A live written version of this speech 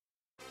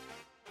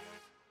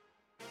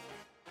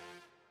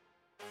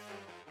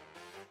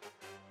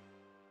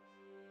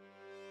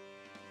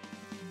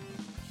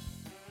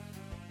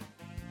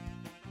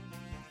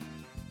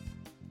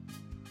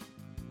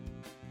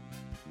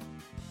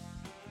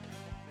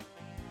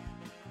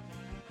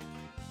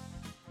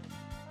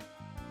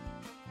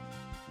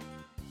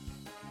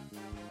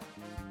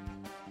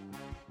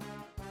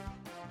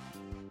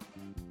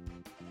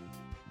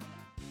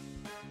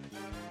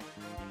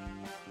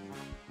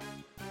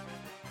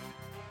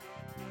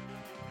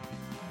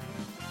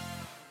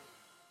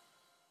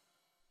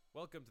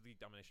Welcome to the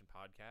Domination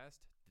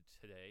podcast.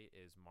 Today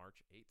is March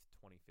 8th,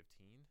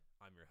 2015.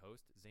 I'm your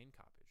host, Zane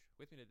Coppage.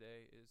 With me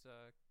today is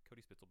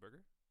Kody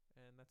Spitzelberger,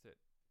 and that's it.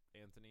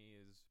 Anthony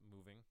is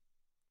moving,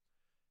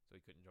 so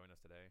he couldn't join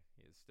us today.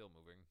 He is still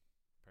moving.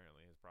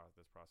 Apparently, this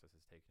process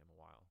has taken him a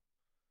while.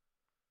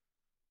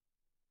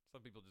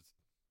 Some people just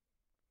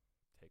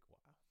take a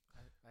while.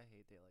 I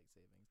hate daylight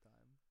savings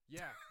time.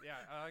 Yeah.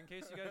 In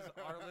case you guys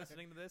are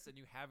listening to this and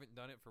you haven't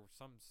done it for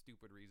some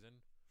stupid reason,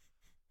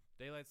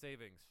 daylight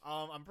savings.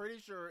 I'm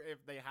pretty sure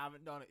if they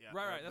haven't done it yet,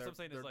 right. That's what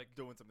I'm saying. Is they're like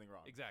doing something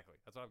wrong. Exactly.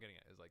 That's what I'm getting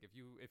at. Is like if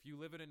you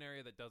live in an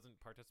area that doesn't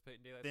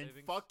participate in daylight Then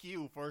savings, fuck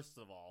you, first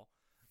of all.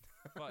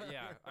 But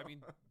yeah, I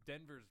mean,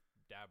 Denver's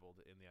dabbled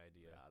in the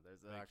idea. Yeah,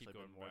 there's They actually keep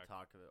been going more back.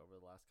 talk of it over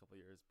the last couple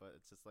of years, but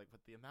it's just like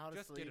with the amount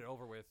of Just sleep, get it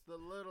over with. the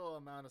little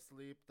amount of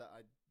sleep that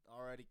I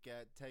already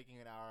get,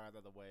 taking an hour out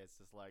of the way, it's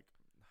just like.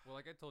 Well,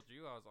 like I told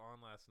you, I was on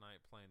last night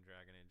playing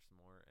Dragon Age some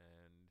more,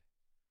 and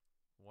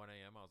 1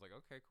 a.m. I was like,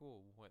 okay,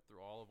 cool. Went through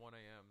all of 1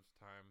 a.m.'s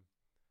time.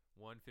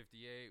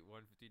 1:58,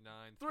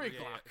 1:59, 3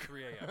 o'clock.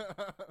 3 a.m.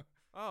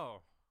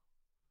 Oh.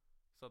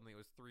 Suddenly it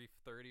was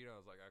 3:30, and I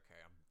was like,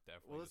 okay, I'm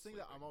definitely. Well, the just thing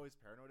that sleeping. I'm always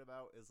paranoid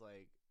about is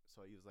like,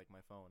 so I use like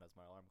my phone as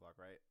my alarm clock,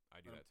 right?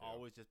 I do And that too. I'm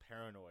always just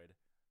paranoid.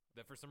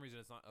 That for some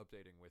reason it's not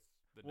updating with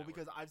the Well,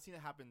 network. because I've seen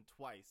it happen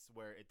twice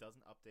where it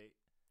doesn't update,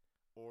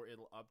 or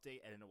it'll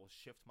update and it will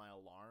shift my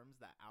alarms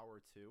that hour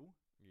too.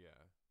 Yeah.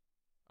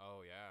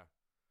 Oh, yeah.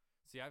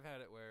 See, I've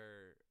had it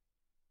where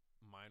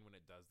mine, when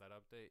it does that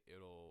update,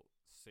 it'll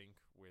sync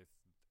with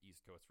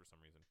East Coast for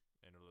some reason.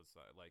 And it'll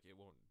decide, like, it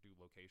won't do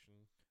location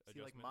See,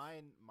 adjustments.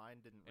 like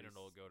mine didn't. And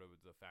it'll go to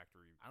the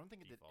factory I don't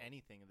think it default. did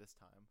anything this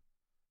time.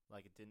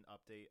 Like it didn't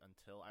update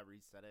until I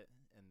reset it,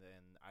 and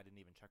then I didn't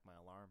even check my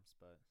alarms.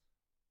 But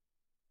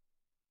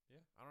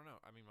Yeah, I don't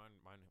know. I mean, mine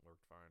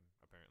worked fine,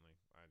 apparently.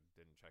 I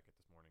didn't check it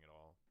this morning at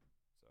all.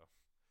 So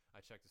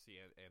I checked to see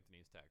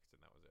Anthony's text, and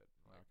that was it.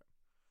 Like, okay.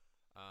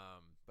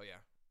 But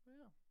yeah,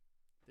 Yeah,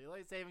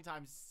 daylight saving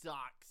time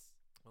sucks.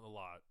 a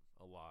lot.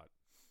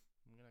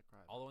 I'm gonna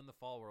cry. Although in the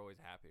fall, we're always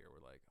happier.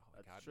 We're like, oh,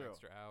 I That's got true. an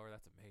extra hour.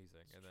 That's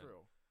amazing. It's and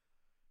true.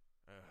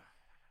 Then,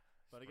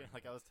 But again,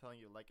 like I was telling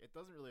you, like it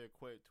doesn't really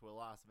equate to a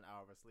loss of an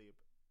hour of sleep.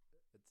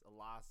 It's a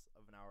loss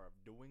of an hour of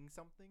doing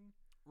something.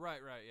 Right.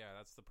 Yeah,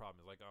 that's the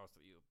problem. Is like I was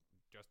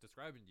just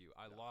describing to you.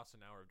 I lost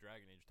an hour of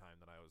Dragon Age time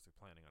that I was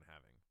planning on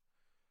having.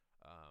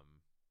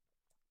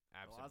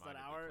 I lost that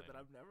hour that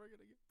I'm never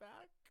gonna get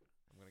back.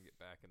 I'm gonna get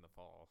back in the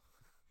fall.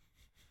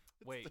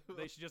 Wait,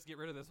 they should just get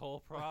rid of this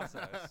whole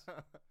process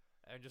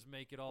and just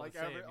make it all Like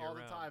the same all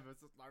the year-round. time. It's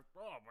just like,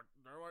 oh, but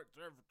daylight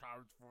saving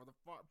times for the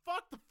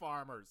fuck the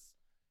farmers.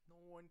 No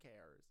one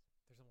cares.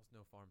 There's almost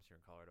no farms here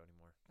in Colorado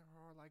anymore. There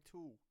are like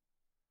 2.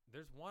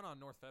 There's one on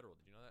North Federal.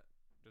 Did you know that?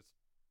 Just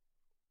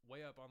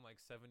way up on like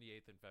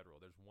 78th and Federal.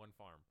 There's one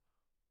farm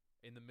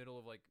in the middle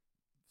of like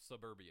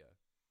suburbia.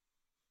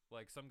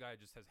 Like some guy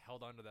just has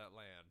held onto that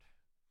land.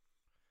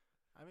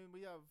 I mean,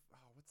 we have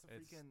what's the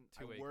It's freaking?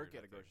 2 I work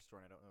acres, at I a grocery think. store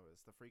and I don't know.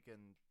 It's the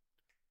freaking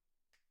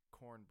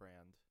corn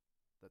brand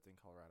that's in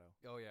Colorado.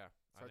 Oh yeah,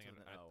 Starts with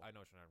an L. I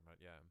know what you're talking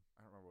about. Yeah.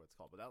 I don't remember what it's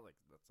called, but that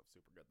stuff's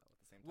super good though. At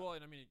the same time, Well,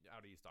 and I mean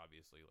out east,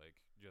 obviously, like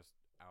just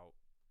out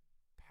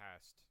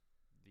past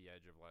the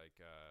edge of like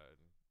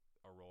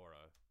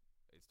Aurora,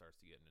 it starts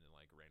to get into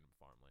like random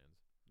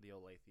farmlands. the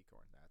Olathe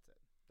corn. That's it.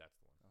 That's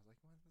the one. I was like,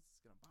 well, this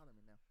is gonna bother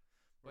me now.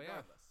 But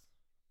yeah. Regardless,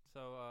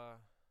 So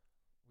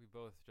we've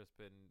both just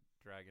been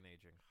Dragon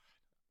Aging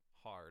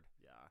hard.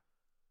 yeah,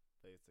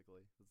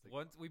 basically. It's like,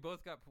 Once we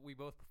both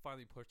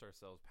finally pushed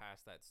ourselves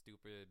past that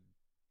stupid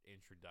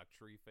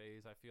introductory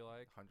phase. I feel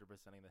like.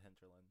 100%ing the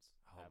hinterlands.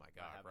 Oh my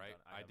god! Right,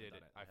 I did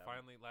it. I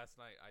finally last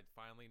night. I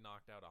finally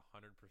knocked out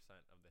 100%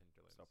 of the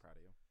hinterlands. So proud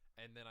of you.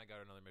 And then I got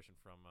another mission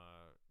from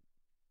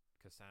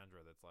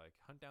Cassandra that's like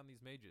hunt down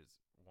these mages.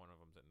 One of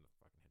them's in the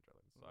fucking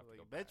hinterlands. So I have to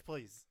go Bitch, back.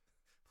 please,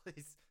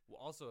 please. Well,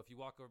 also if you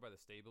walk over by the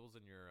stables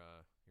in your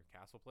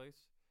castle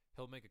place,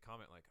 he'll make a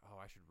comment like, "Oh,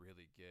 I should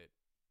really get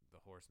the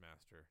horse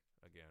master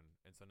again."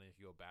 And suddenly, if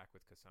you go back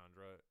with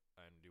Cassandra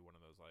and do one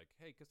of those like,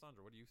 "Hey,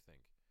 Cassandra, what do you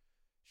think?"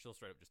 She'll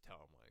straight up just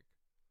tell him like,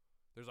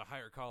 "There's a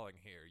higher calling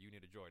here. You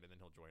need to join." And then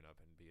he'll join up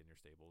and be in your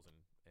stables,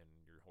 and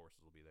your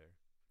horses will be there.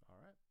 All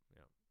right.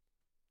 Yeah,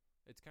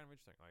 it's kind of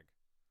interesting. Like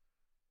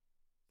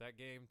that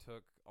game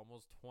took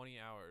almost 20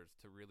 hours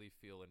to really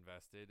feel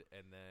invested,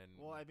 and then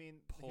Well, I mean,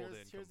 pulled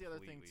in here's the other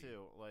thing completely.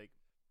 too. Like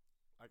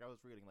I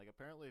was reading, like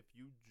apparently if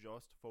you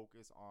just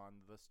focus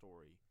on the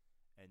story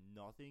and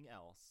nothing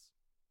else,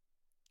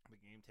 the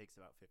game takes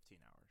about 15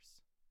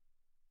 hours.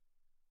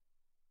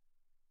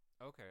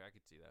 Okay, I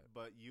could see that.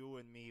 But you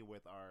and me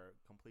with our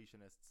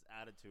completionist's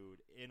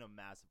attitude in a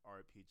massive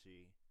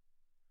RPG,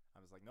 I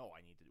was like, no,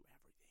 I need to do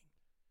everything.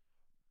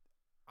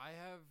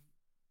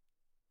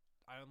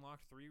 I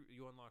unlocked 3.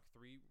 You unlock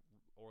 3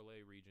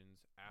 Orlais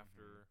regions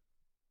after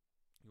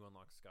you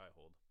unlock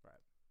Skyhold.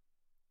 Right.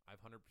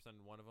 I've 100%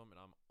 in one of them, and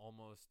I'm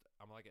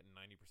like at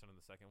 90% of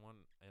the second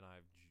one, and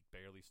I've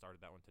barely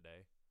started that one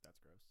today.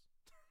 That's gross.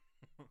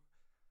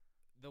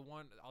 The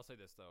one, I'll say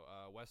this though,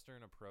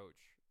 Western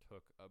Approach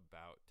took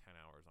about 10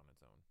 hours on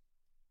its own.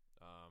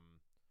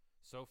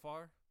 So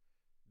far,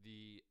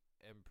 the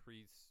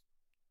Emprise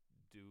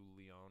du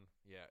Lion.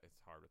 Yeah, it's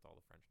hard with all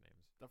the French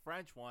names. The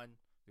French one.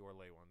 The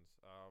Orlais ones.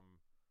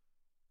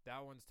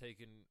 That one's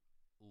taken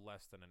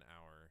less than an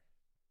hour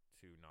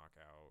to knock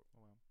out.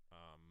 Oh,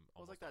 wow. It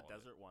was like that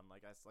desert one.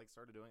 Like I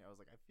started doing it. I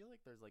was like, I feel like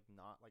there's like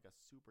not like a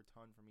super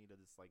ton for me to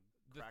just like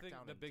crack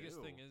down and do. The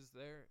biggest thing is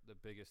there. The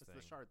biggest thing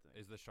the shard thing.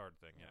 Is the shard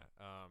thing. Yeah.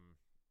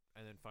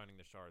 And then finding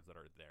the shards that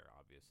are there,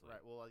 obviously.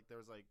 Right. Well, like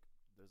there's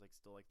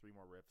still like 3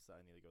 more rifts that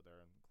I need to go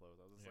there and close.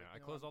 I was just I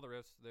closed all the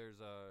rifts. There's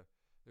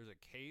a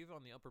cave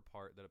on the upper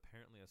part that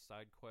apparently a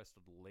side quest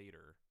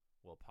later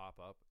will pop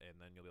up, and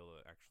then you'll be able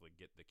to actually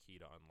get the key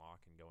to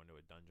unlock and go into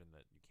a dungeon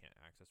that you can't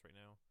access right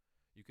now.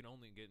 You can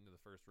only get into the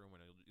first room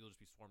when you'll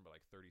just be swarmed by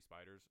like 30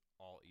 spiders,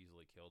 all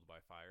easily killed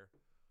by fire.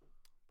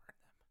 Burn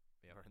them.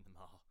 Yeah. Burn them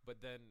all. But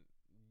then,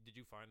 did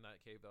you find that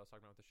cave that I was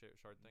talking about with the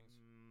shard things?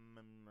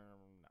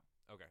 No.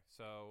 Okay,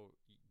 so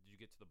did you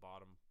get to the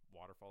bottom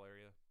waterfall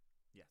area?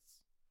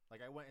 Yes.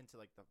 Like I went into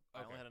like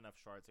I only had enough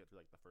shards to get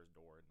through like the first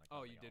door and like.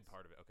 Oh, you did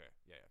part of it. Okay,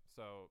 yeah.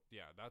 So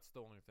yeah, that's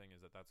the only thing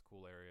is that's a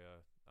cool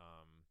area.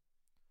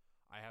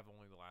 I have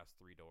only the last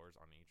 3 doors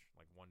on each,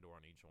 like 1 door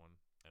on each one,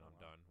 and I'm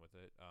done with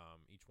it.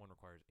 Each one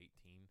requires 18.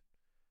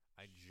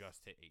 I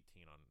just hit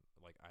 18 on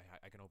like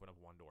I can open up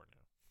 1 door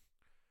now,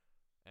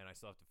 and I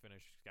still have to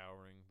finish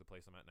scouring the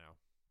place I'm at now,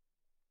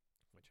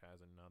 which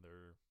has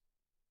another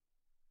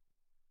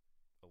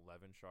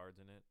 11 shards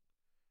in it.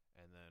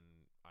 And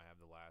then I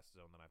have the last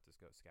zone that I have to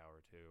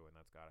scour too, and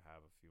that's got to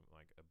have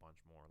a bunch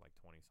more, like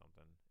 20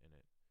 something in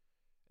it.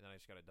 And then I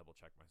just got to double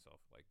check myself,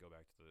 like go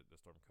back to the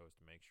Storm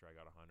Coast to make sure I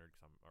got 100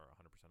 or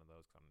 100% of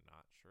those, because I'm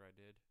not sure I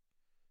did.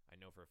 I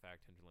know for a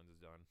fact Hinterlands is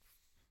done.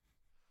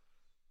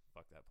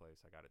 Fuck that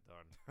place, I got it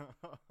done.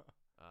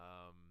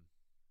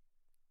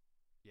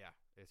 Yeah,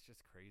 it's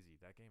just crazy.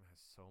 That game has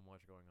so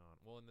much going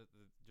on. Well, and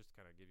just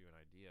kind of give you an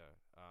idea.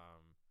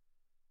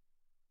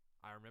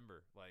 I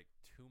remember like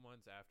 2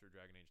 months after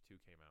Dragon Age 2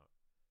 came out,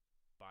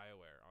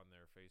 BioWare on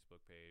their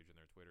Facebook page and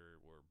their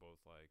Twitter were both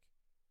like,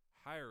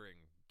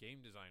 hiring game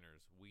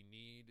designers. We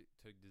need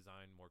to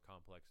design more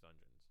complex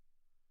dungeons.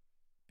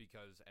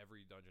 Because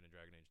every dungeon in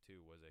Dragon Age 2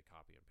 was a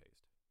copy and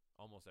paste.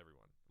 Almost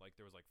everyone. Like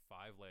there was like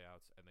 5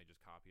 layouts and they just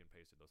copy and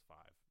pasted those 5.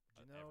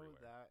 Do you know everywhere.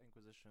 that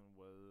Inquisition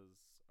was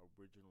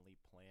originally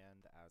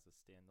planned as a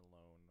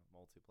standalone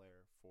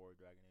multiplayer for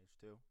Dragon Age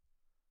 2?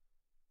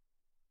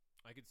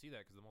 I could see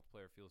that because the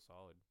multiplayer feels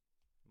solid.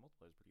 The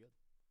multiplayer is pretty good.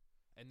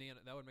 And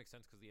that would make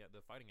sense because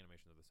the fighting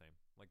animations are the same.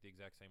 Like the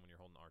exact same when you're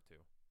holding R2.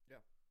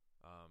 Yeah.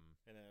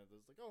 And then it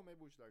was like, oh,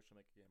 maybe we should actually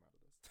make a game out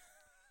of this.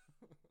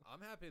 I'm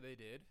happy they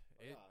did.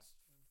 Yeah. It's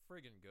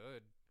friggin'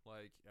 good.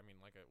 Like, I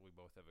mean, we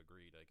both have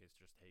agreed, like it's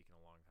just taken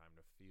a long time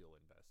to feel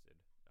invested.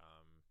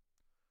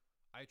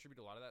 I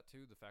attribute a lot of that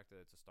to the fact that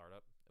it's a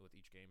startup. With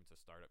each game, it's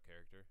a startup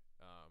character.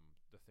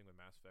 The thing with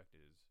Mass Effect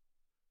is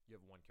you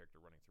have one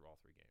character running through all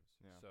 3 games.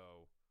 Yeah.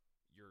 So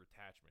your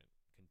attachment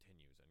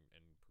continues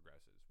and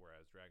progresses.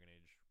 Whereas Dragon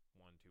Age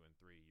 1, 2, and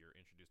 3, you're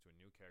introduced to a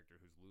new character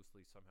who's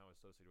loosely somehow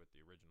associated with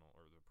the original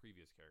or the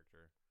previous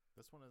character.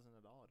 This one isn't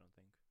at all, I don't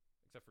think.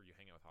 Except for you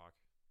hang out with Hawk.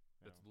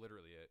 Yeah. That's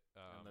literally it.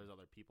 And there's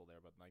other people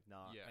there, but like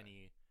not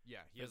any he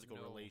physical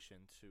has no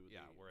relation to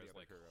whereas the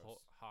other like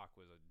heroes. Hawk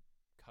was a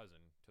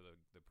cousin to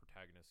the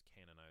protagonist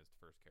canonized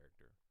first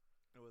character.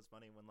 It was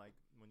funny when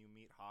you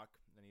meet Hawk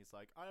and he's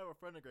like, I have a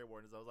friend in Grey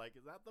Wardens. I was like,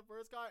 is that the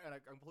first guy? And I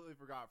completely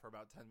forgot for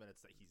about 10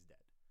 minutes that he's dead.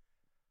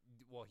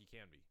 Well, he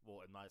can be.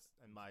 Well, in my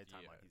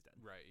timeline, he's dead.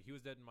 Right. He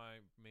was dead in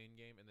my main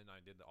game, and then I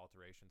did the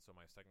alteration, so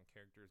my second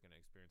character is going to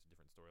experience a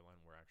different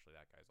storyline where actually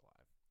that guy's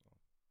alive. Oh,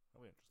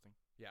 that'll be interesting.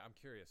 Yeah, I'm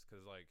curious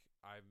because like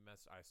I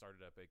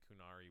started up a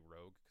Kunari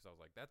rogue because I was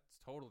like, that's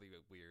totally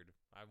weird.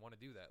 I want to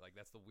do that. Like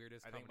that's the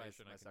weirdest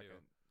combination I can do. My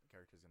second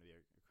character is going to be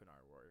a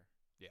Kunari warrior.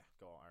 Yeah.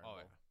 Go Iron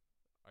Ball.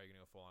 Yeah. Are you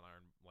going to go full on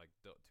iron, like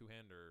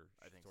 2-hand or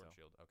I think sword so.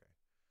 shield? Okay.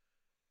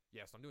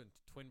 Yeah, so I'm doing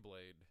twin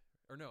blade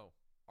or no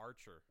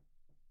Archer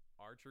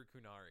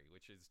Kunari,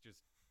 which is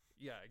just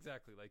yeah,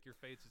 exactly. Like your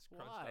face is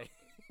crunched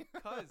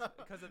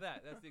up because of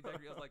that. That's the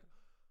exact. I was like,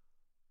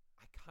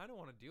 I kind of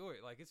want to do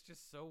it. Like it's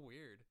just so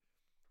weird.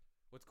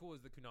 What's cool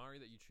is the Kunari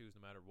that you choose,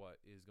 no matter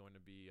what, is going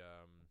to be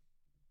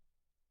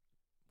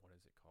what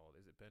is it called?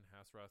 Is it Ben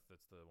Hasrath?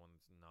 That's the one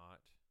that's not.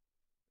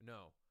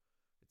 No,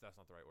 that's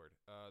not the right word.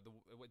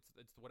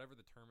 It's whatever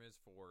the term is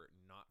for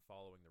not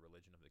following the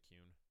religion of the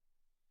Kun.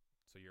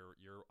 So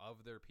you're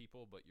of their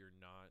people, but you're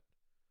not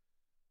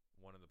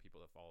one of the people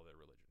that follow their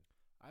religion.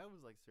 I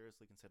was like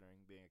seriously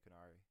considering being a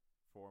Kunari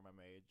for my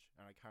mage,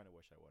 and I kind of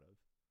wish I would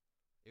have.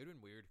 It would have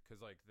been weird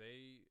because like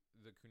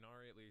the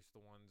Kunari, at least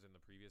the ones in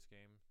the previous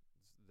game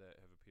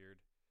that have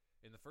appeared,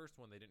 in the first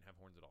one they didn't have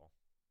horns at all,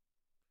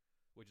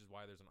 which is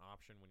why there's an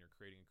option when you're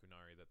creating a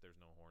Kunari that there's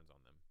no horns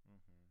on them.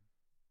 Mm-hmm.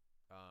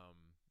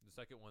 The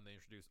second one they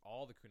introduced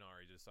all the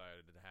Kunari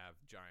decided to have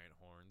giant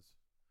horns.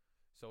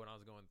 So when I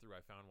was going through,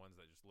 I found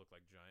ones that just looked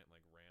like giant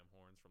like ram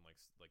horns from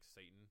like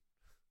Satan.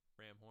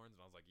 Ram horns,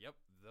 and I was like, yep,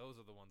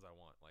 those are the ones I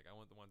want. Like I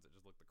want the ones that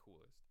just look the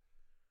coolest.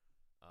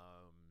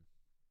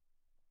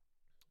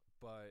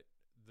 But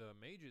the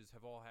mages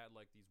have all had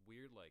like these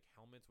weird like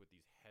helmets with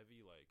these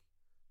heavy like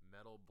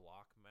metal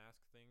block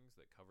mask things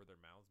that cover their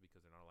mouths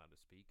because they're not allowed to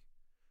speak.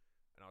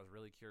 And I was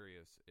really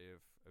curious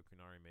if a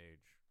Kunari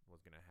mage was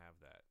gonna have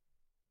that,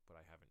 but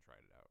I haven't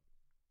tried it out.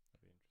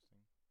 That'd be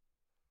interesting.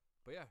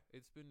 But yeah,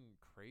 it's been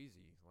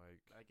crazy.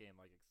 Like that game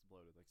like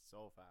exploded like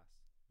so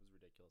fast. It was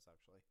ridiculous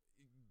actually.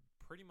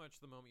 Pretty much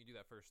the moment you do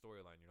that first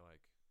storyline, you're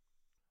like,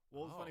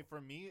 well, it's funny for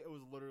me. It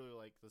was literally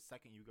like the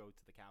second you go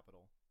to the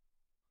capital.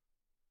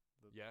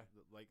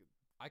 Like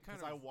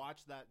I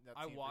watched that.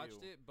 I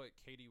watched it, but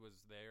Katie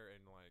was there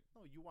and like.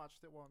 No, you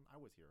watched it while I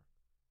was here.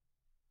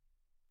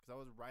 Because I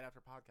was right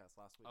after podcast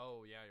last week.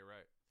 Oh yeah, you're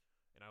right.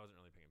 And I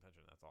wasn't really paying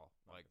attention. That's all.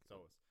 Like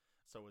so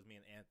was me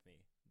and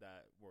Anthony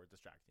that were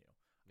distracting you.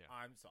 Yeah,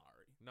 I'm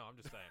sorry. No, I'm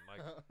just saying.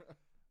 Like,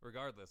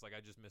 regardless, like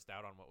I just missed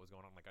out on what was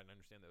going on. Like I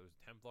understand that it was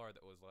Templar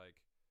that was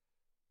like,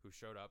 who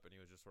showed up and he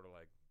was just sort of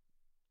like.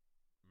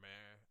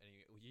 Meh, and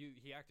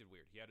he acted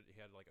weird. He had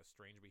like a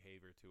strange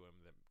behavior to him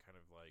that kind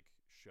of like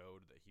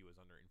showed that he was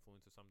under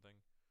influence of something.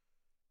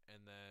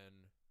 And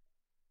then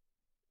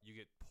you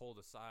get pulled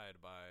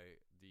aside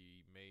by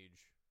the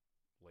mage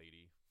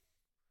lady,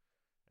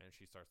 and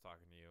she starts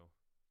talking to you.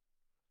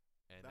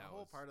 And that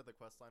whole part of the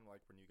quest line,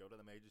 like when you go to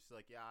the mage, she's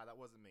like, "Yeah, that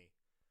wasn't me."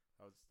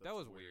 That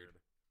was weird.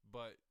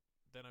 But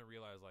then I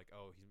realized, like,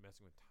 oh, he's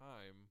messing with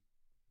time.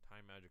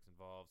 Time magic's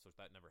involved, so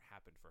that never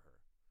happened for her.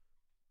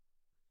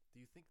 Do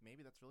you think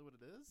maybe that's really what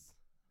it is?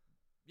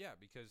 Yeah,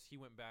 because he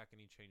went back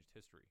and he changed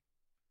history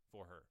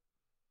for her.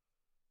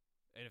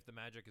 And if the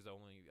magic is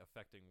only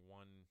affecting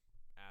one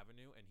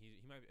avenue, and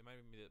it might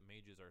be that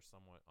mages are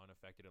somewhat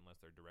unaffected unless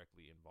they're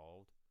directly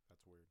involved.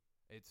 That's weird.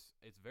 It's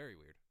very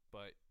weird,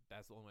 but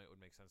that's the only way it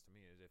would make sense to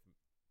me is if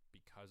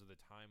because of the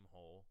time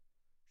hole,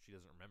 she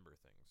doesn't remember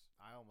things.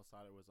 I almost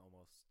thought it was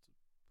almost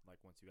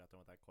like once you got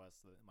done with that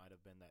quest, that it might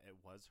have been that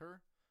it was her,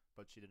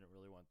 but she didn't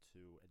really want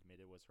to admit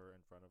it was her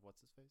in front of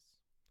what's his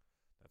face.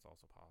 That's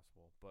also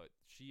possible. But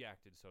she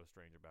acted so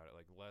strange about it.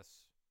 Like,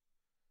 less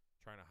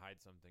trying to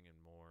hide something and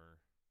more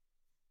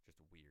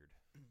just weird.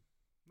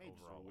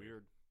 Mages are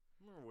weird.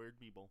 They're weird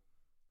people.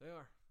 They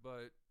are.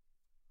 But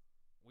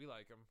we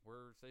like them.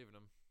 We're saving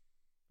them.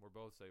 We're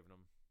both saving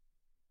them.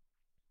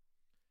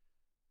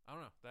 I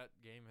don't know. That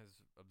game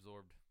has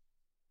absorbed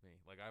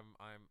me. Like, I'm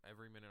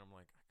every minute I'm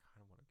like, I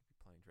kind of want to be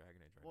playing Dragon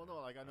Age right now. Well,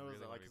 no, like I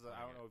noticed really that, like, because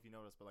I don't know if you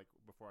noticed, but like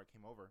before I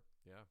came over.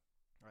 Yeah.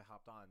 I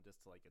hopped on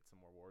just to like get some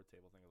more ward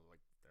table things. I was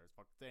like, "There's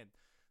fucking Zane,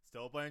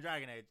 still playing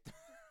Dragon Age."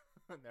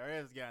 There he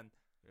is again.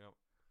 Yep.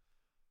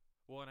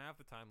 Well, and half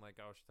the time,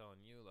 like I was telling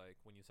you, like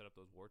when you set up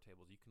those war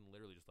tables, you can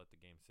literally just let the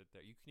game sit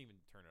there. You can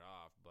even turn it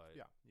off, but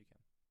yeah, you can.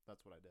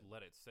 That's what I did.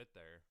 Let it sit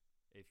there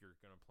if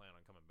you're gonna plan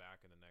on coming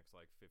back in the next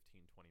like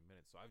 15, 20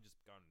 minutes. So I've just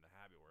gotten in the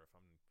habit where if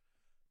I'm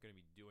gonna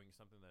be doing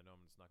something that I know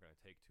it's not gonna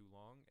take too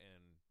long,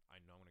 and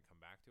I know I'm gonna come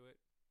back to it.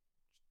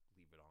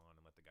 Leave it on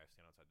and let the guy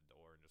stand outside the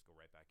door and just go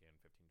right back in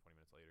 15, 20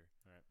 minutes later.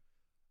 All right.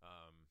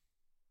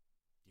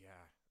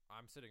 Yeah,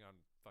 I'm sitting on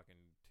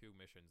fucking 2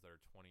 missions that are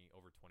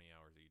over 20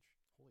 hours each.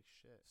 Holy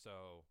shit.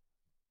 So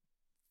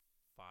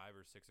 5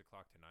 or 6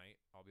 o'clock tonight,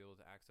 I'll be able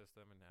to access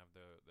them and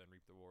then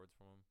reap the rewards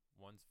from them.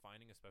 One's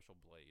finding a special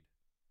blade,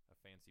 a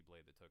fancy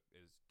blade that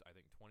is I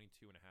think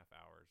 22 and a half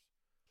hours.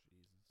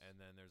 Jesus. And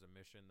then there's a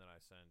mission that I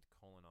sent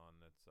Colin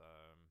on that's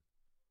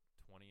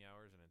 20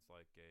 hours, and it's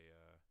like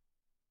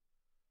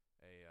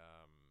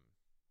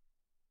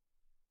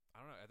I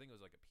don't know. I think it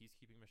was like a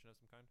peacekeeping mission of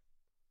some kind.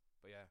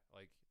 But yeah,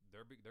 like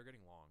they're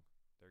getting long.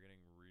 They're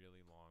getting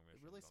really long missions.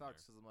 It really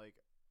sucks because I'm like,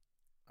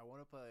 I want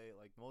to play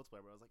like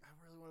multiplayer, but I was like, I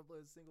really want to play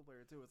a single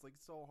player too. It's like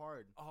so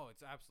hard. Oh,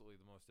 it's absolutely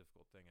the most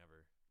difficult thing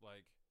ever.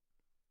 Like,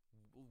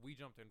 we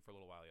jumped in for a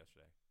little while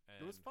yesterday.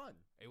 And it was fun.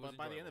 But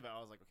by the end of it, I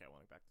was like, okay, I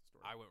want to go back to the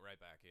store. I went right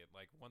back in.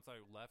 Like once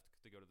I left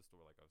to go to the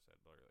store, like I said,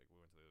 like we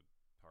went to the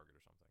Target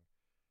or something,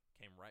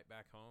 came right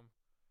back home.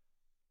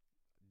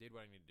 Did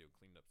what I need to do,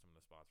 cleaned up some of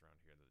the spots around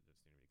here that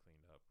just need to be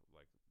cleaned up,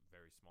 like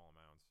very small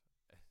amounts.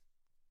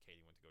 Katie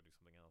went to go do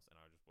something else, and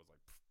I just was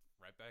like,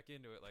 right back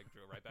into it, like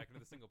right back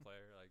into the single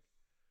player. Like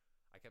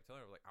I kept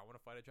telling her, like, I want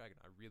to fight a dragon.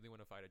 I really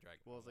want to fight a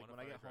dragon. Well, it's like when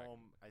I get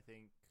home, I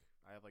think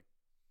I have like,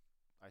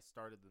 I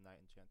started the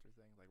Night Enchanter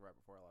thing like right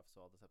before I left,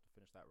 so I'll just have to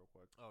finish that real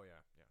quick. Oh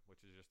yeah,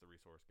 which is just the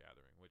resource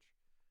gathering, which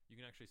you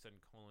can actually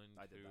send Colin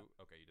I did that.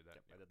 Okay, you did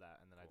that. Yep, I did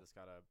that, and then cool. I just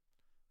gotta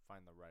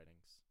find the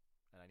writings.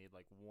 And I need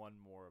like one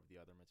more of the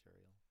other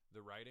material.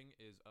 The writing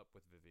is up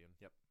with Vivian.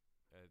 Yep.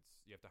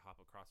 You have to hop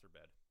across her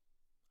bed.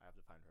 I have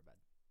to find her bed.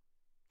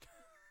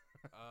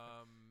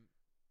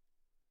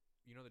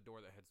 You know the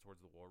door that heads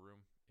towards the war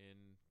room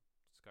in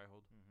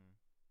Skyhold? Mm-hmm.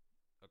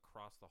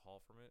 Across the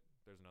hall from it,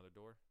 there's another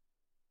door.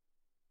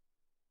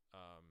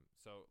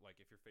 So like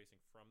if you're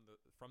facing from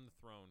the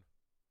throne,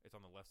 it's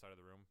on the left side of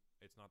the room.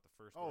 It's not the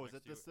first. Oh, is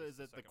it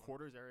the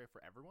quarters area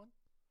for everyone?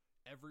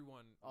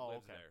 Everyone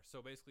lives there.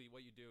 So basically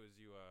what you do is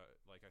you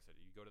like I said,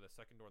 you go to the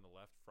second door on the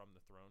left from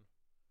the throne.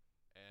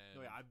 And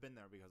no, yeah, I've been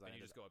there because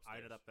you just go upstairs.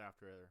 I ended up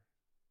after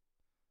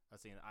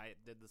I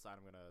did decide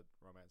I'm gonna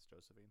romance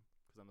Josephine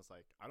because I'm just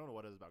like, I don't know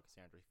what it is about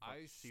Cassandra.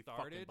 She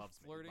started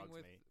flirting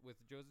with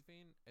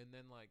Josephine, and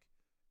then like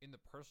in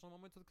the personal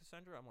moments with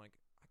Cassandra, I'm like,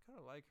 I kind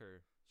of like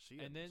her.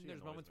 And then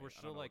there's moments where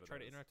she'll like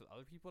try to interact with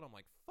other people, and I'm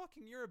like,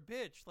 fucking, you're a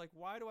bitch. Like,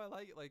 why do I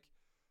like it? Like,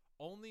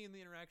 only in the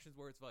interactions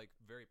where it's like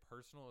very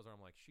personal is where I'm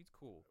like, she's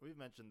cool. We've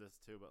mentioned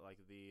this too, but like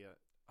the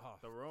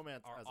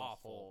romance as a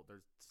whole,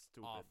 they're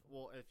stupid. Awful.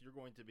 Well, if you're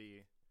going to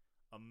be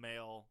a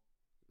male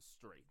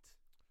straight,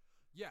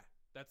 yeah,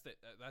 that's the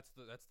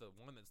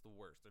one that's the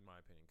worst in my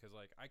opinion. Because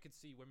like I could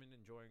see women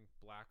enjoying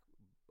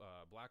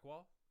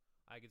Blackwall.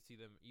 I could see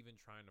them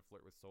even trying to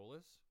flirt with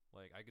Solus.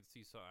 Like I could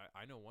see, so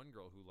I know one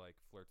girl who like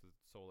flirts with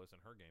Solus in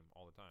her game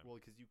all the time. Well,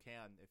 because you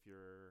can if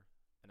you're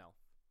an elf.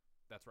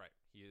 That's right.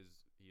 He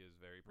is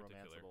very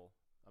particular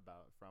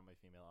about from a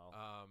female elf.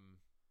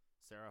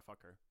 Sarah,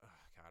 fuck her.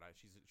 God,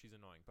 she's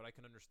annoying, but I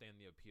can understand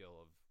the appeal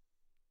of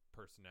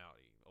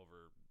personality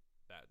over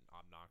that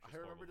obnoxious.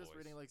 I remember just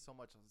voice. reading like so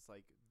much. It's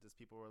like just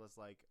people were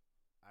just like,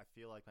 I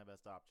feel like my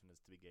best option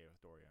is to be gay with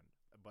Dorian,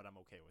 but I'm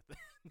okay with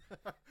it.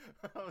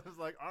 I was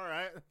like, all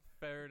right,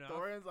 fair enough.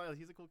 Dorian's like,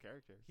 he's a cool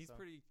character. He's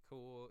pretty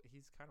cool.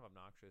 He's kind of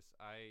obnoxious.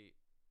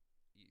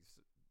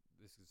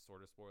 This is sort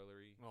of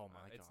spoilery. Oh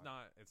my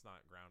god! It's not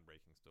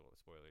groundbreaking, still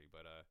spoilery.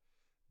 But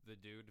the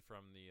dude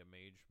from the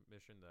mage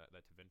mission,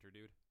 that Tevinter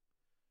dude,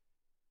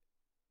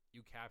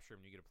 you capture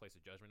him, and you get to place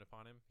a judgment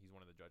upon him. He's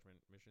one of the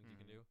judgment missions you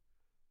can do.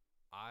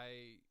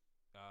 I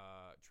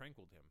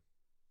tranquiled him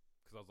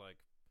because I was like,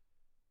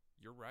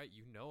 "You're right.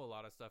 You know a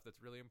lot of stuff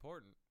that's really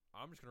important.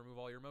 I'm just gonna remove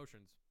all your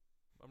emotions.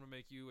 I'm gonna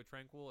make you a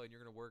tranquil, and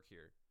you're gonna work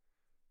here."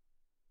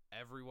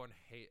 Everyone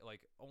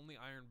only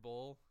Iron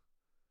Bull.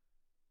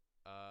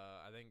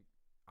 I think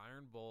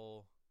Iron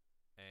Bull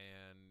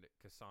and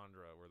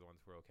Cassandra were the ones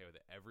who were okay with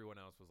it. Everyone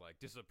else was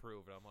like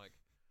disapproved. And I'm like,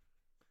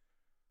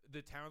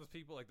 the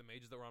townspeople, like the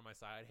mages that were on my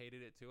side,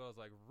 hated it too. I was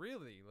like,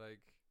 really?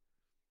 Like,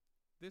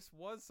 this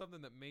was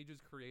something that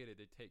mages created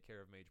to take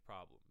care of mage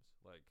problems.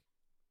 Like,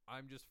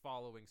 I'm just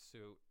following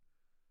suit.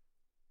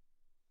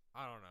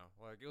 I don't know.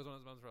 Like, it was one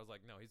of those moments where I was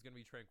like, no, he's gonna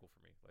be tranquil for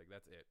me. Like,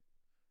 that's it.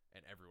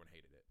 And everyone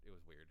hated it. It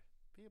was weird.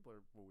 People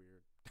are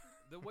weird.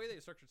 The way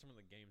they structured some of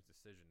the game's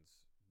decisions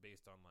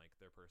based on like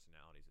their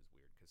personalities is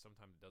weird, because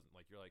sometimes it doesn't,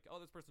 like, you're like,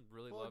 oh, this person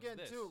really loves again,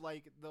 this. too,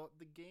 like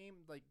the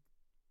game, like,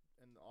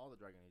 and all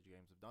the Dragon Age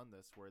games have done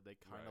this, where they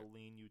kind of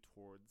lean you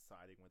towards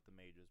siding with the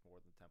mages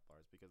more than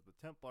Templars, because the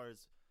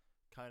Templars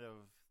kind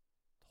of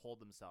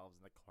hold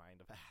themselves in a kind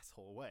of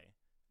asshole way.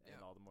 Yeah.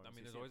 And all the more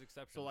there's always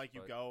exceptions. So like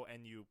you go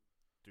and you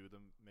do the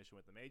mission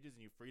with the mages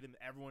and you free them,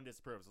 everyone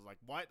disapproves. It's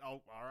like, what?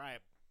 Oh, all right,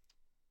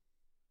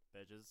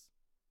 bitches,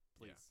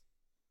 please. Yeah.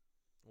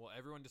 Well,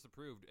 everyone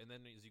disapproved, and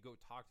then as you go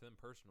talk to them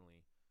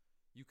personally,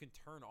 you can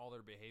turn all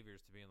their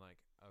behaviors to being like,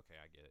 okay,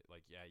 I get it.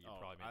 Like, yeah, you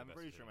probably made the best I'm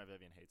pretty sure decision. my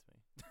Vivian hates me.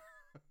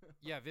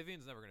 Yeah,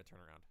 Vivian's never going to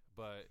turn around.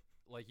 But,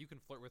 like, you can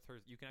flirt with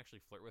her. You can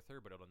actually flirt with her,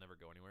 but it'll never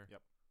go anywhere.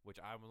 Yep.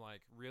 Which I'm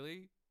like,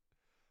 really?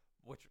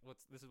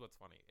 This is what's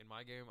funny. In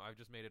my game,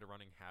 I've just made it a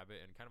running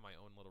habit and kind of my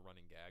own little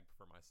running gag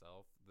for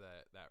myself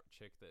that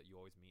chick that you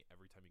always meet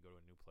every time you go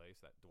to a new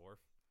place, that dwarf,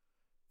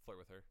 flirt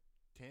with her.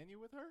 Can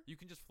you with her? You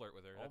can just flirt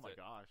with her. Oh my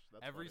gosh.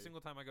 That's every funny. single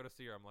time I go to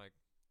see her, I'm like,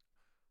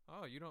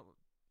 oh, you don't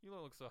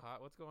look so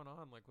hot. What's going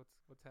on? Like,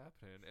 what's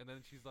happening? And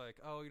then she's like,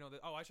 oh,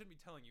 I shouldn't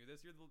be telling you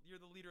this. You're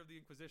the leader of the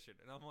Inquisition.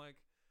 And I'm like,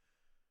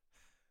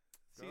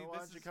 see, girl,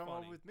 why don't you come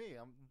over with me?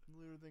 I'm the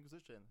leader of the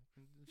Inquisition.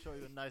 Show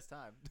you a nice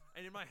time.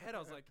 And in my head, I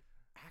was like,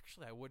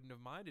 actually, I wouldn't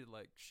have minded.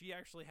 Like, she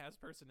actually has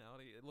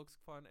personality. It looks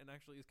fun, and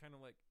actually is kind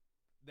of like,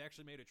 they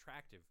actually made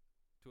attractive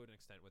to an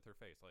extent with her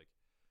face. Like,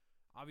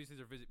 obviously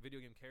they're video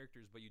game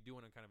characters, but you do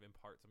want to kind of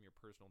impart some of your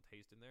personal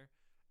taste in there.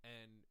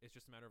 And it's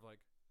just a matter of like,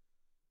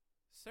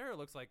 Sarah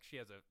looks like she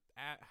has a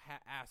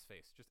ass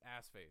face, just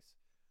ass face.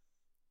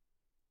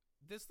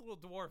 This little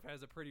dwarf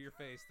has a prettier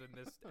face than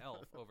this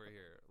elf over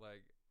here.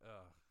 Like,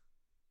 I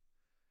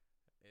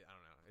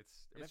don't know.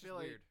 It's I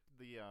feel weird. Like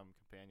the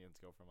companions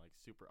go from like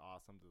super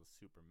awesome to the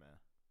super meh.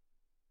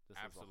 Just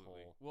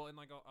absolutely. As a whole. Well, and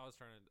like I was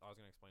going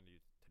to explain to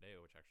you today,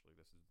 which actually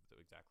this is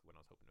exactly when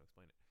I was hoping to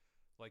explain it.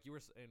 Like you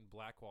were in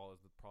Blackwall is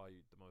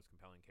probably the most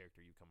compelling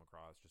character you come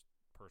across just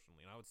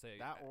personally, and I would say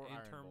that or in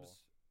Iron terms,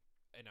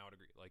 Bull. And I would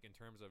agree. Like in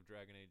terms of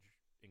Dragon Age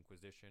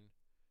Inquisition,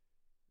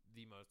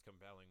 the most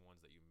compelling ones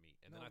that you meet.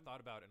 And then I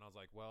thought about it, and I was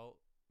like, well,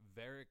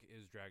 Varric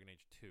is Dragon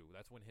Age 2.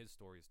 That's when his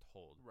story is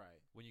told.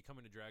 Right. When you come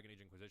into Dragon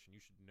Age Inquisition,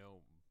 you should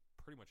know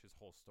pretty much his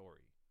whole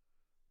story.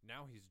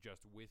 Now he's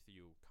just with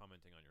you,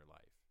 commenting on your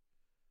life.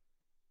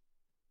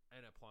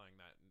 And applying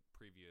that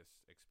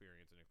previous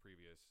experience and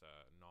previous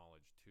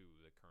knowledge to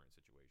the current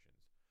situations.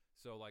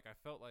 So, like, I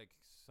felt like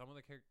some of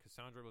the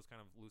Cassandra was kind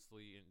of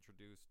loosely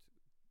introduced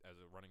as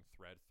a running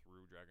thread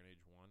through Dragon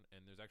Age 1.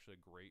 And there's actually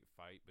a great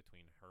fight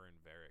between her and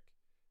Varric.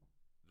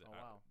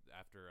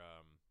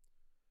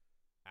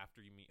 After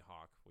you meet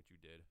Hawk, which you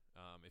did,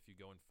 if you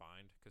go and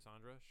find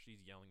Cassandra,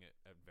 she's yelling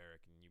at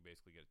Varric, and you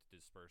basically get to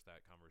disperse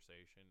that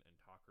conversation and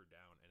talk her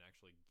down and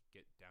actually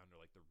get down to,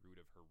 like, the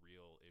root of her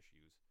real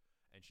issues.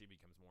 And she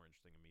becomes more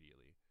interesting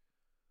immediately.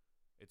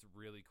 It's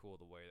really cool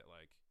the way that,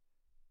 like,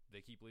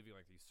 they keep leaving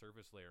like these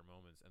surface layer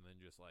moments, and then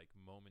just like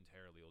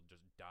momentarily will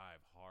just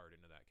dive hard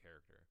into that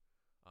character.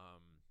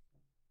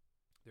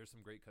 There's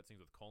some great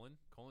cutscenes with Cullen.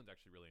 Cullen's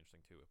actually really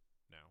interesting too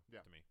now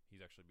to me.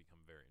 He's actually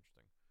become very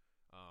interesting.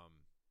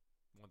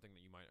 One thing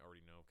that you might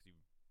already know because you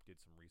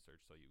did some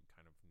research, so you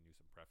kind of knew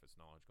some preface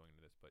knowledge going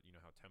into this, but you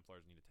know how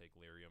Templars need to take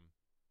lyrium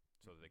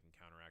so that they can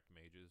counteract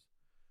mages?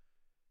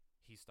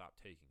 He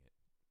stopped taking it.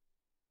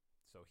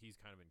 So he's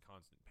kind of in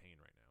constant pain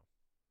right now.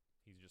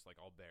 He's just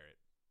like, I'll bear it,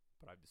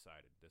 but I've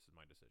decided this is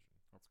my decision.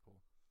 That's cool.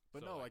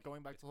 But So, no, like going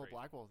back to the whole crazy.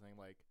 Blackwall thing,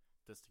 like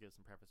just to give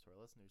some preface to our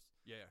listeners.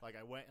 Yeah. Like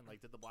I went and like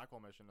did the Blackwall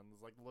mission, and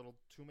there's like a little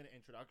 2-minute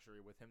introductory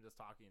with him just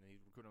talking, and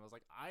he's recruiting. I was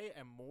like, I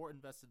am more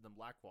invested than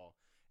Blackwall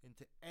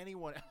into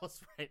anyone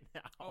else right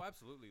now. Oh,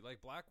 absolutely.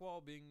 Like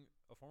Blackwall being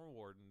a former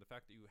warden, the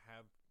fact that you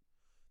have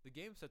the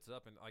game sets it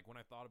up, and like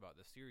when I thought about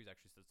it, the series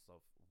actually sets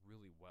itself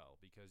really well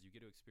because you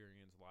get to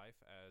experience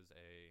life as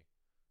a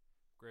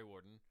Grey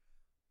Warden,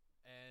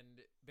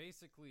 and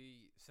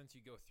basically since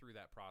you go through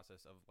that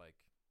process of like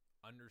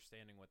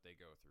understanding what they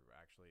go through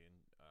actually, and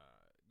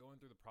going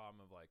through the problem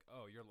of like,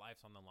 oh, your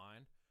life's on the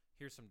line,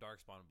 here's some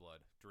Darkspawn blood,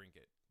 drink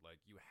it, like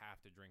you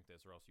have to drink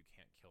this or else you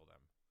can't kill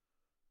them,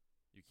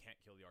 you can't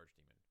kill the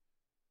Archdemon.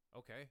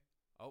 Okay.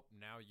 Oh,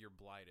 now you're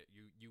blighted.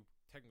 You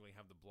technically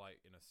have the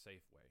blight in a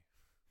safe way.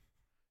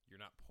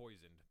 You're not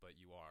poisoned, but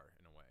you are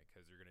in a way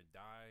because you're gonna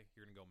die.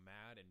 You're gonna go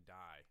mad and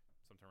die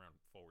sometime around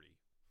 40,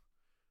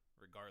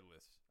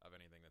 regardless of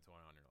anything that's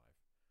going on in your life.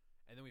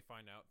 And then we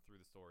find out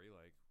through the story,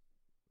 like,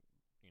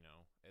 you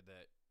know,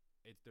 that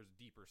there's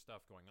deeper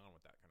stuff going on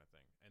with that kind of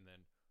thing. And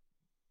then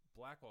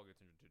Blackwall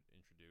gets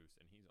introduced,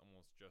 and he's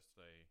almost just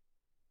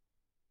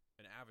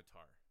an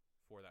avatar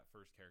for that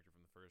first character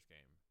from the first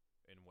game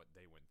and what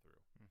they went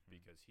through,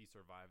 because he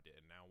survived it.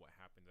 And now what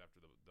happens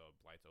after the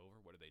blight's over?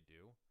 What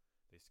do?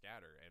 They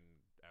scatter, and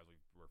as we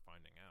were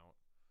finding out,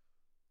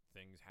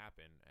 things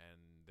happen,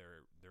 and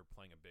they're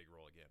playing a big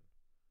role again,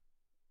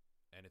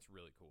 and it's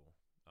really cool.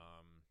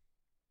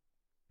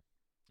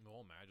 The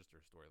whole Magister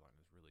storyline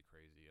is really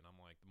crazy, and I'm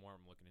like, the more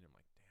I'm looking at it, I'm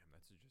like, damn,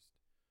 it's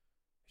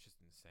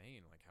just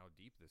insane, like how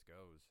deep this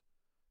goes,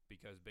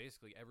 because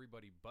basically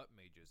everybody but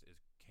mages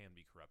can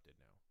be corrupted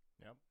now.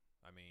 Yep.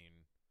 I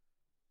mean,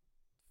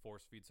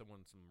 force feed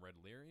someone some red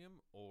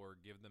lyrium or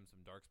give them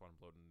some Darkspawn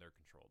blood and they're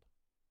controlled.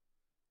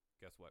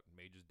 Guess what?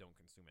 Mages don't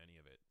consume any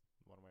of it.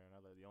 One way or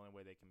another, the only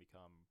way they can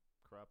become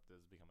corrupt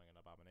is becoming an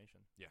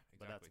abomination. Yeah, exactly.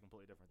 But that's a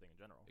completely different thing in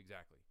general.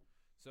 Exactly.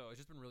 So it's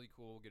just been really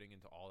cool getting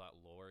into all that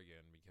lore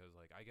again, because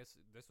like I guess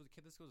this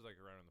was like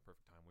around in the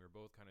perfect time. We were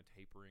both kind of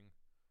tapering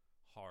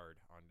hard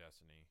on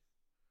Destiny.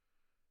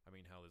 I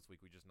mean, hell, this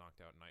week we just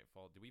knocked out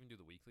Nightfall. Did we even do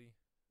the weekly?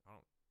 I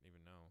don't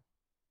even know.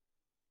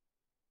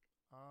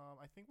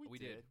 I think we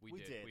did. did. We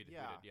did.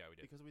 Yeah, we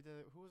did. Because we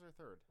did. Who was our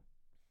third?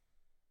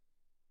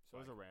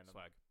 Swag. It was a random.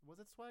 Swag. Was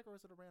it Swag or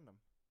was it a random?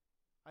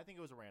 I think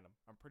it was a random.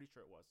 I'm pretty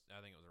sure it was.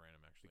 I think it was a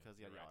random actually. Because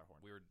he had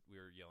Gjallarhorn. Gjallarhorn. We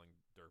were yelling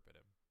derp at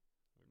him.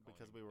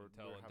 Because we were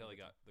until he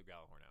got the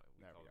Gjallarhorn out.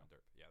 We there called we him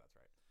derp. Yeah, that's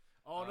right.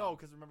 Oh no,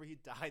 because remember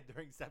he died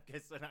during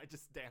Zepkis, and I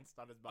just danced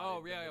on his body.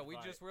 Oh yeah, we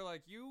just were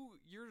like, you're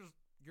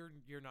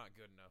not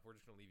good enough. We're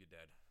just gonna leave you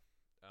dead.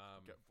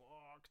 Get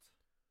fucked.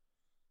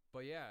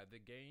 But yeah,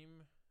 the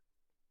game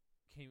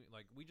came,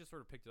 like, we just sort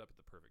of picked it up at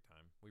the perfect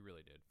time. We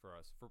really did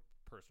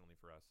personally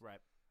for us.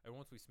 Right. And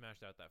once we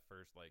smashed out that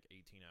first like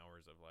 18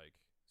 hours of like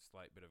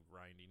slight bit of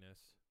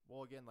grindiness.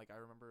 Well, again, like I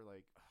remember,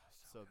 like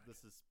so good.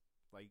 this is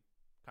like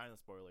kind of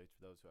spoilers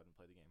for those who haven't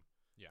played the game.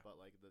 Yeah. But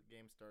like the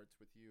game starts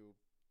with you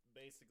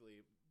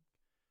basically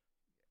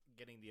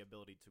getting the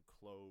ability to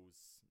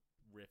close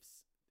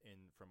rifts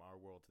in from our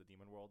world to the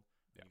demon world,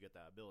 and you get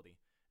that ability.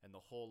 And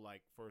the whole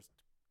like first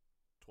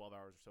 12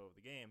 hours or so of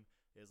the game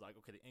is like,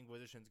 okay, the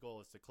Inquisition's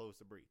goal is to close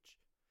the breach.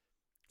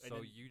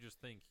 So you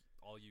just think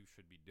all you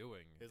should be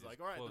doing is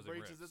like, all right, the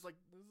breach rifts. is like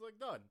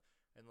done,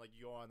 and like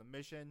you go on the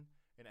mission,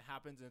 and it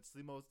happens, and it's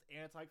the most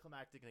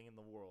anticlimactic thing in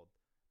the world.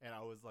 And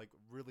I was like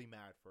really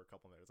mad for a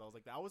couple minutes. I was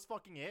like, that was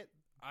fucking it.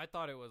 I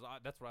thought it was.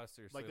 That's what I was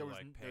seriously like. There was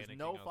panicking. There's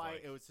no fight.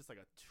 Like, it was just like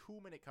a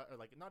 2-minute cut, or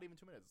like not even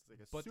 2 minutes. It's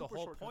like a but super the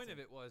whole short point of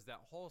cutscene. it was that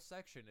whole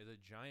section is a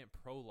giant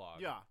prologue.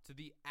 To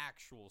the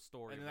actual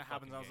story. And of then that the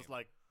happens, and I was game. just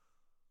like,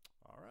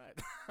 all right.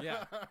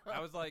 Yeah,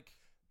 I was like,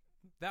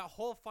 that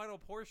whole final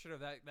portion of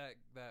that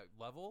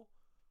level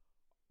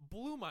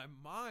blew my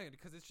mind,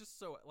 because it's just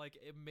so like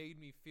it made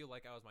me feel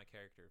like I was my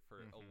character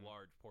for a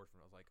large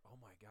portion. I was like, oh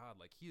my god,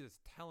 like he is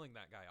telling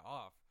that guy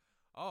off.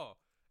 Oh,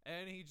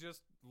 and he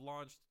just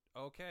launched.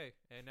 Okay,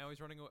 and now he's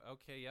running away.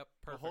 Okay, yep,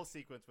 perfect. The whole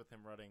sequence with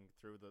him running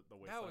through the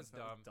wasteland. That was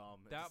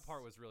dumb. That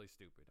part was really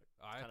stupid.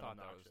 I thought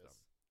that was dumb.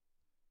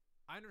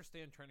 I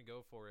understand trying to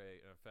go for an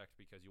effect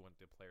because you want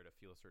the player to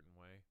feel a certain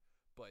way,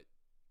 but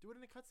do it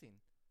in a cutscene.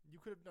 You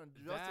could have done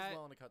just as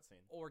well in a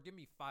cutscene. Or give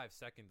me 5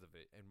 seconds of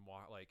it and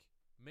like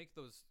make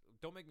those.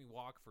 Don't make me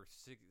walk for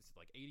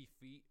 80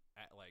 feet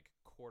at like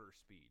quarter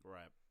speed.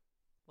 Right.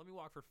 Let me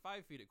walk for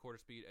 5 feet at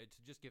quarter speed to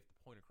just get the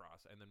point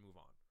across and then move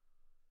on.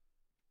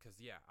 Because,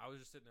 yeah, I was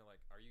just sitting there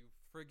like, are you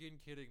friggin'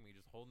 kidding me?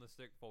 Just holding the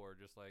stick forward,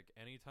 just like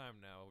any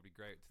time now would be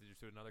great to just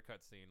do another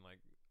cutscene.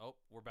 Like, Oh,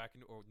 we're back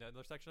into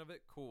another section of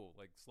it. Cool,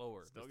 like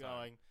slower. Still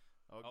going.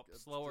 Oh,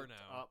 slower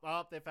now.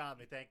 Oh, they found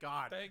me. Thank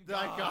God. Thank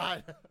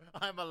God.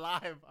 I'm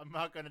alive. I'm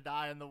not gonna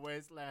die in the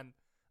wasteland.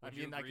 Would I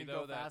mean, you I agree, can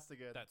though, go fast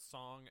again. That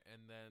song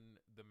and then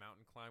the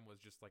mountain climb was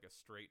just like a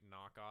straight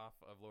knockoff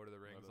of Lord of the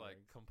Rings,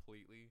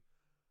 completely.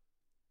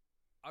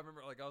 I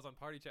remember, like, I was on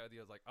party chat with you.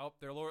 I was like, "Oh,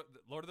 they're Lord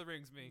of the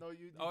Rings me." No,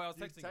 you. Oh, I was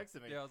you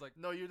texting me. Yeah, I was like,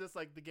 "No, you're just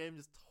like the game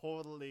just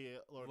totally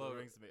Lord of the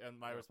Rings to me." And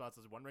my response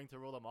was, "One ring to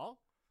rule them all?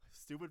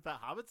 Stupid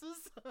fat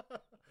hobbitses."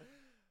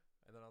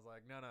 And then I was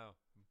like, "No,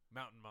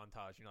 mountain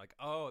montage." And you're like,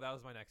 "Oh, that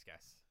was my next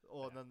guess."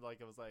 Well, and then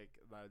like it was like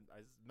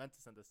I meant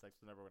to send this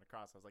text but never went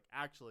across. I was like,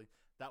 actually,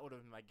 that would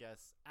have been my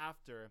guess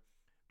after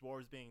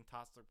dwarves being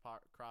tossed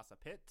across a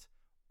pit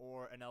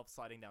or an elf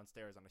sliding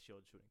downstairs on a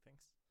shield shooting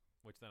things.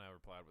 Which then I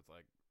replied with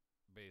like,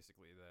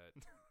 basically that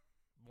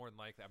more than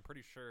likely, I'm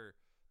pretty sure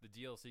the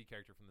DLC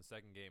character from the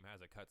second game has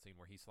a cutscene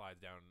where he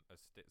slides down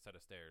a set of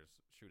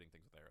stairs shooting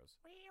things with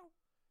arrows.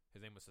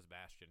 His name was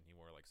Sebastian. He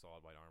wore like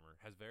solid white armor.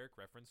 Has Varric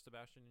referenced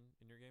Sebastian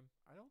in your game?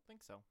 I don't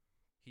think so.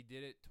 He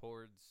did it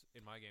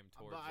in my game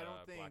towards but I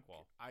don't think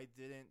Blackwall. I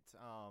didn't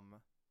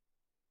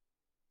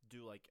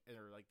do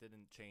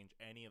didn't change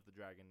any of the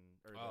Dragon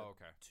or the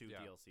 2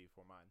 DLC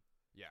for mine.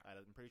 Yeah.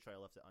 I'm pretty sure I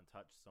left it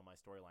untouched, so my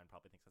storyline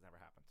probably thinks that's never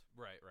happened.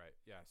 Right.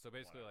 Yeah. So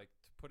basically, like,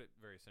 to put it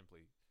very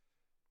simply,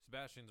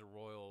 Sebastian's a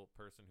royal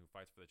person who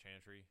fights for the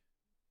Chantry.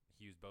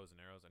 He used bows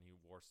and arrows, and he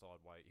wore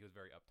solid white. He was a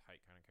very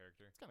uptight kind of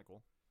character. It's kind of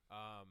cool.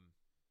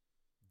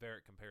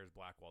 Varric compares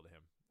Blackwall to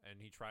him, and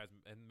he tries,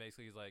 and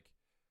basically he's like,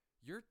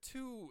 "You're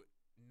too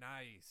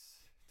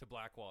nice to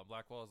Blackwall." And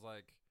Blackwall is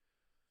like,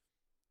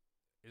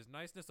 "Is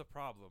niceness a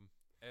problem?"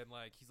 And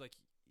like he's like,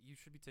 "You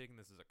should be taking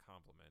this as a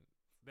compliment."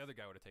 The other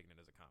guy would have taken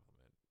it as a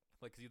compliment,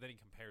 like, cause then he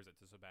compares it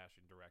to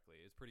Sebastian directly.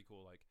 It's pretty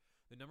cool. Like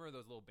the number of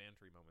those little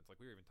bantery moments.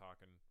 Like we were even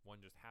talking. One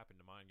just happened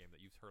to my game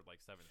that you've heard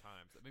like 7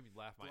 times. That made me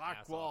laugh my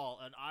ass off.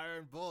 Blackwall and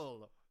Iron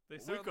Bull. We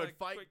could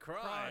fight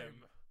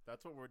crime.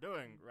 That's what we're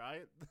doing,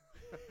 right?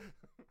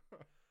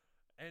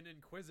 And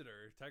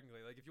Inquisitor,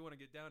 technically, like if you want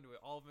to get down to it,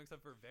 all of them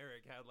except for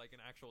Varric had like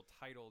an actual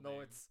title. No,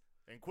 it's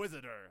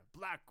Inquisitor,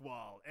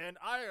 Blackwall, and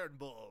Iron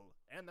Bull,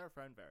 and their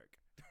friend Varric.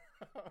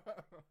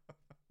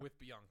 With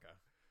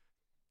Bianca.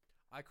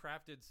 I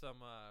crafted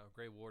some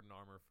Grey Warden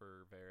armor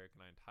for Varric,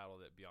 and I entitled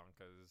it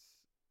Bianca's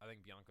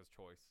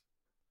Choice.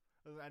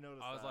 I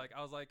noticed. I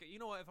was like, you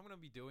know what? If I'm gonna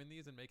be doing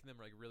these and making them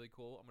like really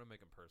cool, I'm gonna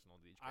make them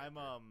personal to each character.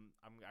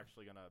 I'm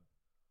actually gonna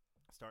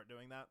start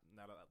doing that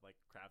now that like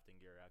crafting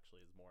gear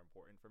actually is more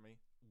important for me.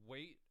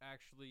 Wait,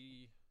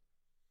 actually,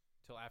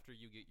 till after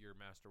you get your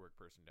masterwork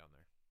person down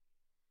there.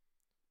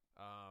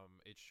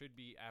 It should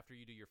be after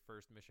you do your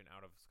first mission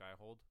out of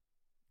Skyhold.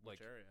 Which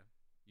area?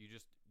 You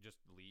just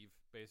leave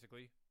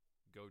basically.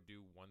 Go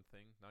do one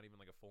thing, not even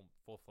like a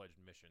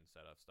full-fledged mission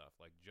set of stuff.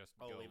 Like just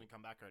go leave and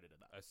come back. I already did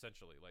that.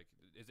 Essentially, like,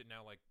 is it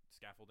now like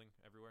scaffolding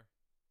everywhere?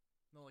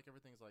 No, like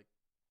everything's like,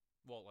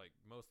 well, like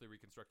mostly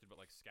reconstructed, but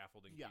like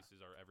scaffolding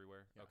pieces are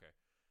everywhere. Yeah. Okay,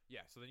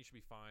 yeah. So then you should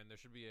be fine. There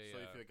should be a. So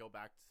if you go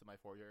back to my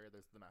forge area,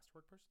 there's the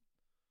masterwork person.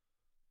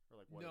 Or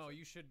like what? No,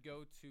 you should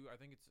go to. I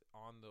think it's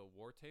on the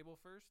war table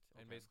first,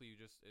 and basically you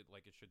just it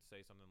should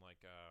say something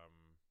like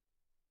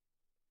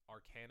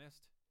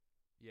Arcanist.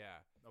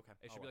 Yeah. Okay.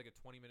 It should be like a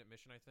 20-minute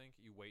mission, I think.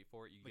 You wait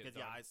for it. Get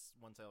done.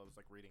 Once I was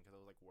like reading, because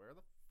I was like, where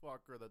the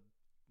fuck are the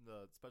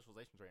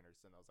specialization trainers?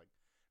 And I was like,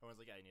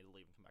 everyone's like, yeah, you need to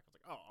leave and come back. I was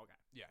like, oh, okay.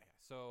 Yeah.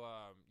 So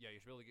you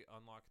should be able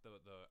to unlock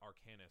the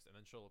Arcanist, and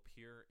then she'll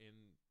appear in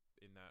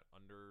that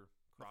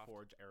undercroft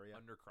forge area,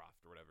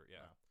 undercroft or whatever.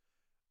 Yeah.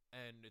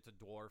 And it's a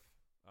dwarf.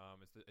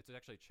 It's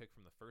actually a chick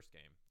from the first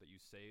game that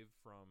you save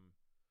from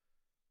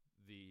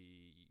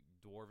the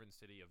dwarven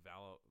city of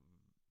Vadamar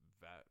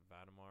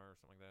or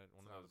something like that.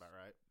 Sounds about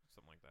right.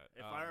 Something like that.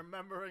 If I'm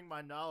remembering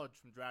my knowledge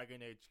from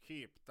Dragon Age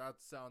Keep,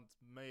 that sounds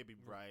maybe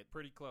right.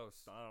 Pretty close.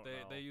 I don't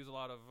know. They use a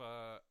lot of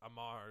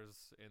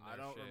Amars in their I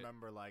don't shit.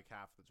 remember like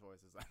half the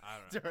choices. I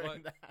don't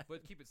know.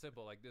 But keep it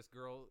simple. Like this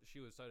girl,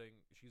 she was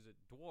studying. She's a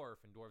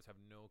dwarf, and dwarves have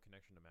no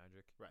connection to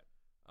magic. Right.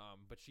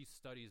 But she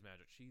studies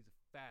magic. She's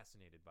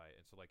fascinated by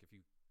it. And so, like, if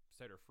you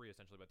set her free,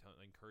 essentially by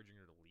encouraging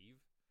her to leave,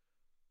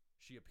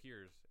 she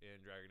appears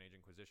in Dragon Age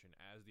Inquisition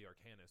as the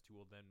Arcanist, who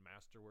will then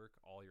masterwork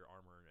all your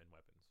armor and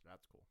weapons.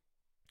 That's cool.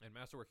 And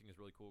masterworking is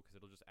really cool because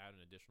it'll just add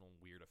an additional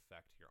weird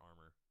effect to your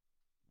armor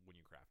when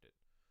you craft it.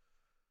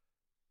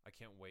 I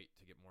can't wait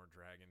to get more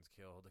dragons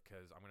killed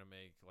because I'm gonna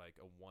make like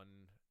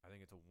I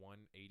think it's a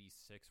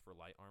 186 for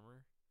light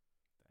armor.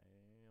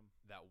 Damn.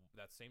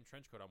 That same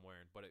trench coat I'm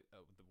wearing, but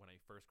when I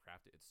first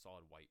craft it, it's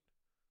solid white.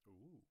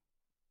 Ooh.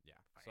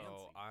 Yeah. Fancy.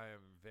 So I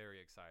am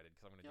very excited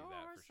because I'm gonna do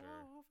that for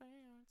sure.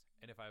 Fancy.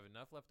 And if I have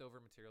enough leftover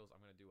materials,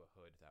 I'm gonna do a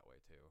hood that way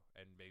too.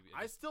 And maybe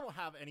I still don't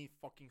have any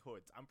fucking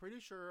hoods. I'm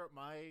pretty sure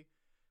my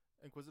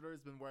Inquisitor has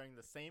been wearing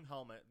the same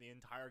helmet the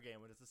entire game,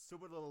 and it's a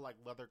stupid little like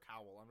leather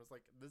cowl. I'm just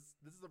like, this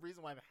is the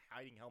reason why I'm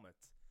hiding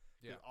helmets.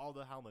 Yeah. All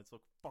the helmets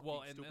look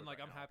fucking stupid. And like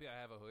right I'm happy I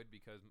have a hood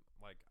because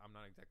like I'm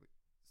not exactly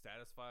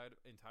satisfied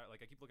entirely.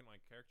 Like I keep looking at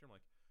my character, I'm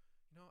like,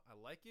 I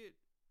like it,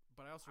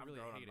 but I also I've really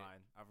grown hate on it.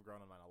 mine. I've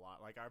grown on mine a lot.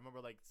 Like I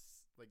remember like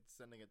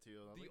sending it to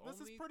you. And I was The like, this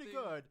is only pretty thing-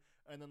 good.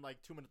 And then like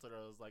 2 minutes later,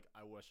 I was like,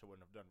 I wish I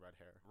wouldn't have done red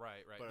hair.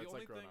 Right. But The it's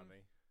only like grown thing, on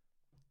me.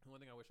 the one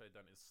thing I wish I had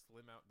done is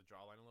slim out the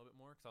jawline a little bit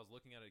more. Because I was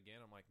looking at it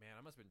again. I'm like, man,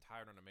 I must have been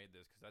tired when I made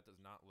this. Because that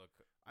does not look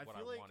what I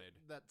feel like wanted.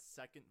 that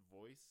second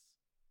voice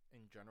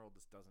in general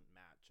just doesn't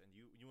match. And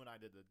you and I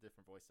did the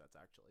different voice sets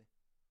actually.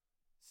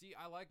 See,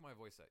 I like my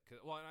voice set. And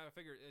I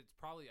figure it's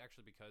probably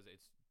actually because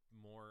it's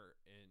more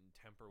in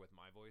temper with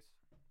my voice.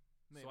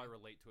 Maybe. So I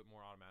relate to it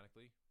more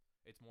automatically.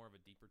 It's more of a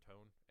deeper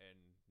tone, and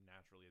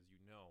naturally, as you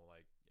know,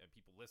 like and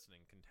people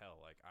listening can tell,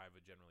 like I have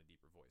a generally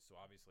deeper voice. So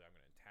obviously, I'm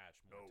going to attach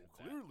more to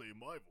clearly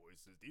my voice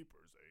is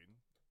deeper, Zane.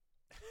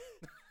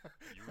 that.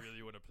 You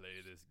really want to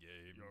play this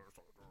game?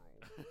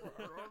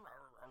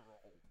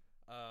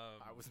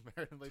 I was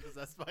apparently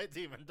possessed by a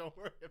demon. Don't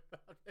worry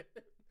about it.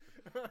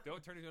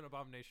 Don't turn into an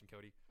abomination,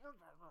 Cody.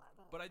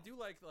 But I do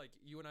like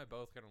you and I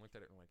both kind of looked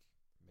at it and like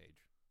mage.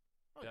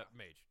 Oh, yeah.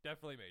 Mage,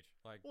 definitely mage.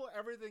 Like, well,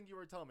 everything you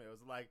were telling me, it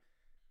was like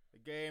the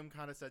game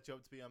kind of sets you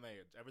up to be a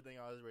mage. Everything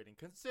I was reading,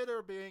 consider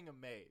being a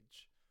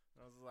mage.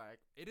 And I was like,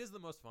 it is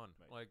the most fun.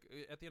 Mage. Like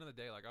at the end of the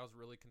day, like I was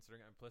really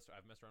considering. I've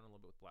messed around a little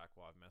bit with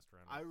Blackwall. I've messed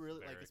around. I With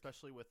really like, Varric.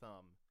 especially with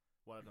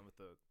what I've done with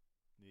the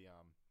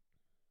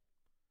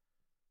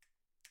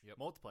Yep.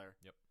 multiplayer.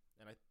 Yep.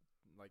 And I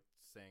like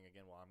saying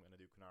again, well, I'm gonna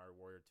do Kunari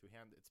Warrior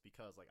 2-hand. It's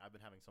because like I've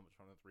been having so much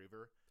fun with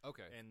Reaver.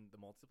 Okay. In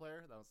the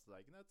multiplayer, that was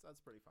like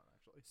that's pretty fun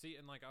actually. See,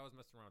 and like I was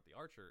messing around with the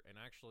archer,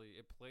 and actually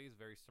it plays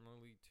very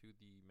similarly to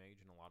the mage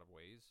in a lot of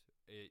ways.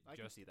 I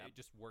can see that. It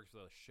just works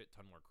with a shit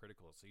ton more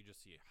critical, so you just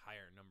see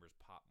higher numbers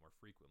pop more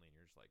frequently, and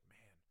you're just like,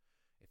 man,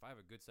 if I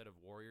have a good set of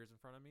warriors in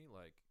front of me,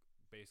 like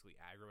basically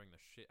aggroing the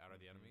shit out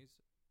of the enemies,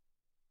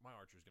 my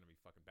archer's gonna be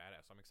fucking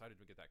badass. So I'm excited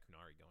to get that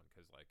Kunari going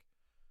because like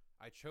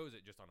I chose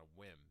it just on a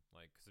whim,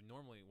 like because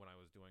normally when I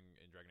was doing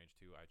in Dragon Age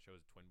 2, I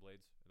chose Twin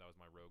Blades. That was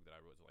my rogue that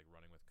I was like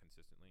running with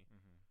consistently.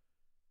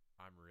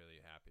 I'm really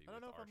happy. I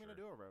don't know if Archer. I'm gonna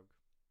do a rogue.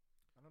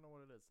 I don't know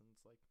what it is, and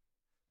it's like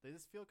they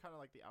just feel kind of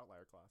like the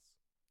outlier class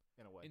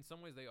in a way. In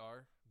some ways they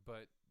are,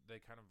 but they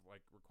kind of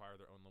like require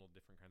their own little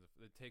different kinds of.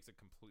 It takes a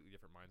completely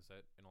different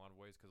mindset in a lot of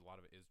ways because a lot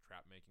of it is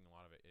trap making. A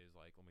lot of it is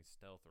like let me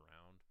stealth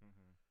around,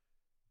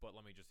 but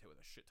let me just hit with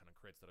a shit ton of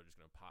crits that are just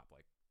gonna pop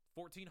like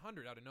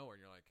 1,400 out of nowhere.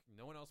 And you're like,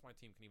 no one else on my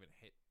team can even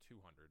hit 200,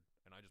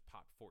 and I just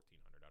popped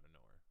 1,400 out of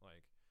nowhere.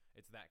 Like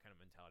it's that kind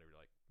of mentality where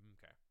you're like,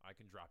 okay, I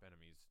can drop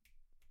enemies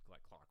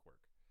like clockwork.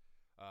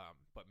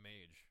 But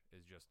mage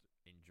is just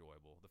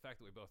enjoyable. The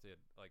fact that we both did,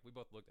 like, we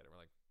both looked at it,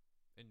 we're like,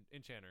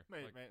 enchanter.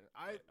 Man, like,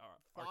 I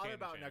thought arcane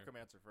about enchanter.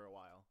 necromancer for a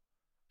while.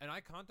 And I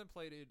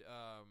contemplated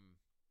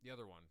the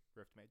other one.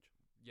 Rift mage.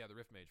 Yeah, the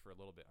rift mage for a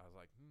little bit. I was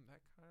like,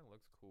 that kind of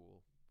looks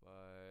cool,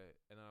 but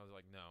and then I was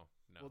like, no.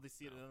 Well, they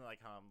see it, no. and then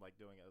like how I'm like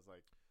doing it is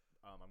like,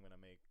 I'm gonna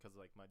make because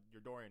like your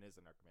Dorian is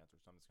a necromancer,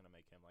 so I'm just gonna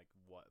make him like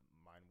what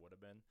mine would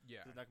have been.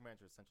 Yeah. The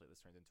necromancer essentially this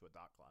turns into a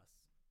dot class.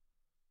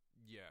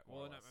 Yeah,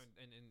 More well, or less.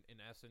 and in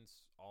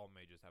essence, all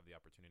mages have the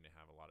opportunity to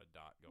have a lot of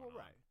dot going Well,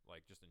 on, right.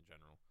 like just in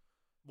general.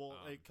 Well,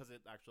 Um, because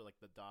it actually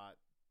like the dot,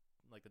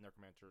 like the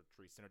necromancer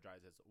tree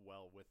synergizes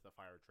well with the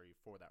fire tree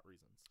for that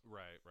reasons.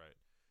 Right.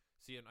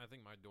 See, and I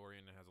think my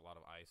Dorian has a lot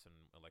of ice and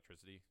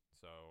electricity,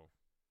 so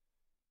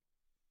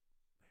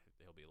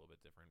he'll be a little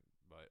bit different.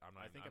 But I'm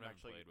not. I think I I'm haven't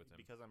actually played with him.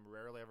 because I'm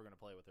rarely ever gonna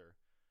play with her.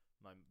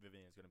 My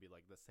Vivian is gonna be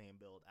like the same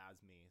build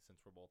as me since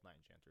we're both Knight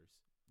Enchanters.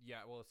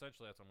 Yeah, well,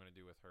 essentially that's what I'm going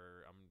to do with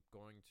her. I'm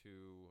going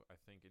to, I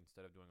think,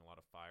 instead of doing a lot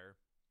of fire,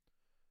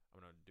 I'm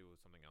going to do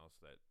something else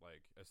that,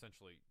 like,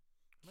 essentially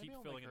Maybe keep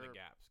I'll filling make in the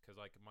her- gaps. Because,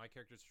 like, my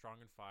character's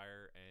strong in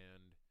fire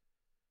and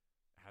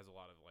has a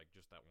lot of, like,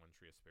 just that one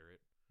tree of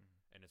spirit.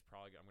 And it's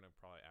probably, I'm going to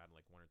probably add,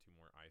 like, 1 or 2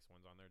 more ice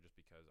ones on there just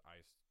because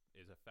ice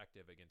is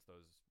effective against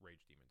those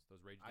rage demons. Those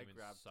rage I demons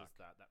grabbed suck. just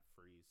that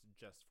freeze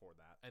just for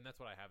that. And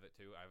that's what I have it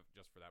too. I've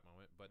just for that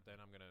moment. But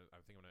then I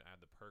think I'm gonna add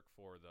the perk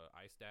for the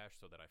ice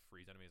dash so that I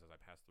freeze enemies as I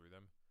pass through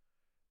them.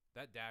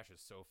 That dash is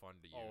so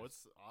fun to use. Oh,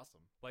 it's awesome.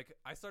 like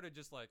I started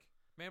just like,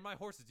 man, my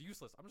horse is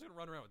useless. I'm just gonna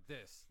run around with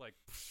this. Like,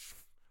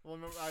 Well,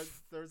 remember,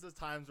 there's just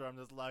times where I'm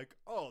just like,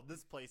 oh,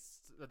 this place,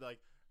 like,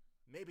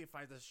 maybe if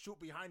I just shoot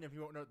behind him, he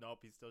won't know.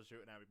 Nope, he's still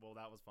shooting at me. Well,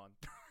 that was fun.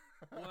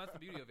 well, that's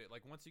the beauty of it.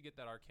 Like once you get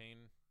that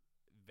arcane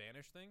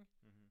vanish thing,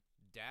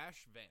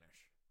 dash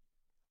vanish.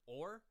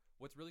 Or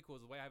what's really cool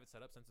is the way I have it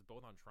set up since it's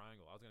both on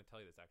triangle. I was gonna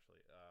tell you this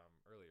actually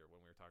earlier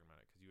when we were talking about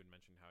it because you had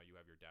mentioned how you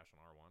have your dash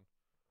on R1.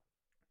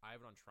 I have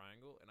it on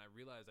triangle, and I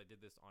realized I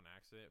did this on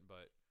accident,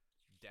 but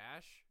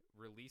dash,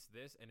 release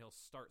this, and he'll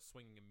start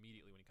swinging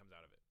immediately when he comes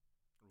out of it.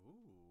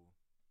 Ooh.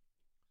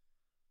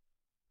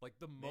 Like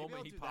the Maybe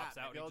moment I'll he do pops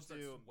that. out, Maybe he I'll just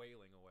starts do-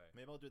 wailing away.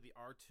 Maybe I'll do the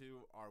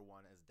R2,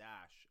 R1 as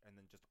dash, and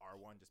then just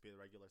R1 just be the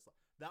regular slot.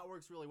 That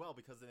works really well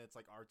because then it's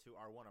like R2,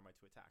 R1 are my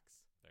 2 attacks.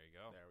 There you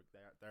go.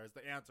 There's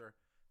the answer.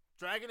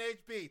 Dragon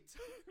Age beat.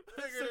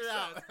 Figured it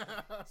out.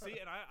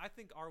 See, and I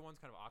think R1's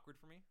kind of awkward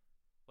for me.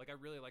 Like, I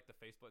really like the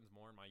face buttons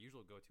more, and my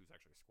usual go-to is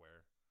actually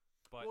square.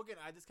 But well,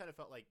 again, I just kind of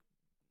felt like,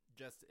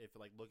 just if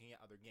like looking at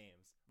other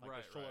games, like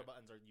Right, the shoulder right.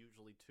 buttons are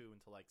usually 2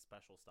 into like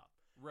special stuff.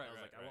 right, I was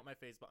right, like, I want my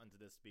face button to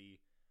just be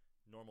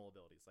normal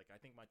abilities. Like I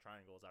think my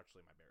triangle is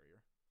actually my barrier.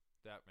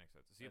 That makes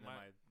sense. See, and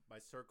my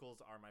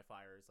circles are my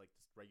fires. Like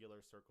just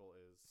regular circle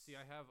is. See,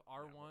 I have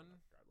R1.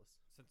 Regardless,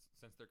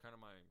 since they're kind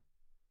of my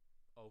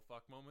oh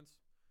fuck moments.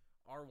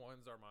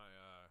 R1s are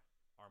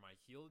my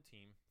healed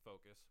team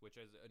focus, which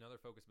is another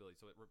focus ability.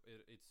 So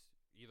it's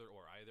either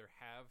or. I either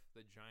have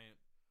the giant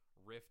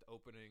rift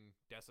opening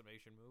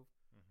decimation move,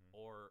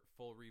 or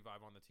full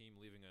revive on the team,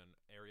 leaving an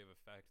area of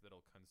effect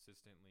that'll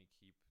consistently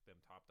keep them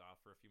topped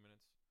off for a few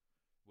minutes,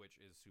 which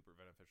is super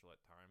beneficial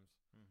at times,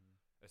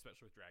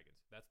 especially with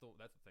dragons. That's the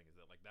thing, is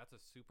that like that's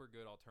a super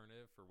good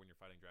alternative for when you're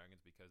fighting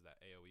dragons, because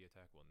that AoE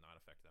attack will not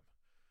affect them.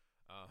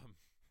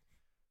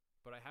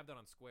 But I have that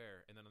on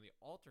square, and then on the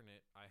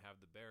alternate, I have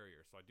the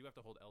barrier. So I do have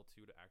to hold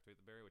L2 to activate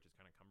the barrier, which is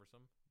kind of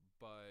cumbersome.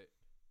 But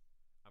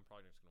I'm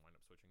probably just going to wind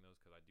up switching those,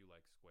 because I do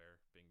like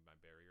square being my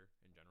barrier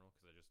in general,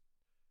 because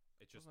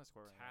it just my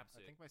square taps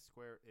right it. I think my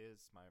square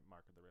is my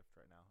Mark of the Rift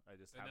right now. I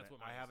just haven't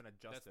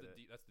adjusted it.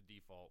 That's the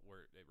default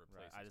where it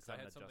replaces. Right.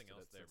 I had something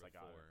else there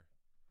before.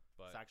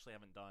 But I actually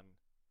haven't done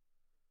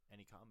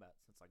any combat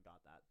since I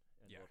got that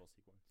in Mortal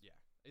Sequence. Yeah,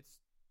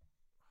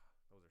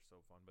 those are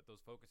so fun. But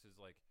those focuses,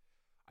 like,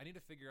 I need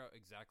to figure out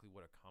exactly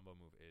what a combo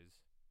move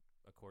is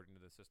according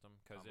to the system,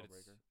 because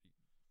it's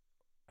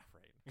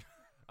breaker. Right.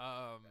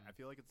 I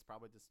feel like it's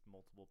probably just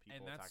multiple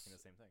people attacking the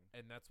same thing.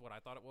 And that's what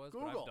I thought it was.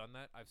 Google. But I've done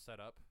that. I've set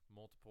up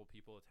multiple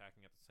people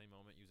attacking at the same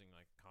moment using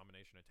like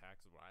combination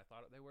attacks of what I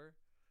thought they were.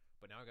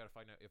 But now I got to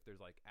find out if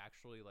there's like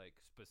actually like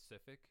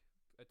specific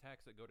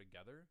attacks that go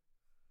together.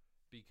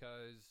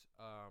 Because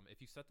if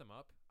you set them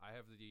up, I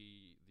have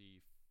the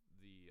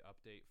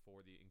update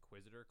for the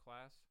Inquisitor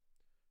class.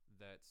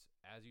 That's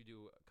as you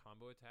do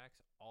combo attacks,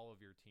 all of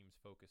your team's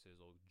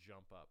focuses will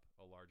jump up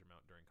a large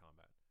amount during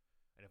combat.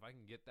 And if I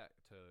can get that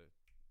to,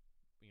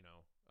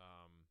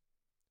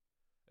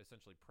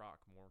 essentially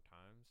proc more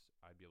times,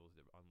 I'd be able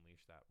to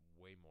unleash that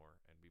way more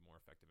and be more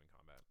effective in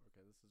combat.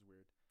 Okay, this is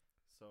weird.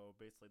 So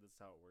basically, this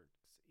is how it works.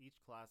 Each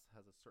class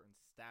has a certain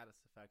status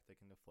effect they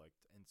can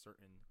inflict, and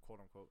certain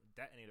quote-unquote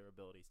detonator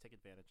abilities take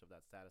advantage of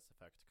that status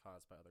effect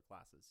caused by other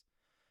classes.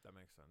 That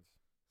makes sense.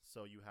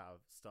 So you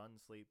have stun,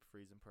 sleep,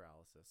 freeze, and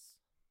paralysis,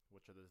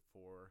 which are the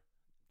four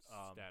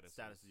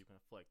statuses you can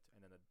inflict.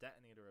 And then the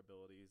detonator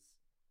abilities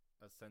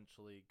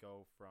essentially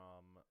go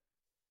from,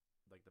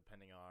 like,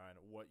 depending on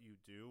what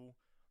you do,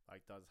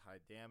 like, does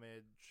high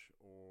damage,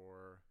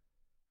 or...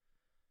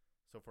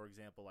 So, for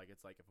example, like,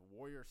 it's like if a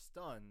warrior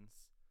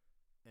stuns,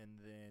 and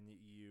then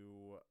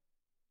you...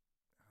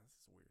 this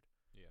is weird.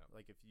 Yeah.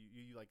 Like, if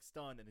you like,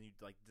 stun, and then you,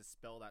 like,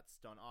 dispel that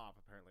stun off,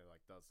 apparently,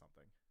 like, does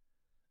something.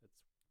 It's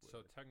weird.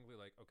 So, technically,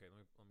 like, okay, let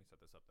me set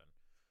this up then.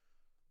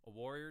 A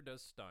warrior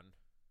does stun,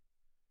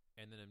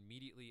 and then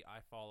immediately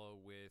I follow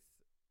with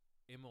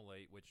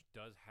Immolate, which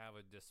does have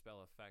a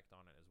dispel effect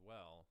on it as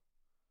well.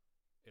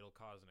 It'll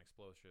cause an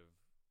explosive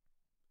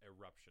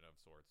eruption of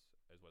sorts,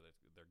 is what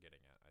they're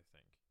getting at, I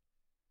think.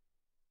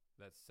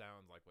 That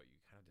sounds like what you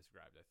kind of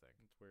described, I think.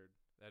 It's weird.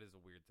 That is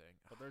a weird thing.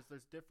 But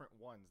there's different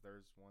ones.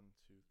 There's 1,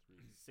 2,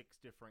 3, 6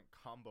 different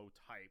combo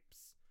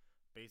types.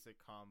 Basic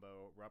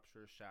combo,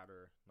 rupture,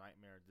 shatter,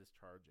 nightmare,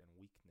 discharge, and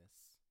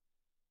weakness.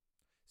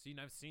 See,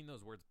 and I've seen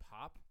those words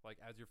pop,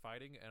 like, as you're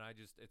fighting, and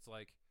it's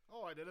like...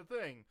 Oh, I did a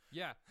thing.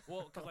 Yeah,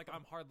 well, because, like,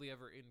 I'm hardly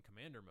ever in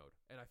commander mode,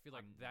 and I feel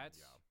like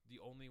that's the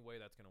only way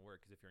that's going to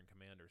work, is if you're in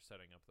commander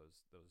setting up those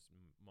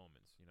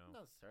moments, you know?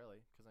 Not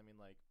necessarily, because, I mean,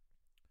 like,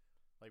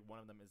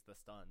 one of them is the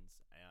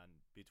stuns,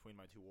 and between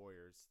my two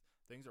warriors,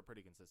 things are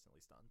pretty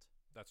consistently stunned.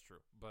 That's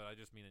true, but I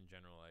just mean in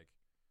general, like,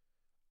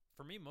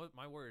 for me,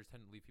 my warriors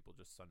tend to leave people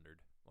just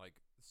sundered, like,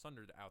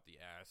 sundered out the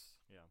ass.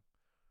 Yeah.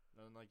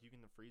 And, like, you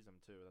can freeze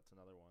them, too. That's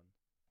another one.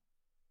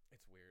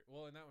 It's weird.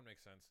 Well, and that one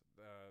makes sense.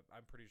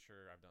 I'm pretty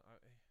sure I've done...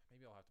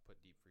 maybe I'll have to put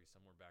deep freeze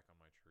somewhere back on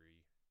my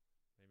tree.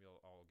 Maybe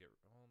I'll get...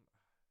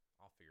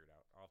 I'll figure it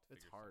out. I'll have to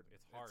It's hard.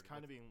 It's hard. It's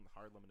kind of being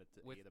hard limited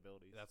to 8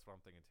 abilities. That's what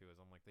I'm thinking, too, is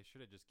I'm like, they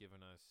should have just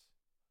given us...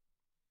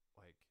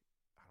 like,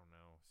 I don't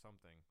know,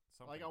 something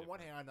like, on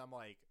one hand, I'm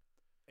like,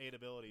 8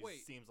 abilities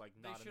seems like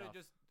not enough. They should have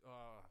just,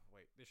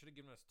 they should have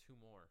given us 2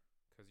 more,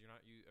 because you're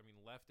not, I mean,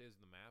 left is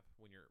the map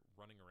when you're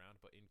running around,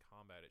 but in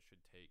combat, it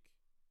should take,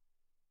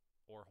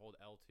 or hold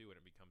L2, and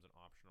it becomes an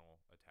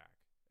optional attack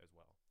as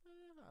well.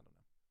 I don't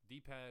know.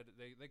 D-pad,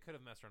 they could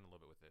have messed around a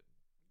little bit with it.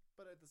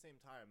 But at the same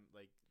time,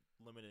 like,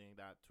 limiting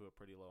that to a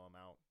pretty low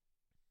amount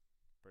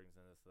brings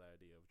in the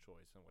idea of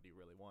choice and what do you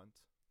really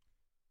want.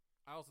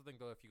 I also think,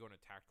 though, if you go into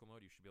tactical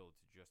mode, you should be able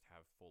to just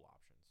have full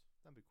options.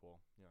 That'd be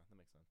cool. Yeah, that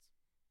makes sense.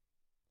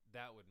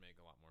 That would make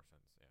a lot more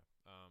sense, yeah.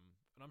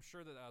 And I'm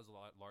sure that was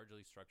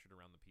largely structured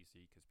around the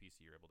PC, because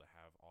PC you're able to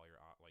have all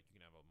your, like, you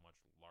can have a much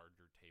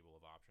larger table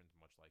of options,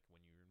 much like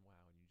when you're in WoW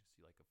and you just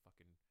see, like, a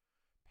fucking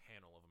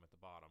panel of them at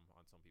the bottom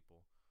on some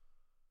people.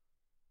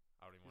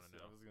 I don't even want to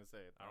know. I was going to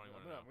say it. I don't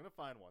even want to know. I'm going to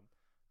find one.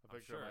 A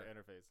picture of my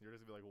interface, and you're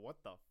just going to be like, what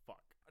the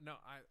fuck?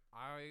 No,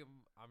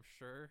 I'm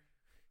sure...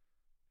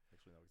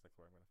 Actually know exactly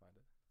where I'm going to find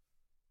it.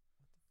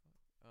 What the fuck?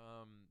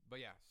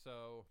 But yeah,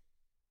 so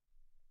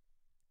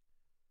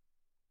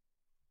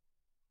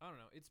I don't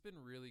know. It's been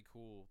really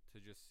cool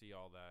to just see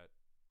all that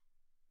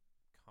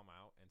come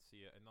out and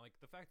see it, and like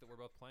the fact that we're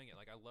both playing it,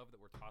 like I love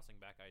that we're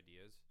tossing back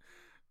ideas.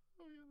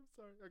 Oh yeah, I'm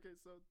sorry. Okay,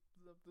 so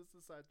this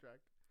is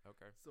sidetracked.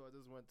 Okay. So I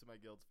just went to my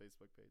guild's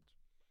Facebook page,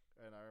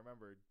 and I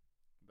remembered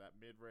that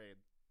mid-raid,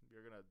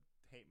 you're gonna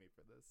hate me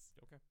for this.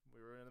 Okay.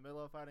 We were in the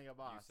middle of fighting a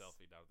boss. You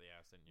selfied out of the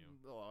ass, didn't you?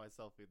 Oh, I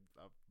selfied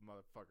a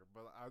motherfucker.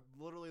 But I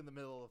literally in the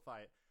middle of the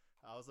fight,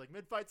 I was like,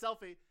 mid-fight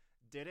selfie.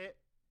 Did it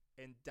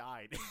and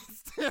died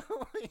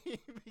instantly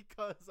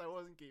because I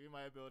wasn't keeping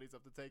my abilities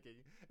up to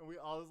taking. And we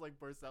all just like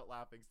burst out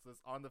laughing. So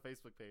this on the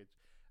Facebook page,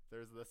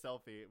 there's the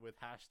selfie with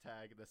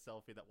hashtag the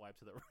selfie that wiped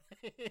to the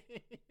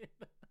right.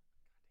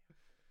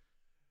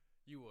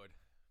 You would.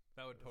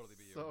 That would totally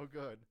be you. So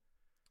good.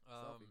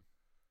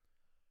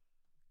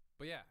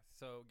 But yeah,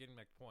 so getting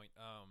back to the point,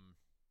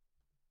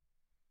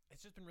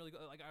 it's just been really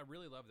good. Like I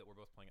really love that we're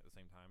both playing at the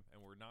same time,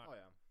 and we're not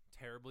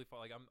terribly far.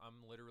 Like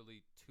I'm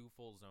literally 2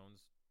 full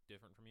zones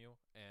different from you,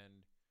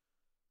 and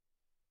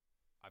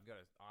I've got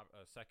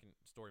a second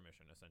story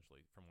mission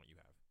essentially from what you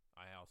have.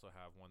 I also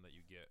have one that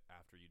you get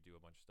after you do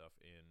a bunch of stuff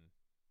in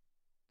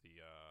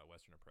the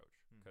Western Approach,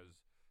 because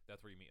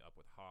that's where you meet up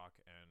with Hawk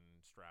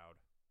and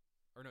Stroud.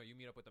 Or no, you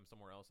meet up with them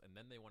somewhere else, and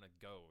then they want to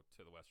go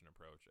to the Western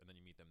Approach, and then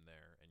you meet them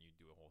there, and you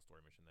do a whole story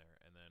mission there,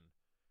 and then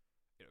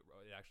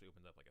it actually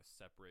opens up like a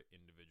separate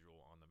individual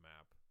on the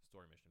map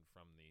story mission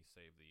from the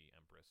Save the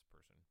Empress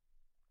person.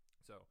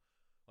 So,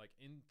 like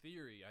in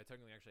theory, I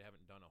technically actually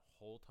haven't done a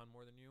whole ton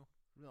more than you.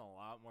 You've done a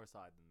lot more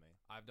side than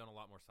me. I've done a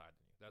lot more side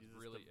than you. That's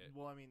really it.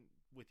 Well, I mean,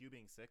 with you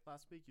being sick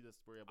last week, you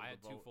just were able to I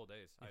had devote. 2 full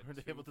days. You were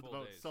able to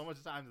devote so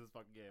much time to this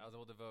fucking game. I was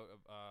able to devote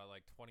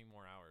like 20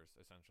 more hours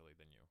essentially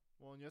than you.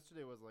 Well, and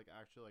yesterday was like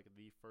actually like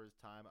the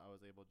first time I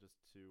was able just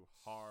to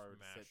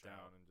hard Smash sit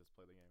down out. and just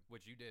play the game.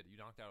 Which you did. You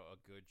knocked out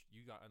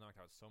you got knocked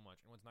out so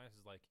much. And what's nice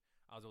is like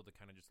I was able to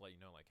kind of just let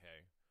you know like,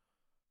 hey,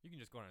 you can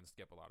just go ahead and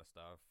skip a lot of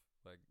stuff.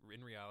 Like in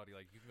reality,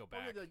 like you can go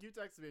back. Well, like you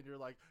texted me and you're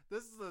like,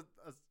 "This is a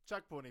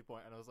checkpointing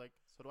point," and I was like,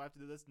 "So do I have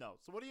to do this?"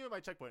 No. So what do you mean by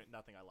checkpoint?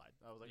 Nothing. I lied.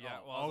 I was like,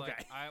 yeah. Oh, well, okay.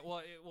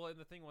 And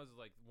the thing was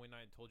like when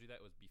I told you that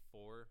it was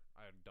before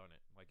I had done it.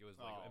 Like it was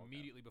like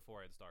immediately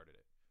before I had started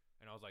it,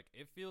 and I was like,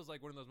 it feels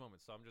like one of those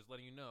moments. So I'm just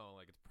letting you know,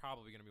 like it's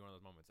probably gonna be one of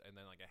those moments. And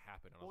then like it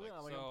happened. And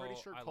I was I'm pretty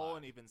sure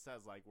Colin even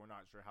says like we're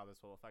not sure how this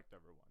will affect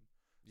everyone.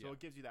 So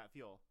it gives you that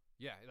feel.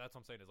 Yeah, that's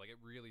what I'm saying. Is like it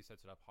really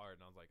sets it up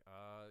hard, and I was like,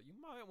 you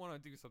might want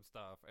to do some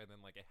stuff, and then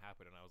like it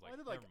happened, and I was like,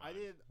 I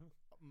did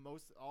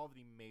most all of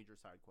the major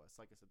side quests.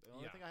 Like I said, the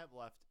only thing I have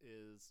left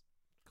is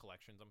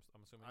collections. I'm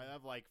assuming I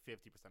have like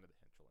 50% of the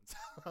hinterlands.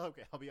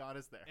 Okay, I'll be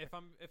honest there. If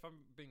I'm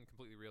being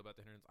completely real about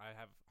the hinterlands, I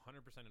have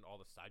 100% in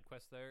all the side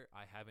quests there.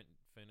 I haven't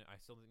finished.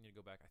 I still need to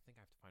go back. I think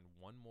I have to find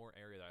one more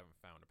area that I haven't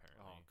found.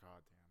 Apparently. Oh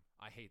god damn.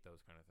 I hate those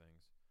kind of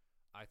things.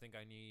 I think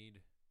I need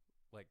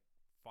like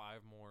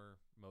 5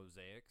 more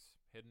mosaics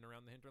hidden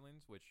around the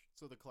hinterlands, which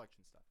so the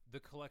collection stuff.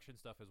 The collection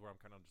stuff is where I'm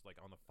kind of just like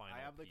on the final.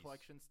 I have piece. the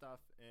collection stuff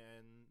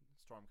in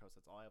Stormcoast.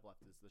 That's all I have left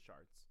is the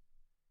shards.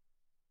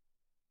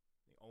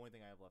 The only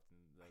thing I have left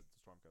in the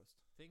Stormcoast.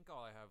 I think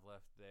all I have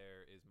left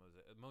there is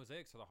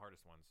mosaics are the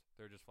hardest ones.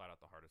 They're just flat out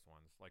the hardest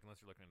ones. Like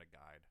unless you're looking at a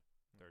guide,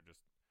 they're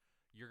just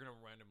you're gonna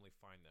randomly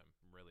find them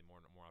really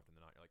more often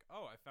than not. You're like,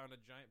 oh, I found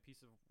a giant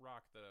piece of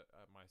rock that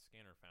my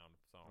scanner found,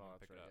 so I'm gonna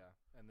pick it up.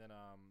 Yeah. And then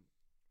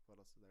what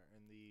else is there?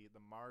 In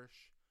the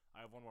marsh, I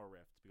have one more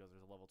rift because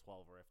there's a level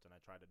 12 rift, and I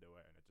tried to do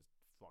it, and it just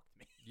fucked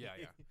me.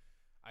 Yeah.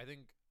 I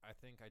think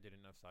I did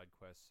enough side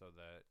quests so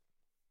that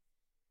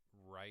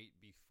right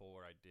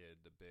before I did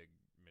the big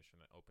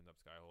mission that opened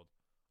up Skyhold,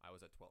 I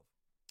was at 12.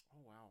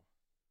 Oh wow.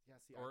 Yeah.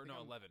 See. 11.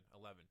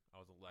 I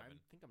was 11.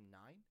 I think I'm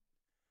 9.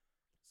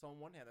 So on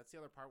one hand, that's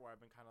the other part where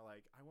I've been kind of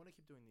like, I want to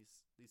keep doing these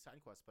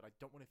side quests, but I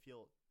don't want to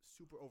feel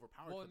super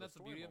overpowered. Well, and that's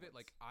the beauty of it.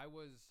 Like I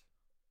was.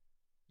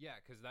 Yeah,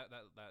 because that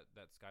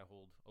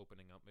Skyhold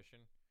opening up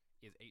mission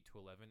is 8 to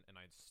 11, and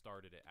I'd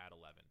started it at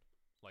 11.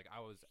 Like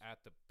I was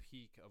at the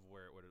peak of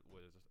where it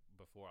was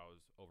before I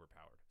was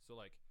overpowered. So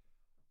like,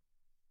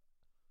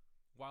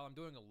 while I'm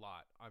doing a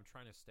lot, I'm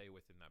trying to stay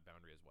within that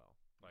boundary as well.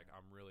 Like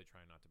I'm really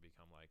trying not to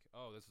become like,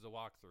 oh, this is a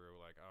walkthrough.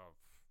 Like, oh,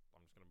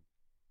 I'm just gonna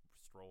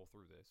stroll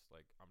through this.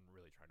 Like I'm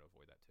really trying to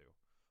avoid that too.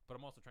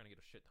 But I'm also trying to get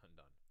a shit ton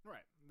done.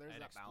 Right. There's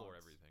and that explore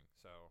balance. Everything.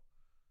 So.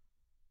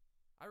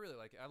 I really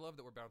like it. I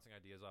love that we're bouncing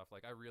ideas off.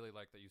 Like I really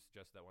like that you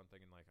suggested that one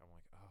thing, and like I'm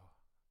like, oh,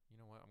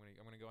 you know what? I'm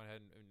gonna go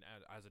ahead and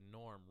add, as a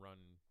norm run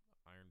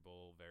Iron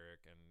Bull,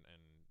 Varric, and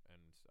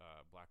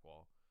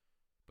Blackwall.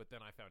 But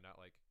then I found out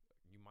like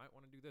you might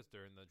want to do this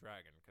during the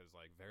Dragon because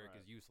like Varric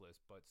is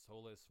useless, but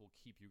Solus will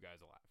keep you guys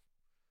alive.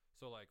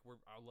 So like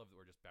I love that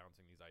we're just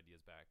bouncing these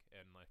ideas back,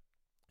 and like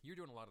you're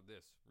doing a lot of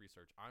this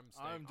research.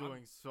 I'm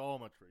doing so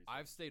much research.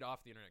 I've stayed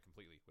off the internet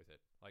completely with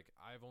it. Like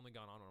I've only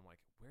gone on and I'm like,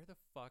 where the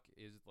fuck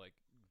is like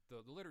the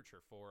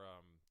literature for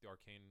the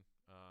arcane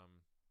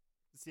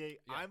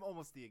See, yeah. I'm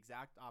almost the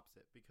exact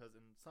opposite because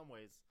in some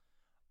ways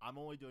I'm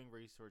only doing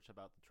research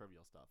about the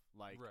trivial stuff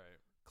like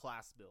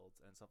class builds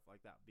and stuff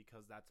like that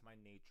because that's my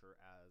nature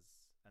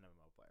as an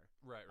MMO player.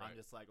 Right. I'm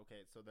just like,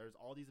 okay, so there's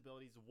all these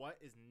abilities. What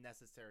is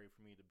necessary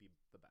for me to be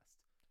the best?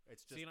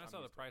 It's just and I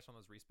saw the price on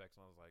those respecs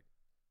and I was like,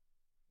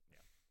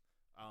 yeah.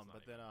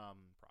 But then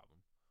problem.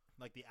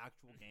 like the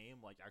actual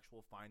game, like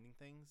actual finding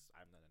things,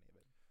 I haven't done any of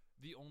it.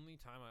 The only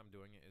time I'm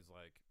doing it is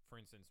like, for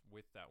instance,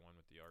 with that one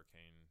with the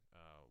arcane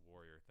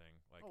warrior thing.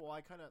 Like, oh well,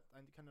 I kind of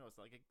noticed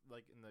like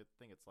in the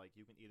thing, it's like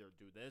you can either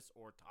do this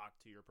or talk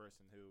to your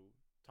person who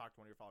talked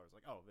to one of your followers.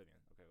 Like, oh,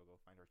 Vivian, okay, we'll go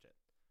find her shit.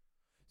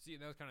 see,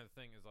 that was kind of the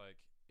thing is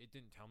like it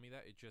didn't tell me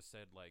that. It just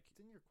said like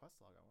it's in your quest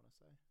log, I want to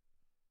say.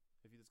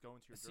 If you just go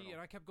into your see, journal.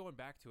 and I kept going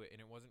back to it,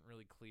 and it wasn't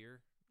really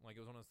clear. Like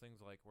it was one of those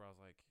things like where I was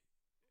like,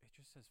 it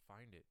just says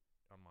find it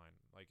on mine.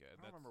 Like I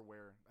don't remember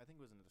where. I think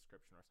it was in the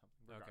description or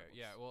something. Okay,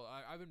 yeah. Well,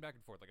 I've been back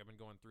and forth. Like I've been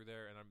going through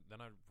there, and then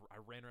I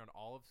ran around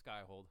all of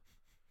Skyhold,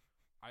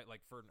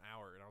 for an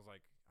hour, and I was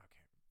like,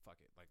 okay, fuck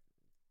it. Like,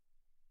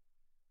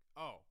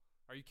 oh,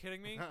 are you kidding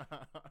me?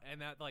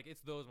 And that like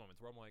it's those moments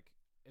where I'm like,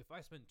 if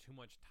I spend too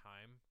much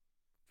time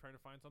trying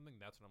to find something,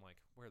 that's when I'm like,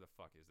 where the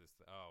fuck is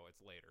this? Oh,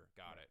 it's later.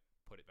 Got it.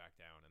 Put it back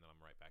down, and then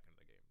I'm right back into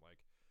the game. Like,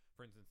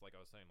 for instance, like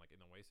I was saying, like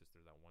in Oasis,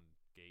 there's that one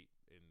gate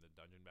in the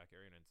dungeon back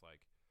area, and it's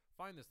like,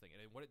 find this thing.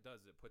 And what it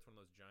does is it puts one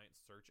of those giant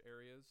search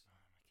areas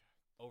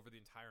over the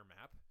entire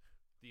map.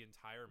 The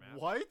entire map.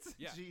 What?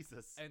 Yeah.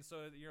 Jesus. And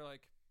so you're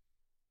like,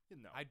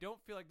 I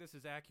don't feel like this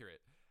is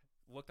accurate.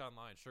 Looked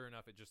online. Sure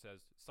enough, it just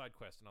says side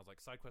quest. And I was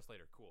like, side quest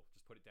later. Cool.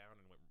 Just put it down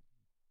and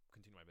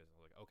continue my business.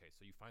 I was like, okay,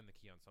 so you find the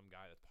key on some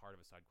guy that's part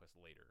of a side quest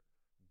later.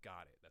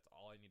 Got it. That's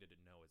all I needed to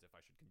know is if I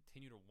should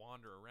continue to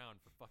wander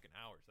around for fucking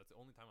hours. That's the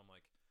only time I'm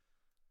like,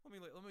 let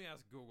me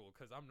ask Google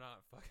because I'm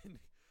not fucking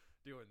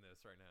doing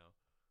this right now.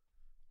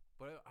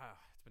 But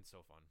it's been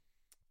so fun.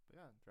 But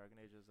yeah, Dragon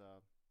Age has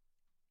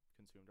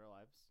consumed our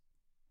lives.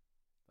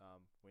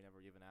 We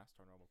never even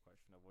asked our normal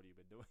question of what have you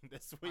been doing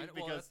this week?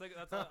 Well,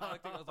 that's all, I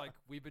think I was like,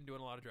 we've been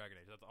doing a lot of Dragon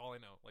Age. That's all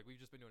I know. Like we've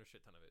just been doing a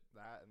shit ton of it.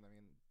 That and I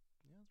mean,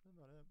 yeah, that's been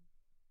about it.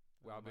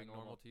 WoW being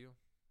normal to you?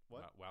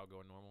 What? WoW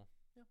going normal?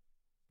 Yeah.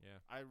 Yeah.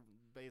 I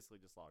basically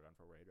just log on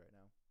for raid right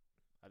now.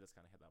 I just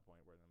kind of hit that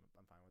point where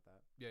I'm fine with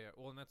that. Yeah, yeah.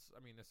 Well, and that's,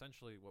 I mean,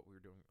 essentially what we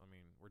were doing. I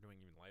mean, we're doing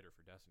even lighter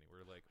for Destiny.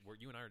 We're like,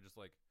 you and I are just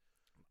like,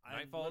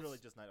 I'm literally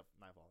just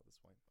Nightfall at this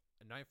point.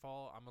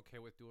 Nightfall, I'm okay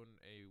with doing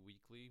a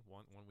weekly,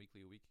 one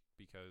weekly a week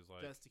because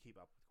like just to keep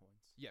up with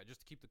coins. Yeah,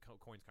 just to keep the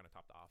coins kind of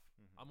topped off.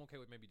 Mm-hmm. I'm okay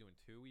with maybe doing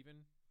 2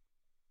 even,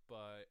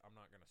 but I'm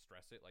not gonna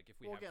stress it. Like if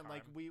we have again,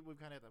 time, like we've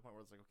kind of at that point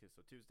where it's like, okay,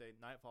 so Tuesday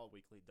Nightfall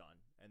weekly done,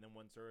 and then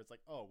once it's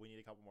like, oh, we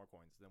need a couple more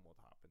coins, then we'll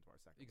hop into our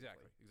second.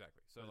 Exactly.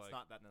 So like, it's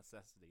not that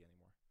necessity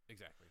anymore.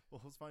 Exactly.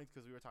 Well, it was funny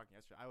because we were talking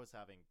yesterday. I was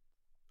having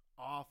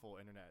awful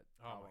internet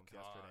problems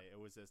yesterday. It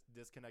was just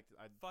disconnected.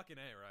 Fucking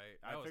A, right?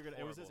 I figured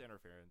it was just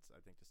interference.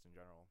 I think just in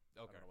general.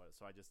 Okay. I don't know what.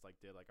 So I just like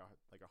did like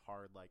a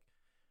hard like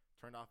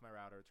turned off my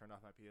router, turned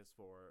off my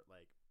PS4,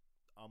 like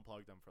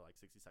unplugged them for like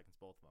 60 seconds,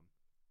 both of them.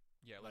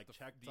 Yeah, like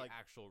check the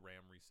actual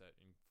RAM reset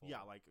in full.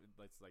 Yeah, like it's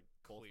like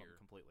both of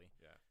them completely.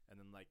 Yeah. And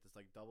then like just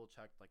like double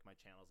checked like my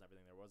channels and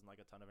everything. There wasn't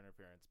like a ton of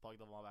interference. Plugged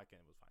them all back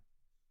in. It was fine.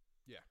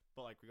 Yeah.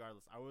 But like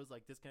regardless, I was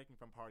like disconnecting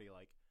from party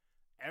like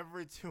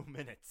every 2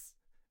 minutes.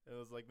 It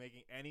was like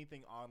making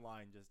anything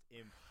online just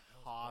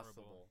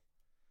impossible.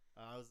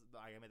 I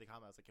made the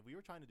comment. I was like, if we were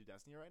trying to do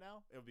Destiny right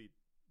now, it would be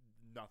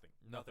nothing.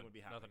 Nothing would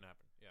be happening. Nothing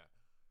happened. Yeah.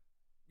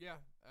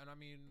 Yeah, and I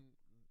mean,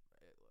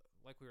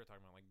 like we were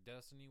talking about, like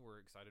Destiny, we're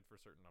excited for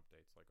certain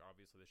updates. Like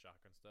obviously the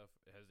shotgun stuff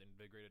has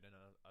invigorated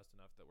us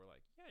enough that we're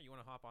like, yeah, you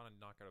want to hop on and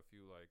knock out a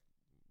few like,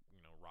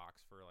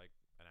 rocks for like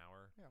an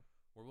hour. Yeah.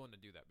 We're willing to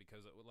do that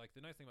because like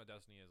the nice thing about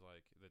Destiny is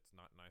like that's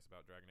not nice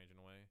about Dragon Age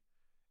in a way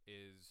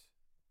is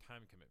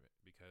time commitment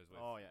because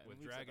with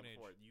Dragon Age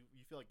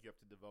you feel like you have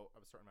to devote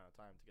a certain amount of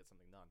time to get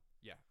something done.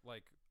 Yeah,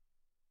 like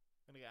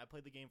and again, I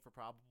played the game for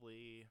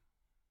probably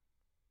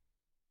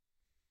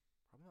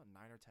about 9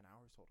 or 10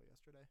 hours total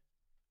yesterday.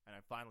 And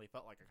I finally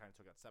felt like I kind of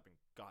took that step and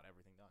got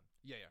everything done.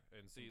 Yeah, yeah.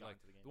 And see, like,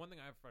 the one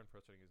thing I find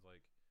frustrating is, like,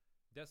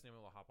 Destiny,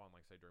 I'm able to hop on,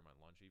 like, say, during my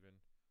lunch even,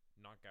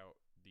 knock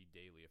out the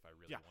daily if I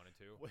really wanted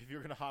to. Well, if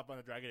you're going to hop on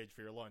a Dragon Age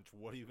for your lunch,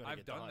 what are you going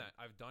to get done?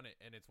 I've done it.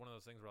 And it's one of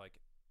those things where,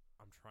 like,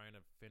 I'm trying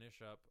to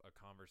finish up a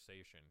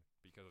conversation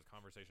because those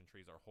conversation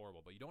trees are horrible.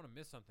 But you don't want to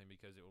miss something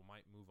because it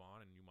might move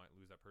on and you might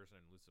lose that person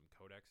and lose some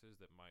codexes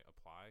that might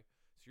apply.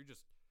 So you're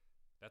just...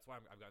 That's why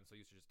I've gotten so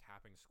used to just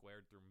tapping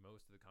squared through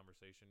most of the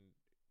conversation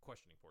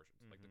questioning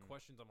portions. Mm-hmm. Like the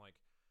questions, I'm like,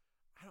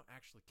 I don't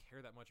actually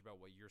care that much about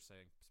what you're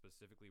saying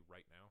specifically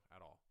right now at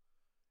all.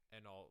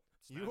 And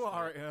you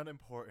are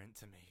unimportant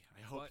to me.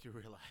 I hope you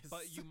realize.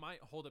 But you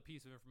might hold a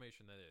piece of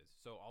information that is.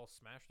 So I'll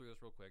smash through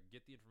this real quick,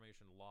 get the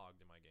information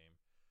logged in my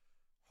game.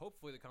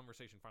 Hopefully the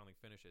conversation finally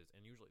finishes,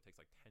 and usually it takes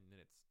like 10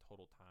 minutes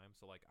total time.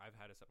 So like I've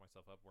had to set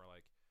myself up where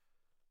like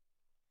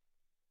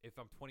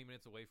if I'm 20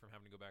 minutes away from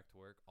having to go back to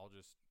work, I'll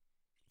just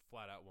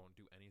flat out won't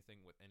do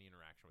anything with any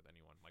interaction with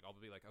anyone. Like I'll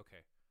be like,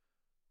 okay,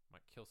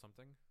 might kill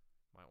something,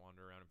 might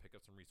wander around and pick up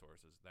some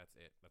resources. That's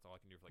it. That's all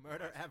I can do for like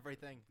murder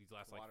everything. These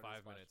last like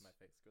 5 minutes. My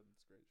face,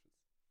 goodness gracious.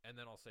 And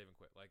then I'll save and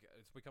quit. Like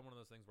it's become one of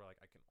those things where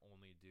like I can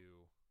only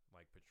do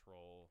like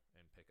patrol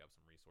and pick up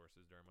some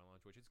resources during my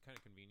lunch, which is kind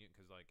of convenient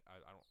because like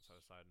I don't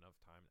set aside enough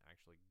time to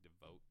actually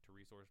devote to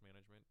resource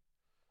management.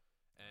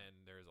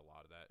 And there's a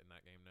lot of that in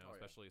that game now,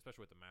 especially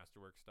with the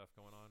masterwork stuff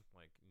going on.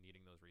 Like,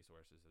 needing those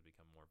resources has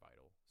become more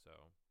vital.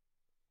 So,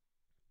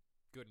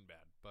 good and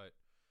bad. But,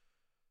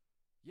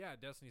 yeah,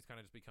 Destiny's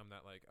kind of just become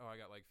that, like, oh, I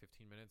got, like,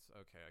 15 minutes.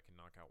 Okay, I can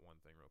knock out one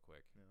thing real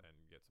quick and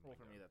get something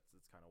for done. me,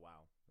 it's kind of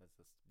WoW. That's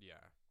just... Yeah.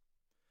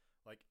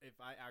 Like, if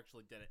I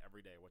actually did it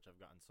every day, which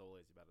I've gotten so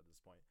lazy about at this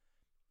point,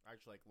 I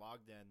actually, like,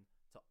 logged in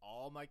to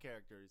all my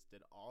characters,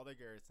 did all the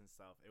garrison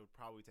stuff, it would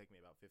probably take me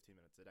about 15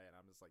 minutes a day. And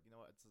I'm just like, you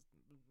know what? It's just...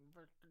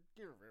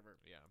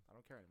 Yeah. I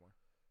don't care anymore.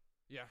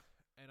 Yeah.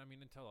 And, I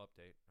mean, until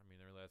update. I mean,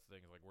 that's the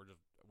thing. Is like, we're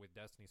just... With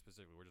Destiny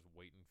specifically, we're just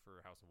waiting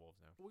for House of Wolves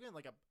now. Well, again,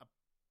 like,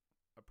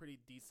 a pretty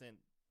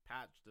decent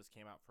patch just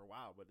came out for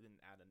WoW, but it didn't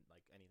add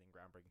like anything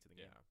groundbreaking to the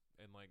game. Yeah,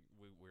 and like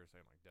we were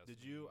saying, like Destiny.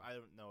 Did you? I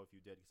don't know if you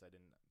did because I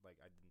didn't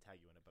tag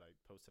you in it, but I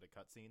posted a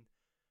cutscene.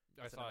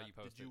 I saw you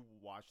posted. Did you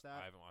watch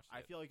that? I haven't watched it.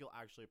 I feel like you'll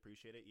actually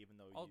appreciate it,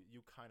 even though you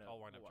kind of. I'll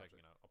wind up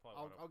checking it out.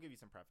 I'll give you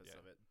some preface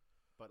of it,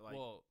 but like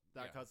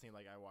that cutscene,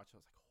 like I watched,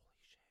 I was like,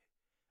 holy shit!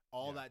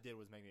 All that did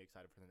was make me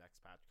excited for the next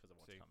patch because of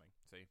what's coming.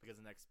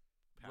 Because the next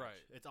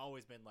patch, it's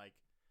always been like,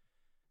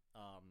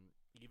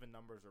 even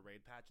numbers or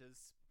raid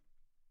patches.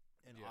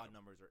 And odd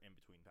numbers are in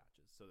between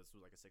patches. So this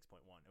was like a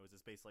 6.1. It was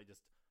just basically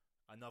just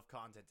enough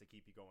content to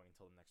keep you going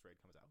until the next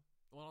raid comes out.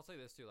 Well, I'll say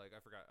this too. Like,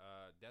 I forgot.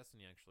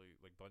 Destiny actually,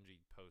 like,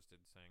 Bungie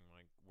posted saying,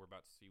 like, we're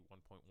about to see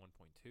 1.1.2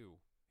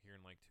 here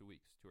in like 2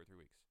 weeks, 2 or 3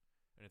 weeks.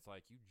 And it's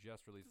like, you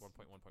just released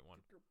 1.1.1.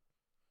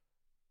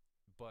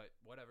 But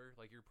whatever.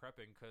 Like, you're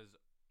prepping because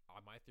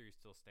my theory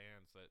still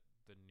stands that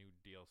the new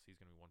DLC is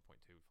going to be 1.2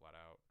 flat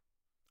out.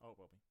 Oh, it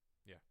will be.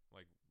 Yeah.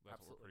 Like, that's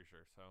what we're pretty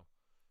sure. So.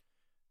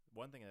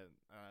 One thing that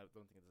I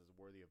don't think this is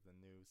worthy of the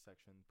news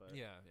section, but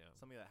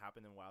something that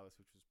happened in WoW, which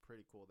was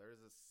pretty cool.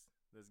 There's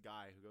this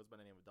guy who goes by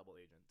the name of Double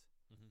Agent,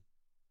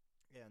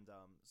 and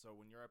so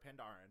when you're a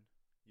Pandaren,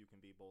 you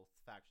can be both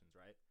factions,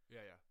 right?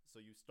 Yeah.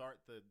 So you start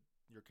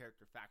your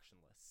character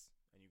factionless,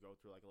 and you go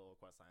through like a little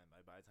quest line.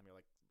 By the time you're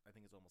like, I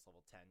think it's almost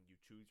level 10, you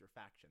choose your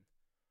faction.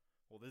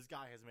 Well, this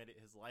guy has made it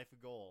his life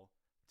goal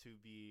to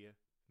be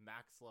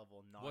max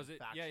level non-factionless. Was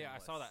it? Yeah. I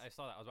saw that. I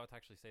was about to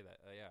actually say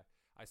that. Yeah,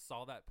 I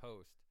saw that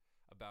post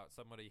about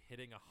somebody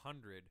hitting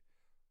 100,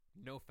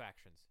 no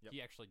factions. Yep. He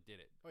actually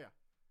did it. Oh yeah,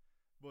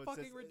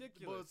 fucking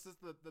ridiculous. Well, it's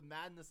just the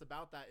madness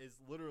about that is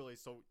literally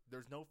so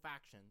there's no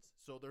factions,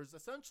 so there's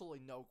essentially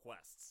no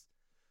quests.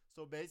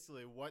 So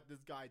basically, what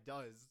this guy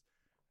does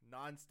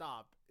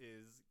nonstop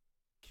is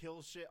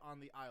kill shit on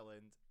the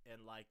island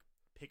and like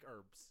pick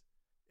herbs,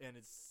 and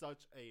it's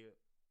such a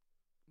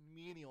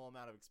menial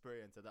amount of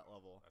experience at that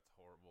level. That's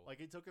horrible. Like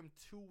it took him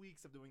 2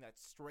 weeks of doing that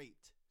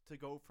straight to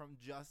go from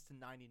just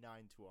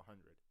 99 to 100.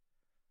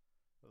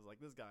 I was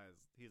like, this guy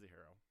he's a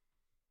hero.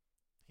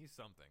 He's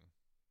something.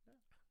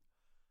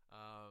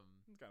 Yeah.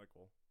 It's kind of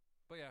cool.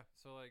 But yeah,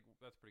 so like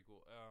that's pretty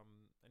cool.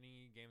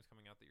 Any games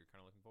coming out that you're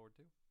kind of looking forward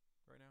to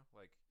right now?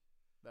 Like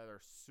that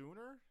are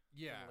sooner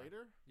than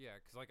later? Yeah,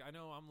 because like I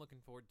know I'm looking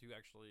forward to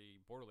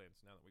actually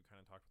Borderlands now that we've kind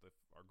of talked with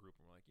our group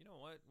and we're like, you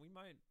know what, we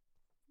might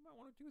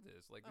want to do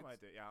this. Like I might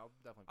do. Yeah, I'll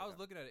definitely. I was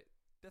looking at it.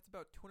 That's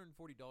about $240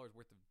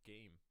 worth of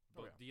game,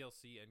 both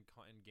DLC and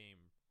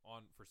game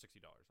on for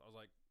 $60. I was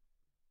like,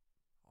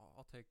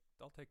 I'll take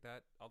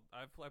that.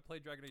 I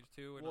played Dragon Age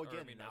 2 and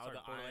now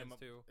that I'm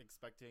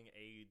expecting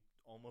a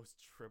almost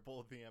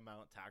triple the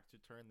amount tax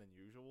return than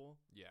usual.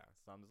 Yeah.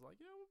 So I'm just like,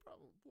 yeah, we'll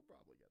probably get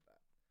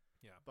that.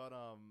 Yeah. But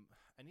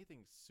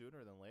anything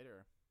sooner than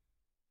later.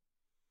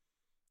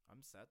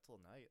 I'm set till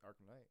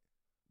Arkham Knight.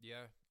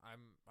 Yeah, I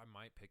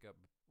might pick up.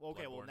 Well,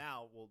 okay, Bloodborne. Well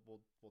now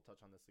we'll touch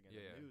on this again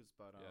in the news,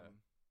 but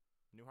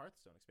new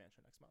Hearthstone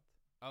expansion next month.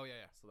 Oh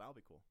yeah. So that'll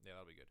be cool. Yeah,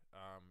 that'll be good.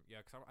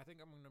 Yeah, because I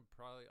think I'm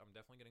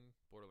definitely getting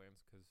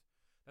Borderlands because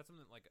that's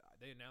something like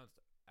they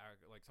announced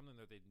like something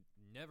that they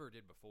never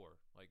did before.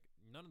 Like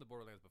none of the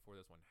Borderlands before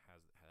this one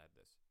had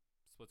this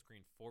split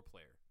screen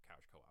 4-player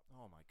couch co-op.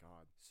 Oh my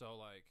god. So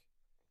like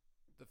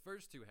the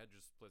first two had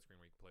just split screen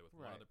where you could play with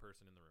one other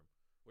person in the room,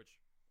 which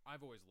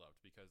I've always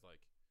loved because like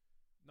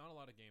not a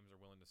lot of games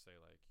are willing to say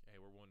like, hey,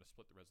 we're willing to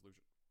split the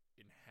resolution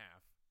in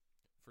half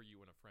for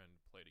you and a friend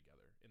play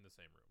together in the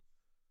same room.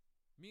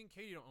 Me and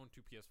Katie don't own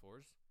 2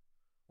 PS4s.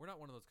 We're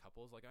not one of those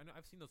couples. Like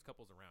I've seen those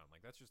couples around.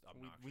 Like that's just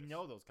obnoxious. We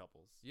know those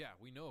couples. Yeah,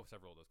 we know of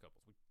several of those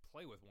couples. We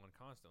play with one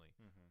constantly.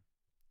 Mm-hmm.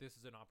 This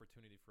is an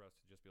opportunity for us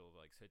to just be able to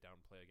like sit down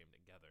and play a game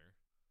together.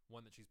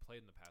 One that she's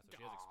played in the past, so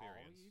she has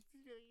experience.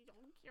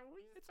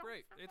 It's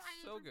great. It's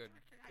so good.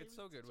 It's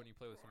so good when you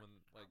play with someone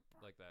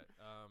like that.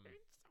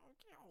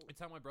 It's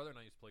how my brother and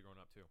I used to play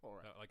growing up too.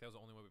 Like that was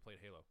the only way we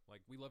played Halo.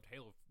 Like we loved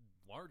Halo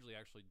largely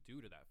actually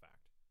due to that fact.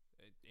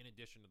 In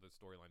addition to the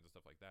storylines and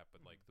stuff like that,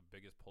 but like the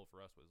biggest pull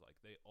for us was like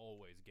they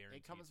always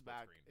guaranteed it comes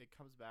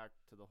back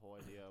to the whole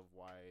idea of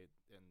why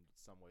in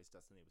some ways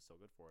Destiny was so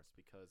good for us,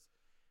 because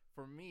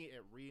for me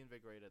it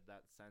reinvigorated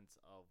that sense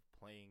of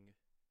playing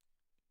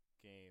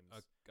games,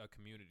 a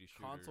community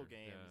shooter, console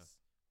games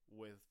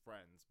with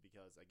friends,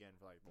 because again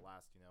for like the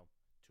last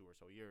 2 or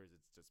so years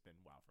it's just been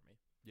WoW for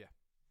me. Yeah.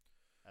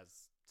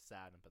 As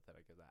sad and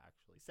pathetic as that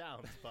actually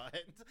sounds, but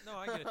no,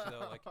 I get you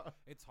though. Like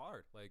it's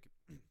hard. Like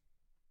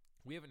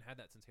We haven't had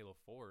that since Halo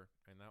 4,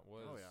 and that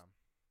was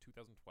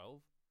 2012.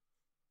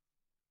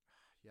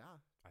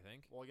 Yeah, I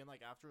think. Well, again, like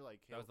after like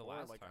That Halo was the 4,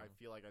 last like I time.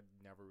 feel like I'd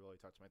never really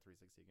touched my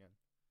 360 again.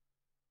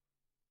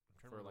 I'm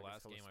trying to remember the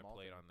last game I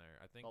played on there.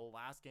 I think the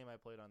last game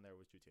I played on there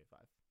was GTA 5.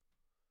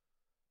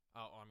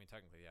 Oh, I mean,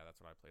 technically, yeah,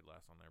 that's what I played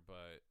last on there.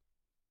 But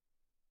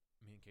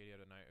me and Katie had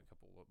a night a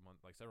couple of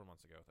months, like several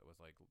months ago, that was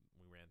like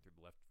we ran through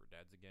Left 4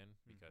 Dead's again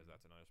because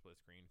that's another split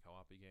screen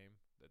co-op-y game.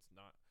 That's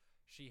not.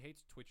 She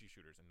hates twitchy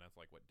shooters, and that's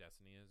like what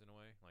Destiny is in a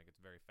way. Like it's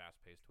very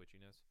fast-paced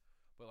twitchiness.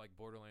 But like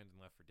Borderlands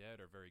and Left 4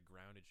 Dead are very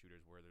grounded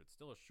shooters where it's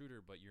still a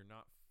shooter, but you're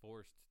not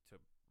forced to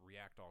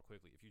react all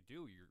quickly. If you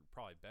do, you're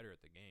probably better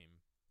at the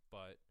game,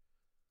 but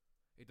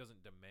it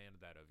doesn't demand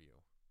that of you.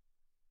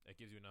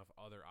 It gives you enough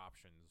other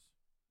options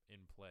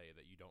in play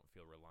that you don't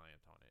feel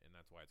reliant on it, and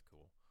that's why it's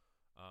cool.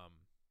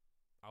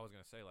 I was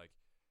gonna say, like,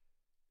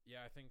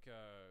 yeah, I think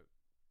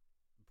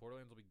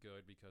Borderlands will be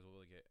good because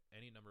we'll get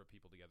any number of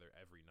people together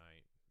every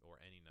night or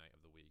any night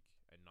of the week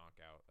and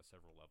knock out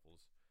several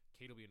levels.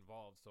 Kate will be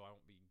involved, so I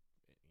won't be,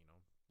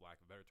 lack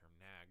of a better term,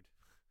 nagged.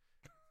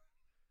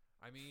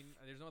 I mean,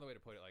 there's no other way to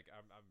put it. Like,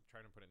 I'm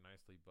trying to put it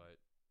nicely, but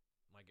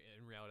like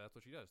in reality, that's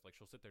what she does. Like,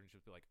 she'll sit there and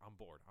she'll be like, "I'm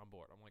bored. I'm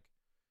bored." I'm like,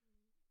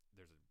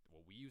 there's a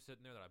Wii U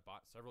sitting there that I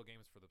bought several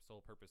games for the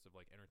sole purpose of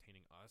like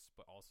entertaining us,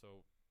 but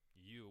also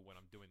you when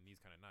I'm doing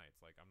these kind of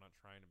nights. Like, I'm not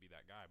trying to be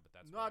that guy, but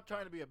that's not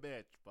trying to be a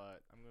bitch,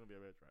 but I'm gonna be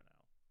a bitch right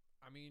now.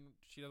 I mean,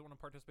 she doesn't want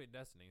to participate in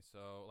Destiny,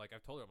 so like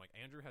I've told her, I'm like,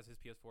 Andrew has his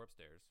PS4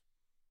 upstairs,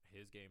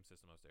 his game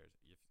system upstairs.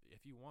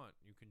 If you want,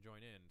 you can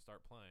join in and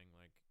start playing.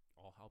 Like,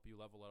 I'll help you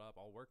level it up.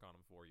 I'll work on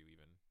them for you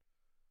even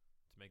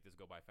to make this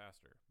go by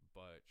faster.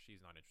 But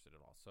she's not interested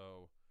at all.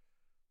 So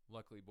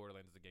luckily,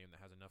 Borderlands is a game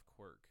that has enough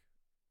quirk.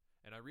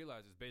 And I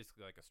realize it's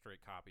basically like a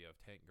straight copy of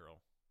Tank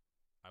Girl.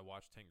 I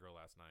watched Tank Girl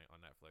last night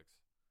on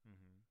Netflix.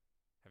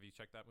 Have you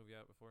checked that movie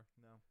out before?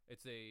 No.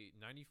 It's a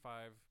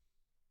 95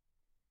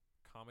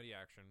 comedy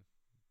action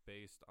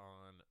based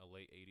on a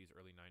late 80s,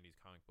 early 90s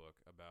comic book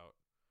about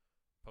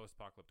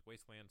post-apocalyptic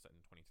wasteland set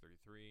in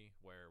 2033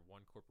 where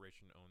one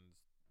corporation owns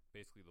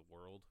basically the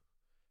world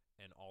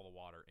and all the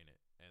water in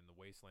it. And the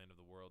wasteland of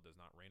the world does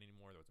not rain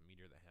anymore. There was a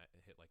meteor that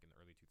hit like in the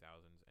early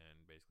 2000s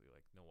and basically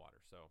like no water.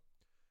 So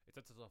it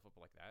sets itself up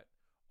like that.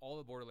 All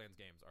the Borderlands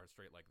games are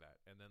straight like that.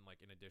 And then,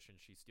 like, in addition,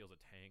 she steals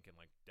a tank and,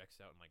 like, decks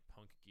out in, like,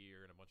 punk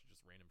gear and a bunch of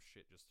just random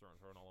shit just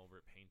thrown all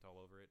over it, paint all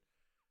over it.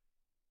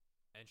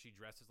 And she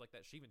dresses like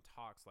that. She even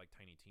talks like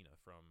Tiny Tina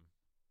from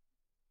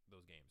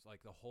those games.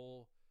 Like, the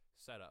whole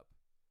setup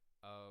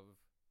of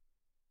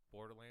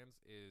Borderlands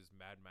is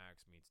Mad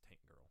Max meets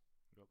Tank Girl.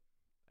 Yep.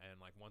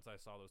 And, like, once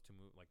I saw those two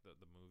like,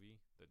 the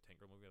movie, the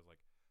Tank Girl movie, I was like,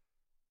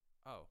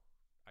 oh,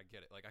 I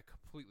get it. Like, I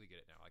completely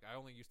get it now. Like, I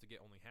only used to get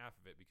only half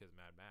of it because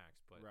Mad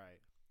Max, but... Right.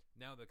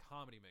 Now the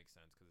comedy makes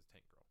sense because it's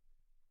Tank Girl.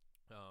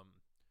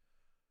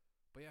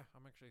 But yeah,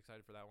 I'm actually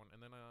excited for that one.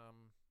 And then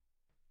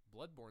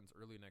Bloodborne's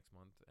early next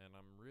month, and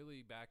I'm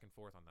really back and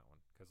forth on that one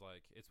because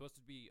like it's supposed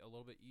to be a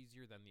little bit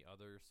easier than the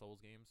other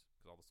Souls games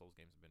because all the Souls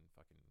games have been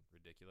fucking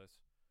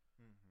ridiculous.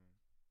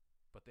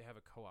 But they have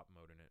a co-op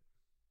mode in it,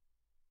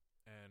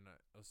 and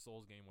a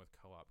Souls game with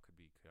co-op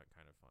could be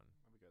kind of fun.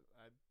 That'd be good.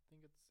 I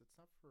think it's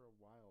not for a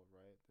while,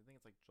 right? I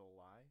think it's like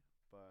July,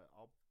 but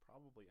I'll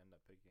probably end up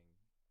picking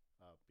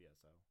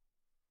BSO.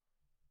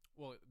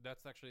 Well,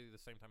 that's actually the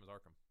same time as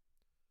Arkham.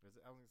 Is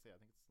it? I was gonna say I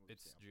think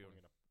it's June.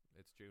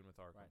 It's June with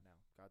Arkham. Right now.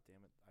 God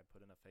damn it! I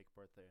put in a fake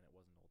birthday and it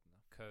wasn't old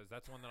enough. Because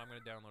that's one that I'm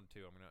gonna download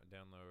too. I'm gonna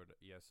download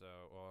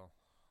ESO. Well,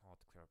 I'll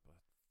have to clear up a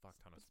fuck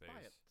ton of space.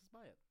 Just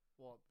buy it.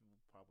 Well,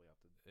 we'll probably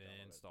have to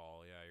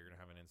install. Yeah, you're gonna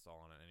have an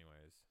install on it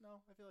anyways. No,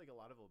 I feel like a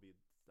lot of it will be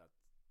that.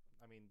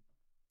 I mean,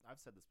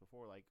 I've said this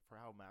before. Like for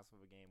how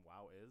massive a game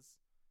WoW is,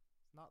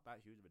 it's not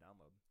that huge of a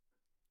download.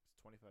 It's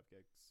 25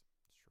 gigs. It's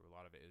true. A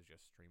lot of it is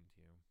just streamed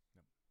to you.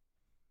 Yep.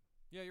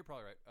 Yeah, you're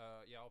probably right.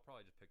 Yeah, I'll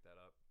probably just pick that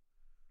up.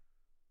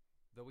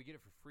 Though we get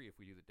it for free if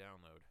we do the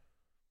download.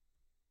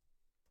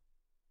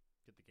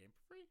 Get the game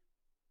for free?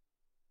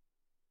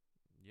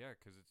 Yeah,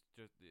 because it's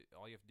just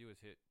all you have to do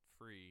is hit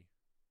free,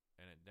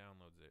 and it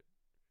downloads it.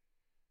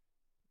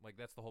 Like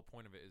that's the whole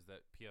point of it is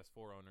that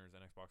PS4 owners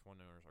and Xbox One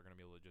owners are going to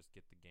be able to just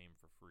get the game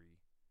for free.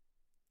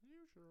 Are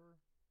you sure?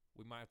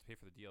 We might have to pay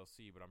for the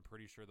DLC, but I'm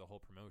pretty sure the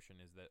whole promotion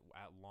is that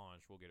at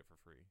launch we'll get it for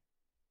free.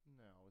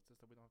 No, it's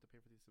just that we don't have to pay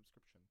for the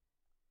subscription.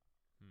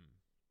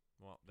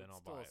 Well, then I'll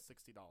buy it. It's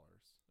still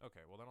 $60.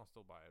 Okay, well then I'll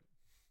still buy it.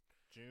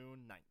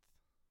 June 9th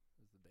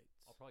is the date.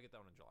 I'll probably get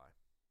that one in July.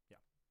 Yeah,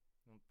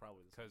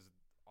 probably because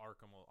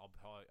Arkham. I'll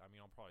probably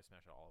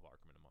smash out all of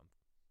Arkham in a month.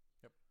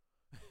 Yep.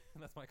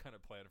 That's my kind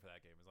of plan for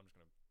that game. Is I'm just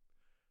gonna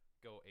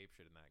go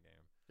apeshit in that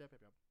game. Yep.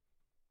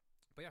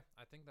 But yeah,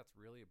 I think that's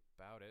really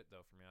about it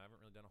though for me. I haven't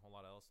really done a whole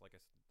lot else. Like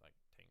I said, like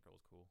Tank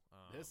Girl's cool.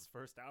 This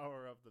first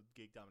hour of the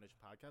Geek Domination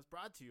podcast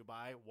brought to you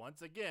by once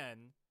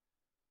again.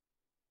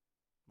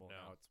 Well,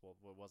 now it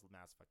was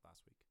Mass Effect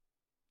last week.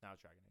 Now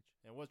it's Dragon Age.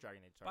 It was Dragon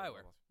Age. Sorry,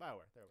 BioWare.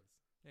 There it was.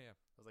 Yeah.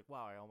 I was like,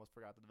 wow, I almost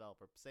forgot the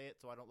developer. Say it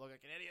so I don't look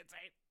like an idiot.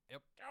 Say it.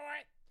 Yep. Do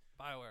it.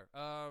 BioWare.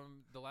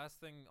 The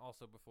last thing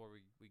also before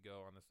we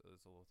go on this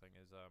little thing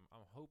is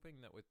I'm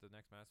hoping that with the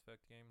next Mass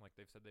Effect game, like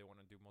they've said they want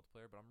to do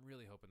multiplayer, but I'm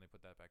really hoping they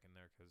put that back in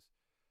there because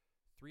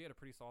 3 had a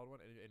pretty solid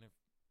one, and if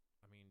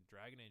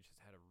Dragon Age has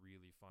had a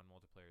really fun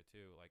multiplayer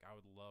too. Like I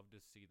would love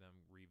to see them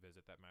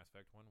revisit that Mass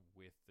Effect one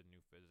with the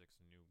new physics,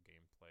 new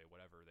gameplay,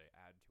 whatever they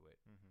add to it.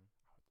 Mm-hmm.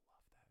 I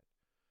would love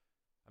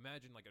that.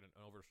 Imagine like an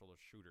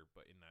over-the-shoulder shooter,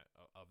 but in that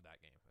of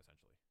that game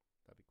essentially.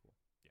 That'd be cool.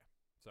 Yeah.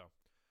 So,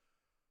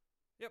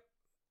 yep.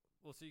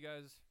 We'll see you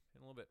guys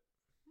in a little bit.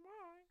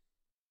 Bye.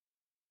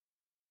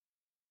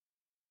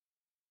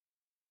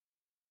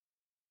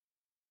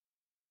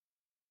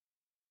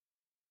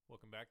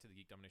 Welcome back to the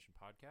Geek Domination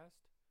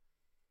podcast.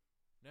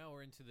 Now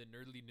we're into the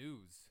nerdly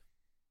news.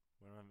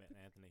 We don't have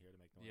Anthony here to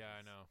make noise. Yeah,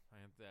 I know.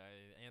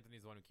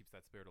 Anthony's the one who keeps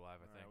that spirit alive,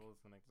 I think. All right, well,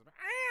 let's make this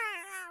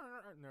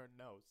nerd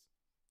nose.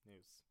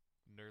 News.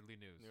 Nerdly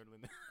news.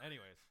 Nerdly news.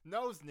 Anyways.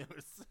 Nose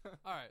news.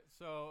 All right,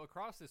 so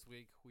across this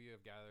week, we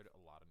have gathered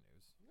a lot of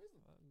news.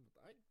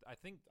 I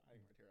think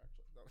dying right here,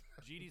 actually. No.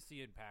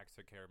 GDC and PAX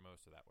took care of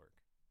most of that work.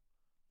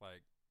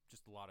 Like,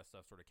 just a lot of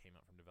stuff sort of came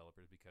out from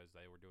developers because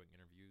they were doing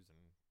interviews and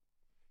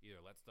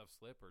either let stuff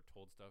slip or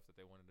told stuff that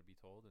they wanted to be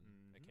told, and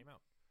it came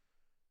out.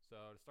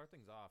 So to start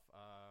things off,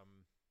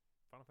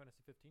 Final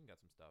Fantasy 15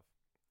 got some stuff.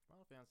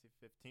 Final Fantasy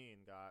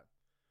 15 got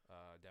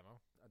a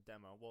demo.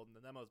 Well,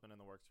 the demo's been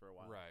in the works for a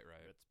while. Right.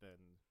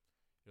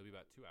 It'll be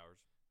about 2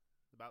 hours.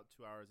 About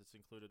 2 hours. It's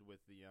included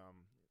with the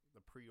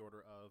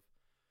pre-order of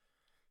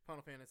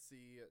Final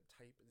Fantasy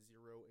Type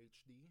 0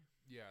 HD.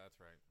 Yeah,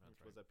 that's right. Which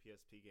was a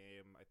PSP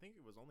game. I think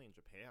it was only in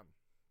Japan,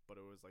 but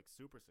it was like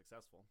super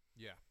successful.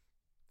 Yeah.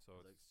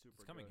 So it's like super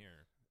it's coming good.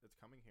 here. It's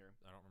coming here.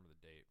 I don't remember the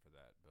date for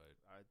that, but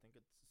I think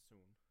it's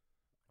soon.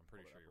 I'm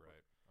pretty sure you're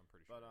right.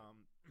 But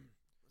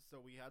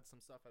so we had some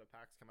stuff at a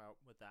PAX come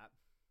out with that.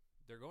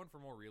 They're going for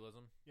more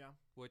realism. Yeah.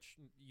 Which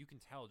you can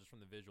tell just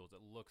from the visuals.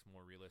 It looks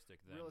more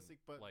realistic than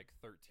but like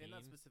 13. In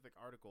that specific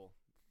article,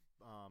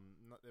 I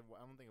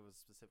don't think it was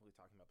specifically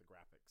talking about the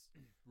graphics.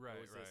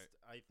 Right.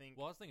 I think.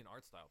 Well, I was thinking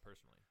art style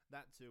personally.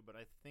 That too, but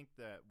I think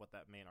that what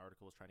that main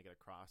article was trying to get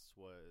across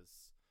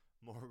was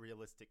more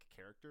realistic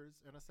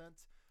characters in a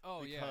sense.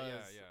 Oh, yeah,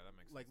 that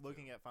makes sense. Like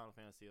looking at Final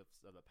Fantasy of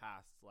the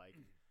past, like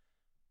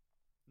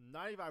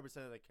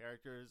 95% of the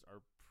characters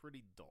are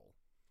pretty dull.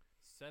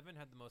 7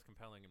 had the most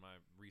compelling in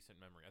my recent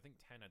memory. I think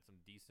 10 had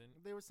some decent.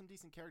 There were some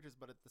decent characters,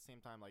 but at the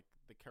same time, like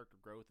the character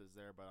growth is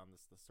there, but on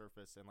the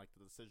surface and like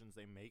the decisions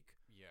they make,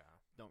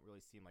 don't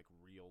really seem like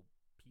real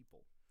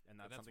people, and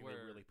that's something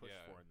they really push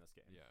for in this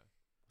game. Yeah,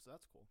 so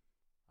that's cool.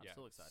 I'm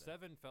still excited.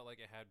 7 felt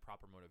like it had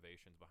proper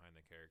motivations behind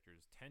the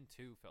characters.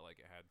 10-2 felt like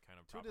it had kind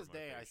of proper motivations. To this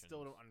day, I motivations.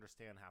 still don't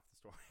understand half the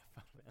story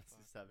of Final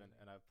Fantasy 7,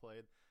 and I've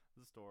played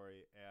the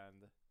story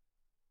and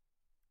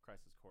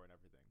Crisis Core and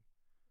everything.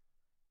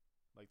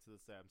 Like, to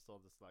this day, I'm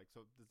still just like,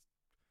 so this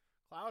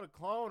Cloud a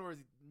clone, or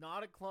is he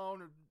not a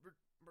clone?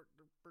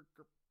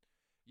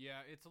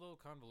 Yeah, it's a little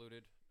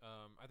convoluted.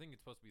 I think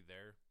it's supposed to be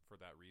there for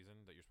that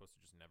reason, that you're supposed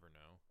to just never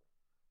know.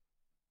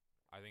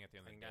 I think at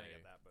the end of the day, I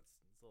get that, but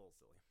it's a little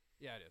silly.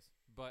 Yeah, it is.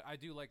 But I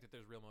do like that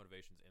there's real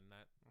motivations in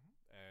that,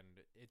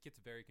 and it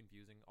gets very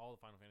confusing. All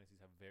the Final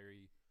Fantasies have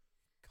very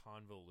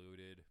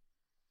convoluted,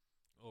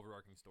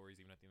 overarching stories,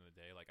 even at the end of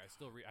the day. Like, I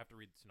still have to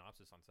read the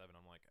synopsis on 7.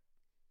 I'm like,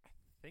 I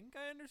think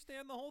I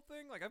understand the whole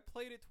thing. Like, I've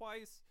played it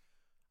twice.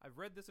 I've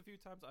read this a few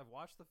times. I've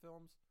watched the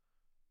films.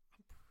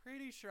 I'm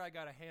pretty sure I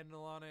got a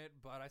handle on it,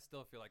 but I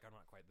still feel like I'm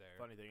not quite there.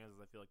 Funny thing is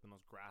I feel like the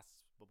most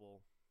graspable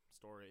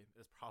story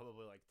is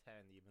probably like 10,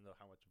 even though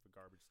how much of a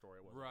garbage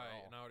story it was.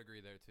 Right, and I would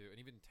agree there too.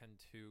 And even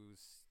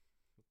 10-2's,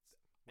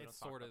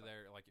 it's sort of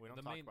there. Like, we don't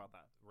talk about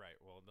that. Right.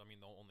 Well, I mean,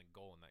 the only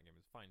goal in that game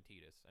is find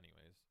Tidus.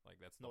 Anyways, like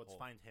that's it's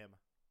find him.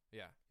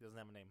 Yeah, he doesn't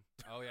have a name.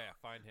 Oh yeah,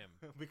 find him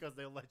because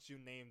they let you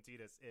name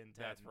Tidus in 10.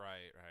 That's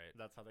right.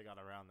 That's how they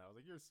got around that. I was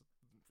like, you're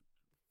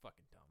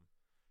fucking dumb.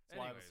 That's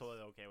why I was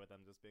totally okay with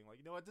them just being like,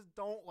 you know what, just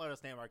don't let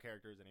us name our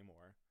characters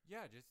anymore.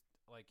 Yeah, just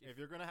like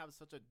if you're gonna have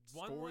such a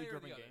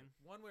story-driven game,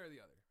 one way or the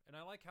other. And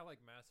I like how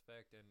like Mass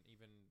Effect and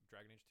even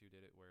Dragon Age 2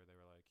 did it, where they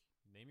were like,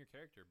 name your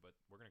character, but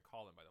we're gonna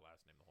call them by the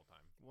last name the whole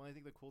time. Well, I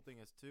think the cool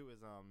thing is too is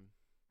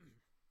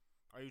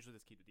I usually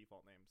just keep the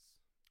default names.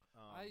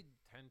 I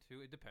tend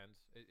to. It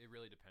depends. It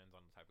really depends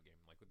on the type of game.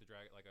 Like with the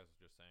like I was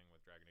just saying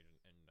with Dragon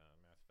Age and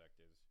Mass Effect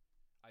is,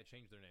 I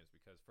change their names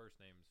because first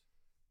names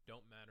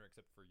don't matter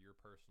except for your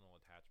personal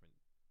attachment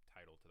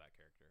title to that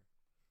character.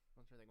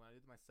 I'm trying to think. When I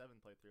did my 7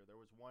 playthrough, there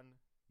was one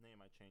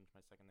name I changed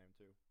my second name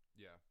to.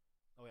 Yeah.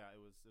 Oh yeah, it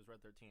was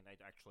Red 13. I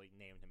actually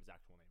named him his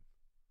actual name,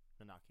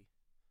 Nanaki.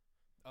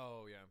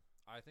 Oh yeah,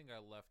 I think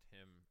I left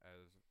him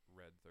as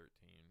Red 13.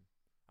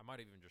 I might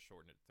have even just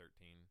shortened it to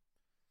 13,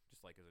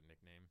 just like as a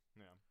nickname.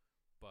 Yeah.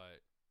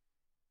 But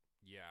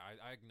yeah,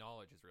 I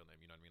acknowledge his real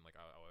name. You know what I mean? Like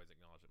I always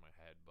acknowledge it in my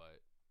head.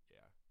 But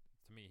yeah,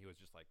 to me, he was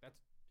just like,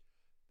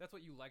 that's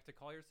what you like to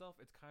call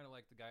yourself. It's kind of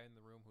like the guy in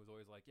the room who's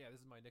always like, yeah,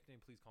 this is my nickname.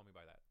 Please call me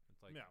by that.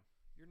 It's like,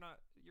 you're not.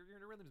 Your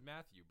real name's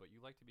Matthew, but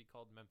you like to be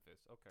called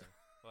Memphis. Okay,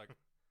 like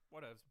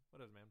whatevs,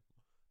 man.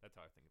 That's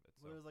how I think of it.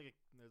 So. Well, there's like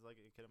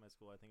a kid at my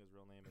school. I think his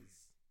real name is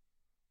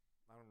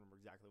I don't remember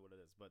exactly what it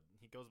is, but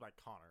he goes by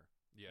Connor.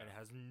 Yeah. And it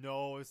has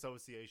no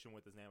association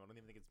with his name. I don't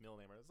even think it's middle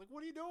name. It's like,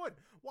 what are you doing?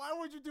 Why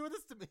would you do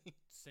this to me?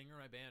 Singer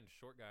in my band,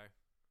 short guy.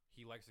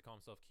 He likes to call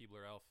himself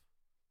Keebler Elf.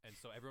 And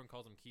so everyone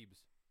calls him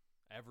Keebs.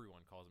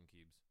 Everyone calls him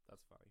Keebs.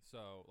 That's funny.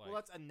 So, like, well,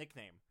 that's a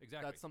nickname.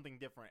 Exactly. That's something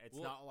different. It's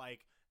not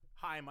like,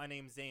 hi, my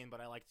name's Zane, but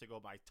I like to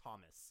go by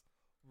Thomas.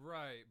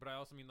 Right, but I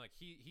also mean, like,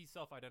 he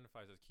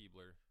self-identifies as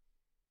Keebler,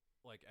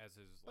 like, as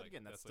his, but like,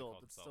 again, that's still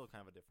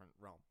kind of a different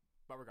realm.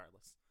 But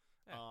regardless.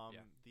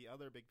 Yeah. The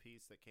other big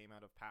piece that came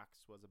out of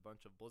PAX was a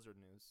bunch of Blizzard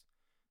news.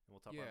 And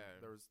we'll talk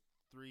about, there was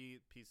 3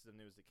 pieces of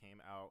news that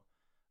came out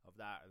of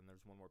that, and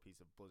there's one more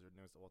piece of Blizzard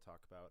news that we'll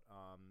talk about.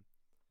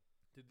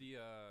 Did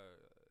the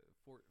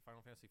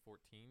Final Fantasy 14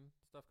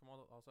 stuff come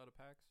also out of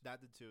PAX?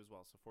 That did too as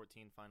well. So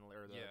 14 finally,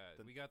 or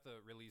we got the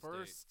release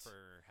first, date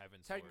for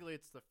Heaven's technically,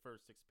 Sword. it's the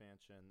first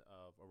expansion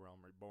of A Realm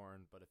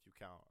Reborn, but if you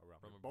count A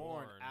Realm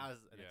Reborn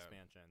as an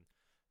expansion,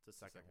 it's the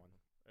second one.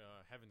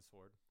 Heaven's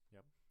Sword.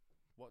 Yep.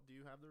 What do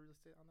you have the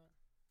release date on that?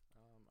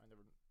 I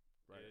never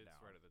write it down.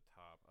 It's right at the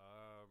top.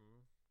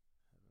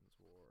 Heaven's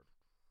Ward.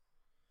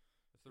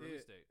 It's the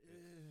release date.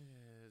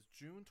 Is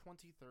June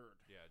 23rd.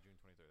 Yeah, June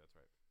 23rd. That's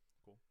right.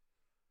 Cool.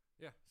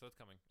 Yeah, so it's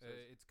coming.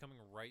 It's coming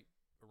right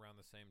around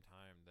the same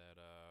time that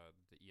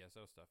the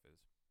ESO stuff is.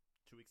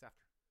 2 weeks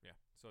after. Yeah,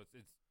 so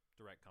it's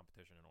direct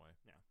competition in a way.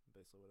 Yeah,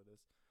 basically what it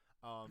is.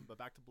 But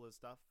back to Blizz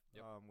stuff.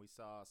 Yep. We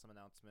saw some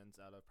announcements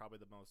out of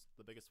probably the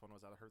biggest one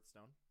was out of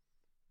Hearthstone.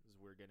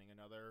 We're getting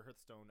another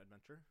Hearthstone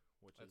adventure,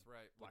 which is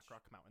right.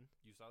 Blackrock Mountain.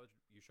 You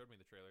showed me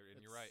the trailer, and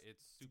you're right.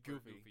 It's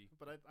super goofy.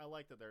 But I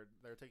like that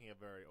they're taking a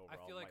very overall. I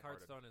feel like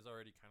Hearthstone is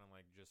already kind of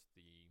like just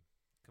the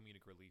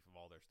comedic relief of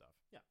all their stuff.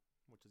 Yeah,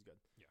 which is good.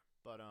 Yeah.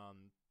 But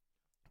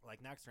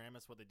like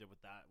Naxxramas, what they did with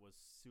that was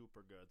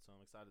super good. So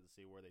I'm excited to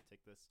see where they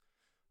take this.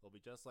 It'll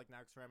be just like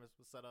Naxxramas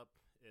was set up.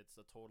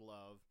 It's a total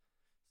of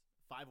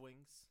 5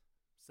 wings,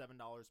 $7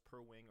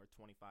 per wing, or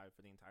 $25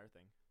 for the entire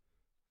thing.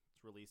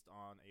 Released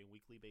on a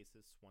weekly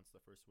basis once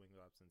the first wing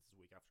drops, since it's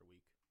week after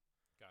week.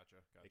 Gotcha.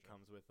 It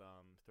comes with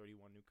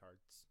 31 new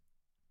cards.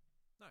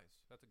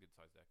 Nice. That's a good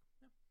size deck.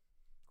 Yeah.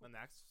 Cool. And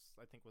Nax,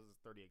 I think, was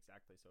 30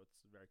 exactly, so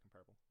it's very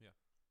comparable. Yeah.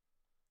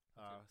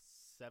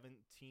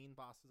 17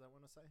 bosses, I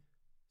want to say.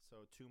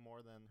 So 2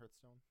 more than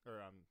Hearthstone. Or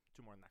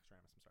 2 more than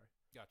Naxxramas, I'm sorry.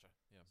 Gotcha.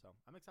 Yeah. So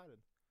I'm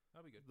excited.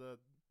 That'll be good.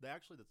 They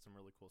actually did some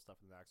really cool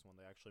stuff in the Nax one.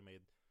 They actually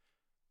made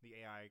the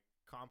AI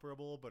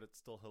comparable, but it's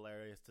still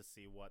hilarious to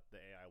see what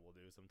the AI will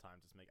do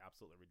sometimes. Just make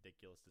absolutely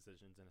ridiculous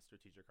decisions in a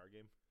strategic card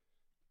game.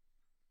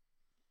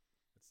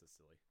 It's just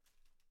silly.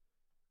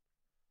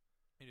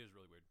 It is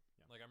really weird.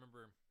 Yeah. Like, I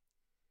remember,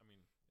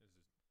 this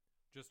is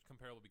just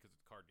comparable because it's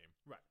a card game.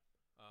 Right.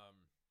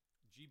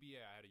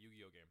 GBA, I had a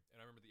Yu-Gi-Oh game,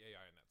 and I remember the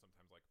AI in that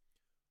sometimes, like,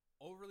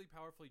 overly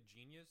powerfully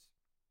genius,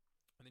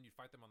 and then you'd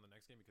fight them on the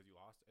next game because you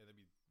lost, and they'd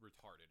be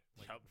retarded.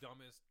 Like,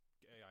 dumbest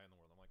AI in the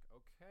world. I'm like,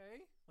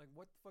 okay, like,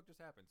 what the fuck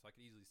just happened? So I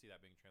could easily see that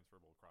being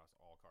transferable across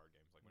all card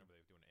games. Like, whenever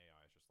they do an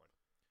AI, it's just like,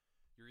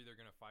 you're either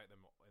gonna fight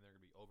them and they're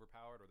gonna be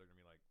overpowered, or they're gonna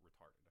be like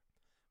retarded.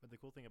 But the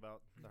cool thing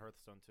about the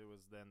Hearthstone too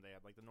is then they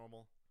have like the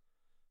normal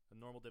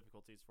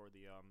difficulties for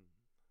the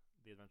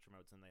adventure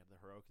modes, and they have the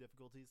heroic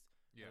difficulties.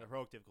 Yeah. And the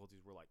heroic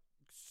difficulties were like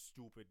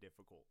stupid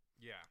difficult.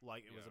 Yeah.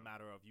 Like it was a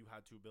matter of you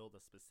had to build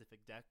a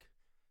specific deck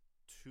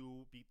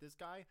to beat this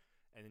guy,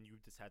 and then you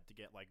just had to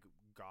get like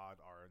God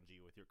RNG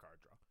with your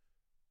card draw.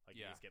 Like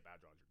you just get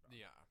bad draws.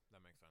 Yeah,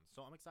 that makes sense.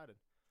 So I'm excited.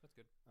 That's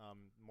good.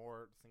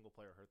 More single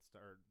player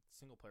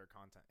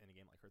content in a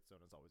game like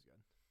Hearthstone is always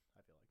good.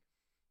 I feel like.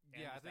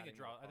 I think it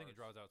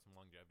draws out some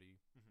longevity.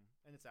 Mm-hmm.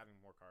 And it's adding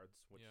more cards,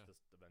 which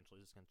just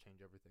eventually is going to change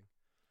everything.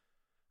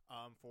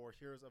 For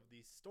Heroes of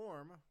the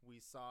Storm, we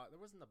saw there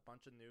wasn't a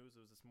bunch of news.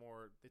 It was just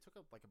more. They took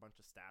up like a bunch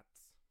of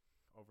stats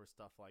over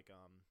stuff like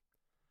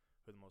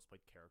who the most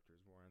played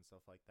characters were and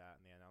stuff like that,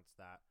 and they announced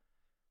that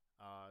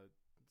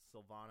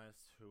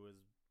Sylvanas, who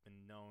has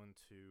been known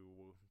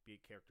to be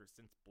a character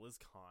since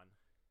BlizzCon,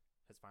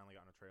 has finally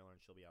gotten a trailer, and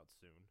she'll be out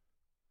soon.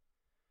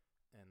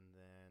 And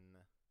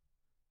then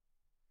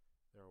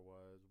there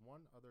was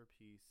one other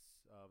piece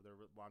of they're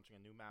launching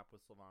a new map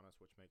with Sylvanas,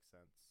 which makes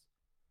sense.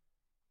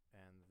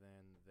 And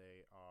then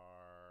they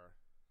are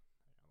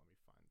let me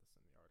find this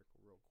in the article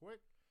real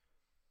quick.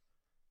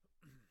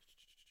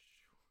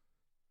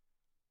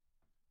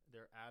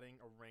 They're adding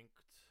a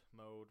ranked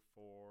mode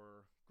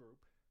for group.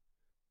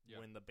 Yeah.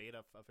 When the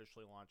beta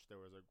officially launched,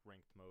 there was a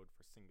ranked mode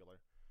for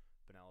singular,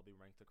 but now it'll be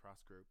ranked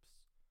across groups.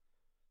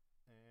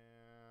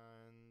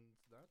 And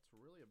that's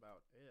really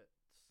about it.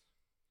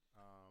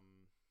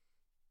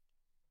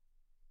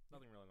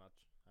 Nothing really much.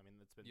 I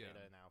mean, it's been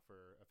beta now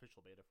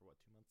official beta for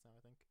 2 months now,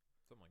 I think.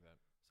 Something like that.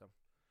 So,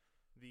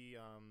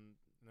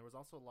 there was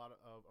also a lot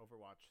of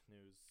Overwatch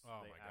news.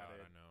 Oh my god,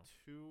 I know.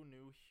 2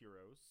 new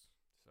heroes.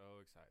 So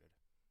excited.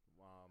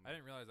 I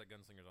didn't realize that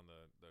Gunslinger's on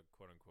the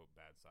quote-unquote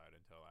bad side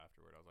until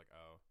afterward. I was like,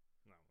 oh,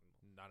 no,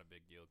 not a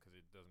big deal because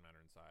it doesn't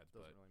matter in sides.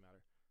 Doesn't really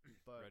matter.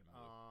 But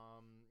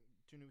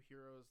 2 new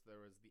heroes.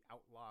 There was the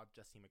Outlaw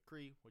Jesse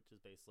McCree, which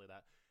is basically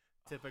that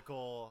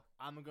typical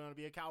I'm going to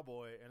be a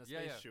cowboy and a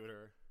space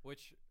shooter.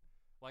 Which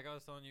Like I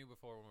was telling you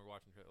before when we were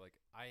watching, like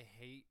I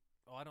hate.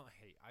 Oh, I don't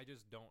hate. I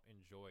just don't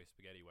enjoy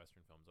spaghetti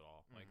western films at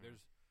all. Like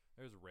there's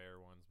rare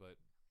ones, but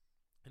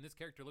and this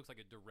character looks like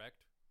a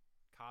direct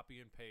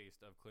copy and paste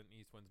of Clint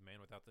Eastwood's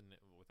Man Without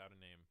Without a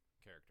Name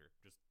character,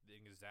 just the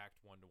exact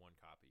 1-to-1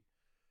 copy.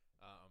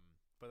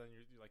 But then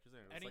you're like you're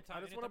saying, anytime,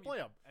 I just want to play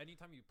them.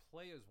 Anytime you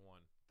play as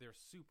one, they're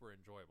super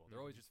enjoyable.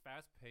 They're always just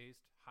fast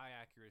paced, high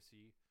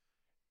accuracy,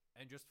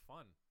 and just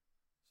fun.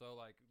 So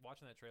like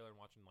watching that trailer and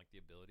watching like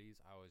the abilities,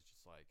 I was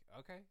just like,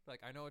 okay,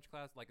 like I know which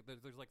class. Like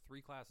there's like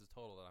 3 classes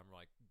total that I'm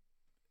like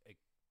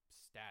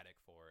ecstatic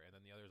for, and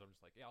then the others I'm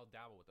just like, yeah, I'll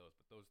dabble with those.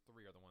 But those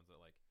 3 are the ones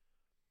that like,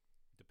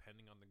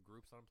 depending on the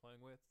groups I'm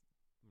playing with,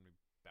 I'm gonna be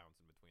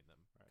bouncing between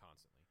them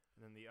constantly.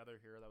 And then the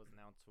other hero that was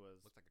announced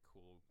was looks like a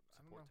cool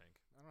support tank.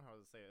 I don't know how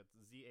to say it. It's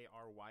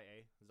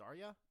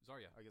Zarya.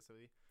 Zarya, I guess it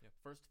would be. Yeah.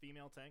 First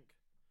female tank,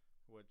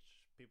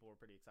 which people were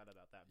pretty excited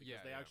about that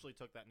because they actually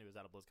took that news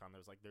out of BlizzCon.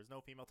 There's like, there's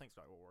no female tank,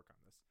 so I will work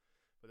on this.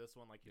 But this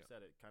one, like you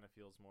said, it kind of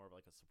feels more of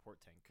like a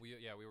support tank. We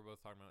were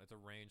both talking about it's a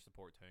range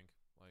support tank.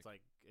 Like it's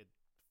like it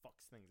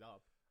fucks things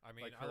up. I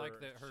mean, I like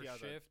that her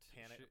shift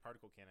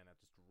particle cannon that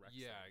just wrecks.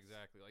 Yeah, things.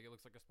 Exactly. Like it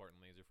looks like a Spartan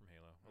laser from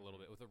Halo, a little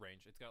bit with a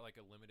range. It's got like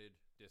a limited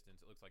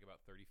distance. It looks like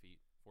about 30 feet,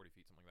 40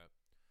 feet, something like that.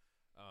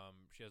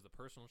 She has the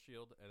personal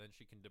shield, and then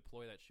she can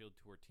deploy that shield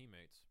to her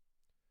teammates.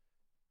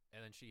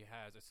 And then she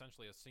has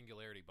essentially a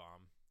singularity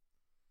bomb,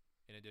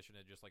 in addition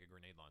to just like a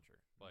grenade launcher.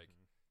 Like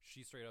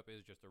she straight up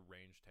is just a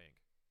ranged tank,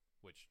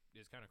 which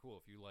is kind of cool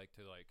if you like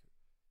to like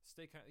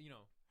stay kind of,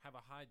 have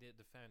a high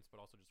defense,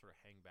 but also just sort of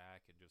hang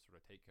back and just sort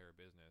of take care of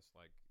business.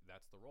 Like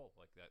that's the role.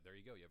 Like that. There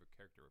you go. You have a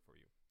character for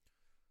you.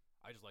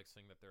 I just like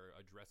seeing that they're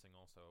addressing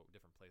also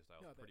different play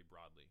styles pretty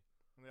broadly.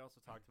 And they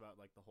also talked about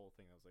like the whole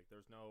thing. I was like,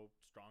 there's no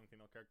strong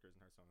female characters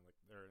in Hearthstone. Like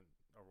they're in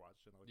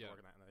Overwatch and like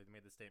working that. And they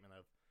made the statement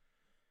of,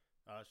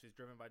 she's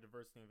driven by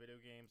diversity in video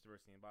games,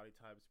 diversity in body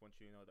types. Want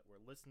you to know that we're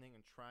listening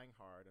and trying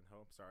hard, and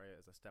hope Zarya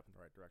is a step in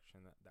the right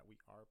direction. That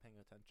we are paying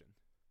attention.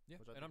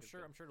 Yeah, and I'm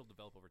sure it'll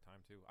develop over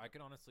time too. I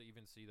can honestly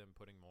even see them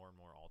putting more and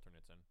more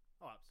alternates in.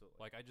 Oh, absolutely.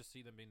 Like I just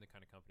see them being the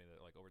kind of company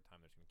that like over time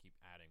they're just gonna keep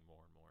adding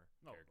more and more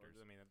characters.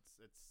 I mean,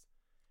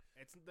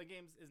 it's the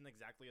game isn't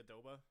exactly a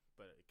DOBA,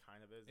 but it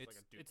kind of is. It's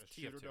like a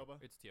shooter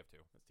DOBA. It's TF2.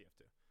 It's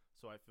TF2.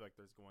 So I feel like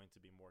there's going to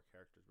be more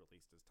characters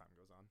released as time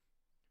goes on.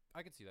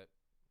 I could see that.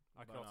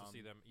 I could also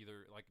see them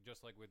either like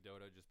just like with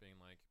Dota, just being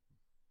like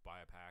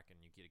buy a pack and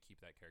you get to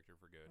keep that character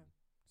for good. Yeah.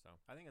 So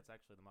I think it's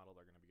actually the model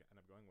they're going to end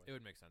up going with. It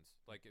would make sense.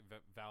 Like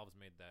Valve's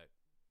made that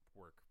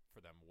work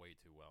for them way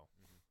too well.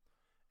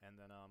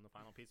 And then the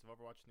final piece of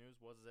Overwatch news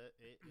was that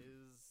it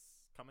is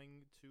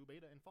coming to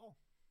beta in fall.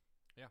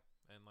 Yeah,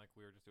 and like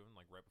we were just doing,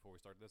 like right before we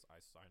started this,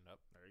 I signed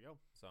up. There you go.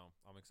 So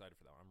I'm excited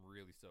for that. I'm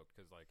really stoked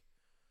because like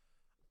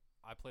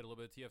I played a little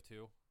bit of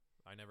TF2.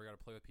 I never got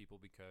to play with people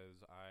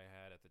because I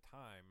had at the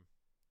time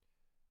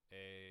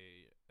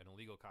an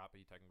illegal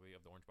copy technically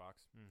of the Orange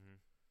Box.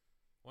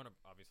 Wound up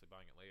obviously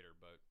buying it later,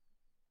 but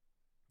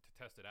to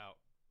test it out,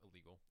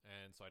 illegal,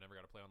 and so I never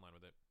got to play online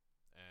with it.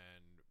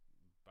 And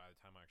by the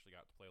time I actually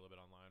got to play a little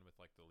bit online with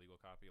like the legal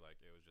copy, like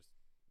it was just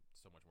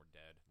so much more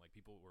dead. Like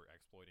people were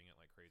exploiting it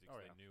like crazy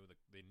because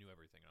they knew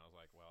everything, and I was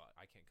like, well,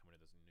 I can't come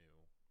into this new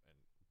and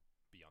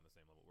be on the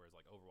same level. Whereas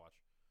like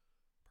Overwatch,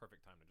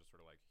 perfect time to just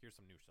sort of like here's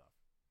some new stuff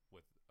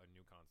with a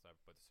new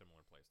concept but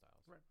similar play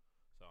styles. Right.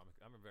 So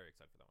I'm very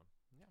excited for that one.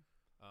 Yeah.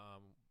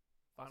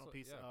 Final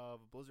piece of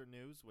Blizzard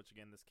news, which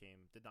again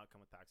did not come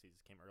with PAX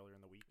East, came earlier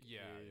in the week.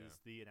 Is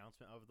the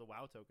announcement of the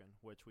WoW token,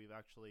 which we've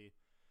actually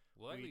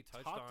we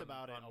talked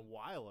about it a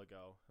while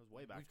ago. It was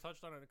way back. We've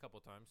touched on it a couple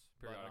of times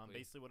periodically. But,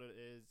 basically, what it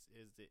is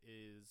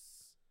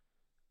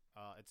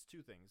it's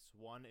 2 things.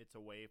 One, it's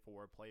a way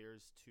for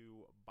players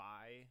to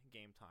buy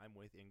game time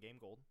with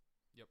in-game gold.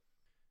 Yep.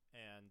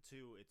 And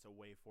 2, it's a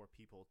way for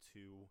people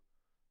to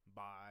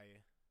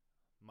buy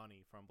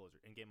money from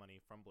Blizzard, in-game money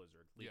from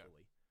Blizzard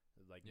legally. Yeah.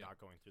 Like not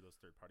going through those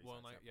third-party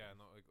sites. Like,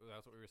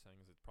 that's what we were saying.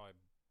 Is it's probably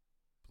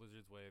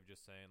Blizzard's way of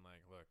just saying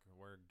like, look,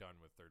 we're done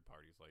with third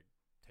parties like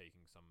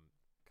taking some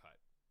cut.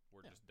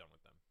 We're just done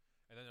with them.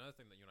 And then another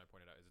thing that you and I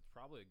pointed out is it's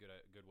probably a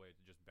good way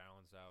to just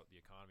balance out the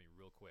economy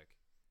real quick.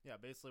 Yeah,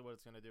 basically what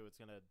it's going to do,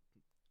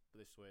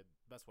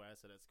 best way I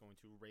said it's going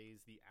to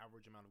raise the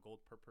average amount of gold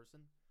per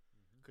person,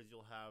 because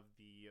you'll have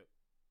the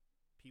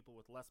people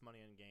with less money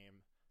in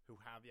game who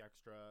have the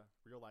extra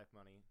real life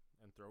money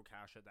and throw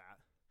cash at that.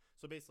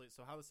 So basically,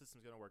 how the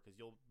system's going to work is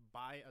you'll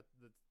buy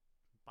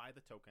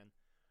the token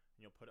and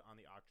you'll put it on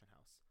the auction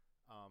house.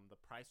 The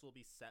price will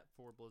be set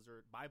for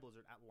Blizzard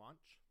at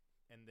launch,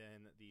 and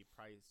then the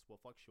price will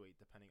fluctuate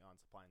depending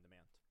on supply and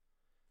demand.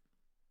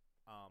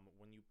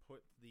 When you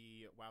put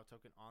the WoW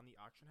token on the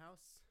auction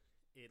house,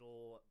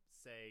 it'll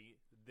say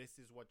this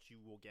is what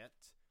you will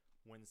get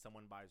when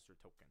someone buys your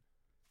token.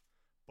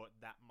 But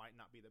that might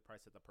not be the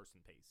price that the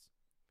person pays,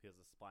 because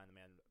the supply and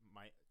demand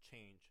might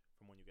change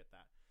from when you get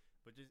that.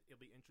 But it'll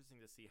be interesting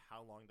to see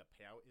how long the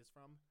payout is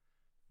from,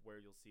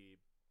 where you'll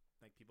see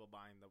like people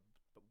buying the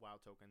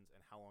WoW tokens and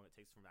how long it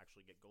takes for them to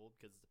actually get gold,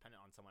 because it's dependent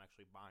on someone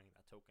actually buying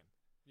that token.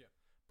 Yeah.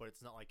 But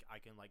it's not like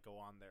I can like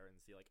go on there and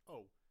see like,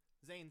 oh,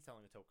 Zane's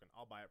selling a token.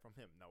 I'll buy it from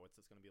him. No, it's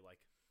just going to be like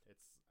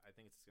I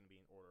think it's just going to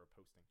be in order of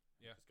posting.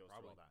 Yeah, it just goes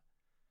probably. through all that.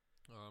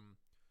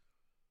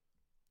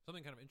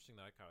 Something kind of interesting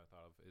that I kind of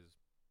thought of is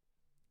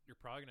you're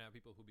probably gonna have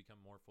people who become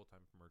more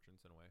full-time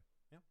merchants in a way.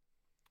 Yeah.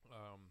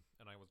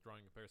 And I was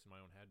drawing a comparison in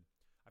my own head.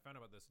 I found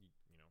out about this,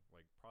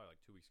 like probably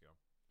like 2 weeks ago.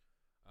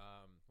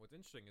 What's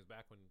interesting is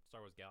back when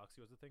Star Wars Galaxy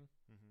was the thing,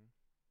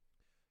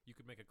 you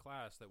could make a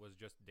class that was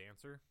just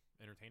dancer,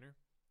 entertainer.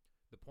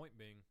 The point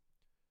being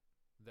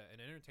that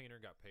an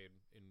entertainer got paid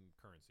in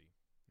currency,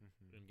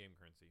 in-game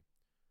currency.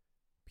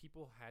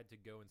 People had to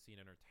go and see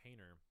an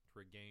entertainer to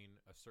regain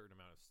a certain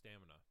amount of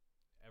stamina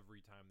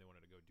every time they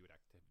wanted to go do an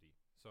activity.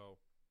 So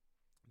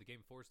the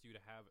game forced you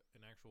to have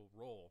an actual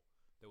role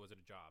that was at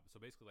a job. So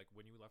basically, like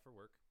when you left for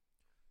work,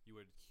 you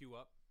would queue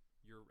up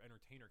your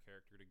entertainer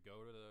character to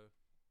go to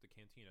the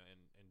cantina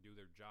and do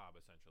their job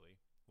essentially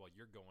while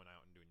you're going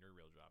out and doing your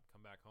real job.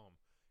 Come back home,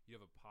 you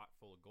have a pot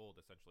full of gold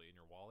essentially in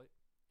your wallet,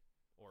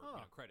 or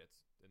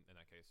credits in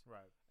that case.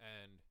 Right.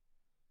 And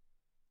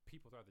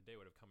people throughout the day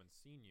would have come and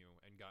seen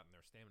you and gotten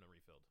their stamina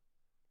refilled.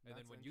 And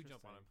then when you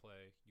jump on and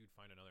play, you'd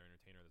find another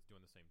entertainer that's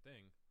doing the same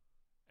thing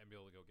and be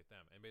able to go get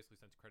them. And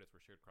basically, since credits were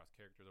shared across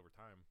characters over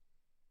time,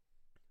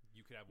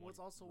 you could have one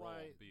role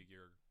be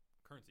your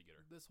currency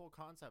getter. This whole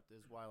concept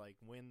is why, like,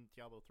 when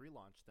Diablo 3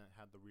 launched, that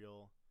had the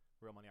real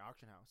money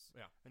auction house.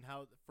 Yeah. And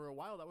how, for a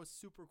while, that was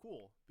super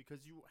cool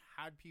because you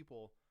had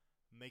people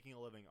making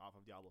a living off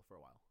of Diablo for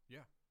a while.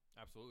 Yeah,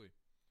 absolutely.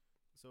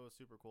 So it was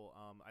super cool.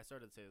 I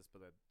started to say this,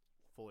 but I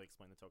fully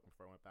explained the token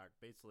before I went back.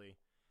 Basically,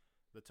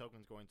 the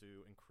token's going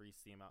to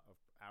increase the amount of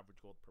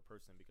average gold per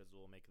person because it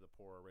will make the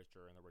poor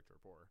richer and the richer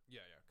poorer.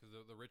 Yeah, because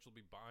the rich will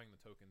be buying the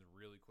tokens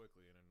really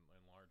quickly and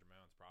in large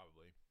amounts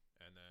probably,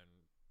 and then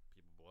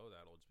people below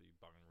that will just be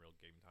buying real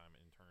game time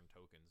in turn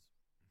tokens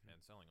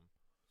and selling them.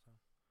 So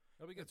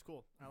that'll be good. It's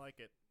cool. I like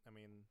it. I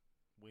mean,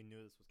 we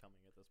knew this was coming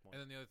at this point.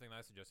 And then the other thing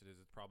that I suggested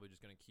is it's probably just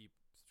going to keep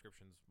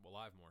subscriptions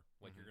alive more.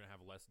 Like you're going to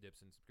have less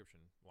dips in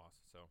subscription loss.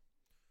 So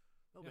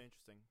it'll be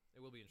interesting. It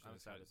will be interesting. I'm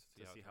excited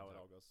to see how it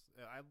all goes.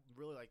 I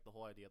really like the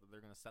whole idea that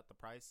they're going to set the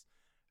price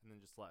and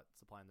then just let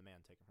supply and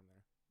demand take it from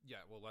there.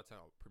 Yeah, well, that's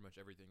how pretty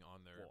much everything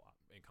on their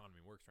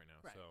economy works right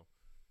now. Right. So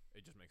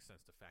it just makes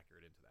sense to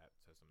factor it into that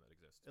system that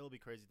exists. It'll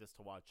be crazy just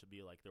to watch. It'll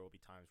be like there will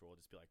be times where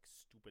it'll just be like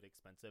stupid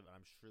expensive, and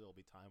I'm sure there'll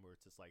be time where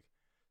it's just like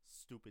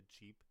stupid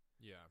cheap.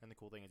 Yeah. And the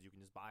cool thing is you can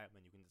just buy them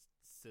and you can just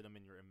sit them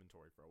in your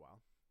inventory for a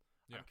while.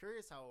 Yeah. I'm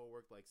curious how it will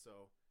work. Like,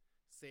 so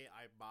say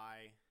I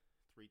buy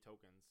 3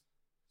 tokens,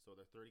 so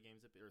they're 30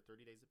 days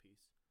a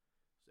piece,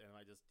 and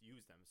I just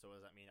use them. So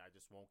does that mean I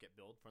just won't get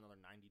billed for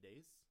another 90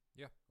 days?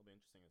 Yeah. It'll be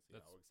interesting to see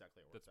how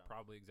exactly it works. That's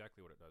probably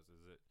exactly what it does.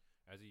 Is it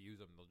as you use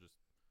them, they'll just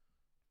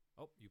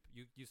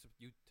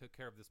you took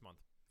care of this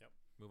month. Yep.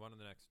 Move on to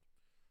the next,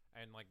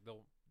 and like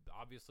they'll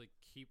obviously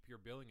keep your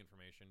billing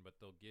information, but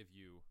they'll give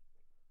you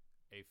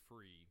a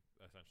free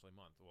essentially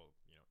month. Well,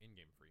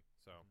 in-game free.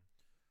 So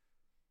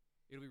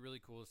it'll be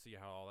really cool to see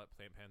how all that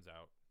plan pans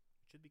out.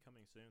 It should be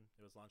coming soon.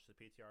 It was launched at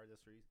PTR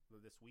this week,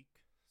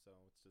 so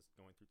it's just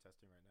going through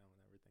testing right now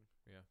and everything.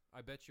 Yeah,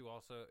 I bet you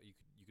also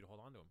you could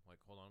hold on to them,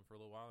 like hold on for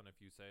a little while, and if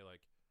you say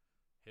like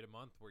hit a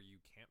month where you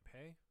can't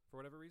pay for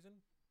whatever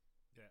reason,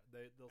 yeah,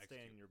 they'll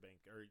stay in your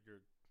bank or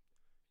your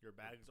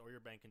bags or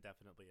your bank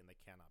indefinitely, and they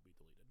cannot be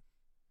deleted.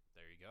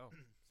 There you go.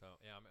 So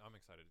yeah, I'm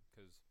excited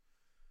because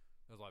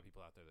there's a lot of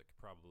people out there that could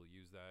probably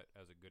use that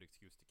as a good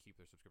excuse to keep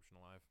their subscription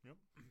alive. Yep.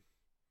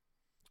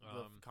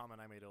 The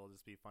comment I made, it'll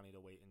just be funny to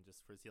wait and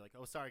just for see like,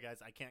 oh, sorry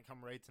guys, I can't come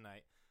raid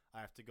tonight.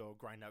 I have to go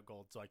grind out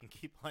gold so I can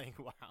keep playing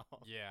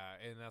WoW. Yeah,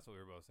 and that's what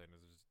we were both saying.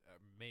 Is just,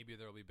 maybe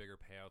there will be bigger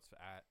payouts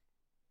at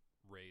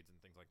raids and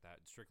things like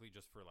that, strictly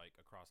just for like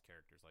across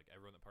characters. Like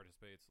everyone that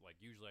participates, like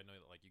usually I know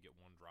that like you get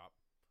 1 drop,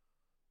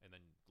 and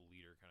then the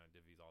leader kind of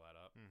divvies all that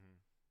up.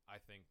 I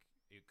think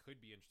it could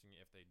be interesting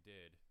if they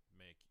did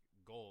make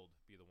gold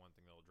be the one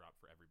thing that will drop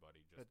for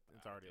everybody. Just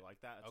it's already like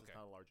that. It's just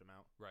not a large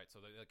amount, right?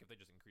 So like if they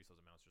just increase those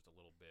amounts just a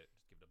little bit,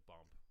 just give it a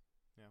bump.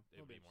 Yeah,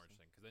 it'd be more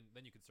interesting because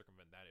then you could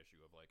circumvent that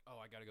issue of like, oh,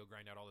 I got to go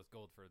grind out all this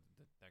gold for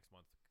the next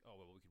month. Oh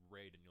well, we could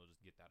raid and you'll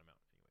just get that amount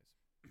anyways.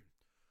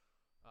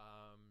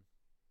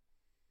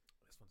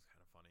 This one's kind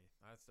of funny.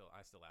 I still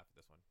laugh at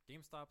this one.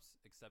 GameStop's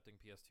accepting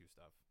PS2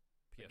 stuff.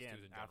 PS2s again,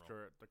 in general. after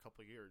a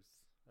couple of years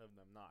of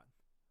them not.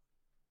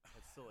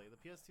 It's silly. The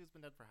PS2's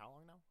been dead for how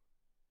long now?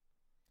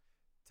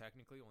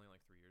 Technically, only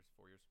like 3 years,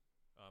 4 years.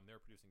 They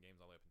were producing games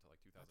all the way up until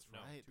like 2000.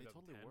 That's right. They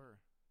totally were.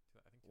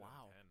 I think 2010.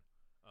 Wow.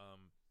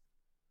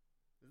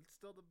 Is it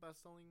still the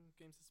best-selling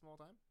game system of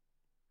all time?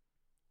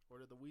 Or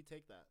did the Wii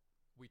take that?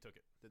 We took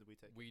it. Did we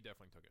take it? We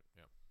definitely took it,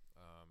 yeah.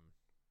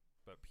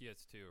 But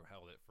PS2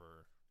 held it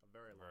for a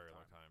very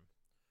long time.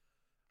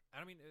 And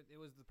I mean, it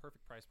was the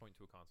perfect price point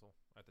to a console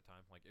at the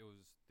time. Like, it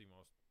was the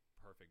most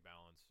perfect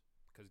balance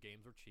because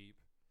games were cheap.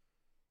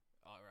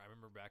 I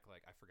remember back,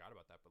 like, I forgot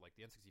about that, but like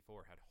the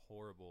N64 had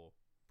horrible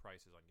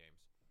prices on games.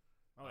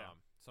 Oh, yeah.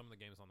 some of the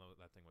games on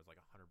that thing was like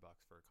 $100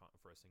 for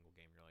a single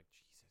game. You're like,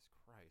 Jesus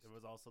Christ. It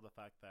was also the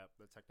fact that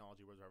the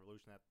technology was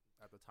revolution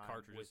at the time.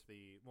 Cartridges.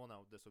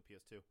 This was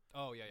PS2.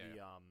 Oh yeah.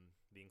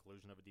 The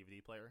inclusion of a DVD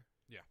player.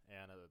 Yeah.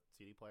 And a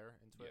CD player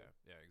into it.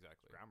 Yeah,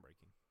 exactly.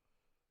 Groundbreaking.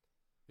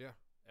 Yeah,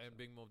 and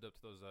being moved up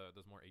to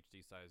those more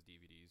HD sized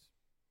DVDs,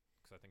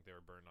 because I think they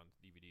were burned on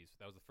DVDs.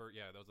 That was the first.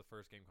 Yeah, that was the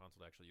first game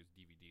console to actually use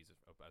DVDs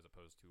as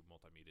opposed to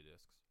multimedia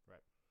discs.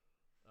 Right.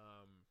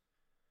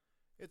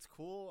 It's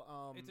cool.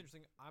 It's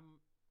interesting. I'm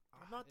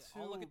not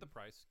too. I'll look at the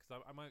price because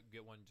I might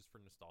get one just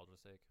for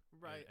nostalgia's sake.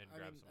 Right. And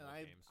grab some of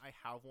those games. I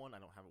have one. I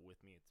don't have it with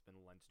me. It's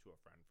been lent to a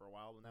friend for a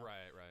while now.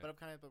 Right. But I'm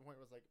kind of at the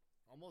point where it's like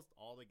almost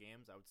all the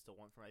games I would still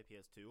want for my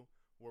PS2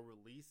 were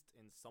released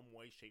in some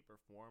way, shape, or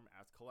form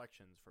as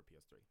collections for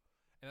PS3.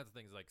 And that's the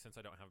thing is, like, since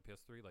I don't have a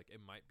PS3, like, it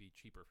might be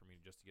cheaper for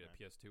me just to get a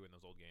PS2 in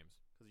those old games.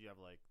 Because you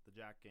have, like, the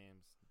Jack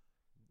games.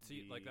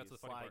 See, like, that's the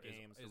funny part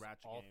games, is the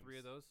Ratchet all games.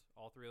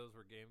 All three of those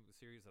were game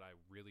series that I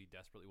really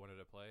desperately wanted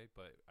to play,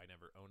 but I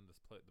never owned the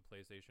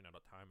PlayStation at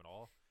a time at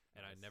all,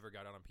 and I never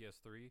got it on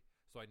PS3,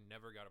 so I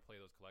never got to play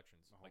those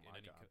collections,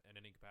 in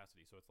any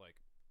capacity. So it's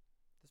like,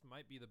 this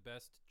might be the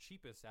best,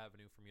 cheapest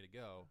avenue for me to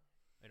go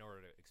in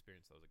order to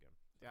experience those again.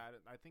 Yeah,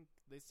 I think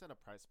they set a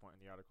price point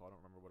in the article. I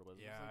don't remember what it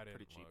was. Yeah, it was I didn't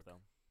pretty cheap look.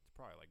 though. It's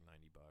probably like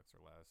 $90 or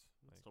less.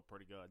 It's still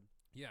pretty good.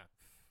 Yeah,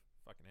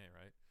 fucking A,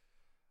 right?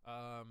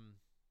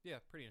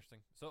 Yeah, pretty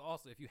interesting. So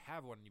also, if you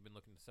have one and you've been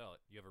looking to sell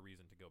it, you have a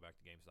reason to go back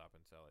to GameStop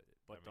and sell it.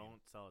 But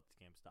don't sell it to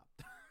GameStop.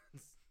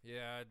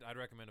 Yeah, I'd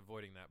recommend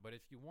avoiding that. But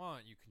if you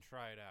want, you can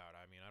try it out.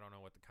 I mean, I don't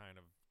know what the kind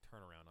of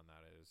turnaround on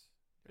that is.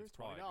 It's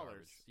probably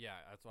 $20. garbage.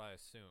 Yeah, that's what I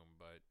assume.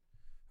 But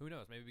who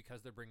knows? Maybe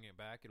because they're bringing it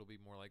back, it'll be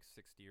more like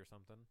 60 or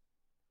something.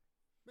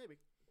 Maybe.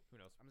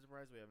 Who knows? I'm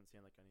surprised we haven't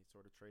seen like any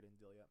sort of trade-in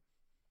deal yet.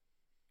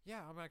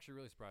 Yeah, I'm actually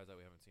really surprised that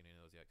we haven't seen any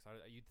of those yet. Cause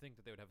you'd think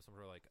that they would have some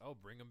sort of like, oh,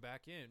 bring them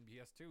back in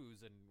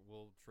PS2s, and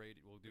we'll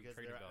do because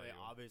trading value. They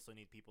obviously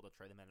need people to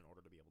trade them in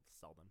order to be able to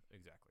sell them.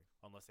 Exactly.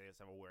 Unless they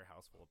just have a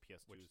warehouse full of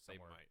PS2s Which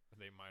somewhere.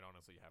 They might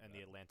honestly have. In that.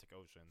 the Atlantic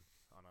Ocean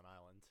on an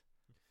island.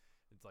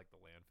 It's like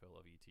the landfill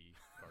of ET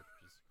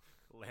cartridges.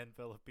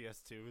 Landfill of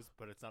PS2s,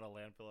 but it's not a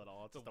landfill at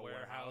all. It's just a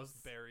warehouse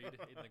buried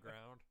in the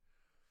ground.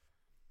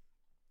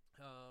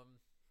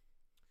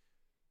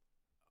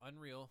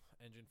 Unreal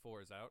Engine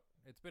 4 is out.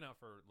 It's been out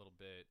for a little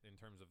bit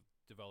in terms of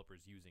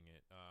developers using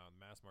it.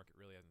 Mass market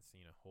really hasn't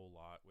seen a whole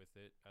lot with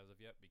it as of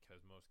yet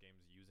because most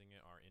games using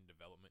it are in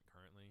development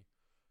currently.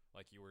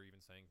 Like you were even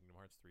saying, Kingdom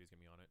Hearts 3 is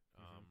going to be on it.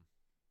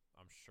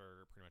 I'm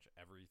sure pretty much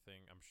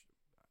everything.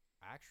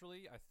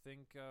 Actually, I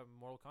think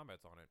Mortal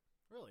Kombat's on it.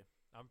 Really?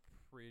 I'm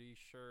pretty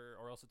sure,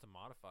 or else it's a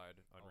modified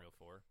Unreal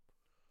 4.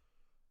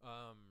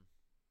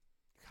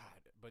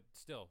 God, but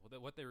still,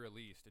 what they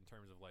released in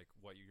terms of like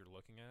what you're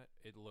looking at,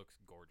 it looks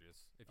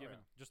gorgeous. If you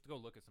haven't, just go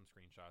look at some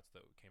screenshots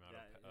that came out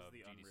of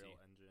the GDC. Unreal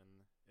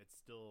Engine. It's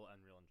still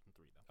Unreal Engine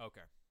 3 though.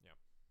 Okay, yeah.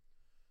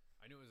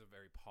 I knew it was a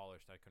very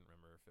polished. I couldn't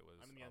remember if it was.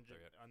 I mean,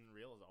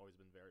 Unreal has always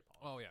been very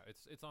polished. Oh yeah,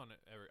 it's on.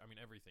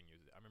 Everything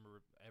uses it. I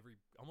remember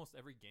almost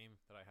every game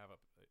that I have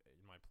up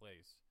in my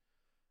place,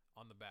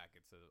 on the back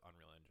it says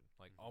Unreal Engine.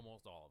 Like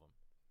almost all of them.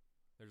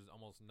 There's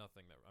almost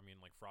nothing that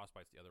like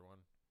Frostbite's the other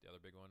one, the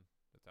other big one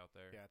that's out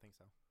there. Yeah, I think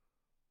so.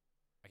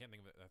 I can't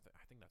think of it.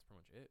 I think that's pretty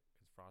much it.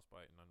 It's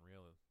Frostbite and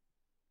Unreal.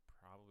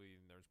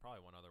 There's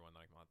probably one other one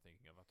that I'm not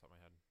thinking of off the top of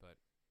my head,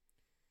 but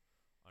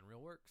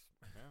Unreal works.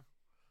 Yeah.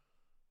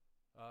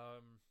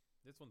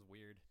 This one's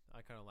weird.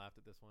 I kind of laughed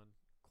at this one.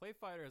 Clay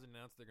Fighter has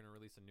announced they're going to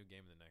release a new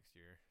game in the next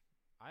year.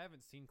 I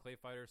haven't seen Clay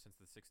Fighter since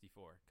the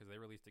 64 because they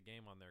released a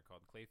game on there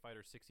called Clay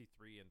Fighter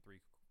 63 and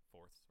 3/4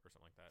 or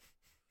something like that.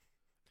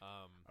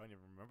 I don't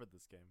even remember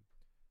this game.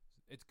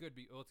 It's good.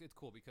 It's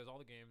cool because all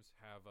the games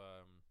have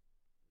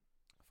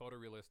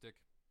photorealistic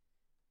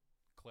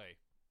clay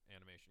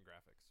animation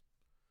graphics.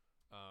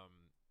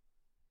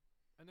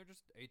 And they're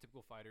just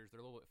atypical fighters. They're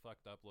a little bit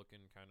fucked up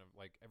looking, kind of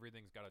like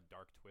everything's got a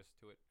dark twist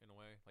to it in a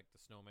way. Like the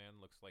snowman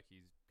looks like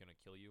he's gonna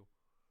kill you.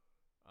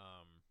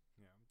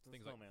 Yeah, the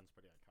snowman's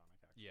pretty iconic.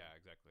 Actually. Yeah,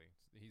 exactly.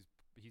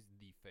 He's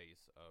the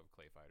face of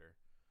Clay Fighter.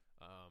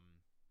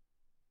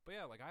 But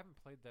yeah, like I haven't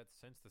played that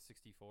since the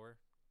 64.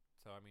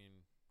 So I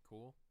mean,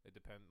 cool. It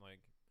depends.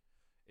 Like,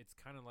 it's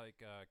kind of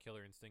like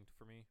Killer Instinct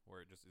for me, where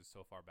it just is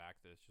so far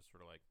back that it's just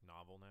sort of like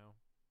novel now.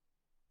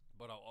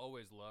 But I'll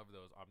always love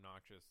those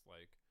obnoxious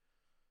like.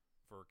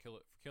 For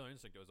Killer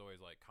Instinct, it was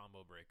always like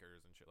combo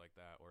breakers and shit like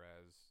that,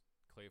 whereas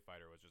Clay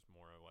Fighter was just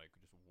more like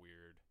just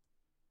weird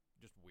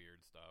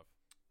stuff.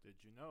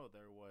 Did you know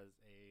there was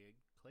a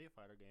Clay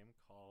Fighter game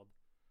called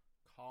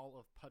Call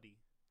of Putty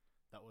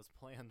that was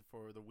planned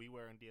for the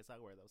WiiWare and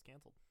DSiWare that was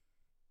canceled?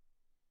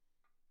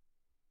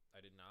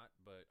 I did not,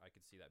 but I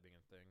could see that being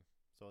a thing.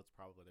 So it's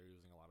probably they're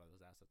using a lot of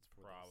those assets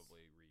for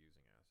probably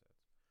reusing assets.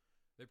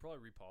 They're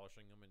probably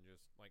repolishing them and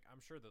just like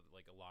I'm sure that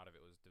like a lot of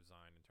it was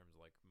designed in terms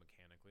of like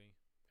mechanically.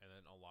 And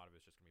then a lot of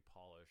it's just going to be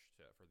polished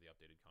for the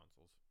updated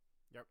consoles.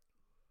 Yep.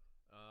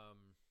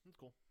 That's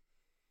cool.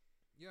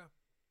 Yeah.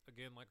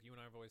 Again, like you and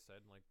I have always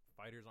said, like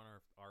fighters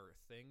aren't our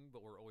thing,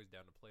 but we're always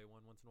down to play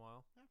one once in a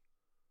while. Yeah.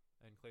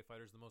 and Clay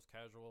Fighter's the most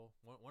casual,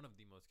 one of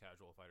the most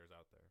casual fighters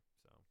out there.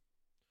 So,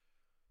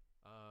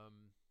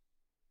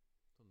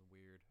 something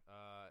weird.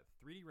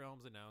 3D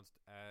Realms announced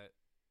at,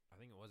 I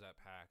think it was at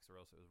PAX, or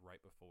else it was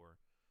right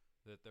before,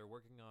 that they're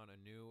working on a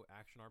new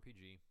action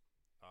RPG,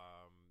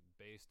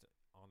 based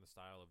on the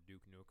style of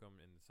Duke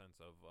Nukem in the sense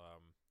of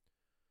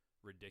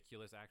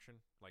ridiculous action,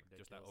 like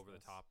just that over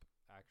the top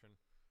action,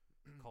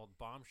 called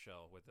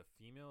Bombshell, with a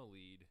female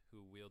lead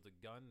who wields a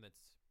gun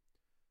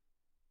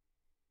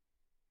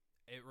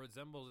it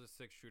resembles a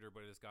 6-shooter,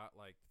 but it's got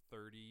like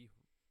 30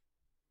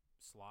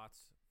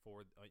 slots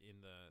for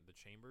in the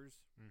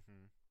chambers,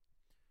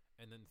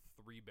 and then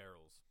 3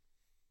 barrels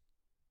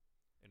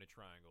in a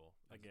triangle.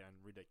 Again,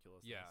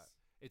 ridiculous. Yeah,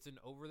 it's an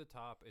over the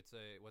top. It's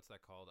a, what's that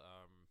called?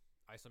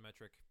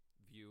 Isometric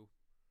view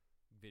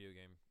video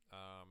game.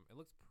 It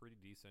looks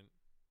pretty decent.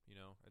 You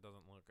know, it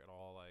doesn't look at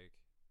all like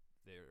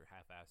they're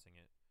half-assing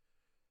it.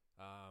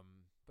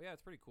 But yeah,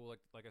 it's pretty cool.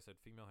 Like I said,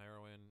 female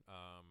heroine.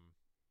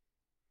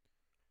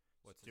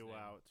 What's his name?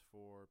 Out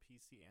for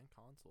PC and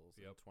consoles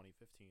in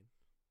 2015.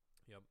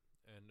 Yep.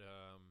 And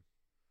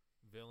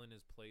villain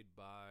is played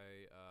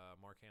by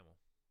Mark Hamill.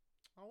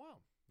 Oh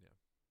wow. Yeah.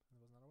 I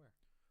was not aware.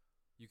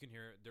 You can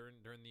hear it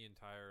during the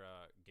entire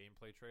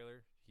gameplay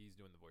trailer. He's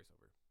doing the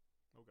voiceover.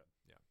 Okay.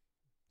 Yeah.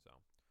 So.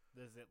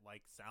 Does it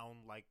like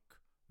sound like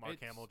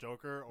Mark Hamill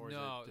Joker, or is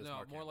it just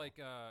Mark more Hamill?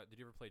 like did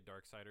you ever play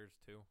Darksiders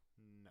 2?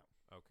 No.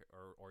 Okay,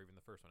 or even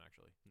the first one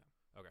actually.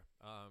 No. Okay.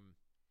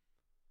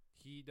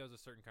 He does a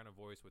certain kind of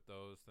voice with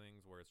those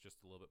things where it's just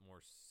a little bit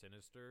more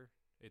sinister.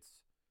 It's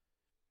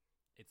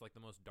like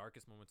the most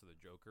darkest moments of the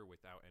Joker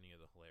without any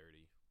of the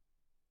hilarity.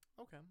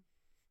 Okay.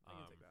 I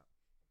can take that.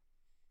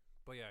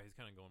 But yeah, he's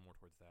kind of going more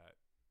towards that.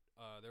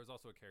 There's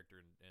also a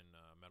character in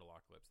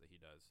Metalocalypse that he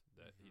does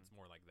that it's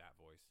more like that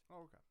voice.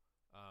 Oh, okay.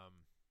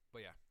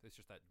 But yeah, it's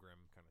just that grim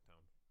kind of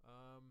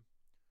tone.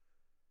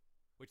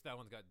 Which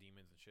that one's got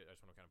demons and shit. I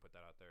just want to kind of put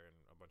that out there, and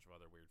a bunch of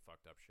other weird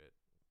fucked up shit.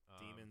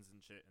 Demons and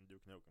shit and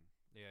Duke Nukem.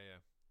 Yeah.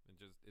 And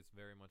it's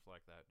very much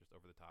like that, just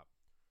over the top.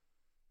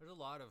 There's a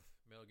lot of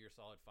Metal Gear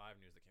Solid 5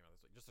 news that came out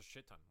this week. Just a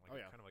shit ton.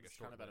 Kind of like a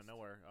short kind of out of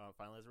nowhere.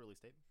 Finally has a release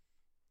date.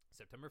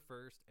 September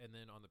 1st, and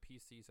then on the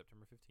PC,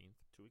 September 15th.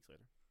 2 weeks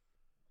later.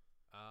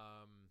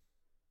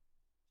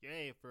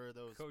 Yay for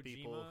those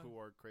people who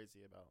are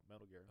crazy about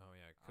Metal Gear. Oh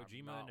yeah,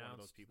 Kojima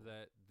announced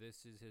that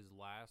this is his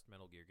last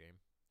Metal Gear game.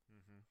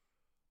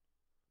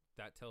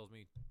 That tells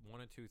me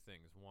one of two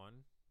things.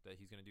 One, that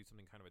he's going to do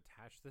something kind of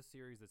attached to the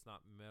series that's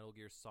not Metal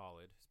Gear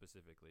Solid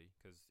specifically,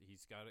 because he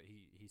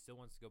still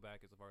wants to go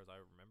back, as far as I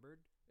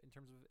remembered in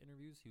terms of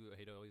interviews.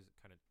 He'd always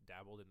kind of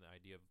dabbled in the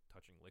idea of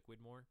touching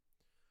Liquid more.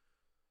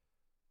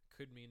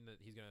 Could mean that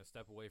he's going to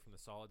step away from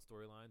the Solid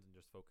storylines and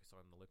just focus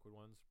on the Liquid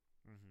ones.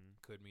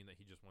 Could mean that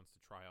he just wants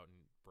to try out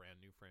brand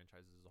new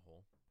franchises as a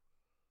whole.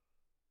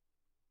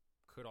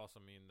 Could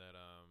also mean that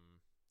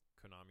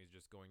Konami's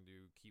just going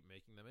to keep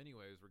making them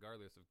anyways,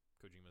 regardless of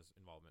Kojima's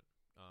involvement.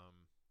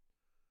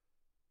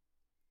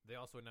 They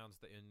also announced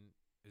that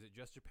is it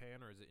just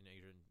Japan, or is it in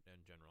Asia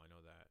in general? I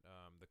know that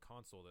the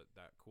console,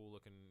 that cool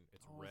looking,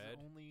 it's red. Is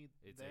it only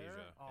it's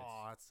there? Asia.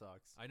 That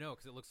sucks. I know,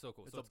 because it looks so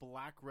cool. It's so a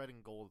black, red, and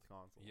gold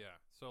console. Yeah.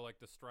 So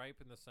like the stripe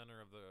in the center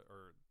of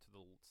or to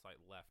the side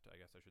left, I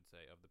guess I should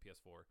say, of the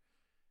PS4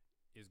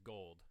 is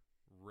gold,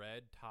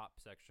 red top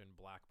section,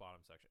 black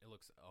bottom section. It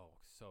looks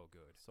so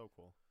good, so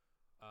cool.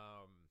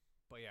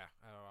 But yeah,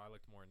 I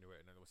looked more into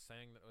it, and it was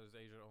saying that it was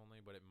Asia only,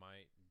 but it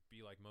might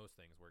be like most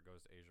things where it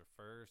goes to Asia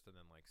first, and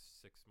then like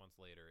 6 months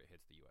later it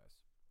hits the US.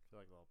 I feel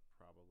like that'll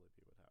probably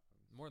be what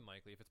happens. More than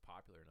likely, if it's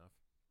popular enough.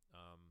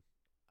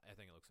 I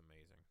think it looks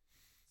amazing.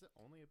 Is it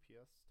only a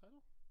PS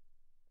title?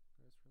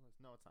 I just realized.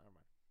 No, it's not. Never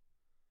mind.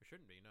 It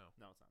shouldn't be. No, it's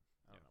not.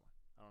 I don't know why.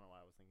 I don't know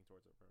why I was thinking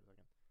towards it for a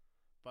second.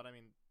 But I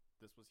mean,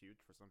 this was huge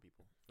for some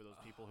people. For those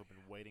people who've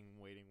been waiting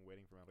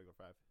for Metal Gear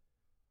 5.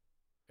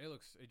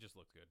 It just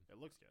looks good.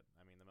 It looks good.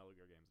 I mean, the Metal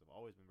Gear games have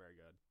always been very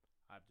good.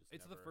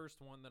 It's the first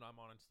one that I'm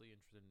honestly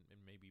interested in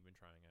maybe even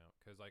trying out,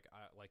 because like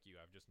you,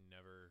 I've just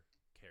never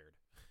cared.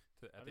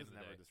 I've just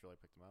never just really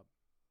picked them up.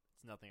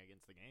 It's nothing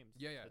against the games.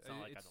 Yeah. It's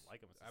not like I don't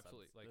like them. It's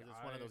absolutely. Like,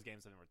 it's one of those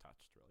games I never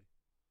touched, really.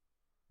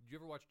 Did you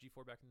ever watch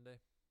G4 back in the day?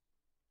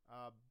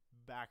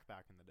 Back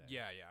in the day.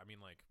 Yeah. I mean,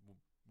 like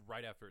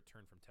right after it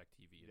turned from Tech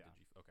TV into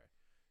G4. Okay.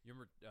 You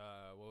remember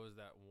what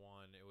was that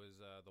one? It was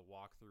the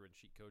walkthrough and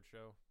cheat code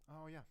show.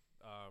 Oh yeah.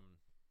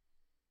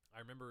 I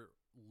remember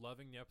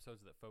loving the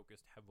episodes that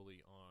focused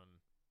heavily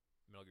on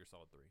Metal Gear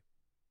Solid 3.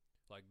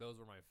 Like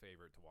those were my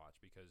favorite to watch,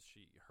 because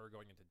her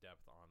going into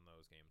depth on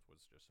those games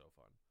was just so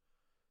fun.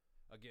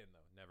 Again,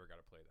 though, never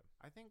got to play them.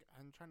 I think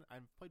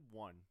I've played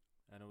one,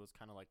 and it was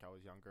kind of like I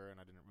was younger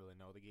and I didn't really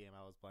know the game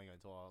I was playing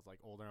until I was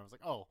like older, and I was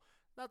like, oh,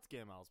 that's the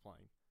game I was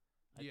playing.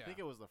 I think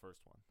it was the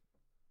first one.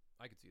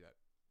 I could see that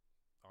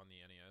on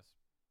the NES.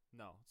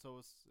 No,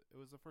 so it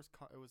was the first.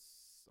 It was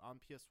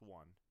on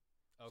PS1.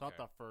 Okay. It's not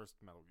the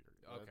first Metal Gear.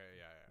 Okay,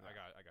 yeah. I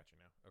got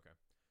you now. Okay.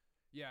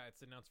 Yeah,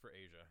 it's announced for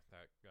Asia,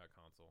 that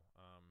console.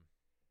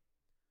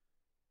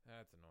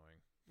 That's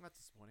annoying. That's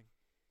disappointing.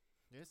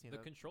 Yes,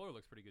 the controller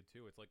looks pretty good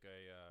too. It's like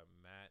a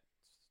matte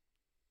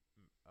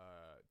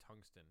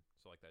tungsten,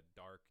 so like that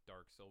dark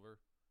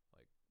silver.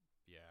 Like,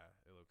 yeah,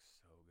 it looks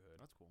so good.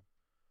 That's cool.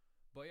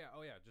 But yeah,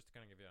 oh yeah, just to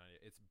kind of give you an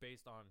idea, it's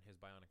based on his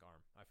bionic arm.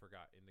 I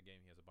forgot in the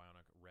game he has a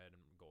bionic red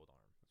and gold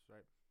arm. That's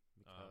right.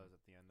 Because at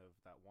the end of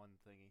that one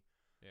thingy,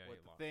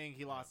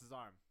 he lost his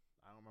arm.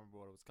 I don't remember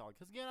what it was called.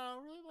 Because again, I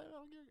don't really play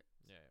Metal Gear games.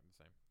 Yeah, I'm the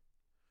same.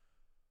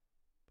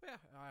 But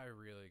yeah, I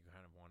really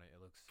kind of want it. It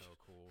looks so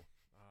cool.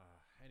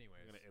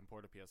 Anyways, I'm gonna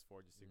import a PS4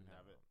 just so you can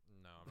have it.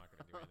 No, I'm not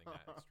gonna do anything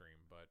that extreme.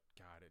 But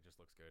God, it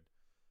just looks good.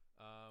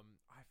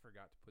 I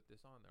forgot to put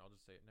this on there. I'll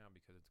just say it now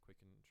because it's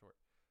quick and short.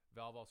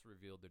 Valve also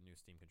revealed their new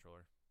Steam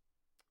controller.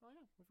 Oh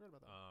yeah, we've heard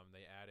about that.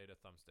 They added a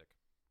thumbstick.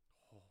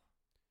 Oh,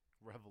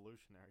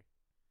 revolutionary.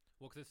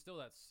 Well, because it's still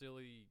that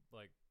silly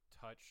like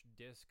touch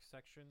disc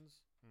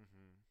sections.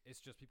 Mm-hmm. It's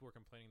just people were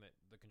complaining that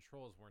the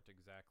controls weren't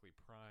exactly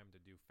primed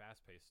to do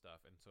fast-paced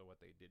stuff, and so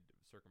what they did to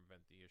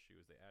circumvent the issue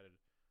is they added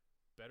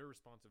better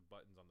responsive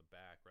buttons on the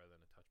back rather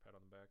than a touchpad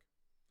on the back,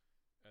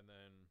 and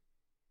then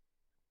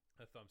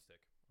a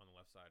thumbstick on the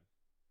left side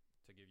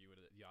to give you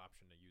the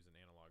option to use an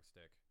analog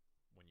stick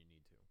when you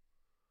need to.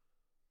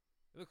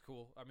 It looks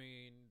cool. I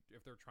mean,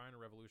 if they're trying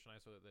to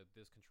revolutionize so that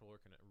this controller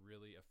can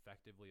really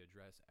effectively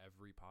address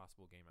every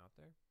possible game out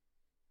there,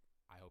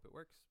 I hope it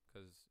works,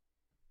 because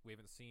we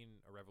haven't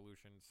seen a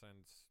revolution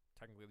since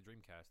technically the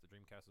Dreamcast. The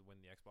Dreamcast is when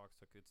the Xbox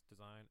took its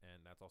design,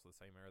 and that's also the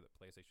same era that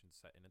PlayStation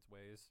set in its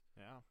ways.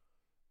 Yeah.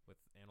 With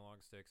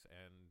analog sticks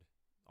and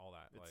all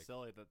that. It's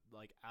silly that,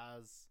 like,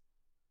 as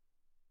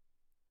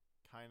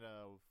kind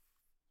of...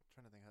 I'm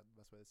trying to think how the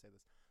best way to say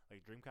this.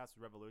 Like, Dreamcast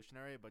was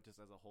revolutionary, but just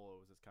as a whole,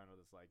 it was just kind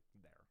of this, like,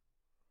 there.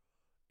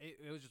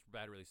 It was just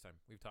bad release time.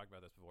 We've talked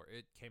about this before.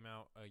 It came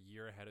out a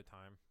year ahead of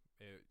time.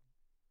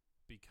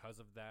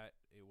 Because of that,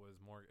 it was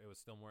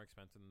still more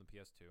expensive than the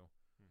PS2.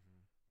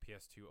 Mm-hmm.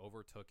 PS2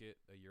 overtook it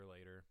a year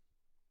later,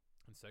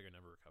 and Sega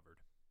never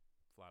recovered.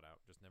 Flat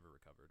out, just never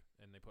recovered.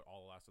 And they put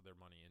all the last of their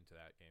money into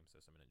that game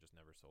system, and it just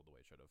never sold the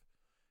way it should have.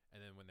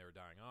 And then when they were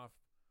dying off,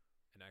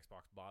 and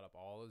Xbox bought up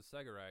all of the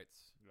Sega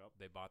rights,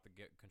 they bought the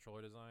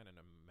controller design and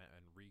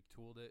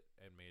retooled it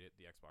and made it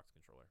the Xbox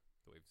controller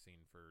that we've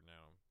seen for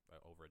now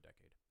over a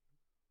decade.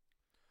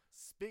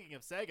 Speaking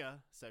of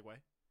Sega, segue.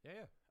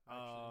 Yeah.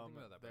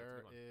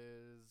 There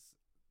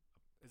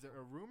is it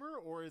a rumor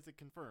or is it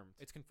confirmed?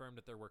 It's confirmed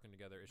that they're working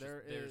together.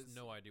 There's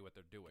no idea what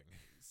they're doing.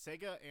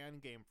 Sega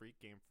and Game Freak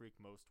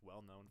most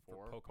well known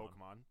for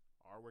Pokemon,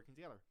 are working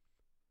together.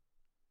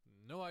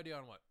 No idea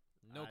on what.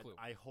 No clue.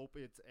 I hope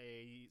it's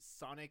a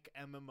Sonic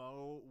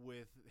MMO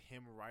with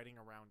him riding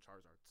around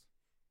Charizards.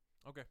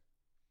 Okay.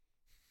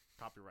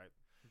 Copyright.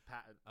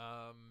 Patent.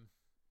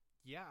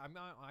 Yeah,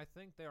 I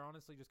think they're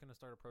honestly just going to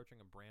start approaching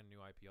a brand new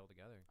IP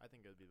altogether. I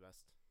think it would be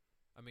best.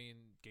 I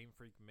mean, Game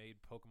Freak made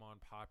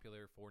Pokemon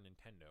popular for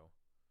Nintendo.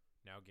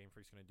 Now Game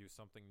Freak's going to do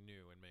something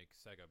new and make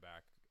Sega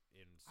back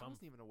in some... I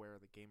wasn't even aware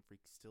that Game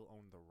Freak still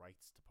owned the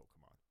rights to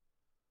Pokemon.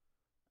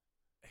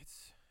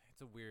 It's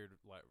a weird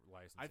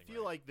licensing. I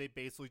feel like they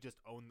basically just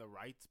own the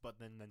rights, but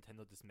then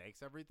Nintendo just makes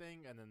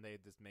everything, and then they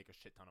just make a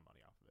shit ton of money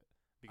off of it.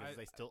 Because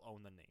they still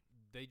own the name.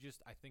 They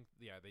just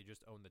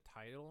own the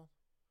title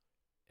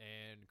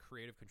and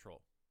creative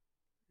control.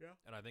 Yeah.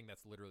 And I think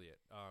that's literally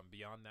it.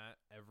 Beyond that,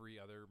 every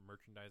other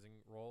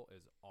merchandising role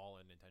is all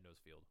in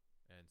Nintendo's field.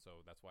 And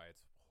so that's why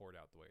it's hoard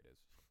out the way it is.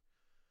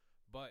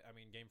 But, I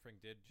mean, Game Freak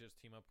did just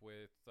team up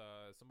with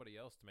somebody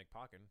else to make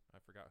Pokken.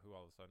 I forgot who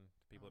all of a sudden.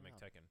 The people that make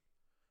Tekken.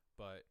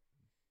 But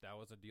that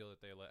was a deal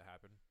that they let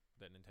happen.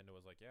 That Nintendo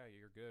was like, yeah,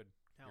 you're good.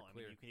 Hell, I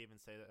mean, you can even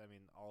say that,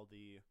 all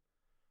the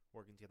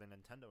working together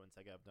Nintendo and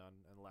Sega have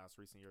done in the last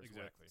recent years.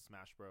 Exactly. With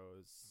Smash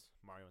Bros,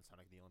 Mario and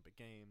Sonic, the Olympic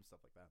Games, stuff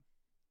like that.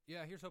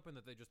 Yeah, here's hoping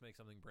that they just make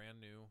something brand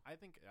new. I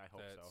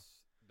hope so.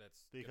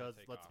 That's because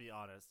let's be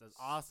honest, as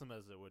awesome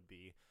as it would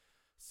be,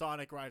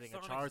 Sonic riding a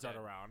Charizard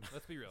around.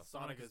 Let's be real.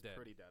 Sonic is dead.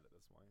 Pretty dead at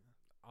this point.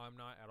 I'm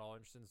not at all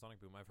interested in Sonic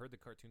Boom. I've heard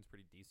the cartoon's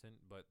pretty decent,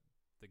 but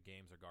the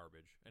games are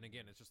garbage. And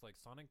again, it's just like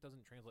Sonic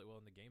doesn't translate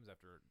well in the games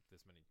after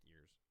this many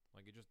years.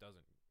 Like, it just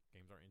doesn't.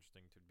 Games aren't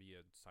interesting to be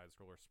a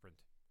side-scroller sprint.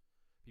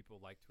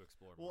 People like to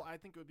explore more. Well, I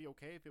think it would be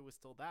okay if it was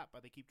still that,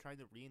 but they keep trying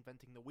to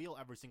reinventing the wheel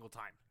every single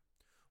time.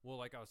 Well,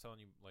 like I was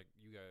telling you, like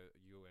you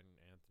and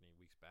Anthony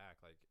weeks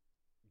back, like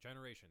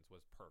Generations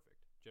was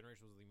perfect.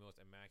 Generations was the most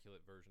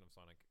immaculate version of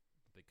Sonic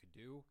that they could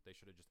do. They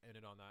should have just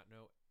ended on that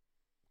note,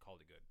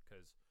 called it good,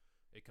 because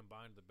it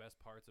combined the best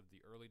parts of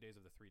the early days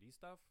of the 3D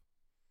stuff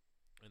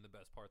and the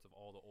best parts of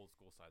all the old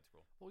school side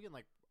scroll. Well, again,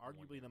 like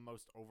arguably the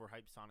most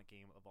overhyped Sonic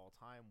game of all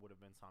time would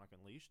have been Sonic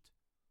Unleashed.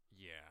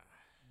 Yeah.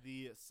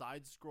 The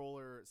side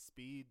scroller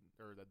speed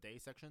or the day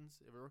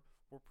sections were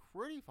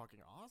pretty fucking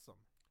awesome.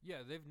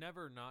 Yeah, they've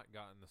never not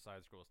gotten the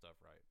side scroll stuff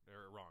right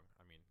or wrong.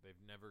 I mean, they've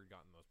never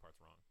gotten those parts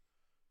wrong.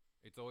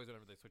 It's always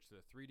whenever they switch to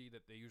the 3D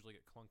that they usually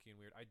get clunky and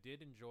weird. I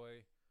did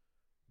enjoy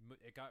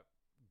it. Got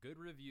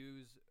good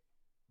reviews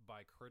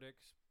by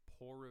critics,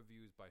 poor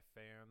reviews by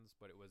fans,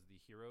 but it was the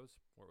Heroes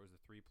where it was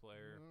the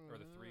 3-player or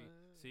the 3.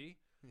 See?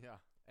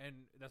 Yeah.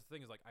 And that's the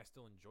thing is, like, I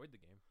still enjoyed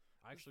the game.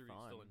 I actually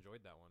still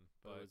enjoyed that one,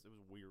 but it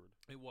was weird.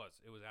 It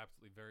was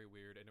absolutely very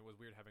weird, and it was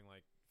weird having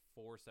like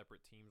 4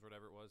 separate teams,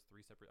 whatever it was,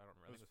 3 separate. I don't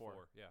remember. I think it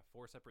was 4. Yeah,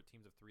 4 separate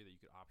teams of 3 that you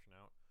could option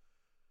out.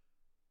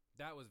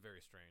 That was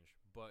very strange,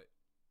 but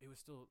it was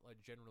still a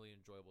generally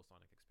enjoyable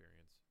Sonic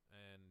experience,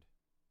 and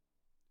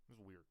it was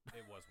weird.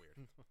 It was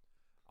weird.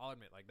 I'll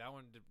admit, like that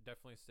one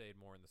definitely stayed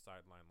more in the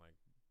sideline. Like,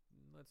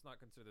 let's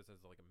not consider this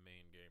as like a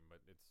main game,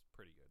 but it's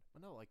pretty good.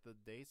 But no, like the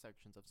day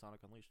sections of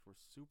Sonic Unleashed were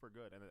super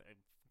good, and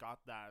it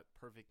got that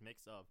perfect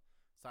mix of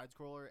side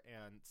scroller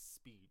and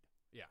speed.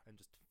 Yeah, and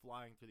just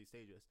flying through these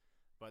stages.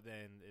 But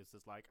then it's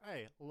just like,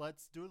 hey,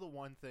 let's do the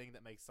one thing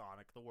that makes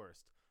Sonic the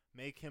worst.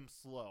 Make him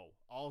slow.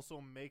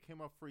 Also make him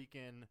a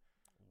freaking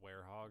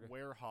werehog,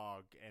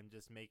 and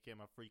just make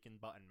him a freaking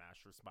button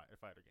masher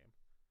fighter game.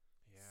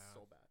 Yeah,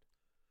 so bad.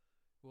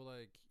 Well,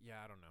 like,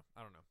 yeah, I don't know.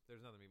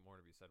 There's nothing more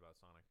to be said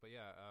about Sonic, but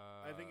yeah,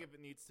 I think if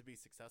it needs to be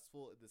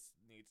successful, this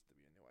needs to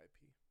be a new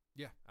IP.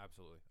 Yeah,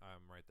 absolutely.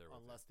 I'm right there.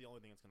 Unless the only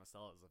thing it's going to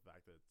sell is the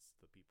fact that it's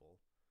the people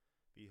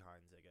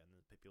behind Sega and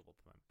the people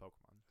behind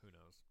Pokemon. Who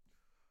knows?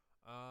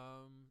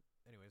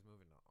 Anyways,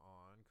 moving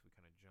on because we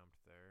kind of jumped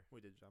there.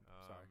 We did jump.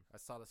 Sorry, I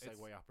saw the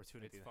segue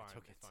opportunity. It's fine.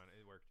 It's fine.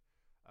 It worked.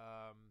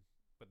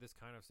 But this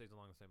kind of stays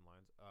along the same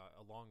lines.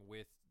 Along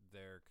with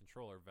their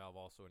controller, Valve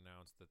also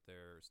announced that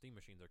their Steam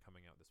machines are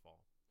coming out this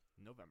fall.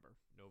 November.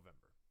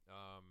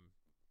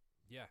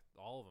 Yeah,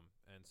 all of them,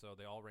 and so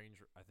they all range,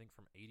 I think,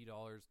 from $80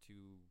 to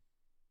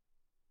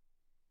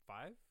 $5.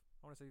 I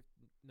want to say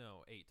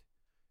 $800.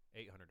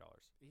 $800,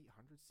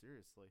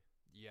 seriously?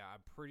 Yeah,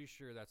 I'm pretty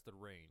sure that's the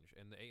range,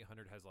 and the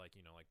 800 has like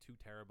 2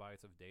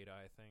 terabytes of data,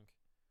 I think,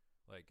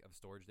 like of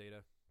storage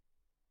data.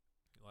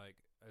 Like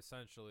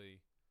essentially,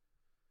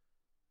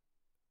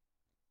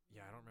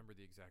 yeah, I don't remember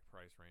the exact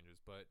price ranges,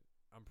 but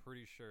I'm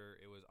pretty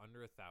sure it was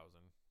under 1,000.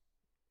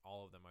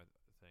 All of them, I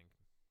think.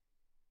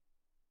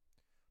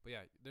 But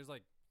yeah, there's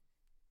like,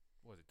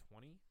 what was it,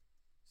 20,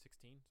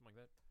 16, something like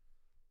that.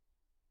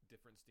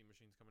 Different Steam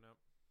machines coming out.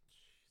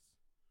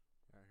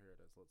 Yeah, here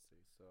it is. Let's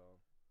see.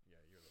 So,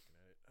 yeah, you're looking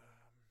at it.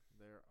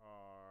 There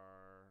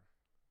are.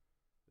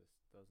 This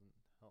doesn't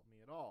help me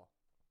at all.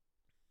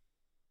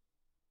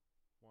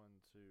 1,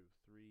 2,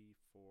 3,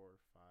 4,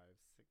 5,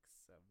 6,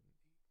 7,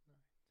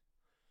 8,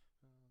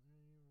 9.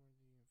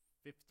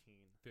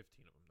 15.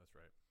 15 of them. That's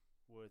right.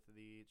 With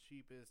the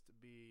cheapest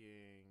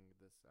being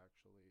this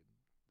actually.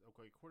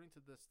 Okay, according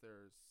to this,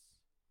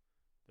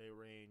 they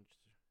ranged.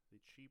 The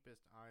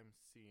cheapest I'm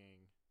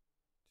seeing.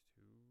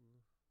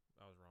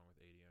 I was wrong with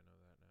 80. I know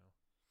that now.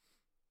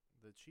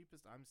 The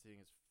cheapest I'm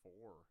seeing is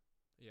 4.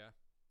 Yeah.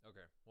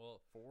 Okay.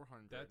 Well,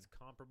 400. That's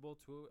comparable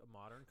to a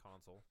modern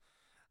console.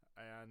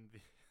 And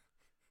the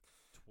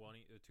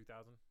 2000,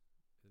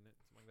 isn't it?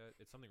 Something like that.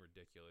 It's something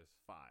ridiculous.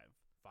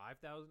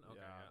 5,000?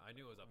 Okay. Yeah. I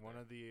knew it was up One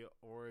there. of the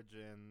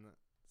Origin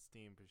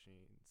Steam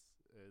machines.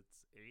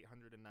 It's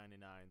 $899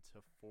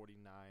 to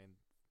 $4,999.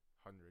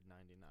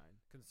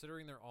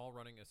 Considering they're all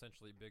running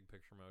essentially big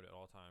picture mode at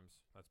all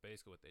times, that's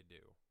basically what they do.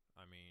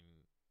 I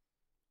mean,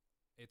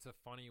 it's a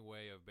funny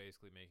way of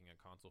basically making a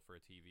console for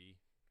a TV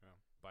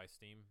by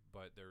Steam,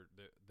 but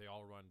they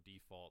all run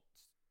default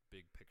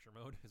big picture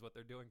mode is what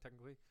they're doing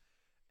technically.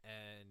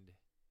 And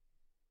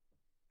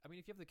I mean,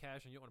 if you have the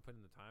cash and you don't want to put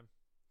in the time,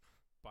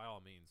 by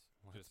all means,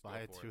 just buy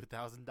a $2,000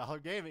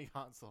 gaming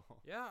console.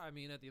 Yeah, I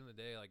mean, at the end of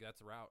the day, like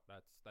that's a route.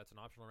 That's an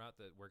optional route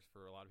that works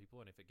for a lot of people.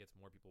 And if it gets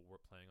more people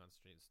playing on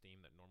Steam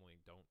that normally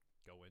don't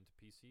go into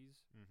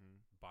PCs,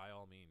 by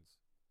all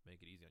means, make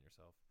it easy on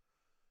yourself.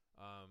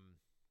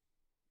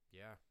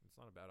 Yeah, it's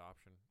not a bad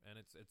option, and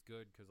it's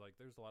good because like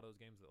there's a lot of those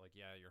games that like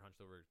you're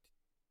hunched over,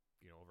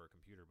 over a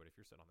computer, but if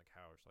you're sitting on the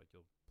couch, like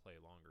you'll play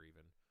longer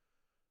even.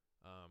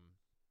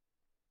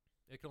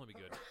 It can only be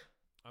good.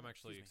 I'm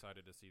actually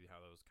excited to see how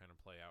those kind of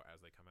play out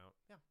as they come out.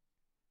 Yeah,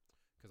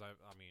 because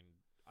I mean,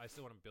 I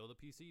still want to build a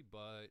PC,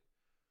 but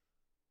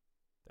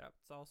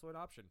that's also an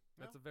option.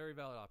 That's a very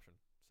valid option.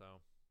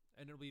 So,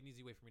 and it'll be an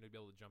easy way for me to be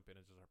able to jump in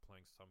and just start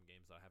playing some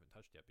games that I haven't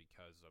touched yet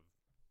because of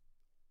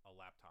a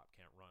laptop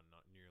can't run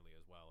not nearly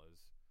as well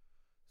as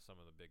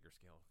some of the bigger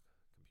scale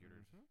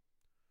computers.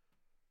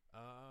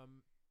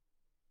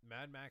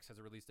 Mad Max has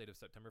a release date of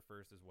September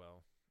 1st as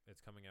well.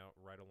 It's coming out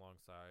right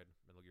alongside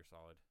Metal Gear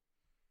Solid.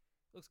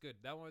 Looks good.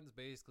 That one's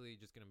basically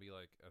just going to be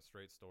like a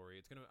straight story.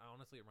 It's going to,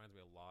 honestly, it reminds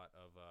me a lot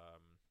of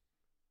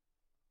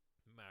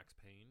Max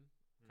Payne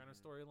kind of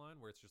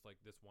storyline where it's just like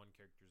this one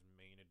character's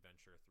main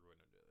adventure through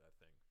that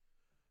thing.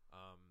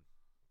 I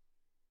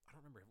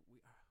don't remember.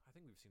 I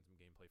think we've seen some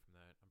gameplay from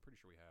that. I'm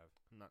pretty sure we have.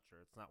 I'm not sure.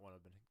 It's not one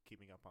I've been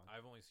keeping up on.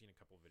 I've only seen a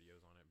couple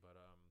videos on it, but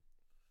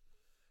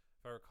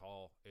if I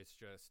recall, it's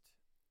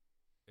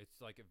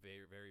like a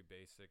very, very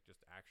basic,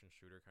 just action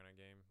shooter kind of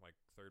game, like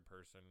third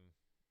person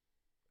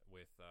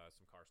with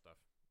some car stuff.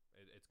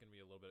 It's gonna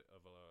be a little bit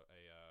of a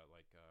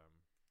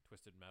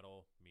Twisted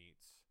Metal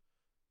meets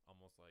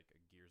almost like a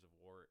Gears of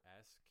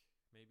War-esque,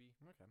 maybe.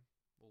 Okay.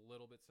 A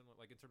little bit similar,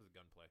 like in terms of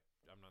gunplay.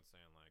 I'm not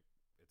saying like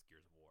it's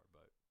Gears of War,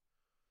 but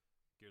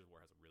Gears of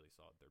War has a really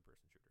solid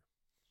third-person shooter.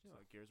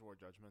 Like Gears of War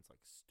Judgment's like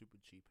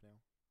stupid cheap now.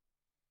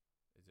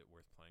 Is it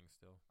worth playing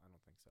still? I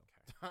don't think so.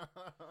 Okay.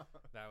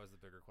 That was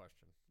the bigger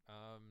question.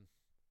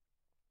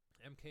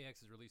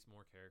 MKX has released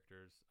more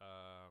characters.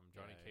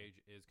 Johnny Cage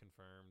is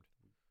confirmed.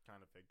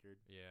 Kind of figured.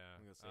 Yeah.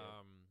 I'm gonna say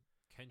it.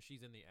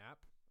 Kenshi's in the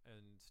app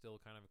and still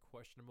kind of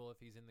questionable if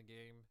he's in the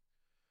game.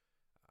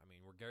 I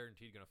mean, we're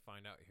guaranteed going to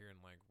find out here in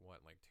like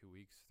 2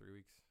 weeks, 3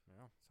 weeks?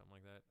 Yeah. Something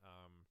like that.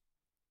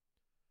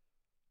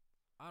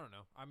 I don't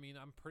know. I mean,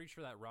 I'm pretty sure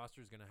that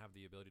roster is going to have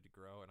the ability to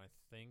grow, and I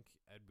think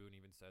Ed Boon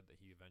even said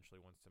that he eventually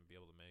wants to be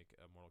able to make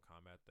a Mortal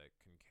Kombat that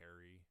can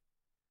carry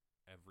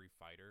every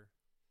fighter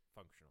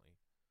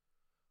functionally.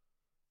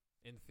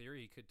 In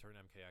theory, he could turn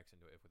MKX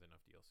into it with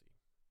enough DLC.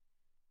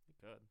 He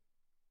could.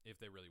 If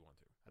they really want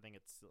to. I think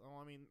it's...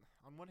 Well, I mean,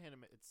 on one hand,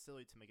 it's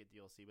silly to make it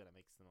DLC, but it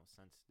makes the most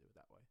sense to do it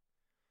that way.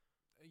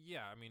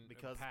 Yeah, I mean,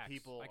 because packs.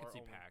 people I can are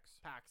see only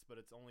packs,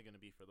 but it's only going to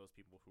be for those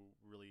people who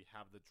really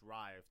have the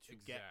drive to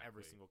get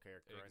every single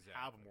character and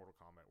have a Mortal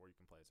Kombat where you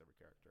can play as every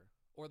character.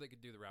 Or they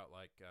could do the route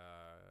like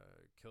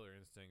Killer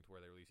Instinct,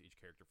 where they release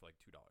each character for like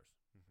 $2,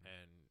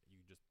 and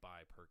you just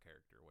buy per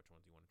character which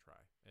ones you want to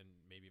try, and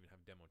maybe even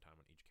have demo time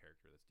on each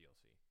character that's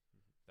DLC.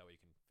 That way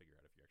you can figure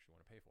out if you actually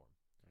want to pay for them.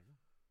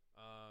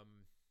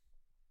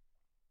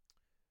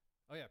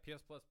 Oh yeah,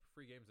 PS Plus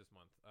free games this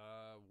month.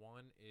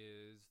 One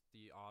is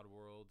the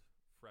Oddworld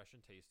Fresh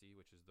and Tasty,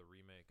 which is the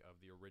remake of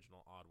the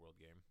original Oddworld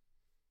game.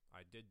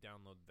 I did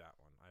download that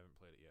one. I haven't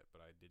played it yet, but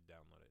I did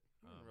download it.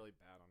 I'm really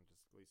bad on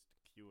just at least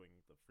queuing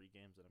the free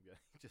games that I'm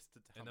getting just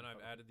to download. And then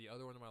I've added the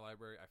other one to my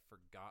library. I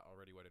forgot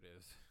already what it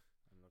is.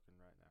 I'm looking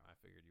right now. I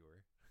figured you were.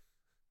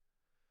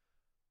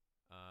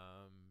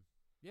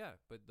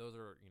 Yeah, but those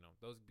are,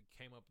 those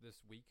came up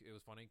this week. It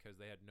was funny because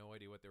they had no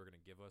idea what they were going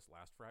to give us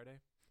last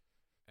Friday.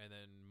 And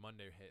then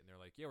Monday hit, and they're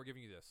like, yeah, we're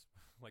giving you this.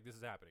 Like, this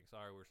is happening.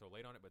 Sorry, we're so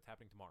late on it, but it's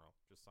happening tomorrow.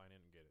 Just sign in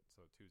and get it.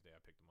 So Tuesday,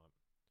 I picked them up.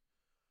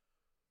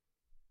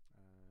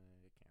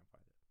 I can't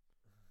find it.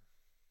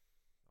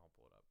 I'll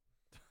pull it up.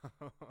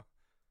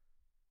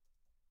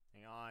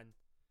 Hang on.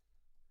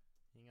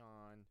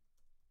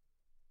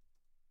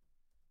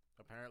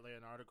 Apparently,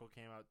 an article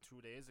came out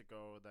 2 days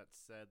ago that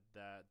said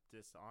that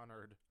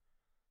Dishonored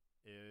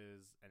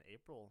is an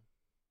April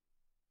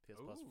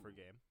PS Plus free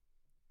game.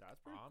 That's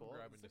pretty cool.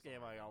 It's a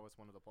game I always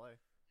wanted to play.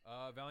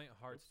 Valiant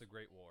Hearts: The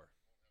Great War.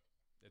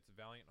 It's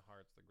Valiant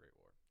Hearts: The Great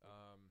War.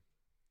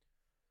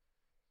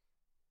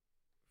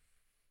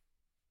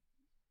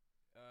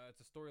 It's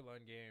a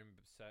storyline game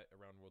set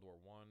around World War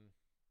I,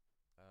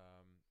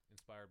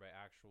 inspired by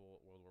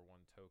actual World War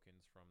I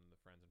tokens from the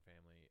friends and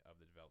family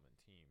of the development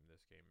team.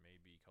 This game may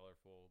be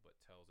colorful, but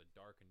tells a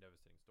dark and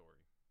devastating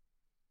story.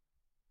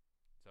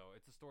 So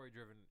it's a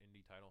story-driven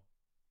indie title.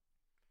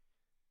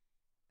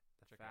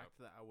 The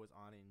fact that I was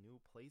on a new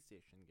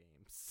PlayStation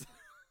games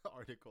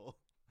article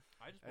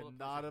I just and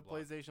not a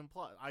PlayStation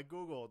Plus. I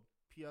googled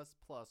PS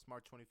Plus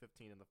March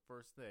 2015, and the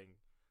first thing,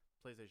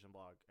 PlayStation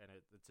blog, and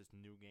it's just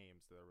new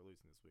games that are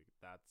releasing this week.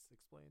 That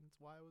explains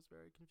why I was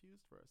very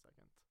confused for a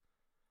second.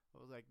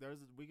 I was like,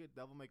 we get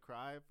Devil May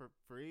Cry for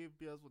free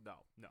PS. No.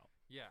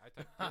 Yeah, I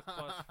typed PS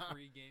Plus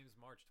free games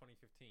March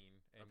 2015,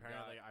 and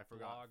apparently I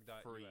forgot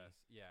free.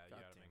 Yeah, you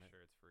God gotta make it.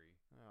 sure it's free.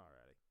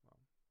 Alrighty. Well,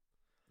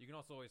 you can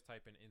also always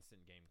type in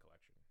Instant Game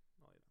Collection.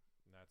 Well,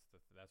 And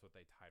that's what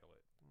they title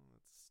it.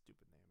 That's a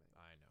stupid name.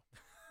 I know.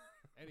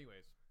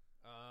 Anyways,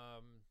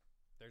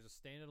 there's a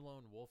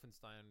standalone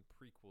Wolfenstein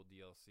prequel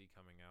DLC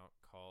coming out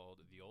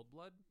called The Old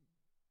Blood.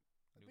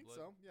 I think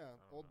so.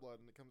 Yeah, Old Blood,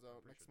 and it comes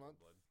out next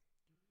month.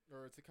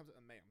 Or it comes out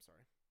in May. I'm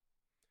sorry.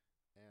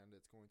 And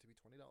it's going to be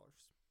 $20.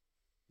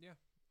 Yeah,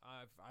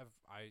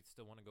 I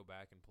still want to go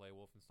back and play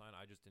Wolfenstein.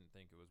 I just didn't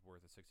think it was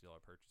worth a $60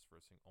 purchase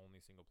for only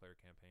single player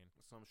campaign.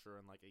 So I'm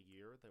sure in like a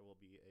year there will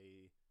be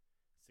a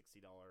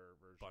 $60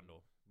 version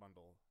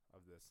bundle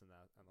of this and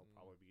that, and there'll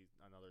probably be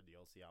another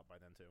DLC out by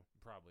then too.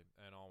 Probably,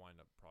 and I'll wind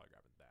up probably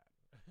grabbing that.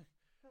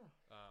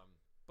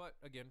 But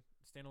again,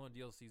 standalone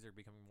DLCs are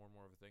becoming more and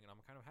more of a thing, and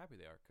I'm kind of happy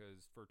they are,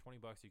 because for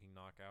 $20 you can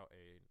knock out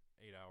a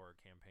 8-hour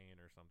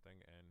campaign or something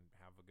and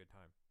have a good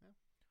time. Yeah.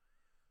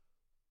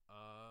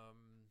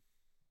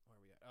 Where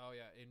are we at? Oh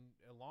yeah,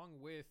 along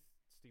with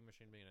Steam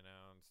Machine being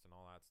announced and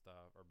all that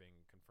stuff, or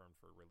being confirmed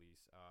for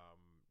release,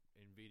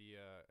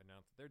 Nvidia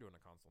announced that they're doing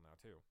a console now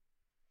too.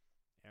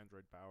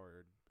 Android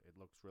powered. It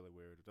looks really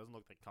weird. It doesn't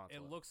look like console.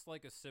 It looks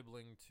like a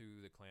sibling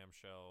to the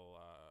clamshell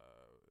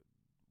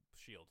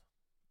Shield.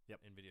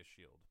 Yep. Nvidia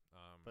Shield.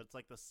 But it's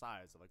like the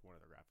size of like one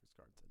of their graphics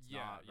cards. It's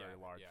not very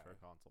large for a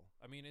console.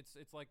 I mean,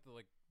 it's like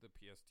the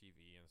PS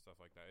TV and stuff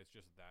like that. It's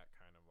just that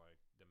kind of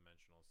like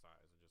dimensional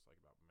size, and just like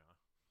about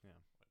yeah,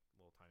 like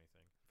little tiny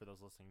thing. For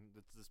those listening,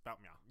 it's just about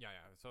meow. Yeah.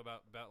 So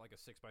about like a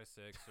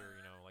 6x6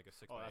 or like a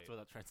 6x8. Oh, that's what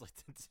that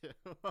translates into.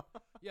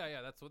 yeah.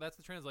 That's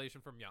the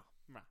translation from meow.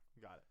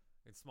 Got it.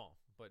 It's small,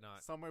 but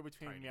not somewhere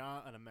between tiny.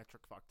 meow and a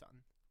metric fuck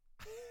ton.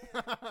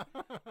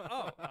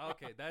 Oh,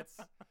 okay.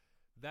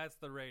 That's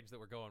the range that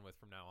we're going with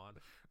from now on.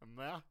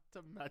 Meow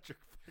to metric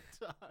fuck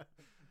ton.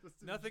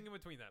 Nothing in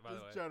between that, by the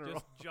way. General.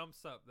 Just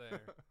jumps up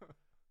there.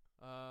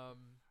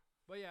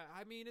 But yeah,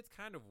 I mean, it's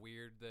kind of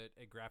weird that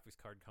a graphics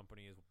card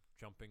company is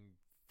jumping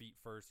feet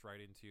first right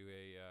into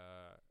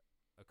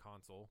a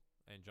console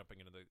and jumping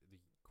into the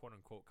quote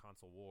unquote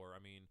console war.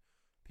 I mean,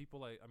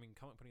 people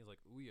companies like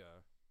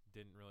Ouya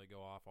didn't really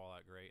go off all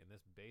that great, and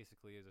this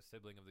basically is a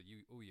sibling of the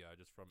Ouya,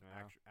 just from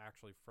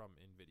actually from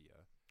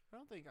NVIDIA.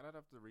 I'd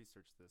have to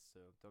research this,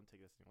 so don't take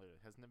this later.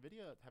 Has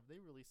NVIDIA, have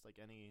they released like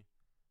any,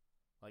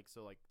 like,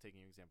 so like taking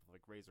an example,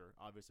 like Razer,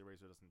 obviously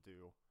Razer doesn't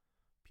do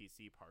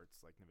PC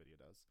parts like NVIDIA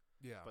does.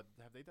 Yeah. But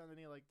have they done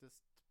any like this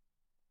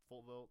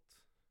full volt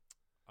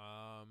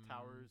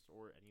towers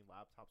or any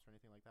laptops or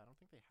anything like that? I don't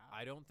think they have.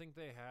 I don't think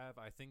they have.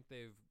 I think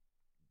they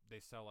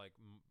sell like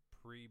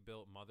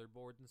pre-built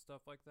motherboards and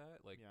stuff like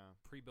that, like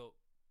pre-built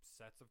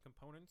sets of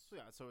components.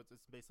 So so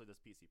it's basically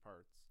just PC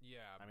parts.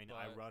 Yeah. I mean,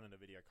 I run an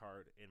NVIDIA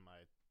card in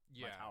my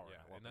tower.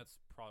 Yeah, and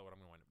that's probably what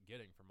I'm going to wind up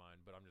getting for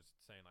mine. But I'm just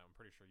saying, I'm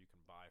pretty sure you can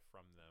buy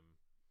from them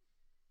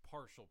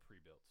partial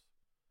pre-builts.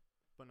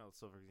 But no,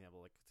 so for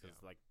example, like,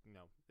 because like, you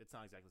know, it's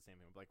not exactly the same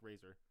thing, but like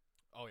Razer.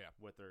 Oh yeah,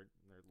 with their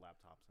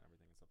laptops and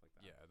everything and stuff like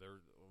that. Yeah,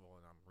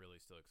 and I'm really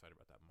still excited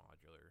about that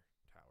modular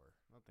tower.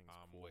 That thing's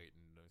I'm cool.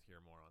 waiting to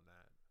hear more on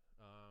that.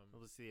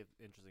 We'll see if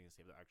interesting to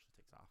see if that actually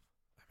takes off.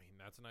 I mean,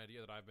 that's an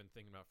idea that I've been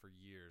thinking about for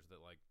years.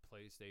 That like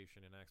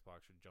PlayStation and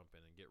Xbox should jump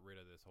in and get rid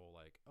of this whole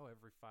like, oh,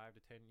 every 5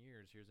 to 10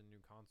 years, here's a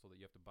new console that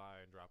you have to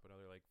buy and drop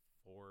another like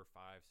 $400,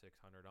 $500,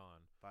 $600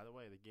 on. By the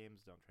way, the games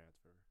don't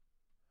transfer.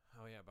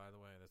 Oh yeah, by the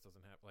way, this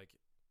doesn't happen. Like,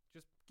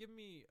 just give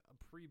me a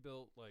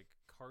pre-built like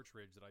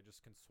cartridge that I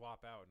just can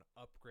swap out and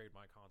upgrade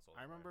my console.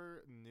 I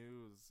remember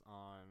news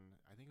on,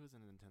 I think it was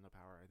in Nintendo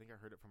Power. I think I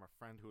heard it from a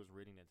friend who was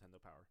reading Nintendo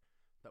Power,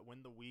 that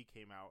when the Wii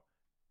came out,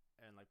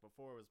 and like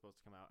before it was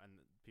supposed to come out, and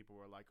people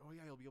were like, "Oh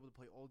yeah, you'll be able to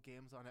play old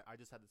games on it." I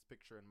just had this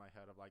picture in my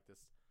head of like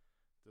this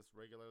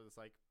regular,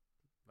 this like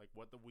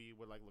what the Wii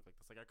would like look like.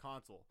 This like a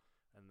console,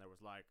 and there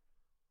was like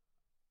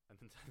a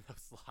Nintendo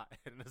slot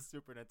and a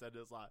Super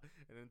Nintendo slot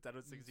and a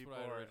Nintendo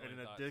 64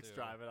 and a disc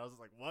drive, and I was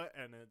just like, what?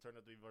 And then it turned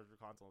out to be Virtual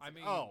Console. I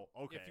mean, oh,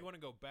 okay. If you want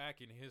to go back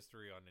in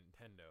history on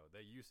Nintendo,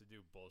 they used to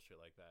do bullshit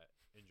like that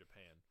in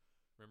Japan.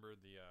 Remember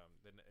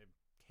then it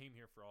came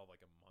here for all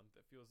like a month,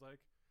 it feels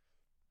like.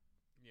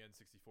 The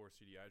N64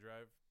 CDI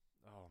drive.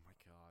 Oh my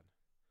god.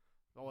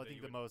 Oh, I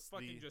think the most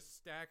fucking just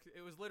stack. It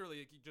was literally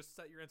like you just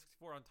set your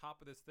N64 on top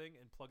of this thing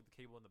and plug the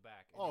cable in the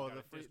back. Oh,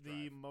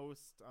 the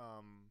most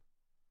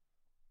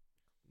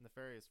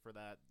nefarious for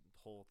that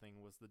whole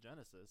thing was the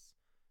Genesis.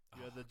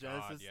 You had the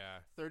Genesis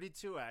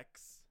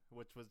 32X,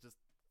 which was just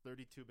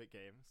 32-bit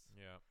games.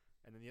 Yeah.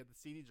 And then you had the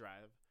CD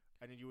drive,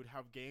 and then you would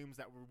have games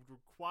that would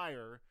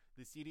require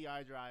the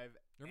CDI drive.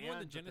 Remember when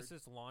the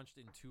Genesis launched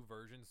in two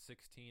versions,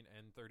 16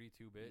 and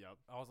 32-bit? Yep.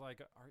 I was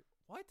like,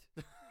 what?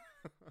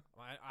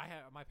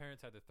 My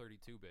parents had the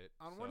 32-bit.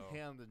 On one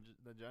hand,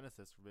 the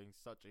Genesis for being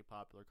such a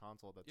popular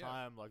console at the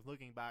time, like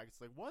looking back, it's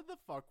like, what the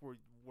fuck were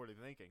they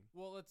thinking?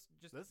 Well, let's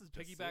just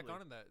piggyback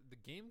on that. The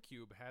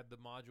GameCube had the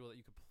module that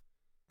you could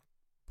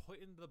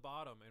put into the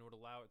bottom and would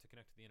allow it to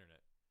connect to the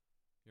internet.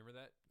 You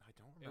remember that? I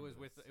don't remember.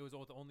 It was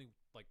with only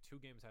like 2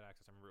 games had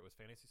access. I remember it was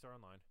Phantasy Star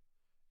Online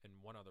and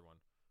one other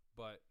one.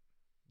 But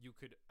you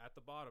could, at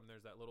the bottom,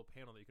 there's that little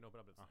panel that you can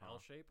open up that's an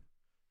L shape.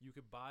 You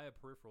could buy a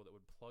peripheral that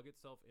would plug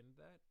itself into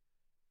that,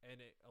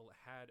 and it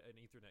had an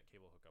Ethernet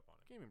cable hookup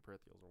on it. Gaming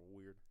peripherals are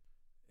weird.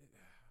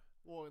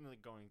 Well, and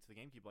like going to the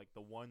GameCube, like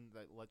the one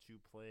that lets you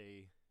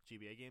play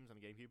GBA games on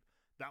the GameCube,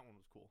 that one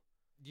was cool.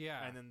 Yeah.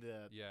 And then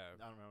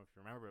I don't know if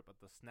you remember it, but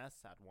the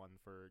SNES had one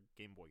for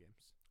Game Boy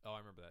games. Oh,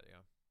 I remember that,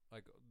 yeah.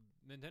 Like,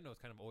 Nintendo's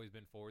kind of always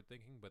been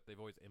forward-thinking, but they've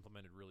always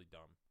implemented really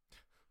dumb.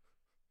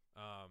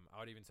 I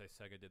would even say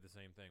Sega did the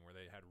same thing, where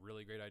they had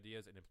really great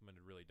ideas and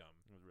implemented really dumb.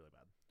 It was really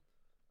bad.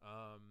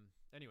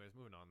 Anyways,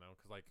 moving on, though,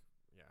 because, like,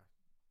 yeah,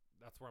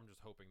 that's where I'm just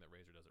hoping that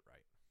Razer does it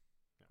right.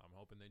 Yeah. I'm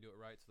hoping they do it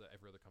right so that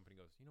every other company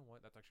goes, you know what,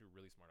 that's actually a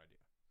really smart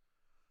idea.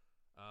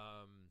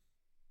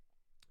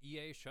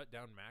 EA shut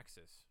down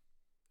Maxis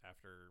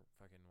after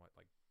fucking,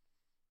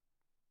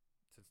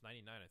 since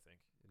 99, I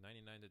think.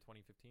 99 to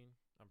 2015,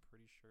 I'm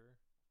pretty sure.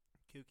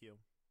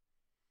 QQ.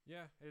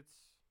 Yeah, it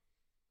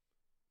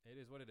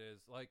is what it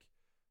is. Like,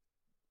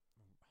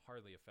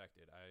 hardly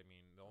affected. I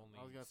mean, the only...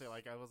 I was going to say,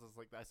 like, I was just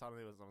like, I saw it,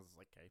 I was just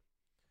like, okay.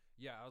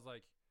 Yeah, I was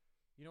like,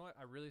 you know what?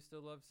 I really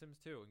still love Sims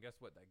 2, and guess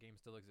what? That game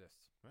still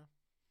exists. Yeah.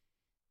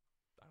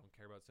 I don't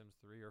care about Sims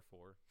 3 or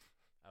 4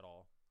 at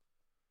all.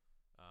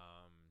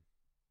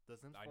 Does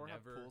Sims 4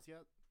 have pools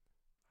yet?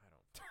 I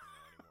don't fucking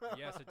know anymore.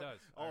 Yes, it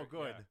does. Oh,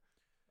 good. Yeah.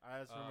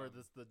 I just remember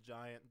the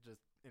giant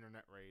just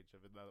internet rage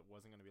of it that it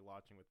wasn't going to be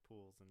launching with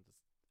pools, and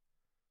just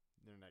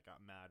the internet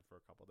got mad for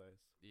a couple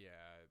days.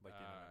 Yeah. Like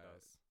the internet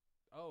does.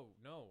 Oh,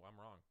 no, I'm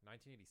wrong.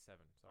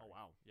 1987. Sorry. Oh,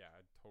 wow. Yeah,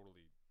 I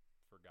totally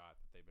forgot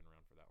that they've been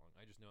around for that long.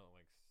 I just know that,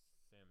 like,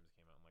 Sims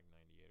came out in, like,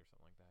 98 or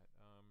something like that.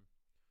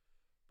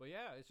 But,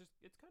 yeah,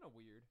 it's kind of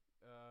weird.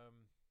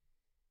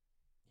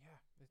 Yeah,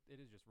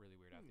 it is just really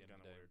weird at the end of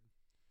the day.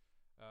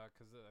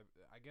 Because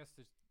I guess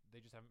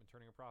they just haven't been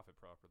turning a profit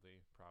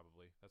properly,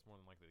 probably. That's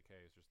more than likely the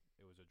case.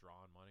 It was a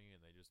draw on money,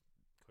 and they just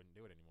couldn't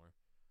do it anymore.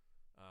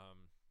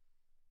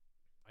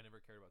 I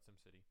never cared about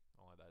SimCity.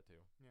 I'll add that,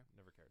 too. Yeah.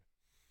 Never cared.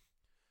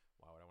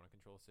 Why would I want to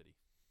control a city?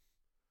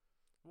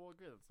 Well,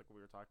 good. It's like what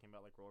we were talking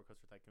about, like Roller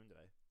Coaster Tycoon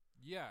today.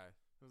 Yeah.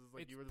 It was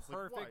like, it's you were just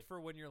perfect like, for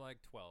when you're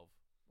like 12.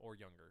 or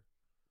younger.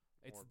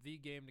 It's the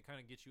game to kind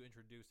of get you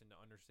introduced into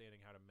understanding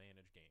how to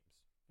manage games.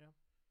 Yeah.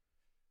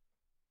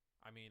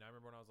 I mean, I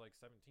remember when I was like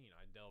 17,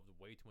 I delved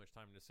way too much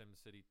time into Sims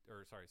 2,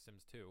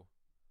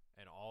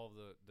 and all of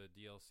the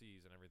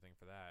DLCs and everything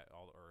for that,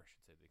 or I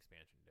should say the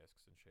expansion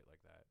discs and shit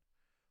like that.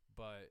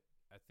 But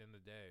at the end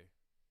of the day,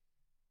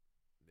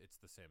 it's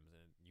the Sims,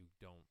 and you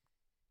don't.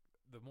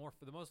 The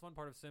most fun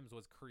part of Sims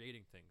was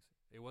creating things.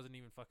 It wasn't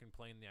even fucking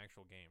playing the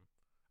actual game.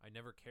 I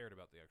never cared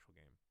about the actual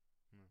game,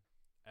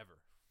 ever.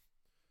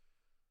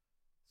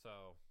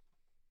 So,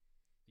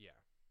 yeah,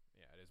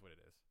 it is what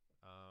it is.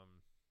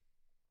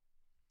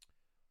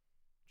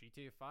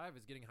 GTA 5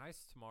 is getting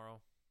heists tomorrow,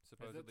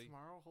 supposedly. Is it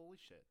tomorrow?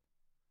 Holy shit!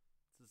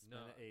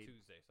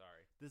 Tuesday.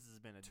 Sorry, this has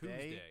been a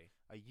Tuesday. day,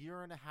 a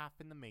year and a half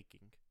in the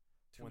making.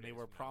 When they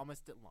were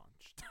promised it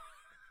launched.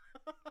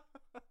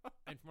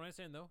 And from what I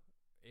understand, though,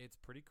 it's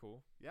pretty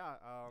cool.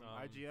 Yeah,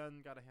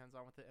 IGN got a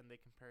hands-on with it, and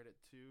they compared it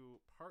to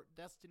part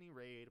Destiny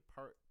Raid,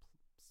 part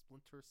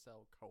Splinter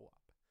Cell co-op,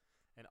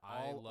 and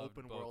all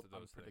open world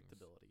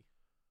unpredictability.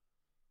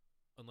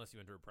 Unless you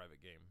enter a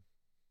private game.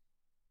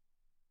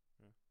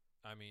 Yeah.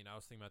 I mean, I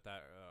was thinking about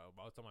that.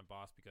 I was telling my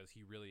boss because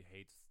he really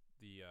hates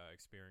the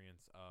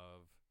experience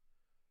of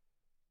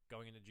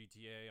going into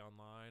GTA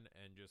Online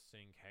and just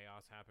seeing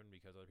chaos happen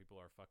because other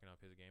people are fucking up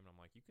his game. And I'm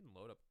like, you can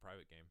load up a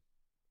private game,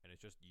 and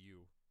it's just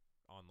you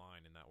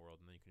online in that world,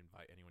 and then you can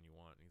invite anyone you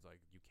want. And he's like,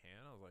 you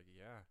can? I was like,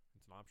 yeah,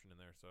 it's an option in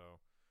there. So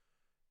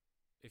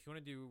if you want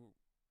to do,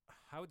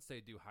 I would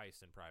say do heists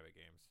in private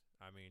games.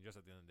 I mean, just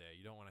at the end of the day,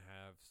 you don't want to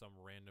have some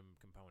random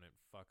component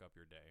fuck up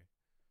your day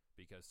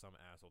because some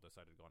asshole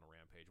decided to go on a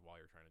rampage while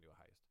you're trying to do a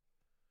heist.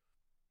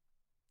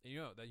 And you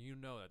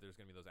know that there's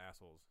going to be those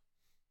assholes.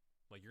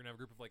 Like, you're going to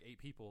have a group of like 8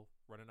 people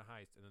running a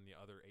heist, and then the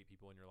other 8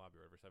 people in your lobby,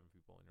 or whatever, 7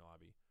 people in your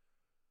lobby,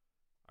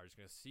 are just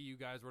going to see you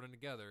guys running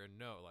together and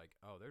know, like,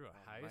 oh, they're doing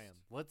a heist.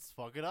 Man. Let's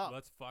fuck it up.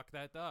 Let's fuck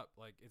that up.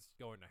 Like, it's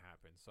going to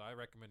happen. So I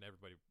recommend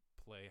everybody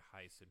play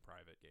heists in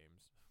private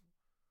games.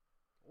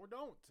 Or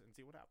don't, and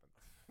see what happens.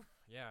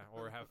 Yeah,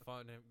 or have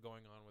fun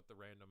going on with the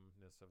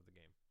randomness of the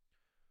game.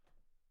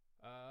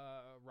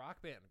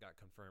 Rock Band got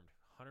confirmed.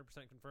 100%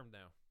 confirmed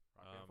now.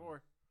 Rock Band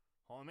 4.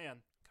 Oh,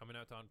 man. Coming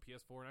out on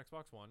PS4 and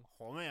Xbox One.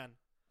 Oh, man.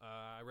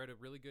 I read a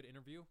really good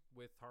interview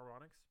with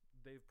Harmonix.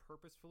 They've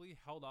purposefully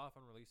held off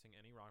on releasing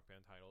any Rock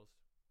Band titles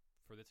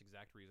for this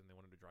exact reason. They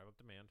wanted to drive up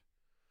demand,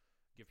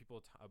 give people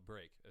a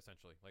break,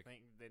 essentially. Like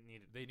they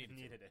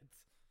needed it.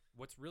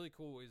 What's really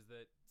cool is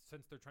that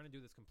since they're trying to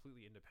do this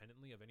completely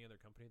independently of any other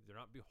company, they're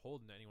not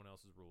beholden to anyone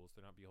else's rules.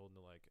 They're not beholden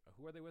to, like,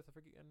 who are they with? I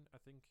forget. I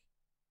think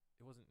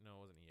it wasn't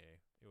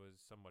EA. It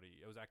was somebody.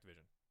 It was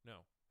Activision.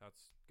 No,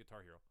 that's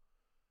Guitar Hero.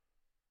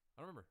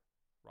 I don't remember.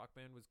 Rock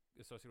Band was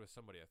associated with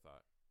somebody, I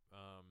thought,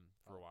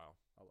 for a while.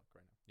 I'll look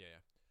right now.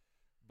 Yeah.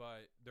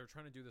 But they're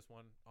trying to do this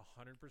one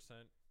 100%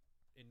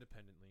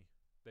 independently.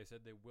 They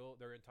said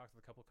they're in talks with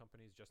a couple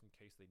companies just in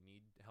case they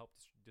need help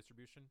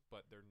distribution,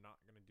 but they're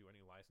not going to do any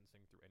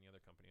licensing through any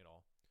other company at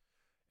all.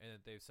 And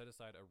that they've set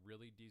aside a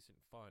really decent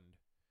fund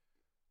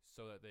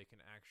so that they can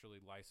actually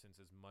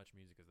license as much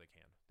music as they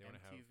can. They want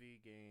to have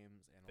MTV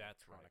games and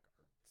Electronic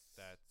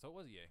Arts. So it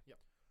was EA. Yep.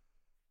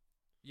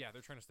 Yeah,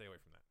 they're trying to stay away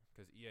from that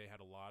because EA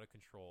had a lot of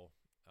control.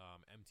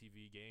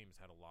 MTV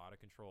Games had a lot of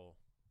control.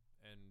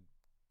 And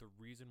the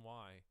reason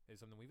why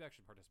is something we've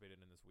actually participated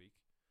in this week.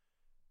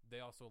 They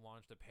also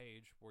launched a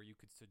page where you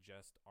could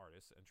suggest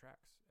artists and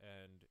tracks.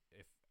 And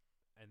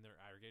they're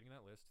aggregating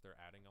that list. They're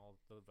adding all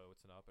the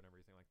votes and up and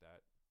everything like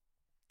that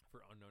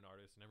for unknown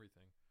artists and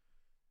everything.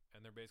 And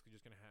they're basically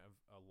just going to have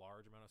a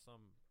large amount of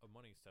sum of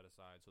money set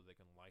aside so they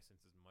can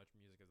license as much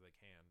music as they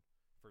can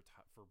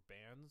for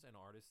bands and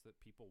artists that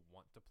people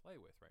want to play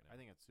with right now. I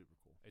think it's super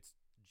cool. It's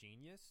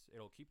genius.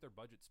 It'll keep their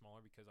budget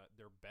smaller because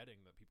they're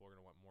betting that people are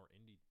going to want more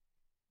indie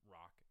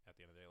rock at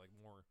the end of the day, like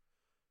more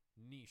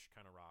niche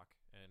kind of rock.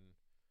 And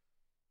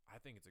I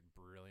think it's a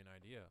brilliant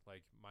idea.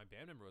 Like, my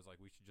band member was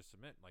like, we should just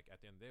submit. Like, at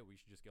the end of the day, we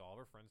should just get all of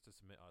our friends to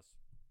submit us.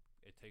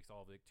 It takes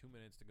all of like 2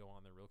 minutes to go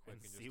on there real quick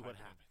and see just what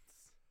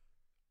happens.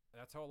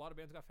 That's how a lot of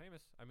bands got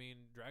famous. I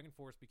mean, Dragon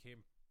Force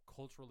became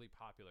culturally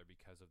popular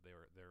because of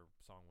their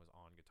song was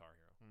on Guitar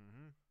Hero.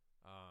 Mm-hmm.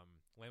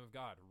 Lamb of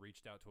God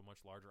reached out to a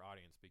much larger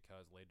audience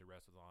because Laid to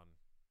Rest was on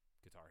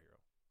Guitar Hero.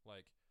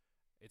 Like,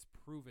 it's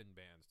proven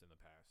bands in the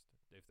past.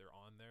 If they're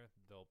on there,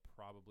 they'll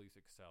probably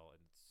excel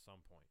at some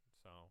point.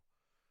 So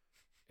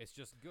it's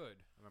just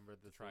good. I remember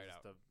this try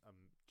was it just a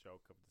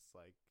joke of just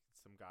like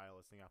some guy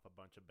listing off a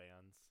bunch of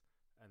bands,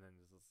 and then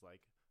just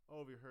like,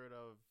 oh, have you heard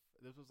of?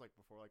 This was like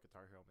before like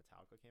Guitar Hero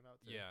Metallica came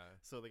out too. Yeah.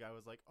 So the guy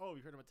was like, oh,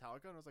 you heard of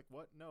Metallica? And I was like,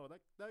 what? No,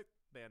 that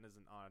band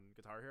isn't on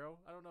Guitar Hero.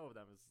 I don't know of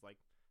them. It's like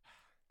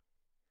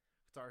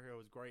Guitar Hero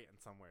is great in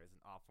some ways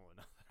and awful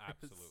in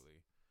others. Absolutely.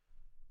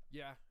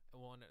 Yeah.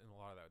 Well, and a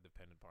lot of that would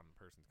depend upon the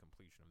person's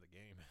completion of the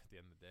game at the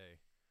end of the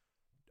day.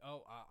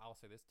 Oh, I'll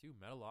say this too.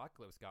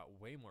 Metalocalypse got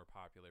way more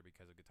popular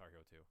because of Guitar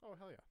Hero 2. Oh,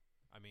 hell yeah.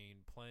 I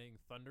mean, playing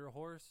Thunder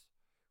Horse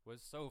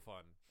was so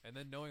fun. And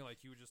then knowing,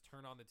 like, you would just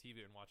turn on the TV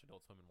and watch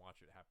Adult Swim and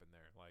watch it happen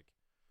there. Like,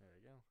 there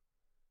you go.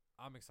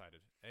 I'm excited.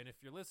 And if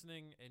you're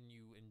listening and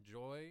you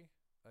enjoy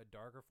a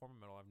darker form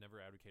of metal, I've never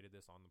advocated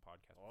this on the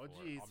podcast before.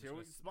 Geez, here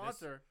we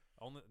sponsor.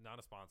 Only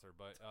not a sponsor,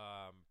 but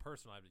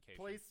personal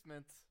advocation.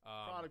 Placement.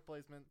 Product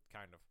placement.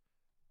 Kind of.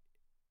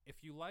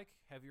 If you like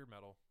heavier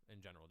metal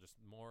in general, just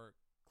more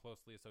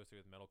closely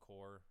associated with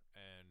metalcore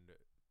and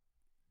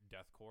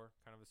deathcore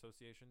kind of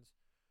associations,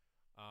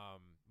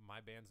 my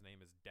band's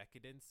name is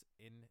Decadence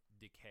in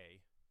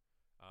Decay.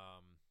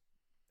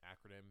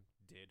 Acronym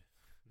DID.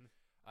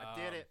 I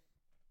did it.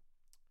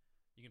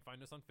 You can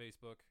find us on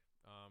Facebook,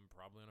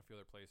 probably on a few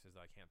other places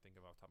that I can't think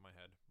of off the top of my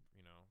head,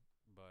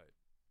 but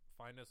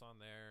find us on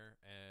there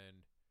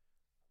and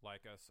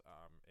like us.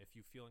 If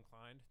you feel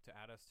inclined to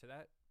add us to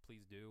that,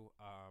 please do.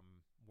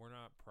 We're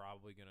not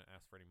probably going to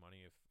ask for any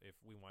money if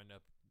we wind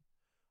up.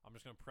 I'm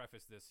just going to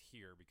preface this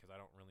here because I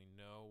don't really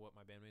know what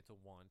my bandmates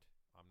will want.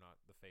 I'm not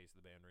the face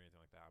of the band or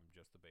anything like that. I'm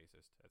just the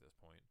bassist at this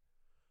point.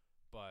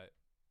 But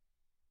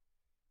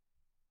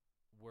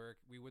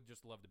we would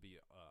just love to be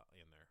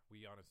in there.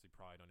 We honestly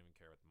probably don't even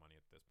care about the money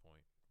at this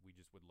point. We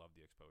just would love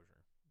the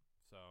exposure.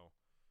 So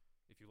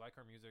if you like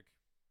our music,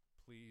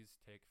 please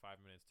take 5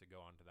 minutes to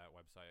go onto that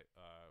website,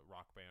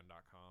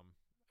 rockband.com,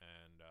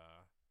 and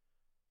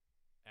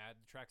add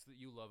the tracks that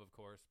you love, of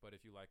course. But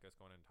if you like us,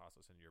 go on and toss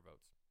us into your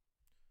votes.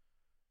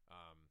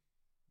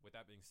 With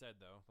that being said,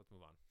 though, let's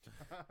move on.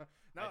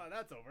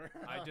 That's over.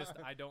 I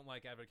don't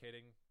like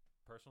advocating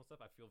personal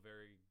stuff. I feel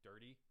very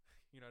dirty.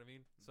 You know what I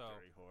mean? So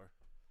dirty whore.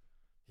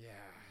 Yeah.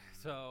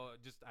 So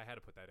I had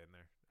to put that in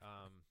there.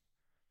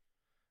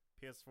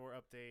 PS4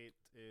 update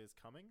is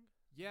coming.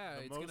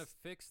 Yeah, it's gonna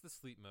fix the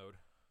sleep mode.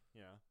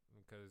 Yeah,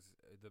 because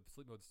the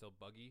sleep mode's still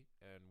buggy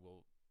and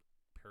will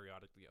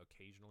periodically,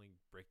 occasionally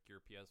break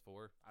your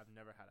PS4. I've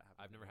never had it happen.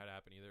 I've never had it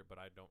happen either, but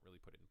I don't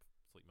really put it in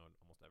sleep mode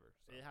almost ever.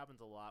 So. It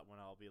happens a lot when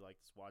I'll be like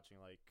just watching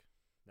like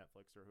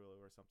Netflix or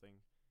Hulu or something.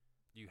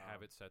 You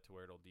have it set to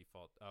where it'll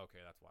default. Oh,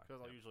 okay, that's why. Because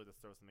I'll usually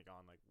just throw something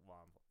on like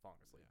while I'm falling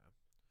asleep. Yeah.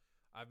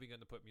 I've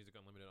begun to put music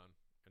unlimited on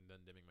and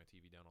then dimming my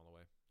TV down all the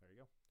way. There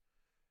you go.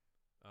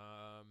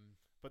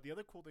 But the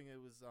other cool thing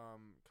it was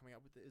coming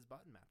out with is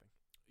button mapping.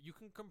 You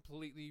can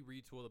completely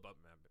retool the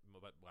button mapping.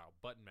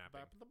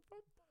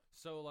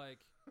 So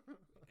like,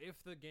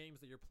 if the games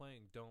that you're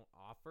playing don't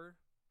offer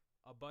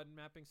a button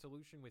mapping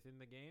solution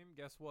within the game,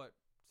 guess what?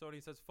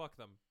 Sony says fuck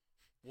them.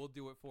 We'll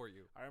do it for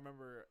you. I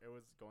remember it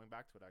was going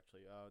back to it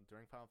actually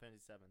during Final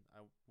Fantasy VII.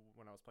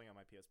 When I was playing on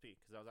my PSP,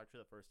 because that was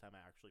actually the first time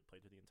I actually played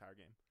through the entire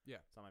game.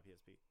 Yeah, it's on my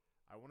PSP.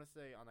 I want to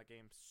say on that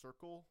game,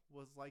 circle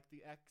was like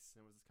the X,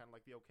 and it was kind of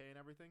like the OK and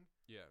everything.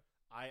 Yeah.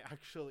 I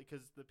actually,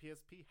 because the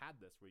PSP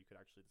had this where you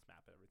could actually just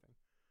map everything.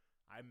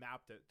 I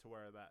mapped it to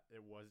where that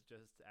it was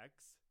just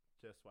X,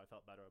 just so I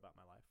felt better about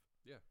my life.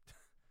 Yeah.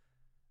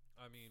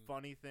 I mean,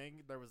 funny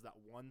thing, there was that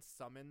one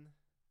summon.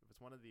 It was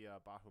one of the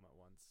Bahamut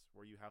ones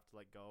where you have to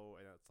like go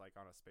and it's like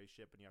on a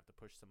spaceship and you have to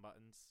push some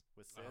buttons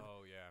with Sid.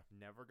 Oh yeah.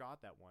 Never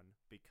got that one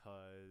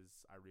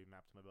because I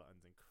remapped my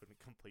buttons and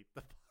couldn't complete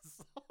the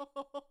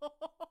puzzle.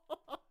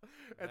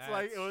 It's That's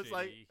like it was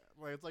shitty.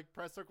 like it's like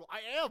press circle.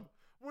 I am.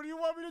 What do you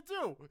want me to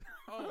do?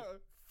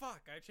 Oh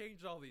fuck! I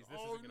changed all these. This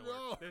isn't gonna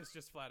work. This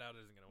just flat out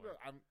isn't gonna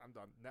work. I'm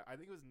done. No, I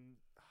think it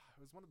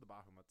was one of the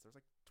Bahamuts. There's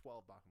like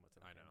 12 Bahamuts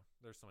in the game. I know.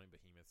 There's so many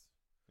behemoths.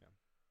 Yeah.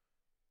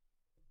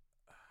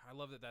 I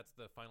love that that's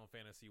the Final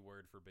Fantasy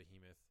word for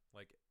behemoth,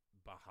 like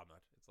Bahamut.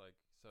 It's like,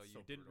 so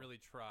you didn't brutal.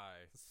 really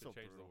try to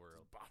change the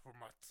world.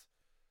 Bahamut.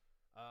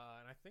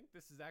 And I think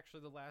this is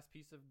actually the last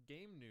piece of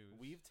game news.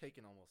 We've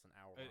taken almost an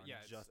hour on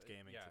just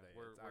gaming today.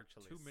 We're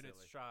actually 2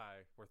 minutes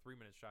shy. We're 3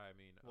 minutes shy. I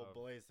mean, we'll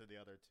blaze through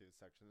the other two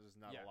sections. There's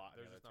not a lot.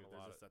 There's just not a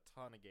lot. There's just a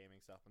ton of gaming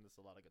stuff, and there's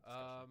a lot of good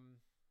discussion.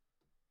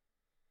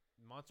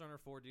 Monster Hunter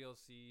 4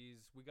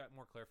 DLCs. We got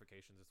more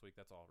clarifications this week.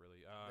 That's all,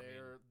 really.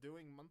 They're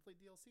doing monthly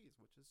DLCs,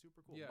 which is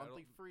super cool. Yeah,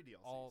 monthly free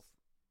DLCs.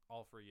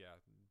 All free, yeah.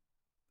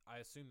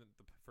 I assume that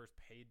the first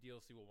paid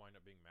DLC will wind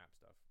up being map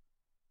stuff.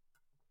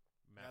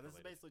 This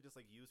is basically just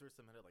like user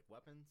submitted like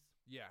weapons.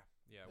 Yeah.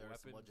 There's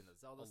weapons. some Legend of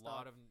Zelda stuff. A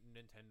lot of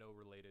Nintendo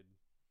related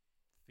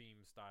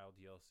theme style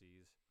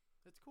DLCs.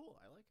 It's cool.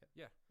 I like it.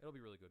 Yeah, it'll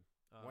be really good.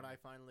 When I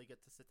finally get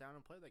to sit down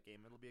and play that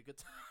game, it'll be a good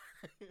time.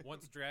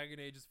 Once Dragon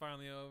Age is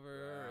finally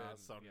over.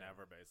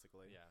 Never,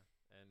 basically. Yeah.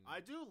 And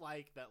I do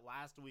like that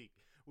last week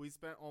we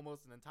spent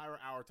almost an entire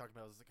hour talking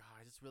about it. I was like,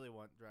 I just really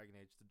want Dragon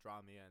Age to draw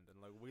me in. And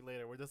like a week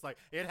later, we're just like,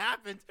 it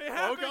happened.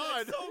 Oh,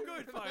 God. It's so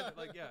good. Finally.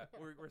 Like, yeah,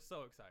 we're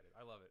so excited.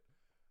 I love it.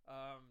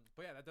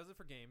 But yeah, that does it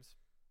for games.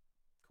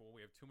 Cool.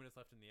 We have 2 minutes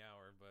left in the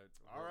hour, but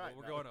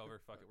we're going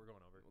over. Fuck it. We're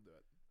going over. We'll do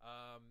it.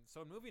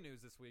 So in movie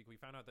news this week, we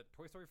found out that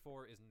Toy Story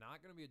 4 is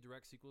not going to be a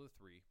direct sequel to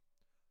 3.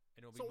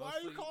 And it'll be why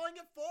are you calling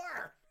it 4?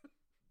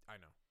 I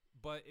know.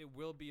 But it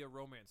will be a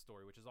romance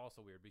story, which is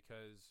also weird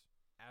because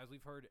as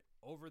we've heard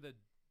over the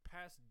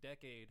past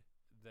decade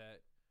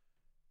that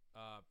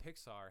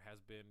Pixar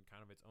has been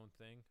kind of its own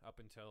thing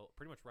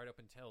pretty much right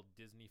up until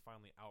Disney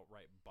finally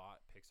outright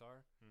bought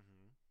Pixar.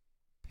 Mm-hmm.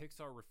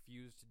 Pixar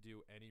refused to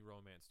do any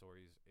romance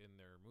stories in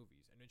their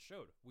movies, and it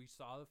showed. We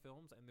saw the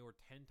films, and they were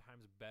 10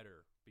 times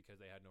better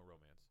because they had no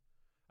romance.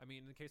 I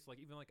mean, in the case of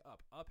like even like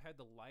Up had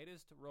the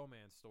lightest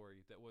romance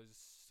story that was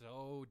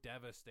so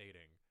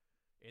devastating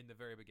in the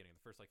very beginning,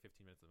 the first like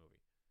 15 minutes of the movie,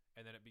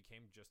 and then it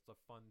became just a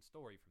fun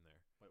story from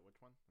there. Wait, which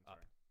one?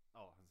 Up.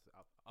 Oh,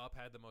 Up. Up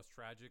had the most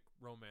tragic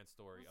romance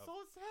story.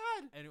 So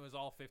sad. And it was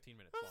all 15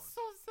 minutes long.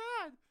 So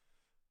sad.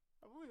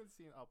 I've only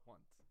seen Up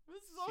once.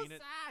 It's so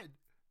sad.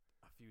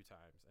 A few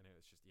times, and it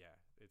was just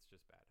it's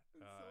just bad.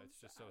 It's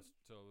just sad.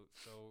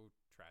 so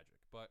tragic.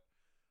 But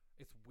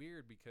it's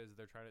weird because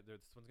they're trying to.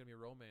 This one's gonna be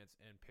a romance,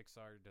 and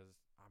Pixar does.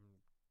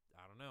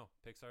 I don't know.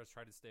 Pixar's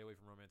tried to stay away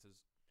from romances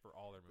for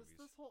all their movies.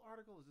 This whole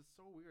article is just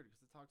so weird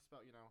because it talks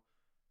about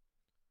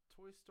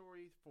Toy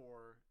Story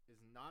 4 is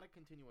not a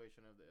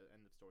continuation of the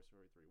end of Toy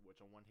Story 3, which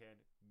on one hand,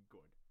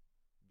 good,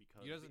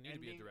 because it doesn't need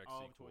to be a direct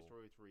sequel. sequel. Toy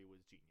Story 3 was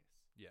genius.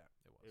 Yeah,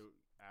 it was.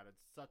 It added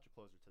such a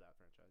closure to that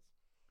franchise.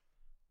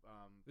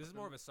 This is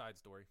more of a side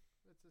story.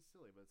 It's just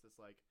silly, but it's just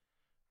like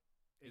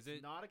Is it's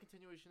it not a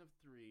continuation of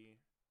 3.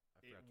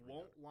 It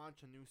won't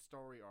launch a new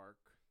story arc.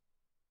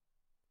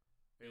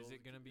 Is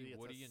it going to be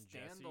Woody and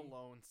Jesse?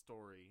 Standalone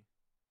story.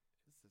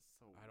 This is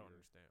so weird. I don't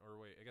understand. Or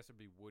wait, I guess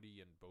it'd be Woody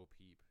and Bo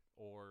Peep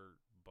or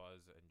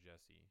Buzz and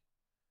Jesse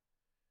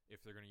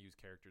if they're going to use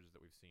characters that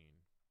we've seen.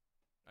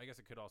 I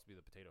guess it could also be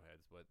the Potato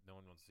Heads, but no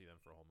one wants to see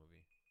them for a whole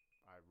movie.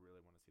 I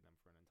really want to see them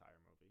for an entire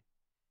movie.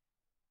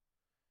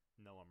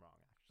 No, I'm wrong,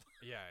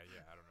 actually. Yeah,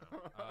 I don't know.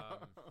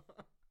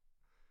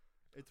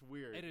 It's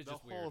weird. It is the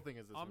just whole weird. thing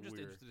is just I'm just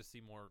weird. interested to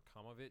see more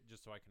come of it,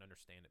 just so I can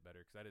understand it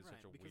better, because that is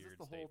such a weird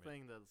because it's the statement. whole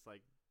thing that's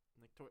like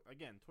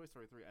Toy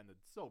Story 3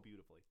 ended so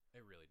beautifully.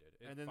 It really did.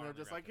 And then they're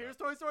just like, here's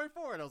Toy Story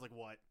 4. And I was like,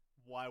 what?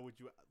 Why would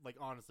you,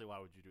 honestly,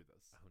 why would you do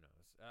this? Who knows?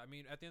 I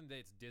mean, at the end of the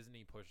day, it's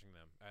Disney pushing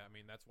them. I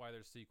mean, that's why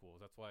there's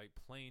sequels. That's why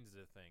Planes is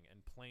a thing.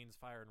 And Planes,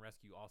 Fire, and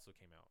Rescue also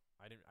came out.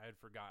 I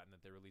had forgotten that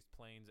they released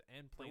Planes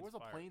and Planes There was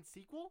Fire. a Planes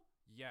sequel?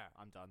 Yeah.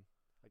 I'm done.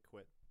 I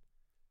quit.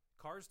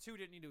 Cars 2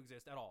 didn't need to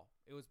exist at all.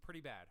 It was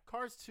pretty bad.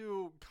 Cars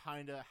 2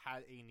 kind of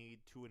had a need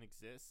to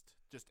exist.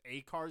 Just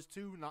a Cars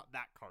 2, not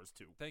that Cars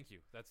 2. Thank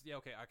you.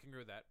 Okay, I can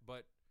agree with that.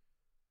 But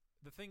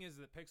the thing is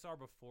that Pixar,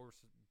 before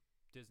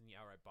Disney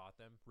outright bought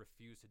them,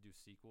 refused to do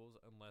sequels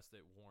unless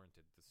it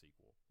warranted the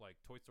sequel. Like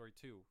Toy Story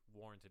 2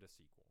 warranted a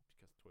sequel.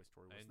 Because Toy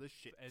Story was the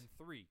shit. And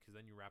 3, because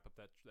then you wrap up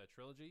that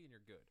trilogy and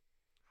you're good.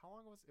 How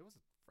long was it? It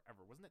was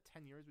forever. Wasn't it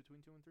 10 years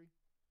between 2 and 3?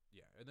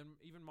 Yeah, and then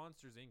even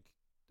Monsters Inc.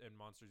 and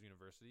Monsters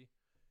University.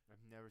 I've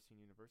never seen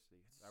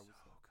University. It's so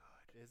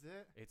good. Is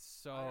it? It's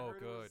so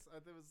good.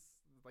 It was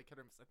like I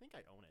think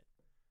I own it.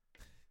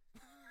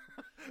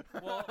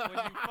 Well, when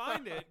you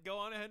find it,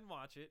 go on ahead and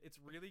watch it. It's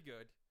really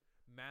good.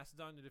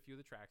 Mastodon did a few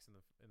of the tracks in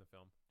the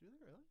film. Do they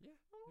really? Yeah,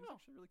 it was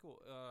actually really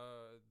cool.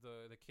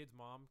 The kid's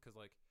mom, because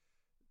like,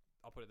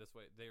 I'll put it this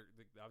way: they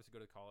obviously go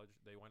to college.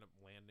 They wind up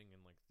landing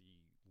in like the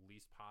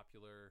least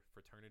popular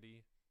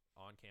fraternity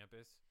on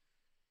campus,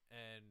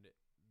 and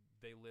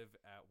they live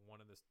at one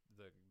of the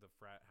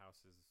frat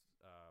house's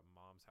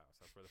mom's house.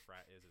 That's where the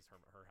frat is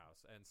her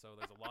house. And so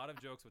there's a lot of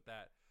jokes with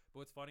that.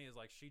 But what's funny is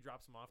like she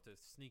drops them off to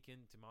sneak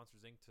into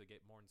Monsters Inc. to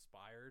get more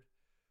inspired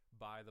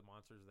by the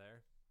monsters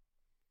there.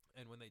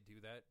 And when they do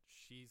that,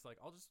 she's like,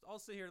 I'll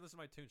sit here and listen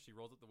to my tune. She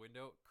rolls up the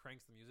window,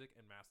 cranks the music,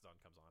 and Mastodon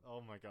comes on.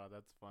 Oh my god,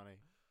 that's funny.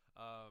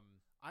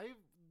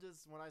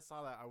 When I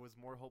saw that, I was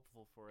more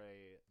hopeful for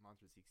a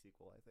Monsters Inc.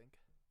 sequel, I think.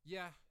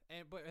 Yeah,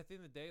 but at the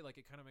end of the day, like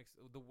it kind of makes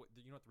you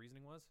know what the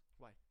reasoning was?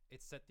 Why?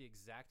 It set the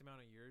exact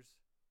amount of years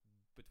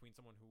between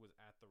someone who was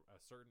at a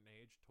certain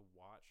age to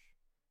watch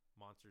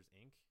Monsters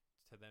Inc.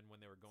 to then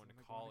when they were going to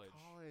college.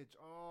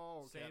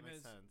 Oh, okay, same that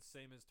makes sense.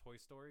 Same as Toy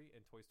Story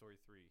and Toy Story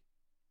 3.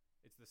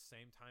 It's the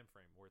same time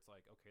frame where it's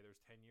like, okay,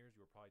 there's 10 years.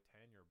 You were probably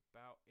 10. You're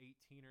about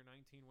 18 or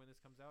 19 when this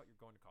comes out. You're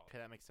going to college.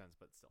 Okay, that makes sense,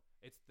 but still,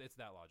 it's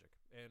that logic,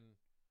 and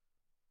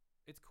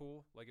it's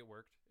cool. Like it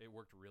worked. It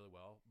worked really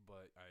well.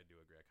 But I do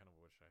agree. I kind of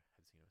wish I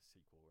had seen a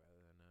sequel rather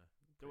than a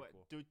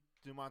prequel.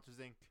 Do Monsters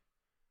Inc.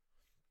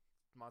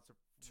 Monster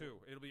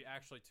 2. It'll be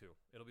actually 2.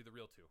 It'll be the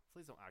real 2.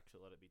 Please don't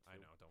actually let it be 2.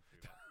 I know. Don't do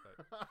that.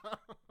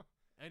 But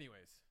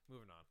anyways,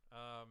 moving on.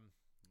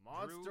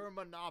 Monster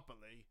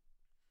Monopoly.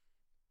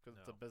 Because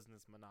No. it's a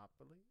business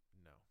monopoly?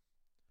 No.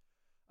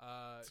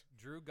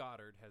 Drew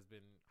Goddard has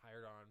been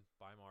hired on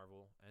by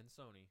Marvel and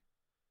Sony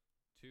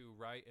to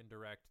write and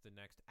direct the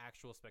next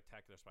actual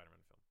spectacular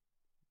Spider-Man film.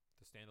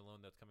 The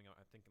standalone that's coming out,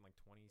 I think, in like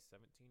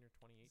 2017 or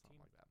 2018.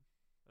 Something like that.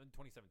 In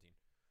 2017.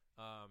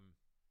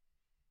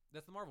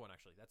 That's the Marvel one,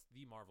 actually. That's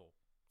the Marvel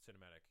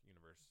Cinematic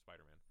Universe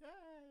Spider-Man.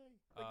 Yay!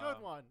 The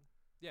good one.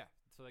 Yeah,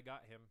 so they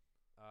got him.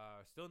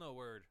 Still no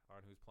word on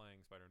who's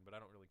playing Spider-Man, but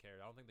I don't really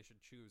care. I don't think they should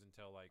choose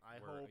until like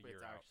I we're hope a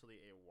year it's out. actually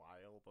a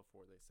while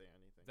before they say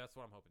anything. That's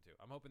what I'm hoping to.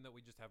 I'm hoping that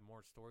we just have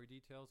more story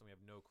details and we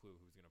have no clue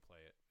who's going to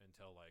play it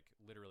until like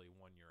literally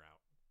 1 year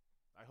out.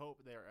 I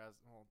hope they're as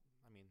well.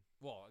 I mean,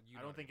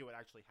 I don't think it would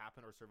actually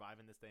happen or survive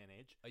in this day and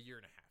age. a year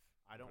and a half.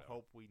 I don't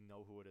hope we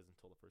know who it is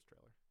until the first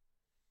trailer.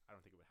 I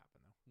don't think it would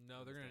happen though.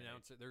 No, they're going to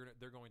announce it.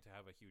 They're going to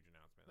have a huge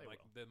announcement, They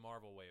like will. the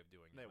Marvel way of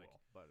doing it. They Like,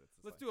 will, but it's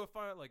just let's do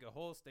a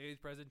whole stage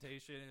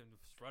presentation and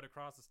strut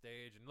across the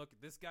stage and look.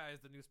 This guy is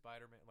the new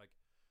Spider-Man. Like,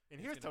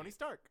 And it's here's gonna Tony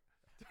be- Stark.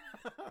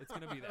 It's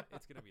gonna be that.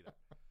 It's gonna be that.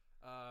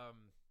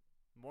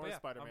 More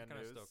Spider-Man I'm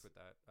kind of news. stoked with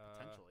that.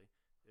 Potentially,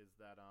 is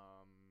that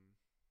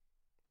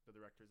the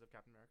directors of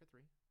Captain America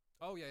 3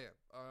 Oh yeah.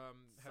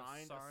 Have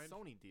signed a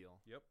Sony deal.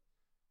 Yep.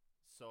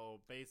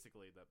 So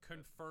basically,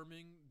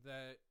 confirming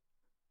that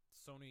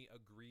Sony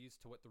agrees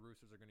to what the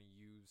Russos are going to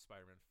use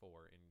Spider-Man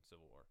for in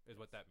Civil War is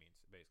what that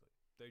means. Basically,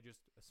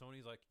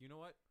 Sony's like, you know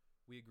what?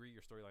 We agree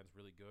your storyline's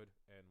really good,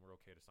 and we're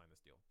okay to sign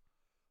this deal.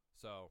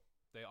 So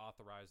they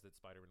authorized that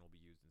Spider-Man will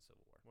be used in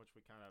Civil War, which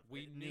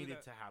we knew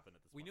needed to happen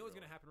at this point. We knew it was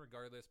going to happen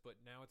regardless, but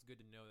now it's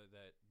good to know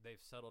that they've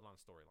settled on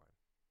storyline,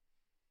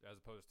 as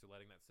opposed to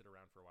letting that sit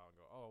around for a while and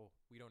go, oh,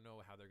 we don't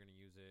know how they're going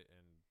to use it,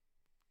 and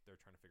they're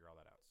trying to figure all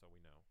that out. So we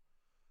know.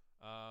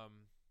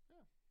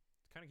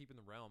 It's kind of keeping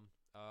the realm.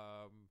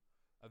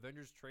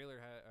 Avengers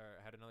trailer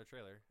had another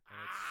trailer, and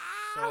it's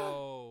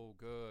so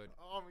good.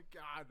 Oh my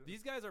god!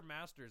 These guys are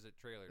masters at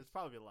trailers. It's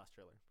probably the last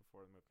trailer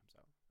before the movie comes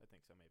out. I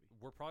think so, maybe.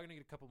 We're probably gonna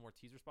get a couple more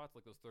teaser spots,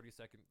 like those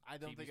 30-second. I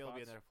don't TV think it'll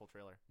be spots. in their full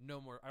trailer. No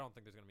more. I don't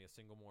think there's gonna be a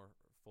single more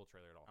full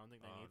trailer at all. I don't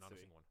think they need not to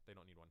a be. single one. They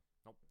don't need one.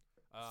 Nope.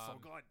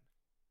 So good.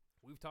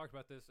 We've talked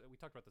about this. We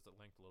talked about this at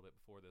length a little bit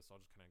before this. So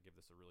I'll just kind of give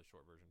this a really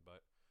short version,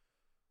 but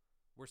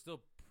we're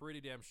still pretty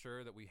damn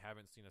sure that we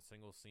haven't seen a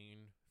single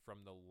scene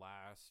from the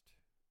last,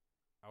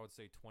 I would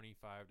say,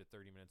 25 to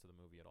 30 minutes of the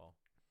movie at all.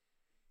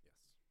 Yes.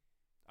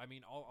 I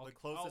mean, the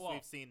closest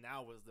we've seen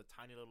now was the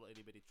tiny little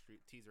itty bitty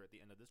teaser at the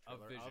end of this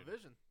trailer of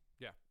Vision.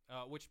 Yeah,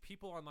 which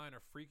people online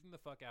are freaking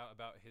the fuck out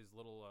about his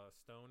little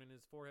stone in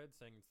his forehead,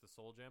 saying it's the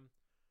soul gem.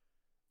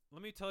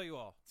 Let me tell you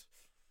all,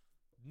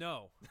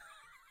 no.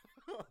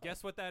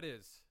 Guess what that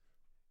is?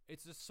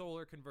 It's a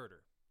solar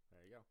converter.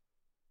 There you go.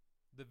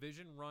 The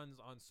Vision runs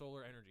on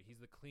solar energy.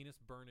 He's the cleanest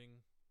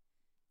burning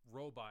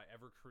robot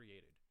ever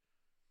created.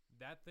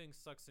 That thing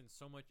sucks in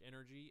so much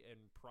energy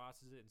and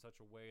processes it in such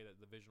a way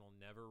that the Vision will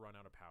never run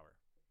out of power.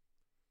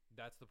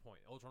 That's the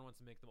point. Ultron wants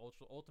to make the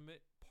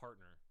ultimate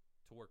partner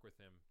to work with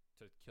him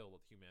to kill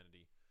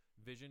humanity.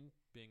 Vision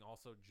being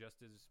also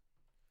just as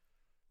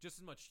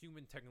much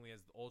human technically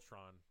as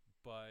Ultron,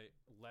 but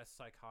less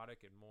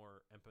psychotic and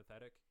more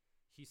empathetic.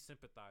 He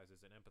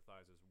sympathizes and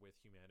empathizes with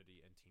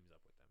humanity and teams up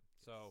with them.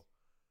 Yes. So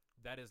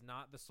that is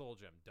not the soul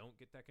gem. Don't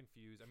get that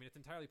confused. I mean, it's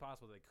entirely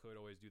possible they could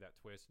always do that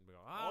twist and go,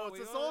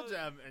 it's a soul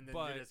gem, and then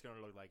you're just going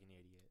to look like an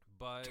idiot.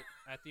 But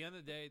at the end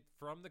of the day,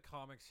 from the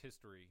comics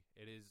history,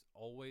 it has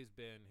always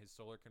been his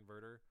solar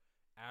converter.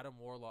 Adam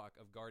Warlock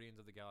of Guardians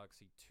of the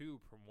Galaxy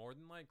 2, more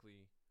than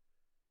likely,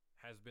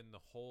 has been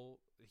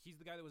he's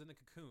the guy that was in the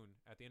cocoon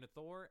at the end of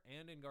Thor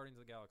and in Guardians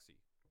of the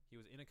Galaxy. He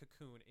was in a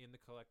cocoon in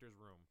the collector's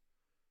room.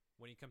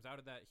 When he comes out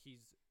of that,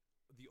 he's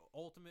the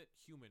ultimate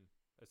human,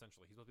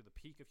 essentially. He's supposed to be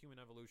the peak of human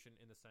evolution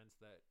in the sense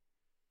that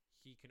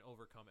he can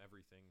overcome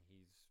everything.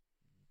 He's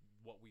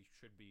what we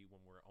should be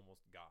when we're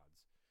almost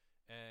gods.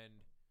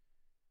 And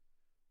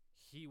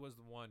he was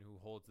the one who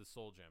holds the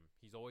soul gem.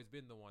 He's always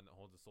been the one that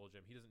holds the soul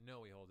gem. He doesn't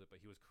know he holds it,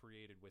 but he was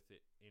created with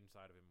it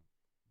inside of him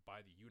by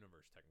the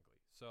universe, technically.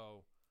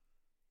 So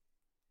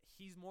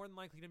he's more than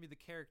likely going to be the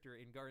character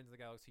in Guardians of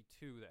the Galaxy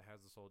 2 that has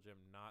the soul gem,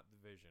 not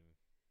the Vision.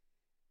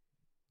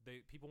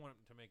 People want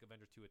to make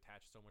Avengers 2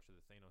 attach so much to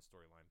the Thanos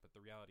storyline, but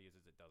the reality is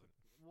it doesn't.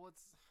 Well,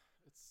 it's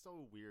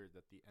so weird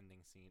that the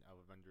ending scene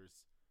of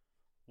Avengers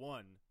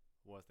 1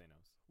 was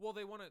Thanos. Well,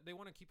 they want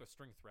to keep a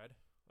string thread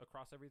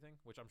across everything,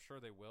 which I'm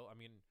sure they will. I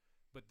mean,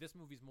 but this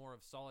movie's more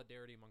of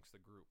solidarity amongst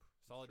the group,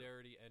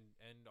 solidarity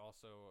and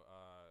also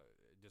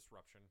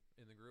disruption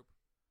in the group,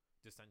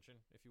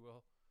 dissension, if you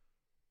will.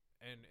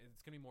 And it's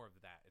gonna be more of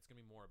that. It's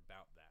gonna be more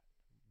about that.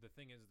 The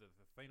thing is that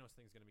the Thanos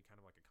thing is gonna be kind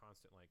of like a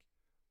constant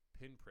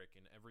pinprick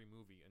in every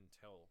movie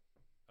until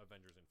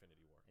Avengers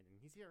Infinity War. And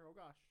he's here, oh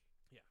gosh.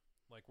 Yeah.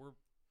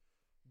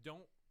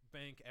 Don't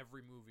bank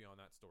every movie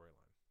on that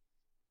storyline.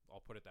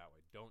 I'll put it that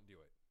way. Don't do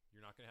it.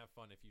 You're not going to have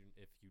fun if you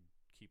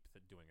keep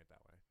doing it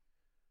that way.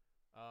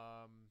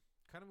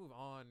 Kind of move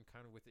on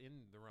kind of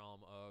within the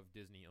realm of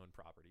Disney-owned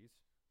properties.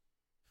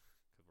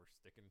 Because we're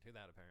sticking to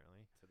that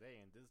apparently.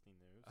 Today in Disney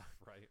news.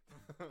 Right.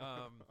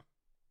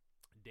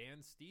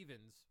 Dan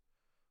Stevens,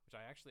 which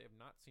I actually have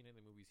not seen any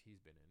of the movies he's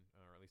been in,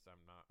 or at least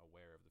I'm not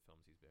aware of the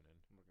films he's been in.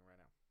 I'm looking right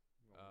now.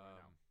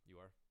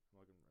 You are? I'm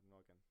looking.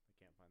 I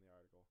can't find the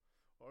article.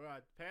 Oh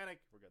God,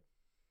 panic. We're good.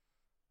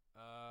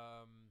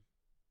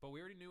 But we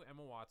already knew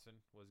Emma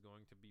Watson was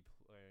going to be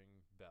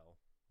playing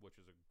Belle, which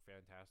is a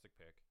fantastic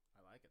pick.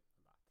 I like it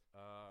a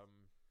lot.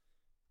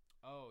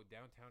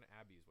 Downtown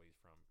Abbey is what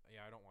he's from.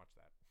 Yeah, I don't watch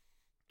that.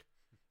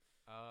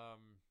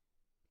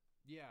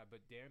 Yeah,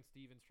 but Dan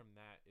Stevens from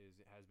that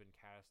has been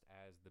cast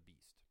as the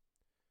Beast.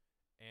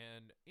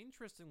 And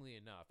interestingly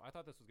enough, I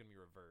thought this was going to be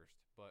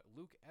reversed, but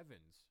Luke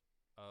Evans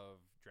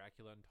of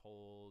Dracula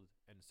Untold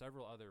and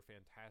several other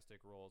fantastic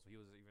roles, he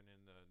was even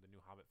in the new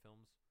Hobbit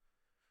films,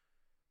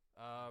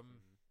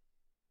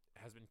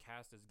 has been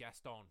cast as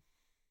Gaston,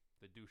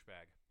 the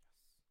douchebag.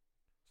 Yes.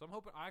 So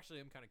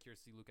I'm kind of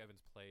curious to see Luke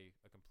Evans play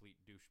a complete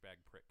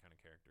douchebag prick kind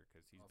of character,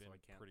 because he's been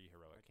pretty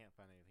heroic. I can't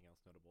find anything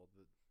else notable.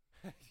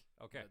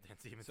 Okay. Dan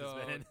Stevens So, has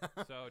been in.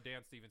 so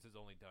Dan Stevens has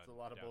only done. It's a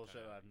lot of Downton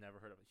bullshit Abbey. I've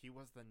never heard of. He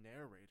was the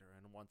narrator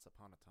in Once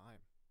Upon a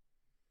Time.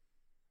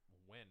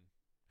 When?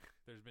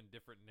 There's been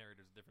different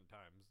narrators at different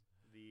times.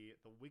 The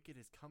Wicked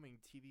is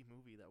Coming TV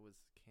movie that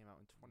came out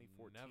in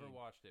 2014. Never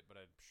watched it, but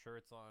I'm sure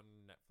it's on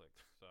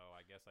Netflix. So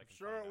I guess I can.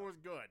 Sure, find it out. was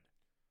good.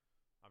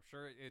 I'm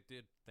sure it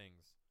did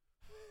things.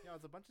 Yeah,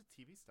 it's a bunch of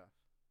TV stuff.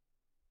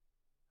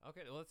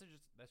 Okay, well that's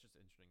just an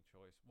interesting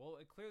choice. Well,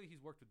 clearly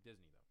he's worked with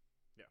Disney though.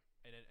 Yeah,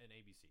 and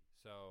ABC,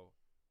 so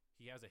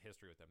he has a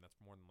history with them. That's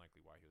more than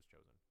likely why he was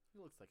chosen. He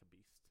looks like a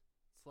beast.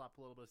 Slap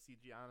a little bit of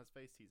CGI on his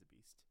face, he's a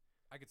beast.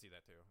 I could see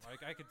that too.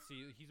 Like I could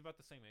see he's about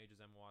the same age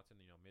as Emma Watson,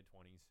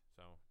 mid-20s.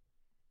 So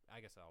I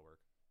guess that'll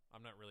work.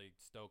 I'm not really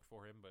stoked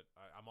for him, but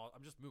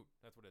I'm just moot.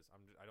 That's what it is.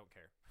 I don't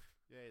care.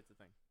 Yeah, it's a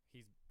thing.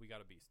 We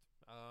got a beast.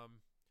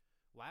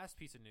 Last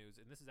piece of news,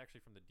 and this is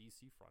actually from the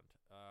DC front.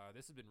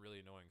 This has been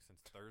really annoying since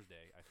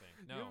Thursday, I think.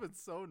 No. You've been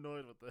so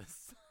annoyed with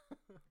this.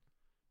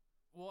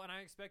 Well, and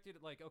I expected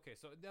okay,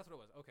 so that's what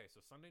it was. Okay,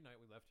 so Sunday night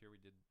we left here.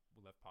 We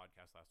left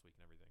podcast last week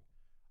and everything.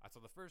 I saw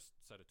the first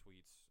set of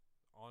tweets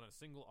on a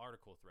single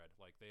article thread.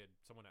 Like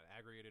someone had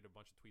aggregated a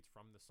bunch of tweets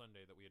from the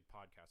Sunday that we had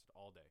podcasted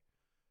all day.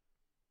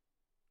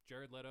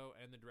 Jared Leto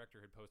and the director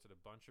had posted a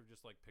bunch of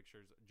just like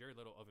pictures. Jared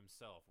Leto of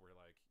himself, where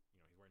like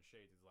he's wearing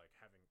shades. He's like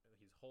having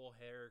his whole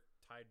hair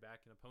tied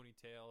back in a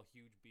ponytail,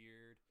 huge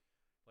beard.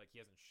 Like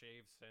he hasn't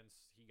shaved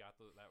since he got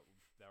that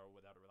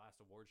last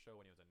award show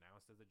when he was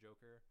announced as the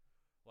Joker.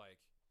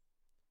 Like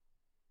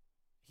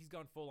he's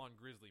gone full on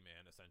Grizzly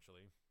Man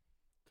essentially.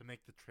 To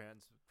make the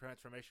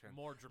transformation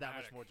more dramatic. That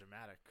much more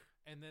dramatic.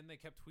 And then they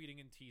kept tweeting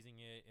and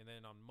teasing it. And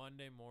then on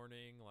Monday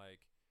morning,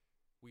 like,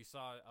 we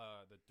saw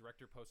the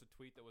director post a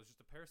tweet that was just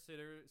a pair of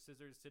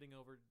scissors sitting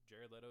over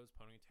Jared Leto's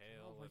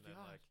ponytail. Oh my then,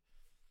 God. like,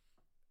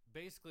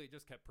 basically it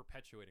just kept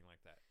perpetuating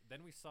like that.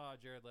 Then we saw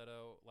Jared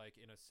Leto, like,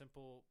 in a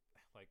simple,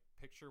 like,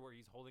 picture where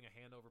he's holding a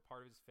hand over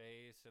part of his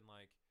face. And,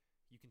 like,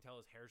 you can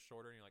tell his hair's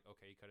shorter. And you're like,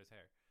 okay, he cut his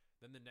hair.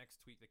 Then the next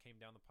tweet that came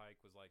down the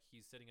pike was like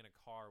he's sitting in a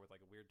car with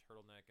like a weird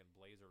turtleneck and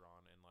blazer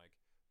on and like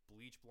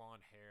bleach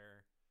blonde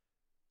hair.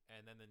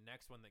 And then the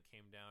next one that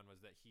came down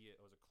was that it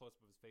was a close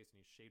up of his face and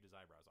he shaved his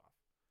eyebrows off.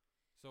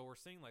 So we're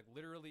seeing like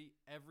literally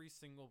every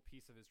single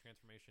piece of his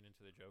transformation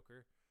into the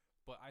Joker.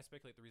 But I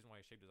speculate the reason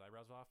why he shaved his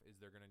eyebrows off is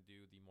they're gonna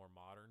do the more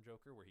modern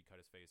Joker where he cut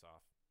his face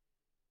off,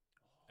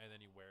 and then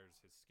he wears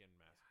his skin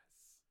mask.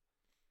 Yes.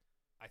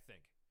 I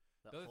think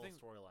That the other whole thing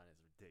storyline is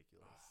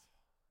ridiculous.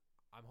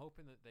 I'm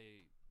hoping that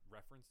they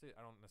referenced it.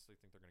 I don't necessarily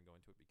think they're going to go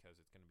into it because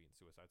it's going to be in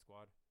Suicide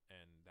Squad,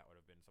 and that would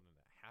have been something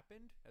that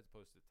happened as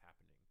opposed to it's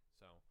happening.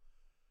 So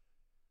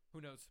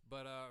who knows?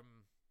 But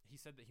he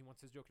said that he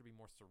wants his Joker to be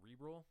more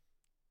cerebral,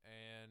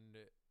 and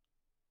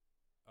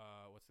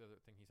what's the other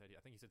thing he said?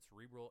 I think he said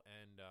cerebral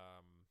and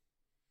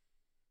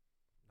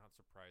not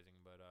surprising,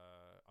 but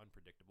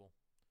unpredictable,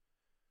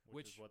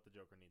 Which is what the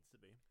Joker needs to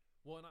be.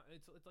 Well, and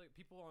it's like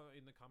people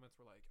in the comments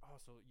were like, "Oh,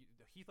 so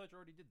Heath Ledger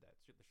already did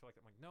that." So like,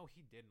 I'm like, no,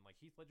 he didn't. Like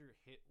Heath Ledger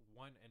hit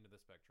one end of the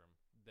spectrum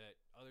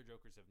that other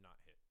Jokers have not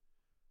hit.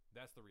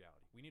 That's the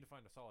reality. We need to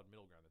find a solid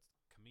middle ground that's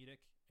comedic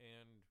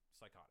and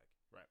psychotic.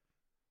 Right.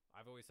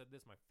 I've always said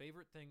this. My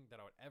favorite thing that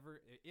I would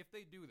ever, if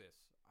they do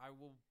this, I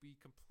will be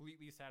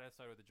completely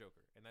satisfied with the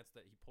Joker, and that's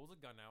that he pulls a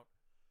gun out,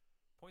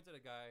 points at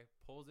a guy,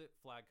 pulls it,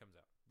 flag comes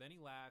out. Then he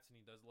laughs and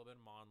he does a little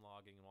bit of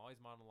monologuing, and while he's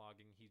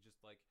monologuing, he's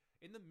just like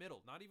in the middle,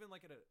 not even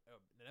like at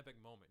an epic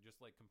moment, just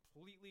like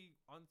completely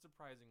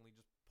unsurprisingly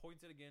just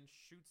points it again,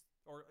 shoots,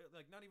 or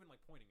like not even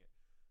like pointing it,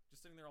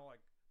 just sitting there all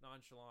like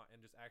nonchalant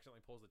and just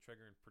accidentally pulls the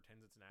trigger and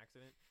pretends it's an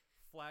accident.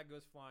 Flag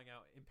goes flying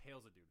out,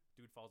 impales a dude.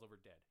 Dude falls over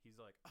dead. He's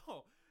like,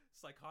 oh,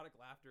 psychotic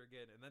laughter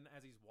again. And then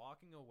as he's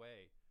walking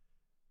away,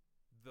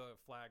 the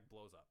flag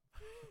blows up.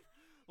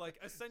 Like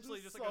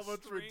essentially just like so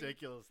much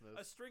ridiculousness.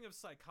 A string of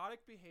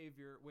psychotic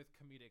behavior with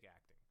comedic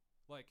acting.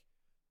 Like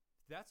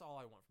that's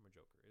all I want from a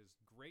Joker is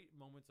great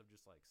moments of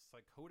just like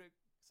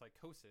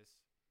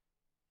psychosis,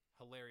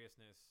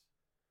 hilariousness,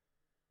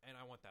 and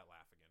I want that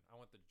laugh again. I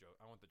want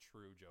the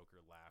true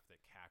Joker laugh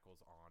that cackles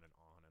on and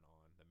on and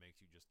on, that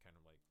makes you just kind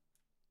of like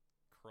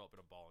curl up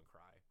in a ball and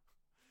cry.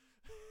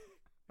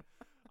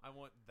 I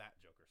want that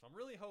Joker. So I'm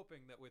really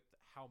hoping that with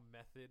how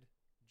method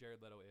Jared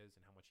Leto is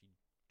and how much he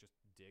just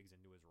digs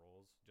into his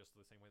roles, just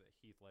the same way that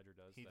Heath Ledger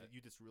does. You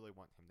just really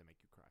want him to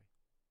make you cry.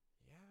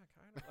 Yeah,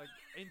 kind of. Like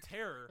in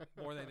terror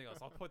more than anything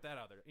else. I'll put that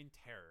out there. In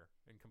terror,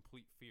 in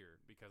complete fear,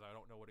 because I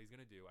don't know what he's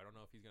gonna do. I don't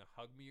know if he's gonna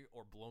hug me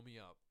or blow me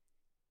up.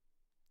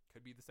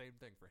 Could be the same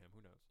thing for him.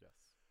 Who knows? Yes.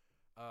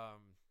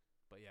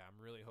 But yeah,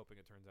 I'm really hoping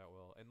it turns out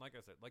well. And like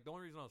I said, like the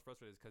only reason I was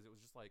frustrated is because it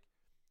was just like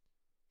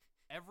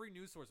every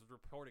news source was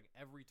reporting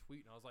every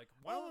tweet, and I was like,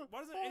 why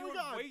doesn't anyone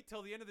wait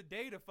till the end of the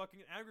day to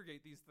fucking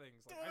aggregate these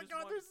things? Like,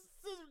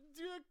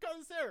 dude cut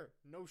his hair.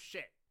 No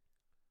shit.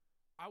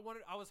 I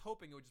was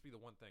hoping it would just be the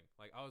one thing.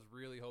 Like I was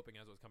really hoping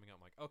as it was coming out,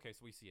 I'm like, okay,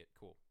 so we see it,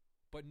 cool.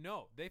 But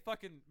no, they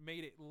fucking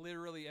made it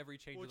literally every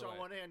change of the way. Which on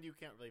one hand you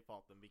can't really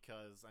fault them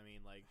because I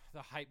mean like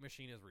the hype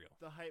machine is real.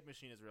 The hype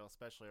machine is real,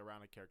 especially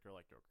around a character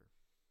like Joker.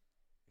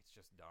 It's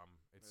just dumb.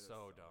 It's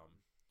so dumb.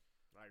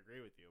 I agree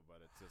with you,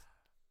 but it's just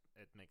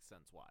it makes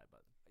sense why.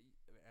 But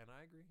and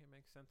I agree, it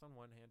makes sense on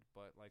one hand,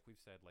 but like we've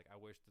said, like I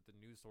wish that the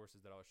news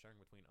sources that I was sharing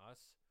between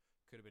us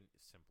could have been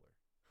simpler,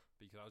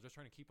 because I was just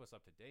trying to keep us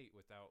up to date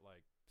without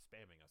like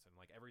spamming us, and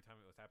like every time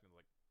it was happening,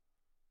 like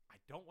I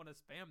don't want to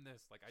spam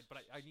this, like but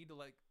I need to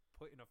like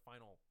put in a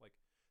final, like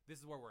this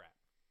is where we're at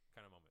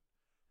kind of moment.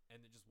 And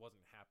it just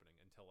wasn't happening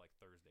until like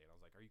Thursday, and I was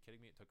like, are you kidding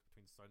me? It took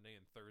between Sunday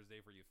and Thursday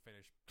for you to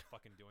finish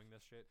fucking doing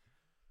this shit.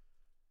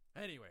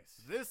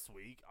 Anyways, this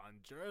week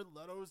on Jared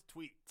Leto's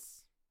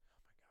tweets. Oh my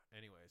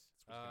god. Anyways,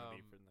 that's what's gonna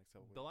be for the next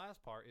couple weeks. The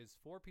last part is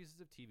 4 pieces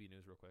of TV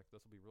news, real quick.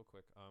 This will be real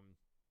quick.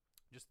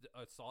 Just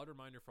a solid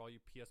reminder for all you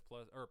PS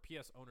Plus or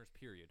PS owners.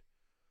 Period.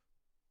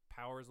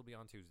 Powers will be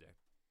on Tuesday,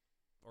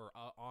 or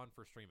on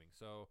for streaming.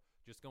 So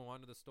just go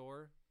onto the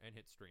store and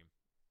hit stream.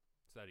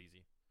 It's that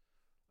easy.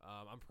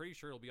 I'm pretty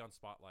sure it'll be on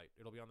Spotlight.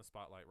 It'll be on the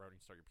Spotlight right when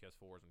you start your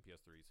PS4s and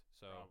PS3s.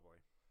 So probably.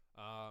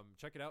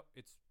 Check it out.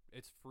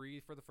 It's free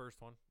for the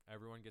first one.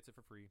 Everyone gets it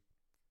for free.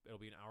 It'll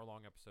be an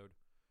hour-long episode.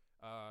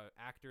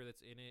 Actor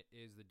that's in it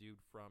is the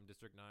dude from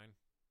District 9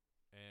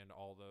 and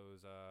all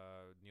those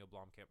Neil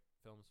Blomkamp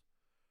films.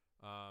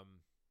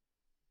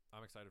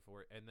 I'm excited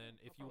for it. And then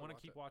if you want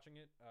to keep watching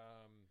it,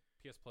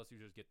 PS Plus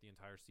users get the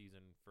entire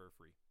season for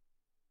free.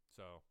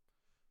 So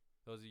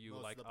those of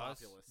you like us,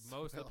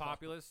 most of the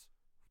populace,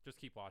 just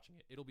keep watching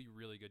it. It'll be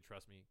really good,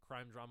 trust me.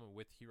 Crime drama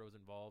with heroes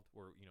involved,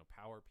 or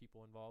power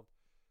people involved,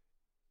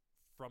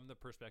 from the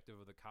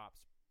perspective of the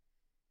cops,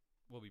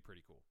 will be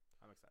pretty cool.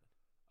 I'm excited.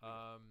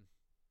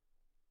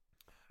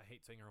 I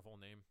hate saying her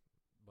full name,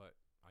 but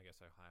I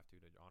guess I have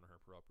to honor her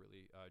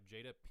appropriately.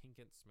 Jada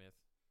Pinkett Smith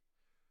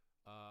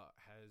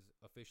has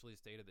officially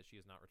stated that she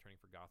is not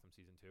returning for Gotham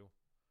Season 2.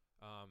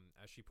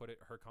 As she put it,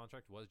 her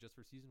contract was just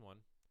for Season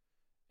 1,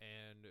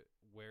 and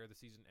where the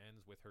season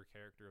ends with her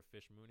character of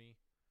Fish Mooney,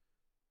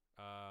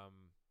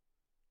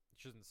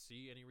 she doesn't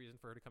see any reason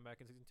for her to come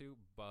back in Season 2,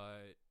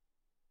 but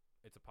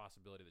it's a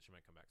possibility that she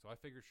might come back. So I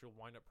figured she'll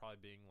wind up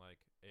probably being like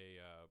a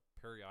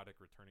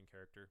periodic returning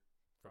character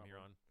from here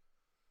on.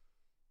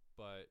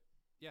 But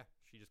yeah,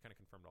 she just kind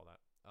of confirmed all that.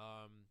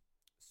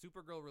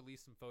 Supergirl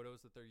released some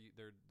photos that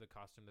they're the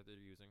costume that they're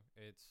using.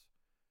 It's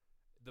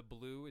the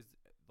blue is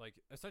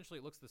like essentially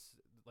it looks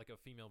like a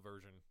female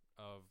version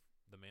of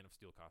the Man of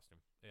Steel costume.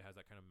 It has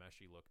that kind of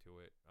meshy look to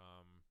it.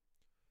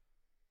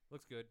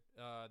 Looks good.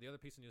 The other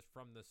piece of news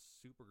from the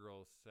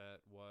Supergirl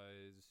set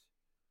was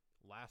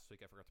last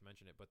week. I forgot to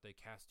mention it, but they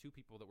cast 2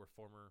 people that were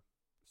former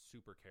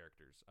super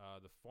characters.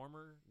 The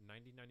former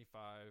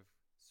 1995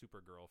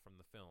 Supergirl from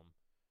the film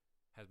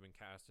has been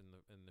cast in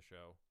the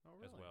show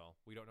as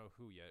well. We don't know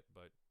who yet,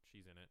 but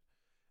she's in it.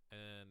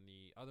 And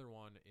the other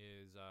one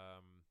is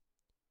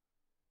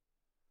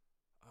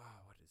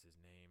what is his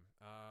name?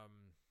 Crap,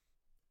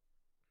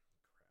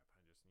 I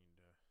just need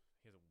to.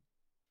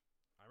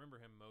 I remember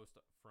him most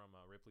from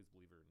Ripley's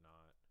Believe It or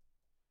Not.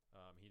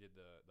 He did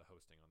the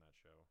hosting on that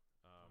show.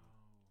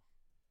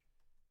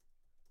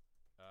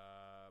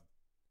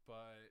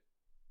 But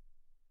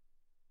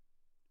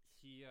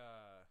he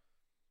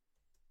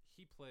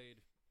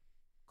played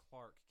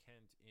Clark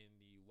Kent in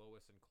the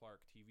Lois and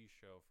Clark TV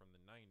show from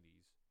the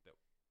 90s that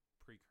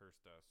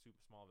precursed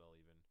Smallville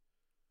even.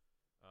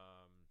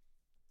 That's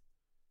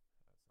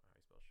not how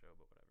you spell show,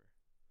 but whatever.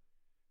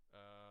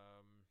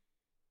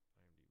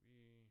 IMDb.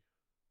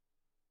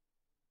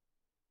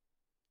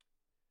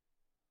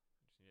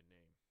 I just need a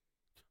name.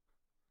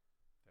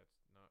 That's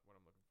not what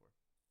I'm looking for.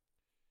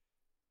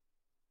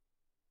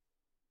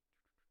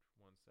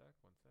 One sec.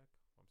 I'm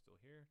still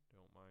here.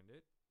 Don't mind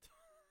it.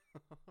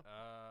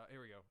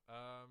 Here we go.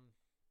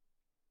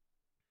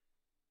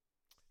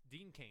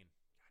 Dean Cain.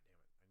 God damn it.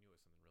 I knew it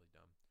was something really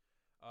dumb.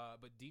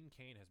 But Dean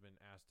Cain has been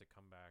asked to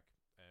come back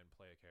and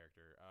play a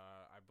character.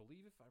 I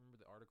believe if I remember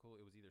the article,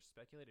 it was either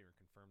speculated or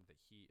confirmed that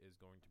he is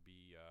going to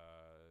be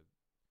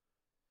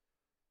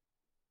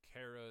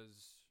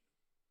Kara's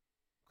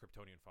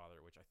Kryptonian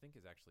father, which I think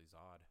is actually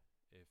Zod,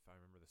 if I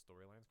remember the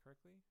storylines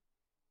correctly.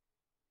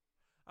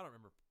 I don't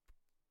remember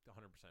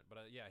 100%,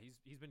 but yeah,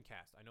 he's been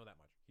cast. I know that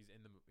much. He's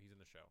in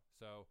the show.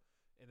 So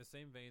in the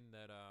same vein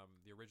that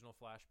the original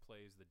Flash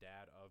plays the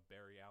dad of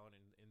Barry Allen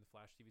in the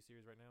Flash TV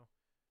series right now,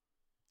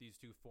 these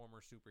 2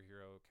 former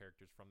superhero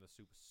characters from the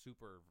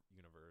super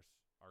universe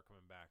are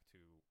coming back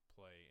to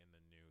play in the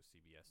new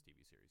CBS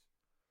TV series.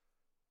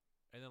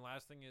 And then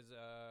last thing is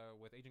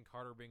with Agent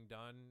Carter being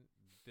done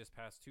this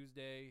past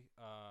Tuesday,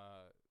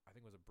 I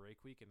think it was a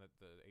break week, and that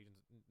the agents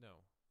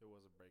It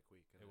was a break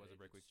week. It was a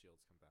break week.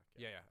 Shields come back.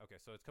 Yeah. Okay,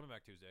 so it's coming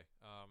back Tuesday.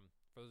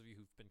 For those of you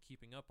who've been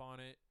keeping up on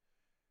it,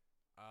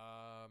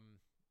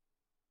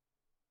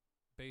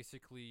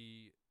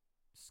 basically,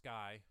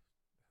 Sky,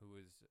 who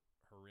is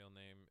her real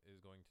name, is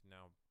going to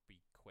now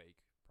be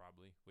Quake,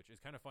 probably, which is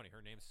kind of funny.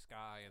 Her name's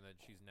Sky, and then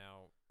she's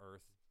now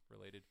Earth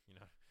related.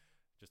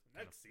 Just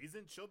next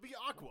season she'll be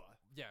Aqua.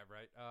 Yeah,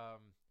 right.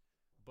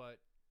 But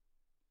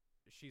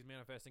she's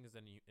manifesting as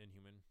an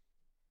Inhuman.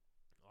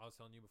 I was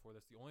telling you before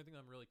this, the only thing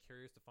I'm really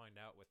curious to find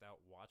out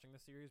without watching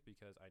the series,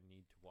 because I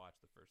need to watch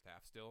the first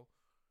half still,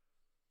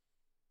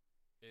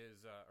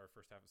 is or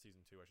first half of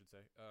season 2, I should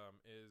say,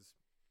 is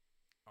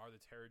are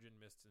the Terrigen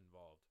Mists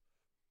involved?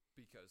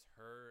 Because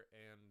her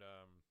and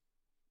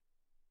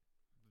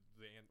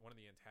one of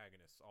the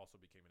antagonists also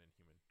became an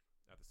Inhuman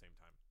at the same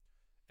time.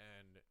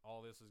 And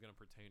all this is going to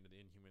pertain to the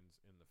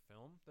Inhumans in the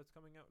film that's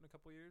coming out in a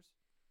couple years.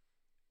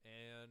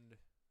 And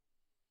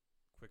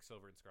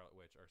Quicksilver and Scarlet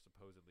Witch are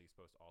supposedly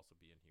supposed to also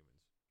be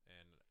Inhumans.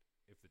 And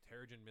if the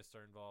Terrigen Mists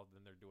are involved,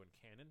 then they're doing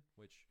canon,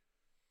 which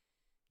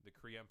the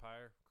Kree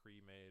Empire,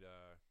 Kree made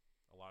a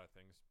lot of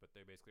things, but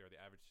they basically are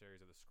the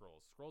adversaries of the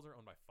Skrulls. Skrulls are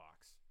owned by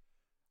Fox.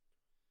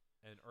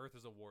 And Earth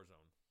is a war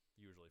zone,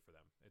 usually, for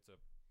them.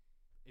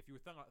 If you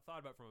thought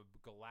about it from a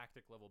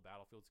galactic level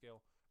battlefield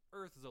scale,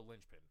 Earth is a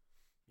linchpin.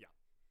 Yeah.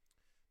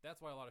 That's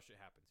why a lot of shit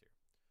happens here.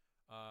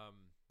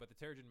 But the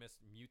Terrigen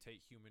Mists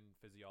mutate human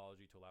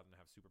physiology to allow them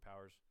to have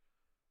superpowers.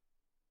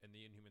 And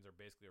the Inhumans are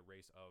basically a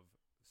race of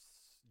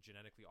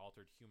genetically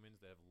altered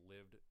humans that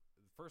have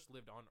first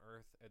lived on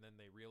Earth, and then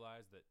they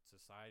realized that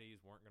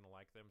societies weren't going to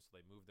like them, so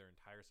they moved their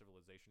entire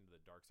civilization to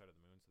the dark side of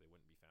the moon so they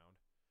wouldn't be found.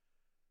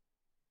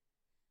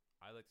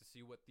 I like to see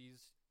what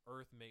these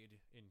Earth-made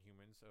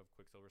Inhumans of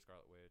Quicksilver,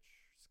 Scarlet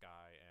Witch,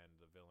 Skye, and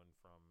the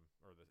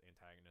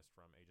antagonist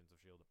from Agents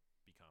of S.H.I.E.L.D.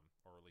 become,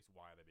 or at least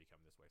why they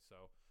become this way.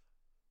 So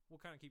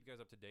we'll kind of keep you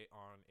guys up to date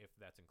on if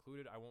that's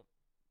included.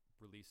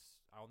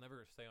 I'll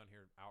never say on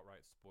here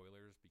outright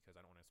spoilers because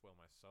I don't want to spoil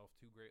myself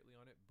too greatly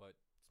on it, but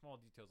small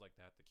details like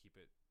that keep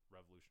it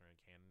revolutionary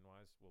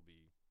canon-wise will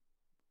be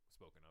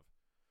spoken of.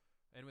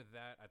 And with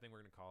that, I think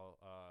we're going to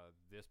call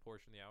this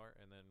portion of the hour,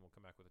 and then we'll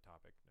come back with a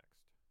topic next.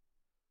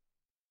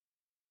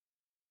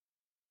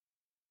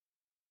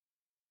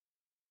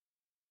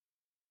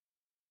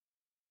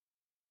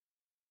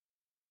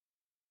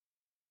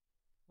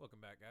 Welcome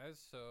back, guys.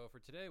 So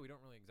for today, we don't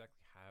really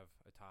exactly have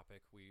a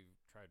topic. We've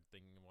tried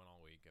thinking of one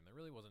all week, and there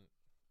really wasn't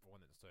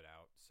one that stood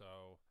out.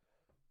 So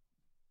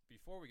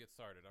before we get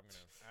started, I'm going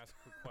to ask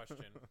a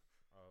question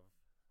of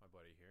my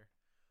buddy here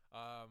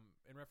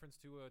in reference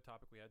to a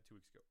topic we had 2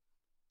 weeks ago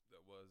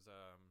that was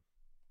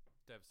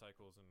dev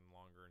cycles and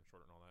longer and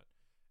shorter and all that.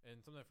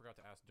 And something I forgot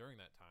to ask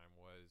during that time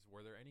was,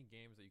 were there any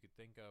games that you could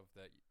think of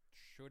that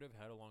should have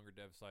had a longer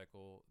dev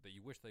cycle that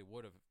you wish they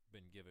would have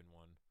been given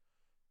one?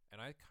 And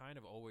I kind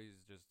of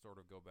always just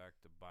sort of go back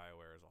to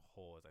BioWare as a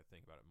whole as I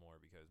think about it more,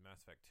 because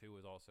Mass Effect 2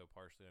 was also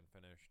partially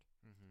unfinished.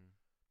 Mm-hmm.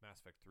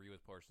 Mass Effect 3 was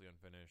partially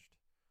unfinished.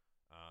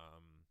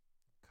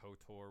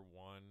 KOTOR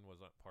 1 was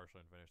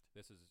partially unfinished.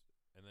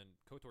 And then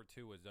KOTOR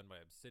 2 was done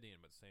by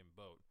Obsidian, but same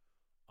boat.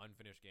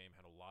 Unfinished game,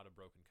 had a lot of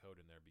broken code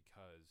in there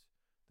because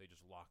they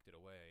just locked it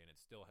away, and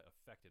it still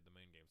affected the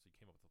main game, so you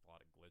came up with a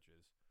lot of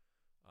glitches.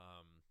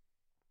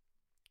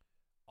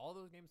 All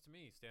those games to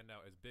me stand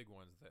out as big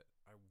ones that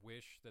I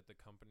wish that the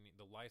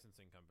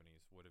licensing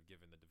companies would have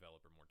given the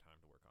developer more time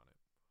to work on it.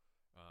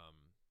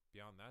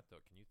 Beyond that,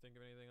 though, can you think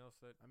of anything else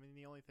that... I mean,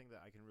 the only thing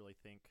that I can really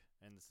think,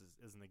 and this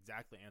isn't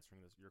exactly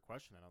answering your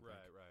question, I don't think.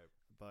 Right.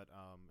 But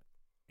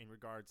in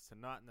regards to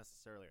not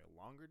necessarily a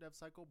longer dev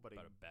cycle, but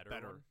a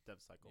better dev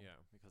cycle. Yeah.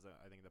 Because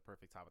I think the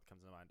perfect topic that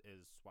comes to mind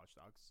is Watch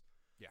Dogs.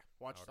 Yeah.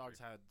 Watch Dogs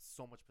had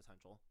so much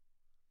potential.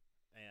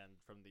 And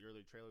from the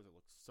early trailers, it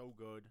looks so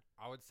good.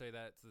 I would say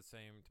that's the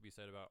same to be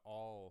said about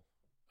all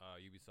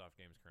Ubisoft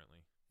games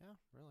currently. Yeah,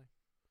 really.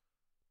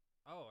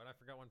 Oh, and I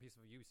forgot one piece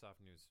of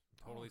Ubisoft news.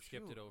 Totally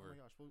skipped it over. Oh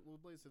my gosh, we'll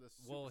blaze through this.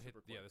 Super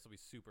quick. Yeah, this will be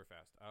super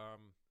fast.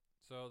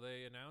 So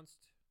they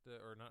announced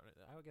or not?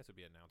 I guess it'd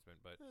be an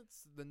announcement, but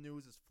the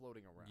news is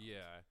floating around.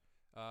 Yeah,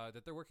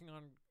 that they're working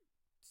on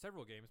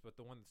several games, but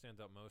the one that stands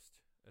out most,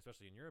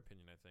 especially in your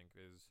opinion, I think,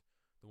 is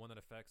the one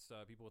that affects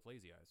people with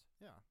lazy eyes.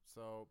 Yeah.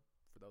 So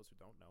for those who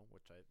don't know,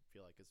 which I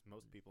feel like is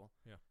most people,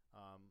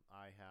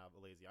 I have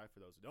a lazy eye.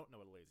 For those who don't know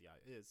what a lazy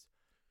eye is,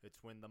 it's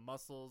when the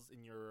muscles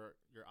in your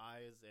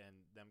eyes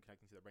and them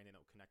connecting to the brain, they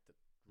don't connect it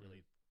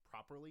really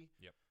properly.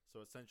 Yep.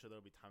 So essentially,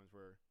 there'll be times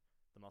where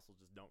the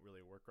muscles just don't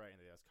really work right, and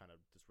they just kind of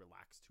just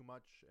relax too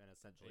much, and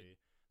essentially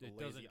it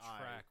doesn't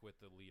track with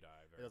the lead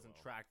eye very well. It doesn't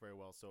track very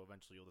well, so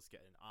eventually you'll just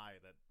get an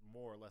eye that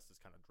more or less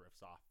just kind of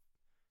drifts off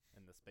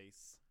in the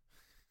space.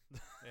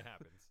 It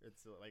happens.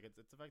 It's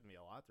affected me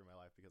a lot through my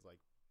life because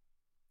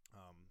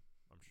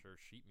I'm sure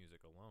sheet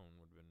music alone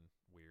would have been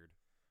weird.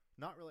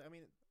 Not really. I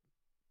mean,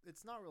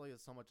 it's not really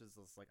so much as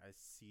this, like, I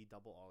see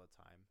double all the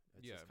time.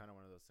 It's just kind of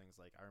one of those things.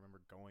 Like, I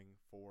remember going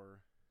for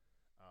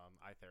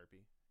eye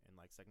therapy in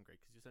like second grade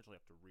because you essentially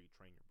have to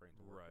retrain your brain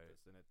to work with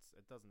this, and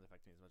it doesn't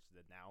affect me as much as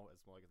it now, as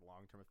more like the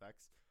long term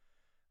effects.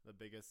 The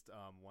biggest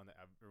one that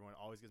everyone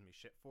always gives me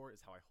shit for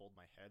is how I hold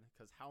my head,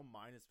 because how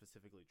mine is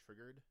specifically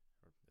triggered.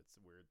 It's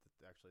weird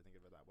to actually think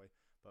of it that way,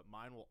 but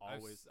mine will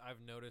always.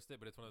 I've noticed it,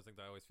 but it's one of those things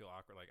I always feel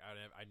awkward. Like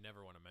I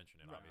never want to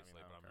mention it, right,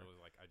 obviously, but I'm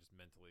really like I just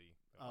mentally.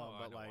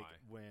 But like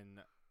why. when.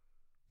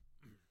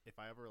 If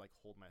I ever like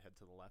hold my head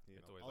to the left,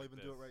 I'll like even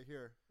this. do it right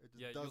here. It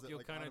just does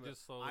you'll like kind of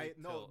just slowly.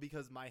 No,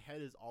 because my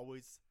head is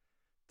always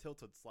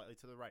tilted slightly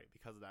to the right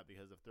because of that.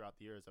 Because of throughout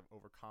the years I've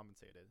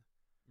overcompensated.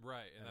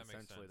 Right, and that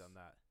makes essentially sense. done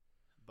that.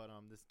 But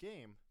this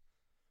game,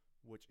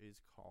 which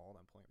is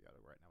called, I'm pulling it together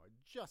right now. I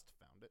just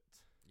found it.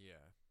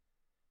 Yeah.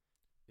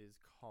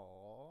 Is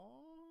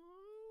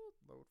called.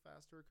 Load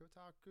faster,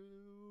 Kotaku.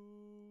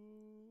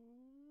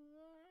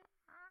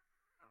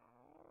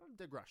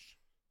 Digrush.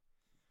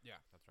 Yeah,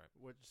 that's right.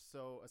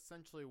 So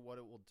essentially what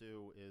it will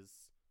do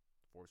is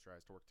force your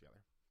eyes to work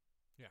together.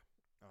 Yeah.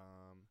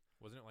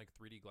 Wasn't it like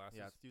 3D glasses?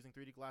 Yeah, it's using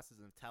 3D glasses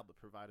and a tablet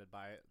provided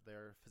by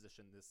their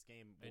physician. This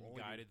game and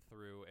guided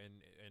through and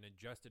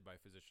adjusted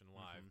by physician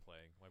live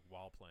playing, like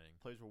while playing.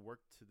 Players will work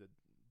to the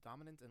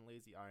dominant and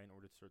lazy eye in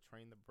order to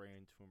train the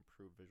brain to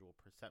improve visual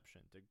perception.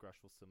 Digrush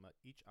will submit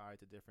each eye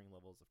to differing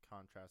levels of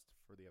contrast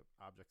for the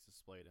objects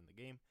displayed in the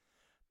game.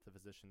 The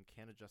physician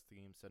can adjust the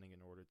game setting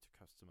in order to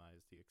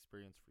customize the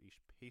experience for each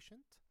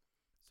patient.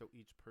 So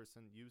each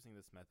person using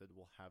this method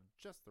will have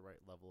just the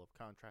right level of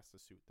contrast to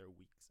suit their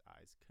weak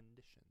eye's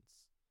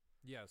conditions.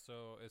 Yeah,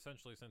 so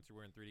essentially since you're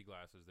wearing 3D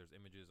glasses, there's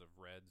images of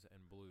reds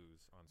and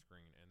blues on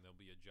screen, and they'll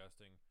be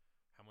adjusting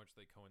how much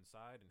they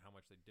coincide and how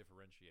much they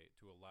differentiate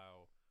to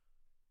allow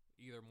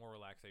either more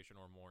relaxation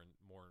or more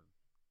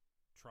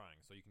trying.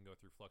 So you can go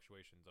through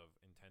fluctuations of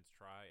intense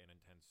try and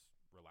intense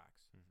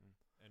relax.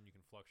 And you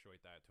can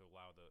fluctuate that to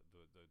allow the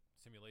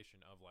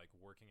simulation of like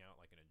working out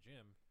like in a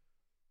gym,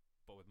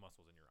 but with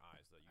muscles in your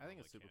eyes. That you I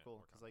think it's super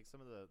cool because like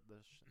some of the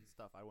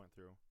stuff I went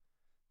through,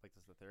 like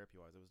just the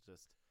therapy wise, it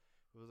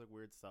was like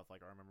weird stuff.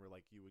 Like I remember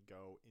like you would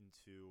go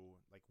into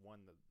like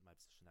one that my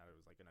physician had, it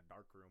was like in a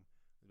dark room.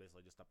 It was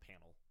basically just a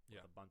panel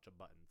with a bunch of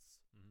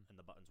buttons, and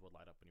the buttons would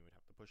light up and you would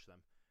have to push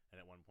them. And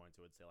at one point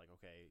it would say like,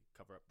 okay,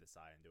 cover up this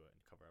eye and do it,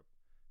 and cover up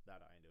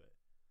that eye and do it.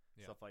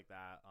 Stuff like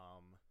that.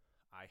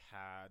 I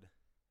had,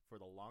 for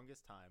the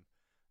longest time,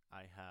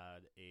 I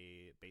had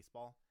a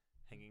baseball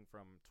hanging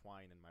from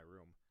twine in my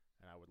room,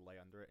 and I would lay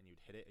under it, and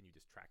you'd hit it, and you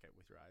just track it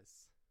with your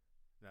eyes.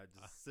 And I'd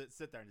just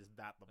sit there and just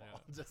bat the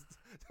ball. Yeah. Just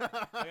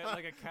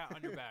like a cat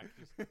on your back.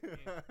 Just,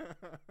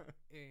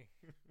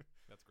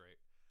 That's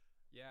great.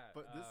 Yeah.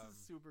 But this is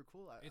super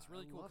cool. It's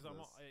really cool because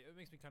it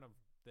makes me kind of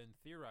then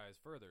theorize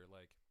further.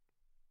 Like,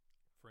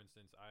 for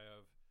instance, I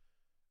have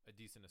a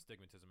decent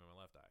astigmatism in my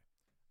left eye.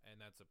 And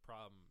that's a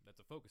problem.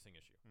 That's a focusing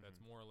issue. That's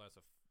more or less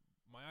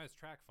my eyes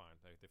track fine.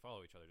 They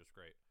follow each other just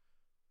great.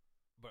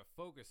 But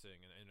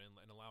focusing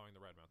and allowing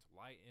the right amount of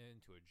light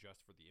in to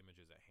adjust for the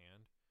images at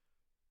hand,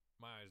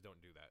 my eyes don't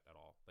do that at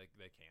all. Like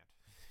they can't.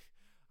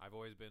 I've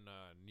always been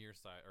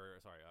nearsight, or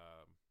sorry,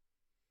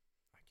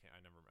 I can't.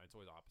 I never. It's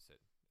always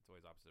opposite. It's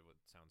always opposite of what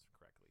sounds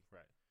correctly.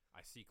 Right.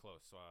 I see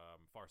close, so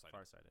farsighted.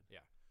 Farsighted.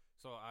 Yeah.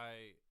 So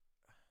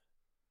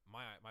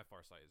my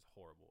farsight is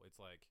horrible. It's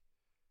like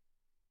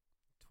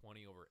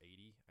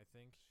 20/80, I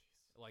think.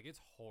 Jeez. Like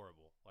it's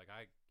horrible. Like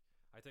I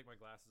take my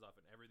glasses off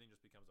and everything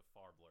just becomes a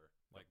far blur.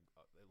 Like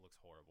it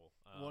looks horrible.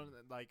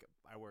 Like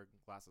I wear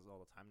glasses all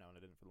the time now, and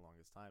I didn't for the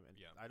longest time. And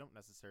I don't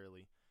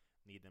necessarily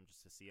need them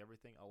just to see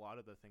everything. A lot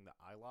of the thing that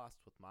I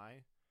lost with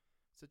my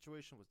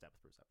situation was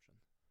depth perception.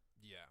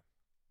 Yeah,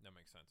 that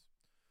makes sense.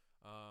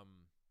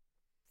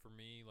 For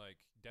me, like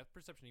depth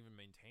perception even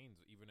maintains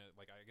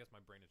like I guess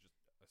my brain is just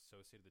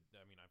associated.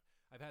 I mean,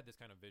 I've had this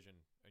kind of vision,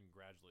 and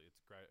gradually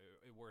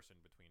it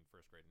worsened between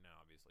first grade and now,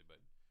 obviously. But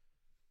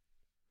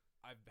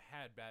I've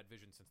had bad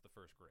vision since the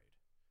first grade.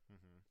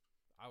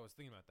 I was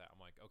thinking about that.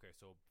 I'm like, okay,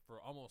 so for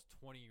almost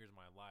 20 years of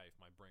my life,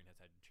 my brain has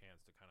had a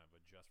chance to kind of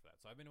adjust for that.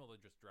 So I've been able to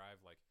just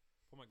drive, like,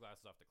 put my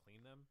glasses off to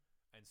clean them,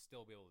 and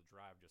still be able to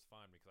drive just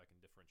fine because I can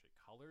differentiate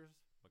colors.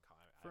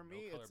 For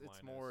me, it's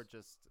more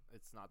just,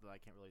 it's not that I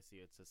can't really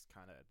see. It's just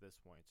kind of, at this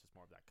point, it's just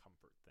more of that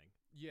comfort thing.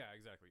 Yeah,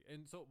 exactly.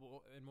 And so,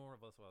 and more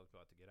of us, what I was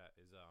about to get at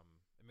is,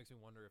 it makes me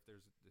wonder if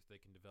they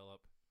can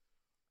develop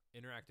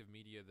interactive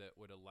media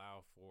that would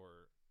allow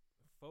for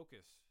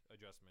focus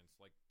adjustments.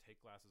 Like take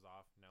glasses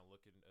off, now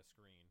look at a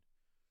screen.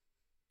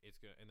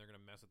 And they're gonna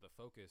mess with the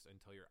focus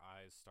until your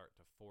eyes start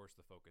to force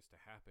the focus to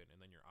happen,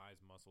 and then your eyes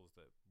muscles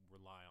that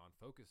rely on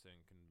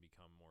focusing can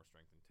become more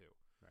strengthened too.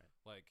 Right.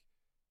 Like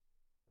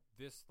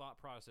this thought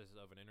process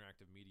of an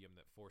interactive medium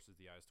that forces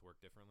the eyes to work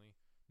differently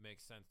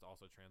makes sense to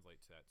also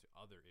translate to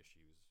other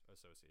issues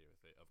associated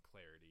with it, of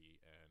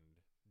clarity and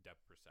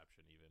depth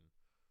perception even.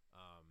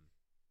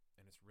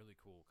 And it's really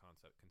cool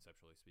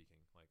conceptually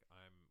speaking. Like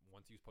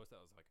once you post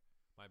that, I was like,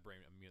 my brain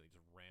immediately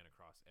just ran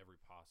across every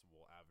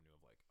possible avenue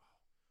of like, oh,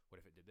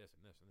 what if it did this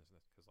and this and this and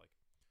this? Because like,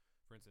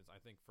 for instance, I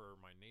think for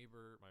my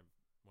neighbor,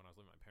 when I was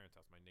living at my parents'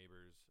 house, my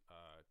neighbor's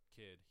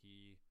kid,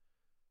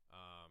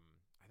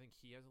 I think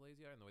he has a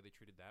lazy eye, and the way they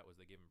treated that was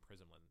they gave him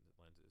prism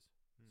lenses.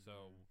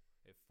 So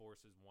it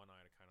forces one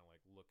eye to kind of like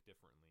look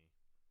differently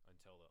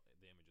until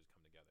the images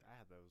come together. I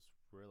had those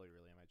really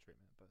in my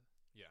treatment, but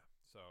yeah,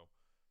 so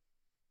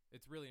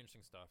it's really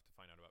interesting stuff to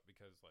find out about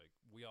because like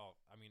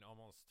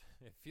almost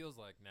it feels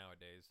like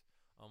nowadays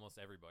almost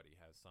everybody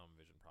has some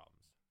vision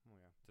problems. Oh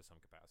yeah, to some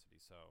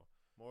capacity. So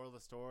moral of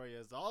the story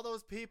is all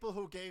those people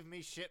who gave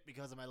me shit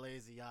because of my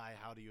lazy eye,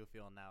 how do you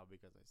feel now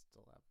because I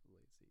still have a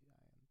lazy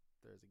eye and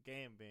there's a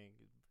game being,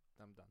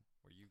 I'm done.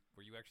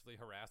 Were you actually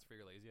harassed for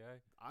your lazy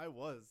eye? I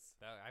was.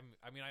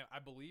 I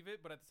believe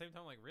it, but at the same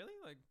time, like really,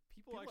 like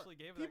people actually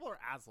gave it. People are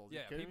assholes.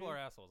 Yeah, people are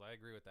assholes. I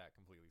agree with that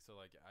completely. So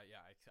like,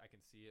 I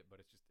can see it, but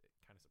it's just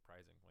kind of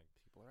surprising. Like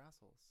people are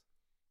assholes.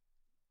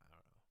 I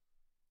don't know.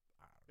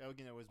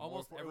 Again, it was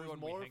Almost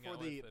everyone we more hang for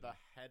out the with the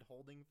head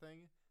holding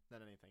thing than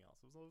anything else.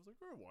 It was always like,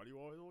 oh, why do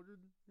you always hold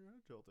your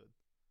head tilted?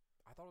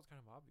 I thought it was kind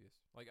of obvious.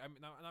 Like, I'm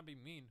not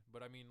being mean, but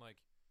I mean, like,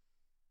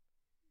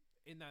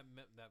 in that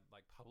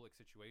like public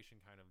situation,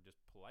 kind of just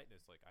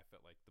politeness. Like, I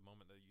felt like the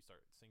moment that you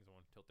start seeing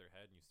someone tilt their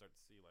head and you start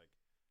to see like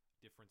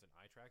difference in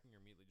eye tracking, you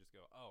immediately just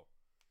go, oh,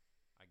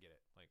 I get it.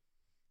 Like,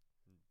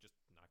 I'm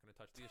just not gonna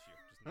touch the issue.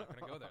 Just not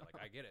gonna go there.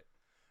 Like, I get it.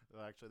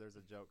 Well, actually, there's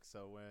a joke.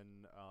 So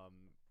when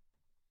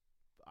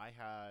I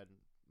had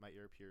my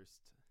ear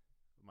pierced,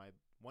 my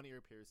one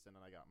ear pierced, and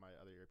then I got my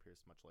other ear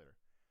pierced much later.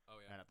 Oh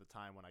yeah. And at the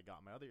time when I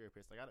got my other ear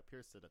pierced, I got it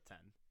pierced at a 10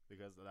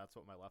 because that's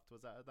what my left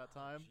was at that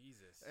time.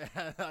 Jesus.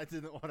 And I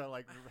didn't want to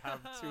like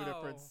have two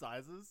different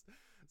sizes.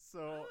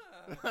 So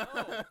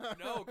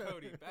no,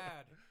 Cody,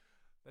 bad.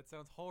 That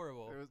sounds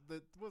horrible.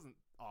 It wasn't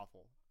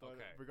awful.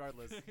 But okay.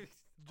 Regardless,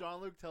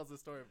 John Luke tells the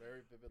story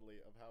very vividly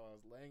of how I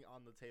was laying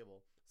on the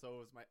table. So it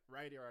was my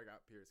right ear I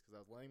got pierced because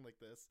I was laying like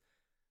this.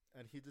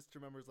 And he just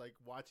remembers like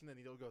watching the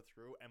needle go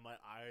through, and my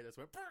eye just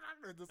went,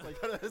 just like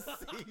had a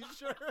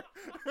seizure.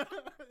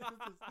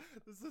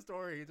 This is a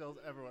story he tells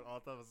everyone all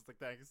the time. It's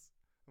like, thanks.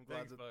 I'm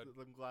glad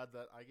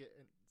that I get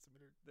some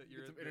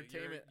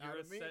entertainment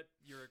out of me.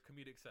 You're a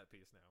comedic set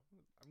piece now.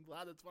 I'm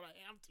glad that's what I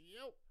am to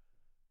you.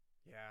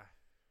 Yeah.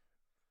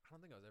 I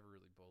don't think I was ever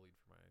really bullied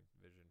for my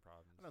vision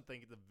problems. I don't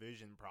think the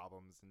vision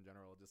problems in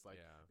general, just like,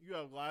 you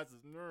have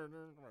glasses.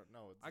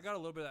 No. I got a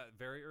little bit of that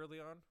very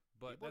early on.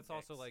 But that's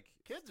also like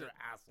kids are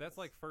assholes. That's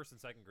like first and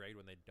second grade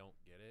when they don't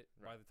get it.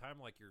 Right. By the time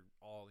like you're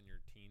all in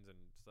your teens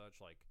and such,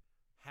 like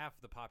half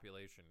the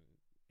population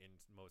in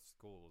most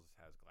schools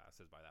has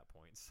glasses by that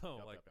point.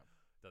 So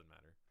doesn't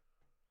matter.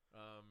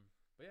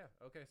 But yeah,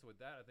 okay. So with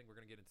that, I think we're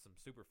gonna get into some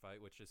Superfight,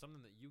 which is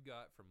something that you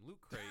got from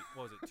Loot Crate.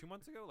 What was it, 2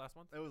 months ago? Last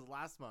month? It was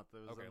last month.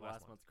 It was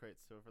last month's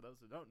crate. So for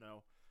those who don't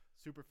know,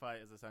 Superfight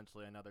is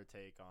essentially another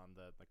take on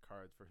the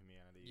Cards for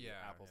Humanity,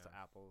 apples to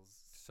apples.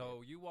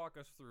 So you walk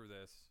us through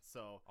this.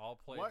 So I'll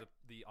play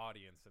the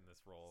audience in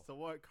this role. So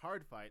what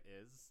Card Fight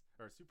is,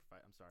 or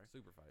Superfight, I'm sorry.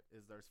 Superfight.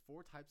 Is there's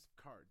 4 types of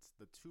cards.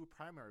 The 2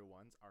 primary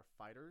ones are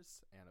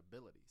fighters and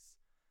abilities.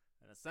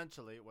 And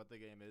essentially what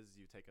the game is,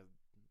 you take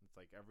it's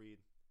like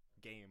every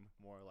game,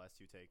 more or less,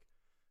 you take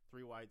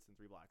 3 whites and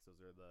 3 blacks.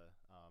 Those are the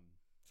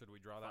Should we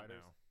draw fighters.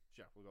 That now?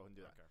 Sure, we'll go ahead and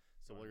do that. Okay.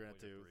 So we're going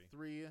to do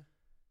 3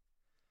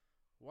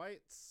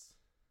 whites,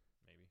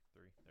 maybe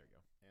 3. There you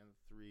go. And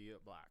 3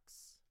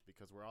 blacks,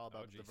 because we're all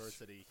about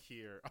diversity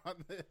here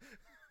on the.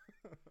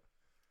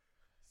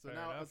 So Fair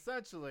enough.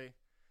 Essentially,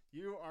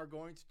 you are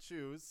going to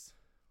choose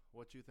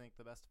what you think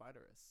the best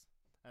fighter is.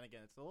 And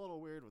again, it's a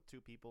little weird with 2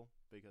 people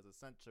because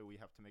essentially we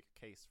have to make a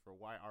case for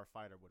why our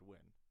fighter would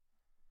win.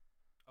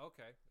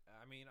 Okay.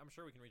 I mean, I'm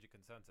sure we can reach a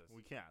consensus.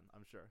 We can,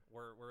 I'm sure.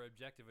 We're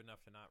objective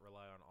enough to not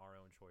rely on our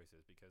own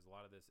choices because a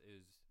lot of this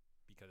is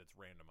because it's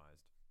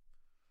randomized.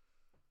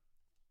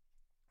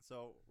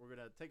 So we're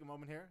going to take a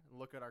moment here and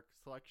look at our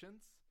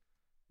selections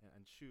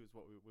and choose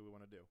what we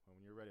want to do. And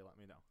when you're ready, let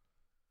me know.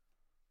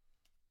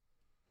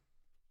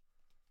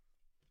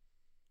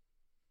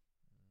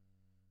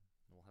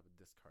 We'll have a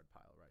discard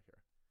pile right here.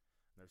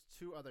 And there's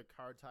 2 other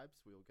card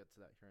types. We will get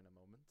to that here in a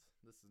moment.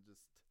 This is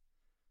just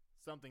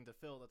something to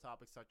fill the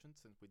topic section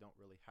since we don't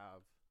really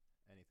have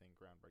anything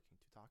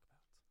groundbreaking to talk about.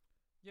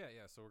 Yeah.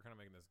 So we're kind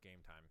of making this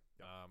game time.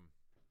 Yep.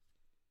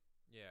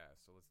 Yeah,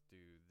 so let's do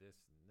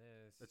this and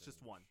this. It's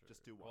just one. Sure.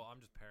 Just do one. Well, I'm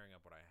just pairing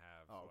up what I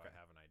have, so I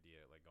have an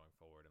idea like going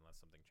forward,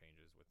 unless something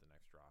changes with the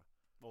next draw.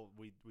 Well,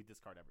 we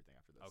discard everything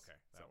after this. Okay,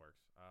 that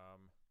works.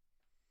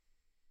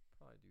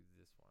 Probably do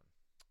this one.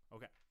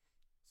 Okay,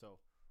 so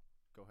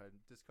go ahead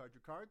and discard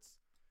your cards,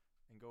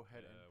 and go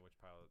ahead and which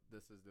pile?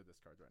 This is the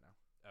discards right now.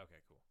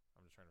 Okay, cool.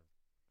 I'm just trying to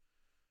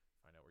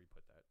find out where you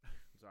put that.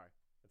 I'm sorry.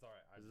 It's all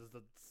right. This is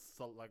an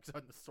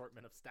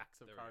assortment of stacks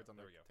of cards on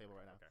the table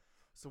right now. Okay.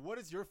 So what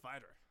is your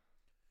fighter?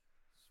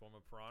 Swarm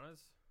of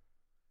piranhas,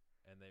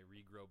 and they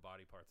regrow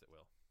body parts at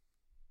will.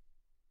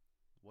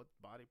 What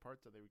body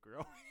parts are they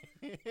regrowing?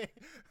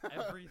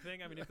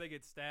 Everything. I mean, if they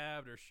get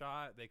stabbed or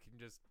shot, they can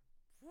just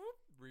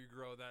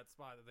regrow that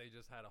spot that they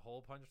just had a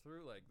hole punched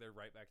through. Like, they're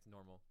right back to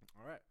normal.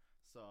 All right.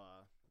 So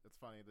it's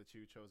funny that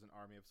you chose an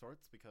army of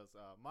sorts because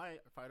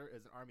my fighter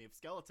is an army of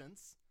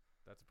skeletons.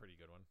 That's a pretty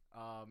good one.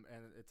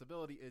 And its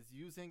ability is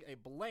using a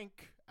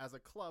blank as a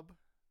club.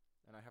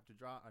 And I have to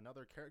draw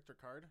another character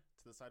card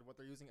to decide what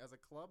they're using as a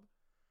club.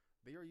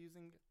 They are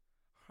using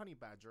Honey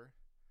Badger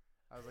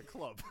as a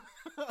club.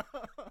 I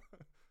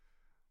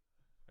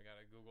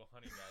gotta Google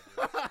honey badgers.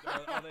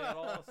 Are they at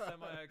all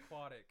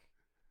semi-aquatic?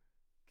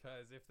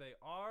 Because if they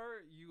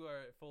are, you are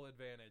at full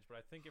advantage. But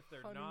I think if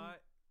they're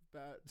not,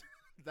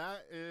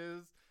 that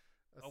is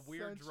a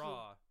weird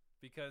draw.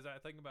 Because I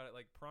think about it,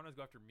 like piranhas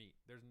go after meat.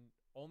 There's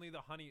only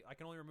the honey. I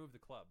can only remove the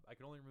club. I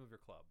can only remove your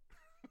club.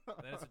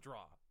 And then it's a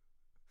draw.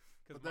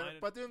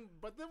 But then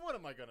what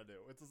am I gonna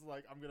do? It's just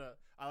like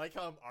I like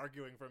how I'm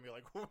arguing from you,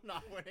 like we're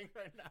not winning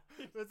right now.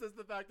 This is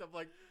the fact of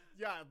like,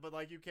 yeah, but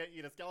like you can't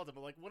eat a skeleton,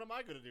 but like what am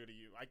I gonna do to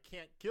you? I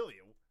can't kill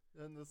you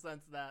in the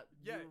sense that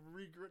you're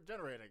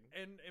regenerating.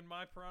 And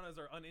my piranhas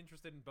are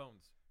uninterested in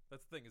bones.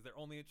 That's the thing, is they're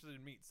only interested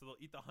in meat. So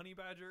they'll eat the honey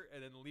badger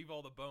and then leave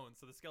all the bones.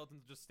 So the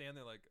skeletons just stand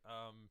there like,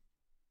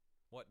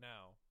 what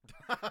now?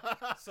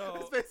 So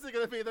it's basically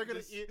gonna be they're gonna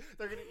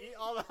eat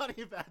all the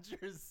honey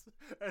badgers,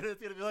 and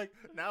it's gonna be like,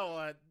 now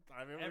what?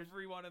 I mean,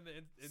 everyone in this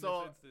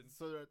instance.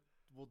 So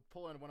we'll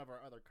pull in one of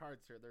our other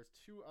cards here. There's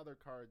two other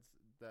cards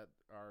that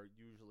are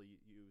usually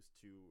used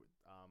to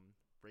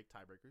break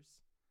tiebreakers.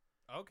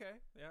 Okay,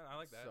 yeah, I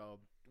like that. So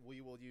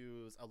we will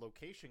use a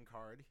location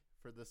card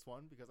for this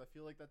one because I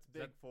feel like that's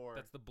big for.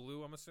 That's the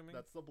blue, I'm assuming.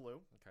 That's the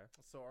blue. Okay.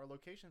 So our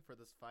location for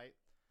this fight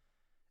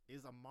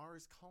is a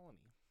Mars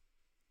colony.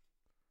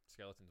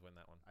 Skeletons win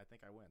that one. I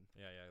think I win.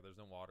 Yeah. There's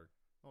no water.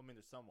 Well, I mean,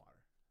 there's some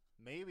water.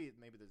 Maybe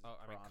there's. Oh,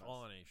 I mean,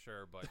 colony,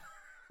 sure, but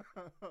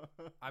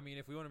I mean,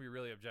 if we want to be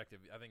really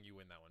objective, I think you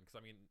win that one. Because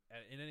I mean,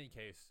 in any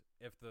case,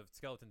 if the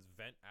skeletons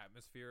vent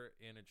atmosphere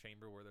in a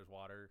chamber where there's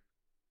water,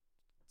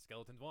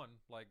 skeletons won.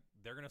 Like,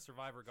 they're gonna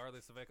survive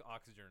regardless of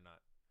oxygen or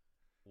not,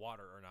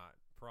 water or not.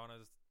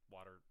 Piranhas,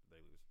 water, they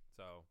lose.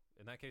 So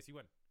in that case, you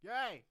win.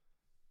 Yay!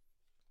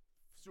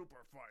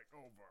 Super fight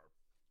over.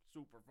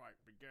 Super fight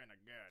begin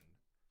again.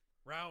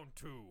 Round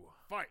 2.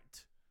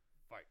 Fight.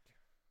 I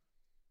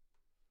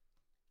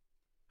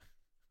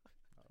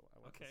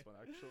want this one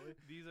actually.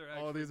 These are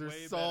actually these are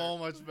way so better.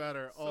 much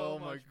better. So oh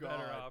my much god.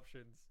 better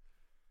options.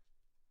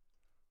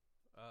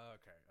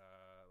 Okay,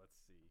 let's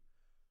see.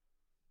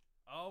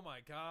 Oh my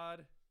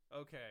god.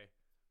 Okay.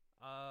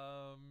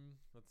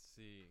 Let's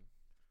see.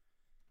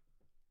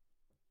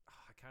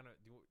 I kind of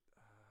do. Do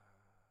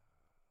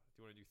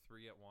you want to do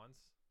 3 at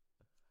once?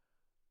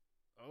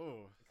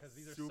 Oh, because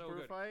these are super so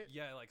good. Fight?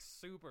 Yeah, like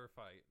super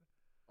fight.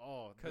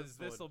 Oh, because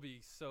this will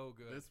be so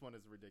good. This one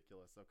is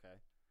ridiculous. Okay.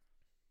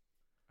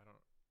 I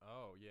don't.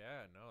 Oh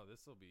yeah, no,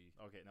 this will be.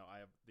 Okay, no,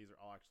 I have. These are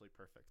all actually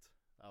perfect.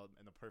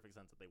 In the perfect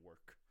sense that they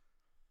work.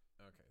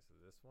 Okay, so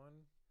this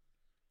one.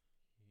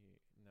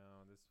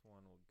 No, this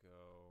one will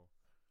go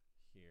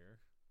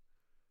here.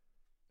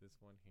 This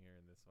one here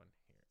and this one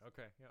here.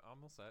 Okay, yeah,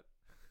 almost set.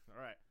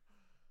 All right.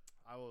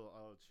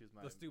 I'll choose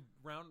my. Let's do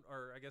round,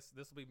 or I guess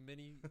this will be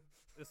mini.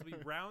 This will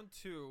be round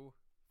 2,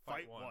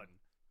 fight 1.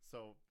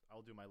 So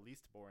I'll do my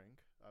least boring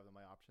of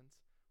my options.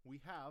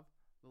 We have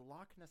the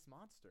Loch Ness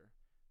monster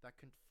that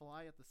can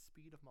fly at the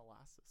speed of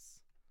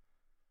molasses.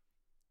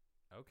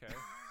 Okay.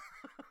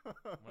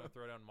 I'm gonna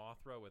throw down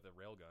Mothra with a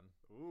railgun.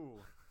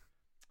 Ooh.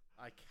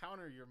 I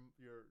counter your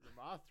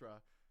Mothra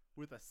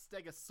with a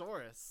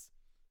Stegosaurus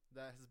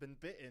that has been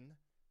bitten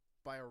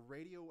by a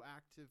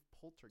radioactive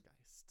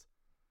poltergeist.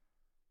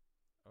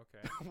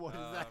 Okay. What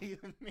does that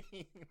even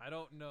mean? I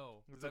don't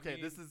know. It's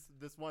okay.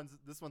 This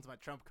one's my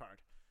trump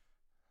card.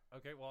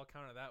 Okay, well I'll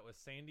counter that with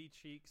Sandy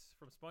Cheeks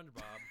from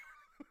SpongeBob,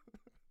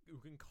 who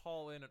can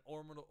call in an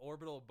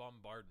orbital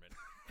bombardment.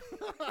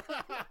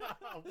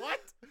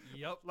 What?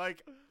 Yep.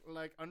 Like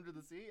under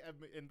the sea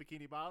in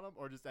Bikini Bottom,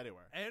 or just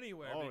anywhere?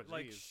 Anywhere. Oh,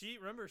 like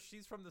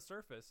she's from the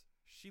surface.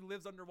 She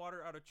lives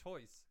underwater out of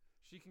choice.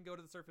 She can go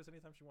to the surface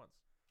anytime she wants.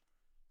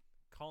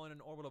 Call in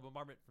an orbital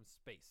bombardment from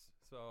space.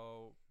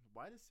 So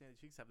why does Sandy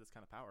Cheeks have this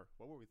kind of power?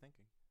 What were we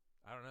thinking?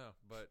 I don't know,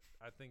 but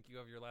I think you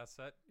have your last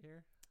set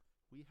here.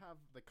 We have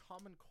the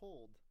common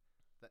cold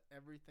that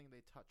everything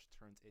they touch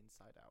turns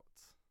inside out.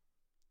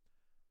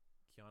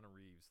 Keanu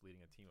Reeves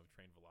leading a team of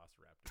trained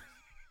velociraptors.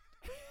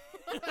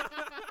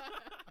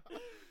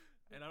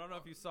 And I don't know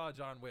if you saw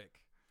John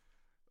Wick.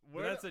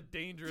 But that's a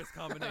dangerous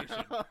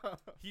combination.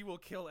 He will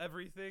kill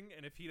everything,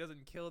 and if he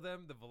doesn't kill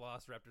them, the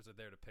velociraptors are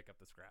there to pick up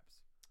the scraps.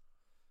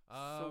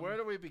 So where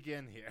do we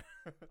begin here?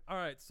 All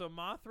right, so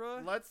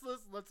Mothra. Let's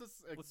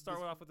start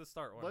off with the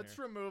start one. Let's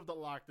remove the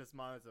Loch Ness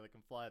monster that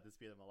can fly at the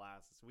speed of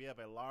molasses. We have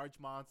a large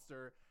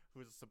monster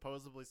who's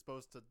supposedly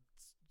supposed to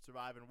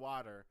survive in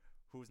water,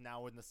 who's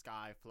now in the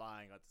sky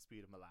flying at the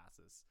speed of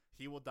molasses.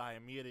 He will die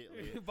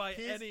immediately by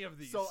any of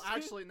these. So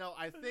actually, no.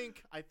 I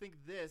think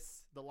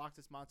the Loch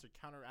Ness monster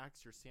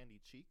counteracts your Sandy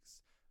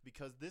Cheeks,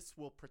 because this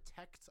will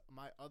protect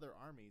my other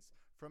armies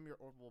from your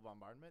orbital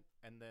bombardment.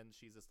 And then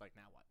she's just like,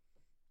 now what?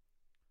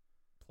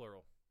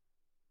 Plural.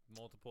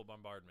 Multiple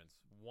bombardments.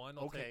 One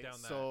will take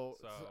down that. So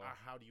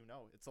how do you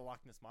know? It's a Loch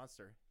Ness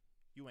monster.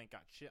 You ain't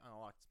got shit on a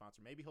Loch Ness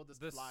monster. Maybe he'll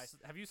just fly.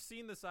 Have you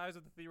seen the size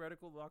of the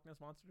theoretical Loch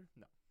Ness monster?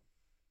 No.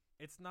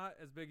 It's not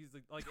as big as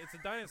it's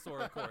a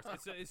dinosaur, of course.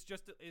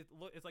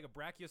 It's like a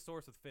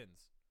brachiosaurus with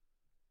fins.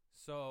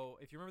 So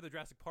if you remember the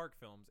Jurassic Park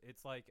films,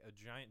 it's like a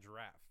giant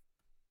giraffe.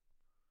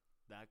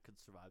 That could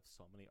survive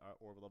so many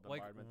orbital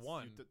bombardments. Like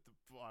one.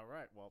 All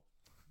right, well.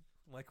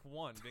 Like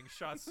one being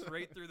shot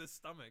straight through the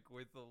stomach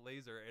with a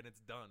laser, and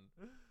it's done.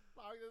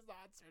 Loch Ness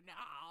monster,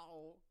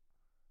 no.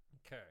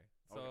 Okay,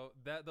 so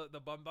that the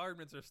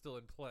bombardments are still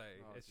in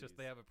play. It's just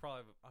they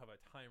probably have a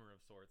timer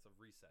of sorts of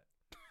reset.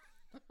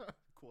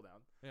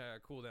 Cooldown. Yeah, a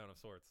cooldown of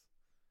sorts.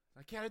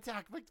 I can't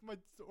attack my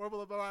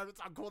orbital bombardments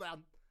on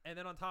cooldown. And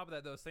then on top of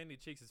that, though, Sandy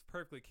Cheeks is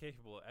perfectly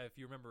capable. If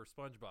you remember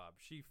SpongeBob,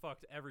 she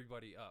fucked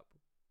everybody up.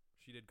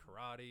 She did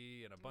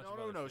karate and a bunch of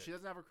other shit. She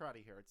doesn't have her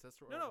karate here. It's just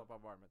her orbital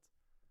bombardments.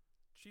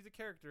 She's a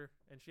character,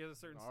 and she has a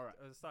certain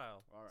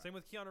style. All right. Same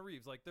with Keanu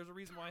Reeves. Like, there's a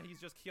reason why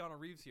he's just Keanu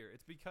Reeves here.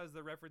 It's because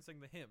they're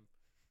referencing the him.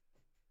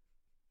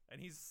 And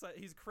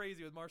he's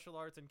crazy with martial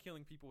arts and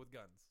killing people with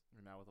guns.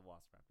 We're now with the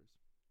Velociraptors.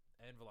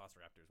 And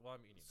Velociraptors. Well,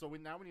 I mean, so we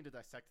need to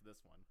dissect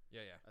this one.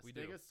 Yeah, a we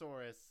do.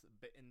 Stegosaurus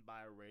bitten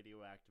by a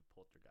radioactive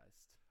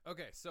poltergeist.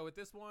 Okay, so with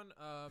this one,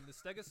 the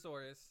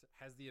Stegosaurus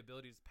has the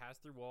ability to pass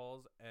through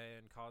walls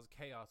and cause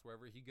chaos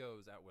wherever he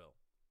goes at will.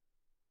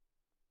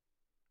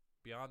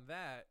 Beyond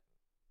that,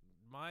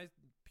 my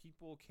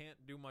people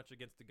can't do much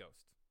against the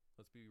ghost.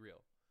 Let's be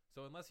real.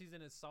 So unless he's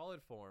in his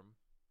solid form,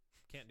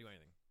 can't do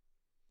anything.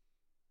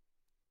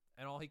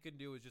 And all he can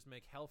do is just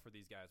make hell for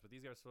these guys. But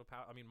these guys are so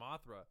powerful. I mean,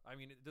 Mothra.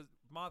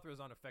 Mothra is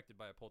unaffected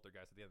by a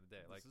poltergeist at the end of the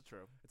day. Like, this is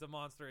true. It's a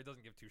monster. It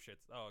doesn't give two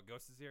shits. Oh, a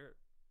ghost is here.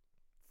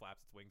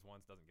 Flaps its wings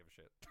once. Doesn't give a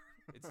shit.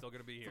 It's still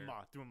gonna be here. It's a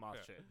moth doing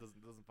moth shit.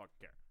 Doesn't fucking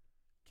care.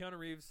 Keanu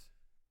Reeves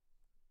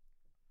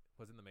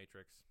was in the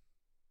Matrix.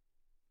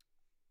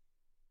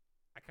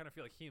 I kind of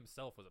feel like he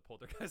himself was a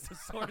poltergeist of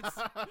sorts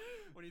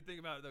when you think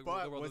about the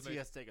world. Was he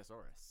a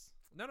Stegosaurus?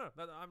 No,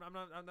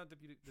 I'm not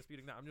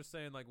disputing that. I'm just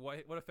saying, like,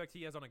 what effect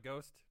he has on a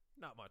ghost?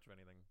 Not much of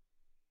anything.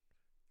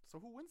 So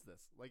who wins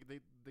this? Like, they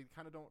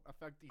kind of don't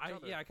affect each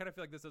other. Yeah, I kind of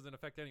feel like this doesn't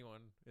affect anyone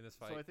in this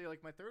fight. So I think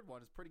like my third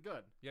one is pretty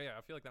good. Yeah,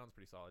 I feel like that one's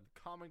pretty solid.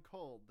 Common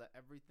cold, that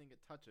everything it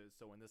touches.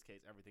 So in this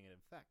case, everything it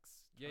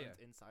infects turns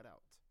inside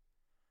out.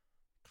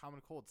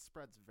 Common cold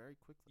spreads very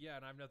quickly. Yeah,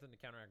 and I have nothing to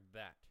counteract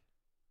that.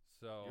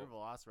 So your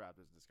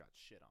Velociraptors just got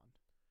shit on.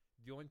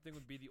 The only thing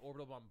would be the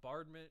orbital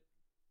bombardment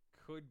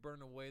could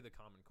burn away the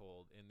common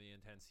cold in the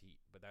intense heat,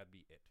 but that'd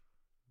be it.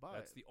 But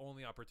that's the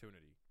only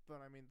opportunity. But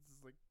I mean, this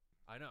is like,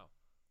 I know.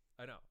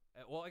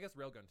 Well, I guess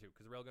railgun too,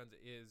 because railguns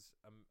is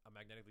a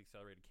magnetically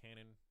accelerated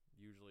cannon,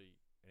 usually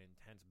an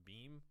intense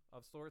beam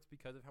of sorts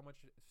because of how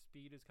much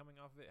speed is coming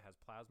off of it. It has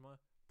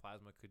plasma.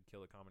 Plasma could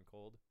kill a common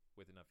cold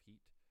with enough heat.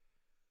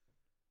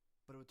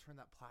 But it would turn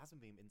that plasma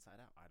beam inside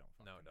out. I don't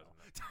fucking know. No, it doesn't.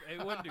 It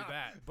wouldn't do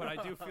that. But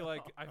I do feel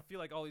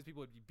like all these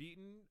people would be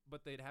beaten,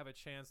 but they'd have a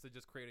chance to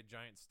just create a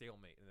giant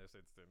stalemate in this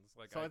instance.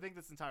 Like, so I think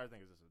this entire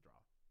thing is just a draw.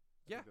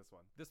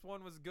 This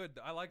one was good.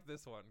 I like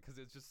this one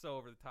because it's just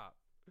so over the top.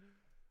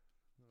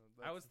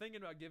 I was thinking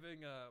about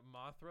giving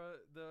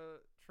Mothra the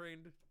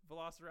trained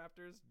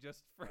Velociraptors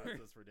just for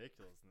this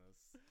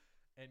ridiculousness,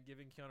 and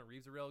giving Keanu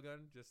Reeves a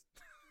railgun. Just,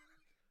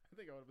 I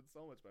think I would have been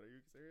so much better. Are you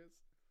serious?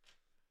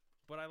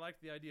 But I like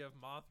the idea of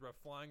Mothra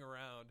flying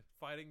around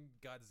fighting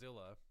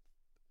Godzilla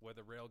with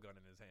a railgun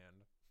in his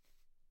hand,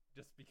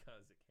 just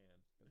because it can.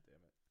 God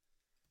damn it!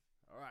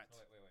 All right.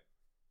 Oh, wait.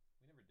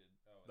 We never did.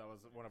 Oh, that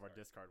was one of our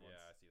discard ones.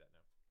 Yeah, I see that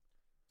now.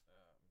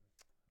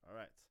 All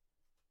right.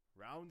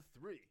 Round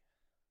 3.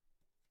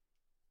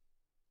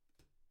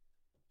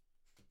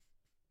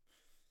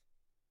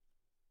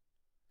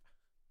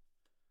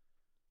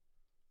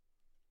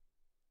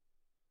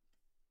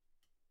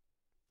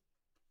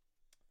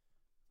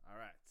 All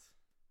right.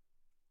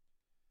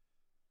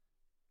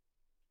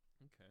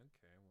 Okay.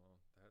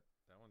 Well,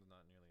 that one's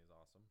not nearly as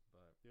awesome,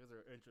 but these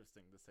are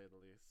interesting to say the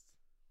least.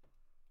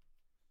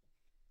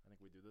 I think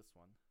we do this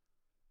one.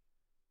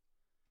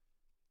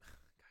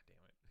 God damn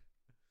it.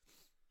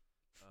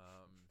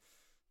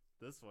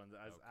 This one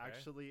is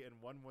actually in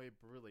one way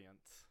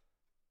brilliant.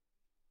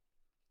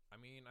 I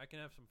mean, I can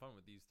have some fun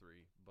with these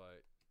three,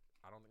 but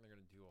I don't think they're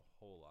going to do a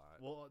whole lot.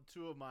 Well,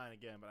 2 of mine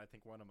again, but I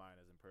think one of mine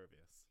is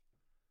impervious.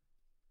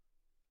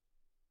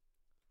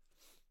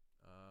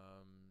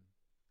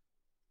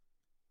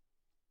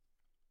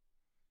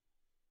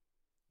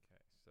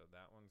 Okay, so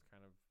that one's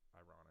kind of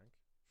ironic.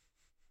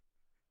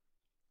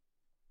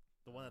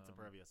 The one that's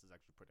impervious is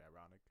actually pretty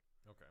ironic.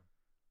 Okay.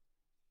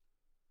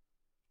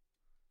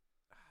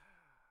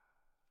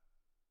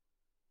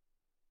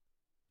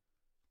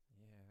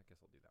 Yeah, I guess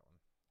I'll do that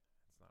one.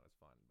 It's not as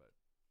fun, but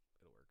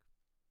it'll work.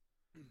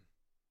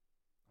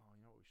 Oh,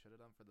 you know what we should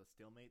have done for the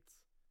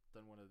stalemates?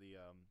 Done one of the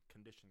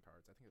condition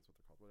cards. I think that's what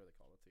they're called. What are they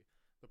called? Let's see.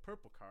 The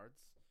purple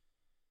cards,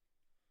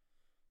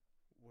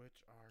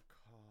 which are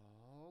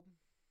called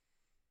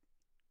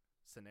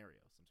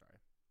scenarios. I'm sorry.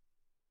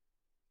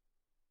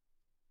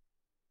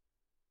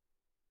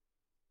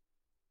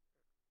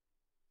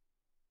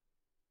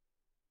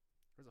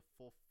 There's a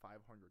full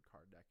 500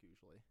 card deck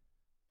usually.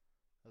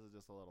 This is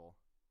just a little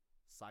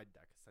side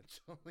deck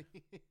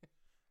essentially.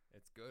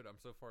 It's good. I'm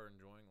so far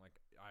enjoying. Like,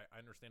 I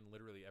understand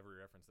literally every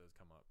reference that has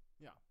come up.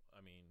 Yeah. I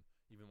mean,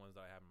 even ones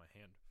that I have in my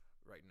hand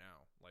right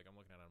now. Like, I'm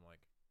looking at it, I'm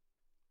like,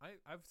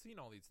 I've seen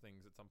all these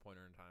things at some point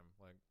or in time.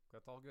 Like,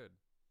 that's all good.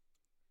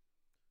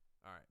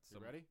 All right.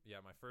 So you ready? Yeah,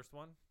 my first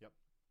one. Yep.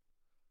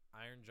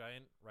 Iron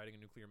Giant riding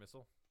a nuclear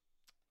missile.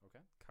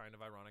 Okay. Kind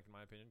of ironic in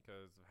my opinion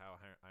because of how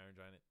Iron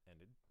Giant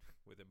ended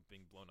with him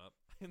being blown up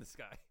in the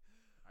sky.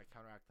 I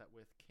counteract that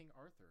with King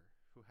Arthur,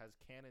 who has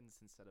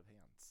cannons instead of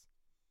hands.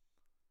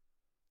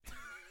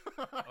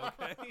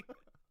 Okay.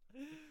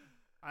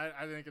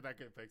 I think that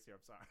could fix you.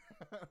 I'm sorry.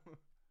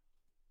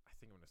 I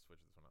think I'm gonna switch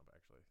this one up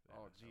actually.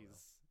 Oh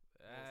jeez.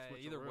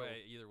 Either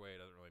way,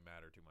 it doesn't really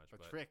matter too much.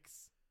 But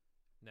tricks.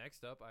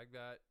 Next up, I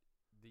got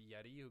the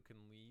Yeti who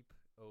can leap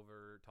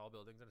over tall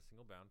buildings in a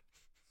single bound.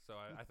 So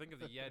I think of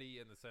the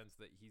Yeti in the sense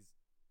that he's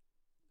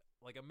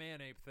like a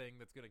man ape thing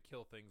that's gonna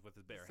kill things with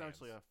his bare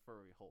Essentially hands. a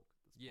furry Hulk.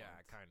 At this Yeah,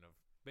 point. kind of.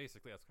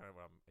 Basically, that's kind of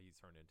what he's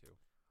turned into.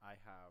 I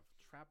have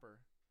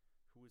Trapper,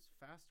 who is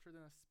faster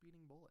than a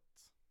speeding bullet.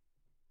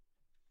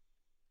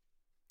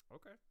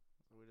 Okay.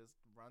 So he just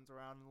runs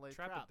around and lays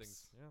Trapping traps.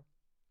 things. Yeah.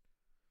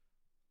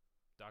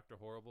 Dr.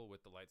 Horrible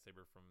with the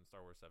lightsaber from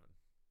Star Wars 7.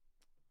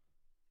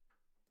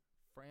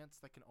 France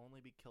that can only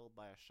be killed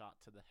by a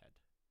shot to the head.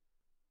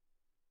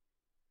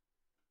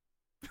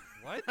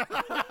 What?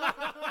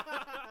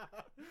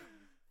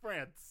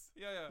 France,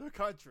 Yeah. the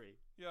country,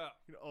 Yeah.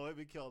 can only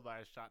be killed by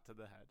a shot to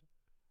the head.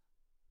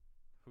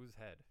 Whose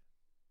head?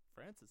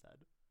 France's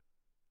head.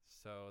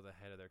 So the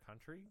head of their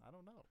country? I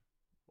don't know.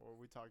 Or are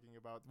we talking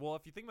about? Well,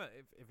 if you think about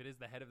if it is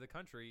the head of the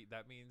country,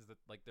 that means that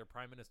like their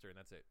prime minister, and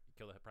that's it. You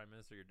kill the prime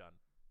minister, you're done.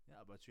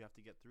 Yeah, but you have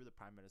to get through the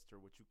prime minister,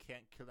 which you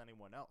can't kill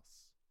anyone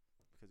else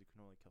because you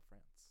can only kill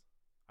France.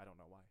 I don't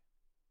know why.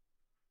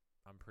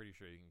 I'm pretty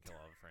sure you can kill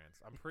all of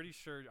France. I'm pretty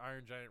sure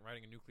Iron Giant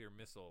riding a nuclear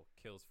missile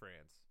kills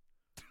France.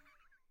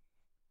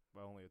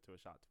 But only to a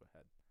shot to a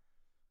head.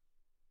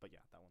 But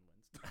yeah, that one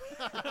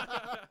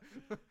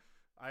wins.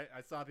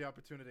 I saw the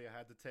opportunity. I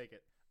had to take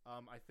it.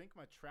 I think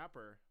my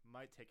Trapper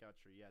might take out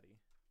your Yeti.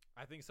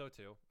 I think so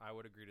too. I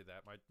would agree to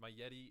that. My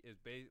Yeti is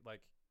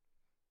like,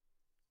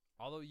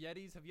 although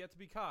Yetis have yet to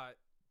be caught,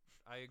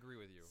 I agree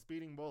with you.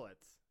 Speeding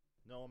bullets.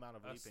 No amount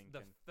of leaping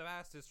The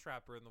fastest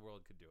trapper in the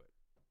world could do it.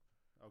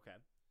 Okay.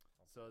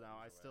 So now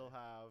I still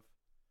have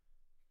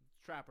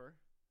Trapper,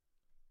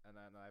 and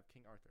then I have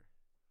King Arthur.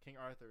 King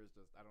Arthur is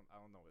just I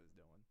don't know what he's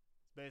doing.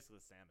 It's basically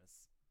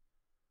Samus.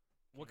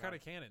 What kind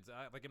of cannons?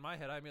 Like in my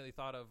head, I immediately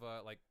thought of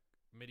like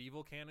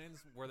medieval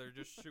cannons where they're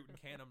just shooting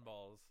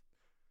cannonballs.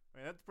 I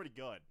mean, that's pretty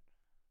good.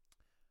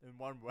 In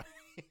one way.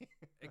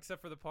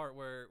 Except for the part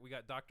where we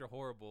got Dr.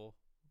 Horrible,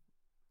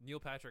 Neil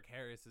Patrick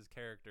Harris's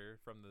character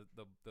from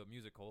the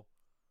musical,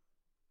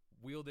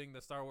 wielding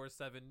the Star Wars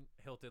 7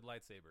 hilted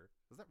lightsaber.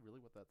 Is that really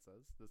what that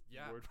says? This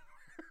Yeah. word?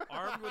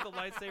 Armed with a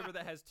lightsaber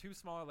that has two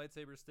smaller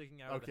lightsabers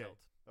sticking out of the hilt.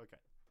 Okay.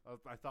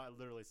 I thought it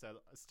literally said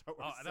Star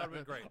Wars 7. That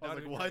would've been great. I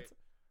was like, what?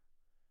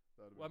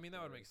 Well, I mean,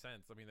 that would make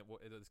sense. I mean,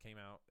 this came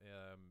out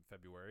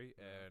February,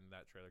 and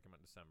that trailer came out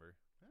in December.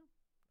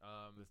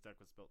 Yeah. This deck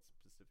was built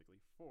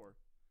specifically for...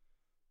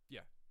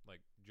 Yeah,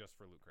 like just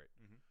for Loot Crate.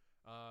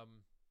 Mm-hmm.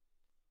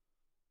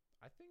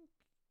 I think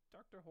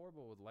Dr.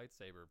 Horrible with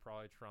lightsaber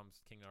probably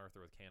trumps King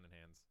Arthur with cannon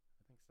hands.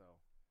 I think so,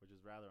 which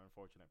is rather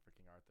unfortunate for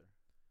King Arthur.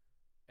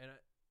 And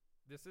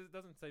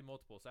doesn't say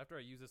multiple, so after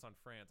I use this on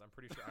France, I'm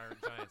pretty sure Iron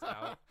Giant's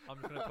out. I'm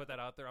just gonna put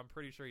that out there. I'm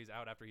pretty sure he's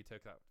out after he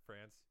took out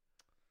France.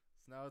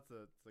 So now it's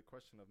a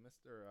question of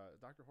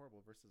Dr.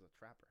 Horrible versus a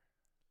Trapper.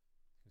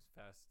 Who's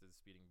fast as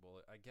speeding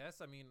bullet? I guess.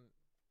 I mean,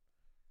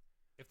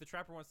 if the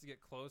Trapper wants to get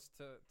close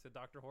to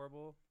Dr.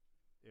 Horrible,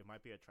 it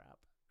might be a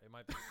trap. It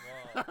might be.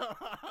 Well,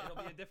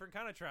 it'll be a different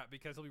kind of trap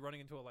because he'll be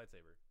running into a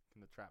lightsaber.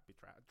 Can the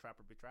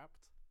Trapper be trapped?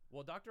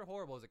 Well, Dr.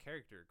 Horrible as a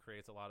character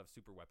creates a lot of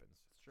super weapons.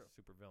 It's true.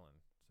 Super villain.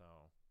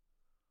 So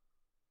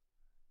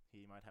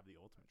he might have the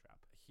ultimate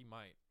trap. He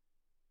might.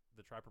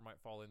 The Trapper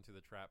might fall into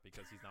the trap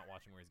because he's not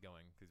watching where he's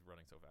going because he's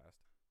running so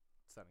fast.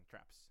 Setting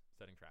traps.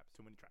 Too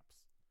many traps.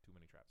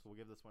 So we'll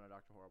give this one to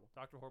Dr. Horrible.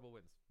 Dr. Horrible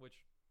wins,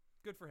 which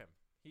good for him.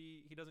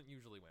 He doesn't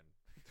usually win.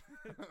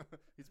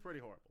 He's pretty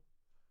horrible.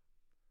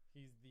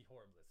 He's the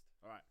horriblest.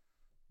 All right.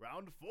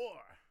 Round 4.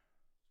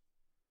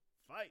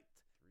 Fight.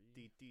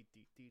 D D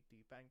D D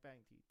D bang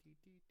bang D D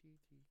D D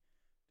D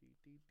D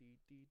D D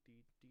D D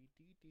D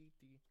D D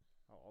D.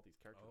 Oh, all these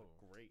characters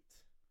are great.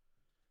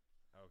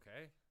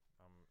 Okay.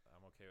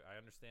 I'm okay. I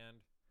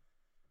understand.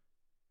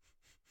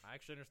 I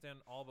actually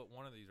understand all but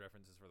one of these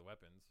references for the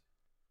weapons.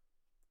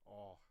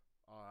 Oh,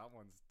 that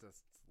one's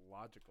just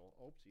logical.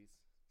 Oh, jeez.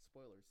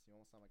 Spoilers. You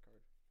almost saw my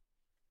card.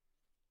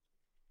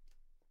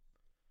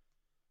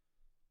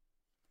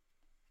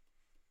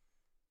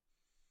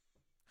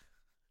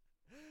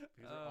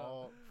 These are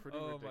all pretty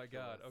ridiculous. Oh my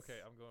god.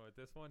 Okay, I'm going with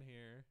this one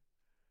here.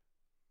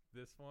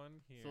 This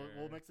one here. So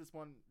we'll mix this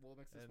one.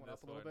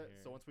 Up a little bit.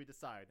 Here. So once we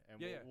decide, and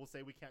Yeah, we'll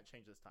say we can't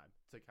change this time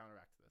to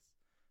counteract this.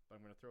 But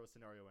I'm gonna throw a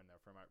scenario in there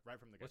right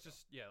from the get-go.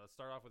 Let's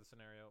start off with a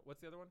scenario. What's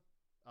the other one?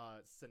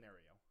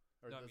 Scenario.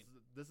 Or No,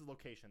 this is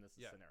location. This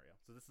is scenario.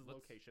 So this is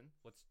location.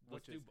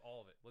 Let's do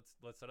all of it.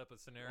 Let's set up a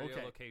scenario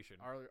location.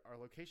 Our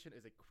location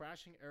is a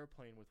crashing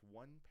airplane with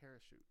one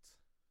parachute.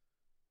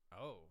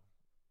 Oh.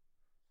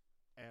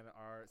 And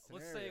our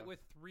scenario... Let's say with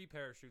 3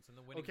 parachutes and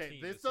the winning team.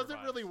 Okay, this doesn't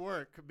really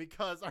work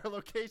because our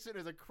location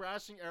is a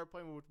crashing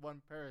airplane with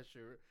one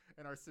parachute,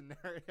 and our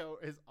scenario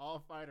is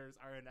all fighters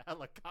are in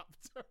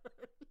helicopters.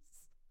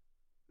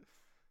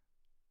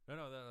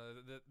 No,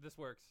 this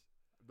works.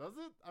 Does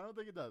it? I don't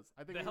think it does.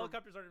 I think the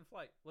helicopters aren't in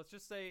flight. Let's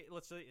say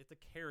it's a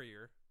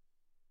carrier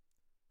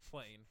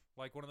plane,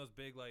 like one of those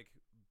big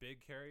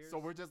carriers. So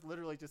we're just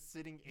literally just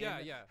sitting in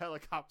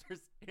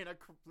helicopters in a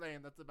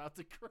plane that's about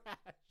to crash.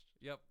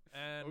 Yep,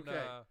 and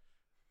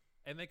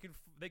and they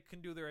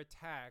can do their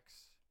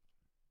attacks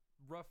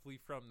roughly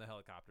from the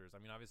helicopters. I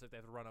mean, obviously, if they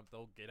have to run up,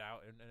 they'll get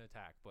out and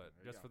attack. But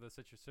just for the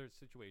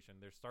situation,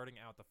 they're starting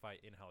out the fight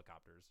in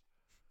helicopters.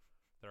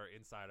 that are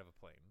inside of a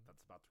plane.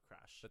 That's about to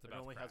crash. That's It about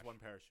to only has crash. one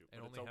parachute. It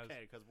But only it's has-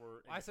 okay because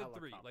we're. In I a said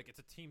 3. helicopter. Like it's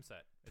a team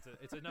set.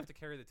 It's enough to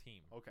carry the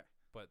team. Okay.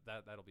 But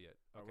that'll be it.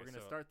 All right, we're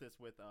gonna start this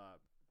with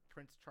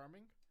Prince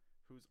Charming,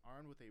 who's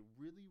armed with a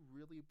really,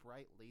 really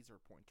bright laser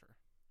pointer.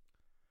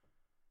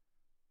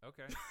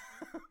 Okay.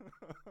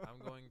 I'm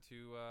going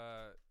to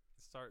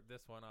start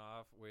this one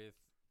off with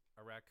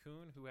a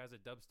raccoon who has a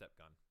dubstep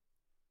gun.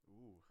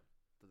 Ooh,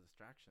 the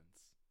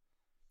distractions.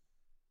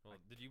 Well,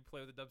 did you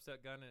play with the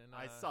dubstep gun?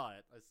 I saw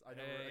it. I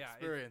never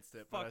experienced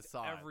it, but I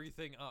saw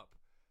everything up.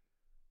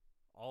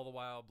 All the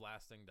while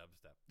blasting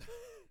dubstep.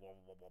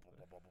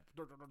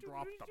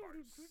 Drop the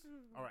bars.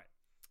 All right.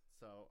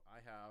 So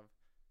I have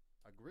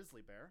a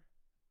grizzly bear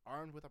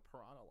armed with a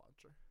piranha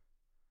launcher.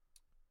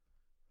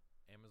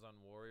 Amazon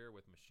warrior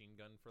with machine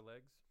gun for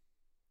legs.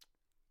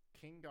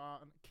 King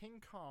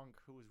Kong,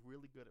 who is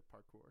really good at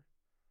parkour.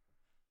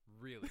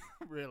 Really?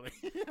 Really.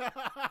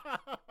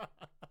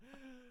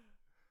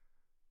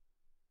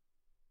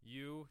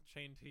 You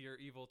chained to your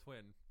evil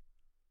twin.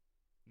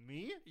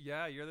 Me?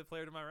 Yeah, you're the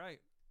player to my right.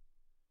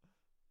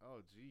 Oh,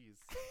 jeez.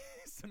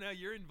 So now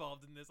you're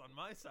involved in this on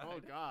my side. Oh,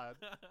 God.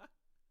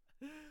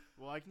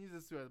 Well, I can use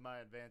this as my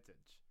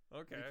advantage.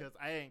 Okay. Because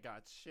I ain't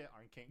got shit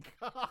on King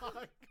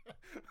Kong.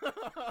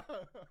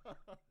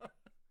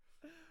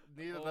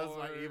 Neither does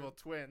my evil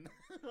twin.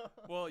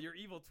 Well, your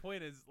evil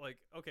twin is like,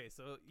 okay,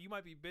 so you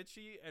might be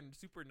bitchy and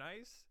super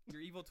nice.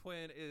 Your evil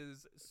twin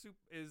is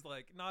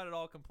like not at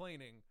all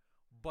complaining,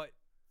 but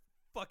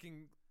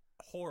fucking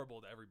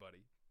horrible to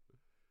everybody.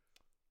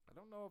 I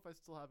don't know if I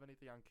still have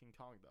anything on King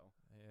Kong, though.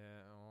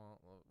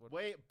 Yeah.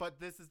 Wait, but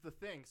this is the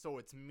thing. So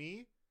it's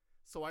me.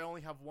 So I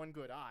only have one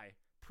good eye.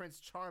 Prince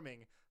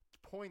Charming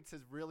points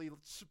his really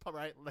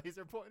bright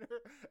laser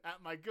pointer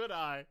at my good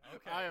eye.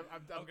 Okay.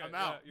 I'm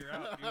out. Yeah, you're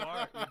out. You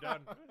are. You're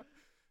done.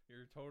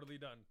 You're totally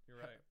done. You're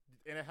right.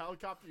 In a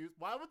helicopter.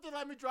 Why would they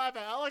let me drive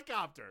a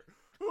helicopter?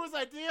 Whose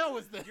idea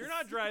was this? You're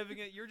not driving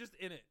it. You're just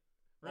in it.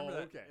 Remember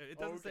that. Okay. It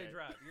doesn't say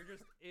drive.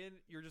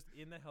 You're just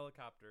in the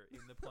helicopter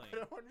in the plane. I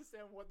don't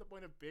understand what the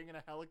point of being in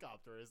a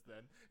helicopter is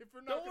then. If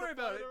you're Don't not worry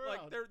about it.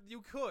 around. Like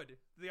you could.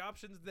 The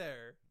option's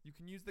there. You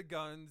can use the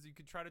guns. You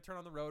could try to turn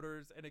on the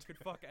rotors, and it could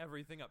fuck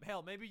everything up.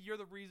 Hell, maybe you're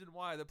the reason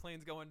why the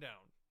plane's going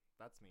down.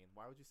 That's mean.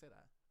 Why would you say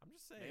that? I'm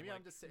just saying. Maybe like,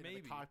 I'm just sitting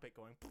in the cockpit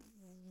going.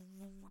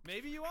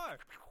 Maybe you are.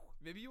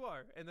 Maybe you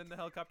are. And then the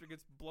helicopter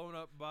gets blown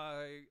up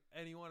by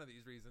any one of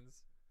these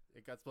reasons.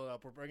 It gets blown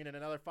up. We're bringing in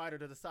another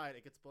fighter to the side.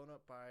 It gets blown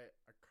up by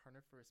a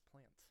carnivorous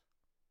plant.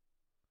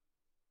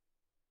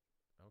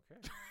 Okay.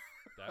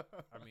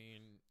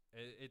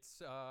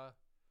 It's the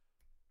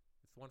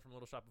one from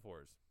Little Shop of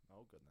Horrors.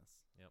 Oh goodness.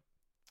 Yep.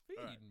 Feed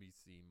right. me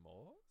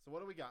Seymour. So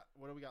what do we got?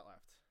 What do we got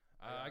left?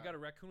 I got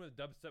a raccoon with a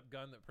dubstep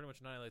gun that pretty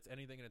much annihilates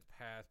anything in its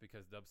path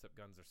because dubstep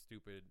guns are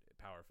stupid,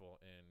 powerful,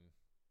 and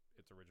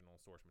its original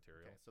source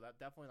material. Okay, so that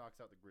definitely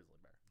knocks out the grizzly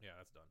bear. Yeah,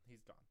 that's done.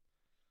 He's gone.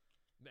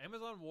 The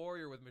Amazon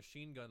warrior with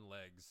machine gun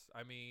legs.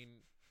 I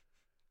mean,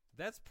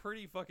 that's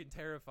pretty fucking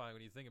terrifying when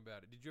you think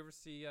about it. Did you ever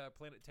see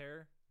Planet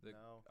Terror?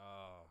 No.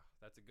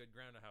 That's a good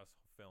Ground House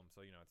film.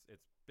 So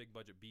it's big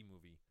budget B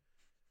movie,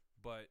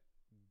 but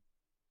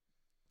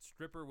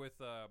stripper with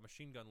a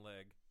machine gun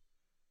leg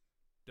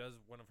does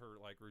one of her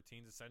like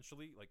routines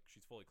essentially. Like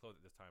she's fully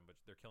clothed at this time,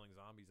 but they're killing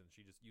zombies, and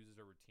she just uses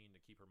her routine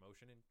to keep her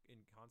motion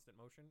in constant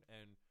motion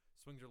and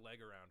swings her leg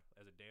around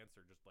as a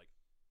dancer, just like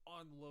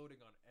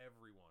unloading on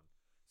everyone.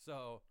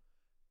 So,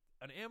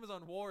 an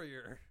Amazon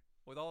warrior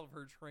with all of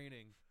her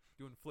training,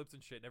 doing flips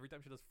and shit, and every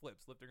time she does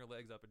flips, lifting her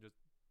legs up and just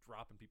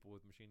dropping people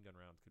with machine gun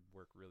rounds could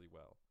work really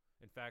well.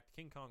 In fact,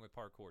 King Kong with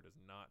parkour does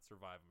not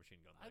survive a machine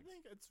gun legs. I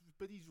think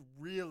but he's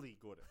really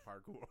good at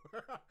parkour.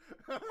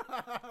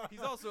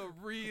 He's also a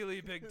really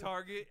big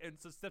target and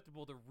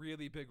susceptible to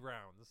really big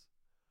rounds.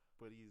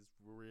 But he's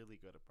really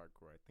good at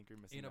parkour. I think you're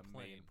missing In a the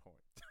plane. main point.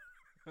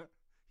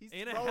 He's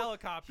In a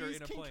helicopter he's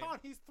in a King plane. Kong.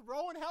 He's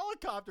throwing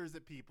helicopters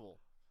at people.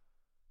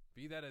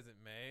 Be that as it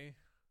may,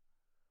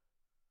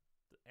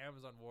 the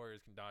Amazon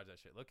warriors can dodge that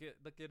shit. Look at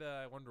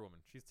Wonder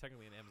Woman. She's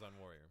technically an Amazon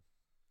warrior.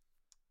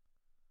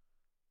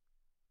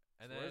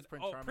 And So then where's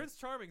Prince Charming? Prince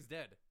Charming's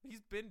dead.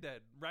 He's been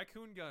dead.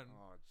 Raccoon gun.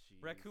 Oh,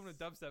 jeez. Raccoon with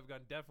dubstep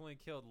gun definitely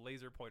killed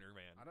Laser Pointer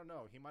Man. I don't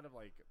know. He might have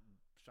like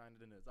shined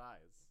it in his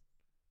eyes.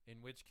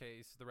 In which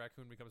case, the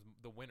raccoon becomes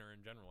the winner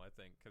in general, I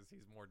think, because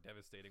he's more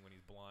devastating when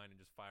he's blind and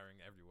just firing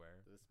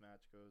everywhere. This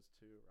match goes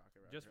to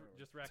Rocket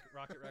Raccoon.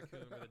 Rocket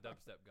Raccoon with a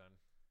dubstep gun.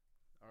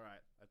 All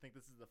right. I think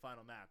this is the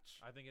final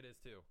match. I think it is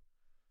too.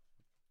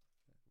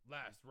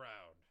 Last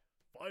round.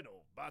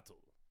 Final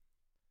battle.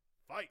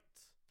 Fight.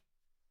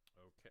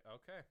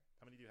 Okay.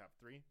 How many do you have?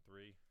 3?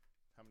 3.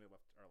 How many are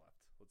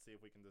left? Let's see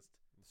if we can just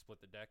Split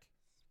the deck.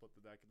 split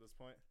the deck at this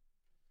point.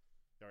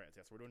 All right.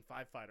 Yes, we're doing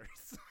 5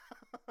 fighters.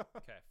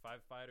 Okay,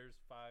 5 fighters,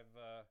 5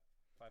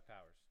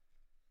 powers.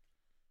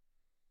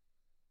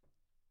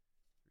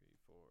 3,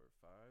 4,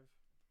 5.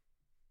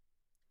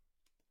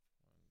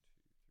 1, 2,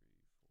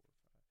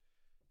 3,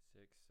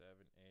 4, 5, 6,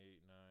 7,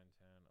 8, 9,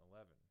 10,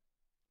 11.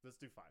 Let's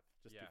do 5.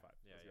 Just do 5.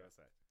 Yeah, I was yeah. gonna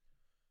say.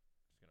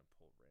 Just gonna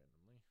pull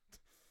randomly.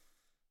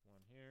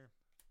 1 here.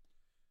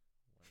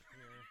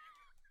 here.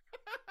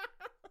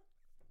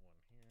 One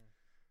here.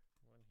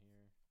 One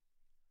here.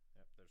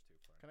 Yep, there's 2.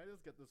 Fine. Can I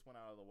just get this one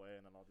out of the way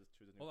and then I'll just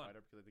choose a new Hold on.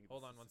 fighter because I think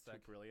Hold this on one is sec.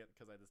 too brilliant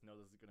because I just know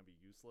this is going to be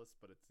useless,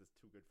 but it's just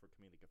too good for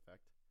comedic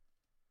effect.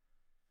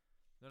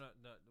 No,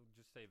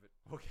 just save it.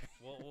 Okay.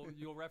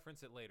 You'll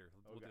reference it later.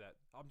 We'll Okay. do that.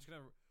 I'm just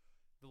gonna.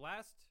 The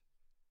last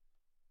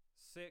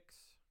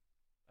 6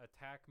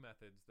 attack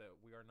methods that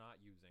we are not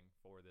using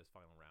for this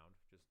final round,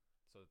 just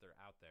so that they're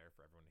out there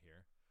for everyone to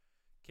hear,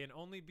 can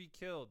only be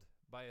killed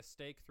by a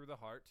stake through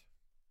the heart,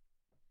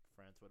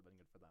 France would have been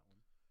good for that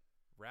one.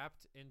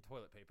 wrapped in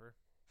toilet paper,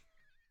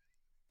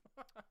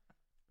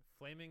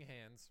 flaming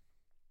hands,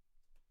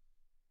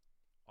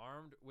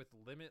 armed with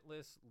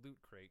limitless loot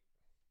crate.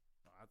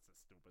 Oh, that's just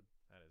stupid.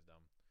 That is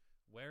dumb.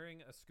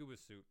 Wearing a scuba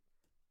suit.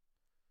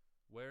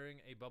 Wearing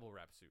a bubble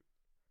wrap suit.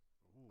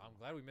 Ooh. I'm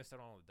glad we missed out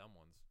on all the dumb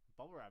ones.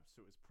 Bubble wrap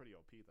suit is pretty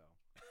OP though.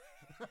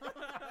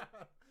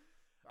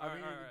 All I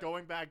mean, right.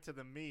 going back to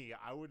the me,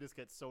 I would just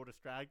get so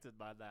distracted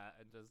by that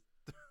and just.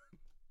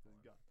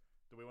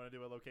 Do we want to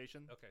do a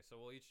location? Okay, so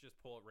we'll each just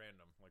pull at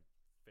random, like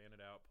fan it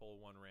out, pull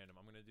one random.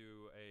 I'm gonna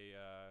do a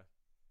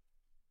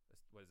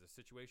what is this,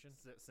 situation?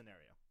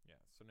 Scenario. Yeah,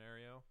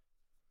 scenario.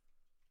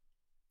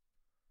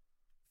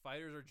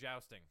 Fighters are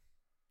jousting.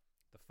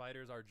 The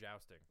fighters are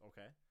jousting.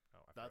 Okay,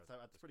 Oh,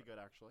 that's pretty good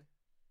actually.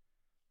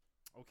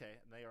 Okay,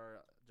 and they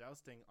are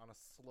jousting on a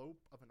slope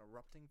of an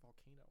erupting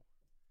volcano.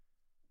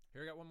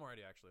 Here, I got one more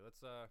idea actually.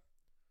 Let's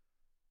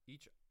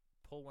each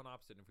pull one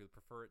opposite, and if we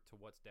prefer it to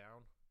what's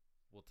down,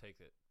 we'll take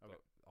it. Okay.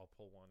 But I'll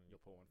pull one.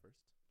 You'll pull one first.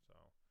 So,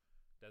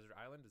 desert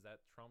island, does that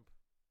trump?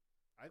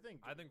 I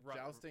think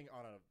jousting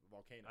on a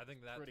volcano. I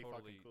think that pretty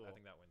totally. fucking cool. I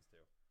think that wins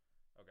too.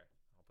 Okay,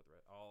 I'll put the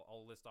red.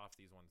 I'll list off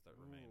these ones that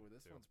remain. Ooh,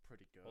 this too. one's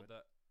pretty good. Hold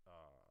that.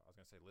 I was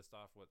gonna say list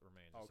off what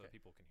remains, just so Okay.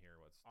 people can hear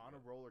what's On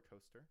a roller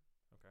coaster,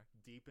 Okay.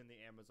 deep in the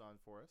Amazon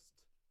forest,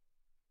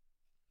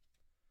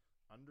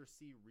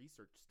 undersea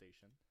research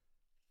station,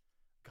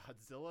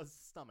 Godzilla's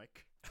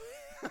stomach,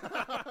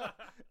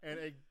 and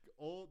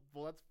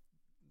that's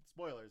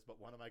spoilers, but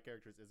one of my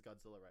characters is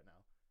Godzilla right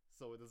now.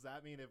 So does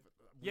that mean if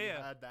we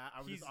had that,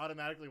 I would just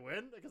automatically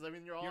win? Because I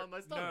mean, you're all on my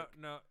stomach.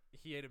 No,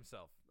 he ate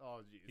himself. Oh,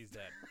 jeez. He's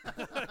dead.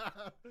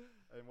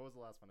 And what was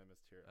the last one I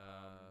missed here?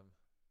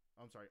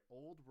 I'm sorry.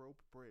 Old rope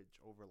bridge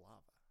over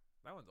lava.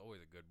 That one's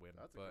always a good win.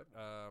 That's a good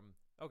one.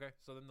 Okay,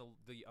 so then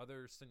the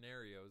other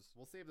scenarios.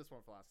 We'll save this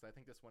one for last. I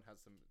think this one has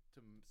some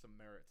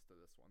merits to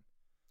this one.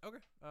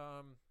 Okay.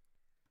 Oh,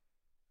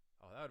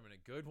 that would have been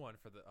a good one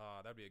for the.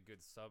 That'd be a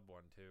good sub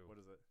one too. What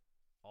is it?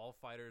 All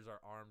fighters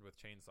are armed with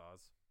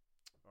chainsaws.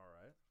 All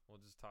right.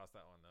 We'll just toss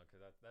that one though,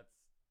 because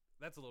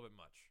that's a little bit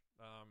much.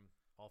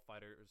 All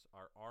fighters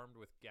are armed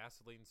with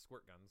gasoline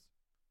squirt guns.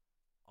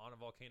 On a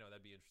volcano,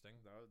 that'd be interesting.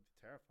 That would be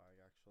terrifying,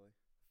 actually.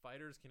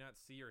 Fighters cannot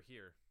see or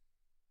hear.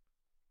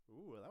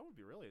 Ooh, that would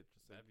be really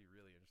interesting. That'd be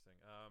really interesting.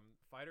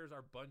 Fighters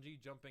are bungee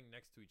jumping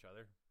next to each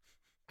other.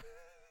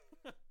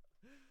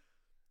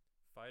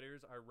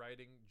 Fighters are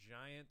writing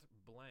giant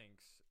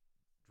blanks.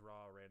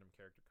 Draw a random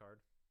character card.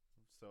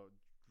 So,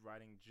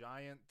 writing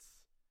giant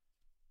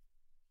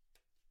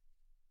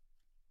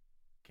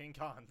King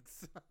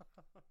Kongs.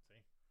 See?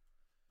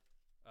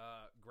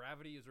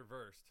 Gravity is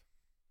reversed.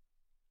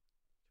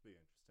 Could be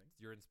interesting.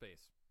 You're in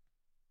space.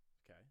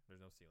 Okay.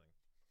 There's no ceiling.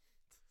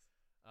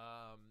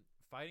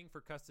 Fighting for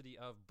custody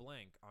of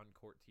blank on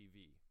court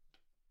TV.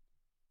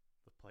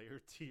 The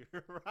player to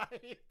your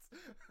right.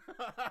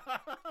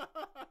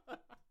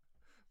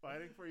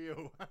 Fighting for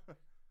you.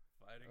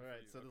 Fighting All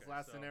right, for you. so this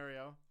last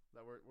scenario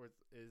that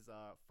is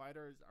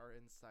fighters are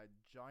inside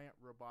giant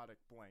robotic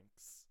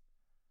blanks.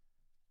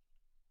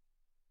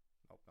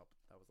 Nope,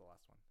 that was the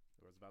last one.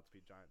 There was about to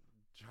be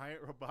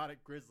giant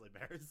robotic grizzly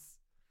bears.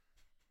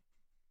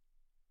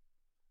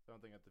 I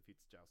don't think that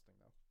defeats jousting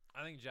though.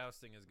 I think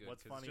jousting is good.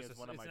 What's funny is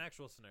it's an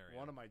actual scenario.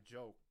 One of my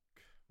joke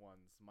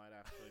ones might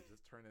actually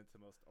just turn into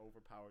the most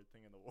overpowered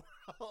thing in the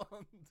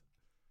world.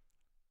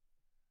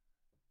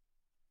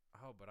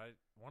 Oh, but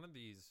one of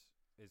these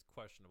is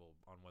questionable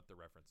on what they're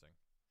referencing.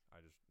 I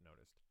just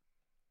noticed.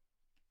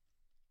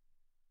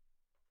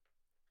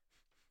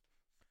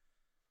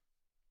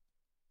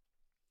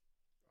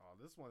 Oh,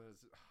 this one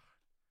is.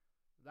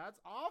 That's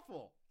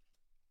awful.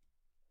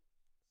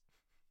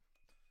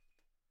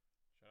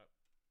 Shut up,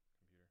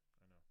 computer.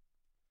 I know.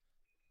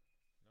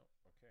 Nope.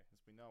 Okay.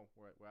 As we know,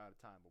 we're out of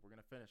time, but we're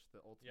gonna finish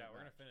the ultimate. Yeah,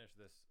 we're match. gonna finish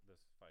this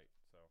fight.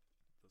 So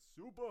The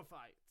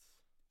Superfight.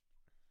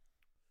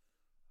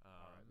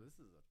 All right, um, this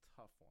is a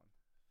tough one.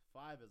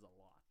 5 is a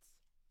lot.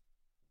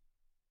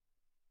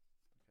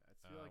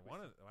 Okay, I feel like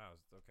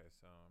okay.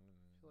 So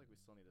I feel like we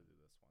still need to do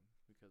this one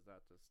because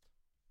that just.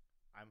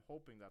 I'm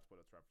hoping that's what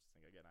it's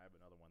referencing. Again, I have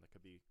another one that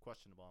could be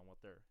questionable on what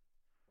they're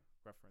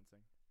referencing.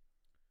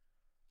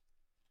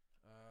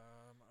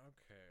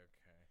 Okay.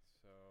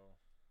 So.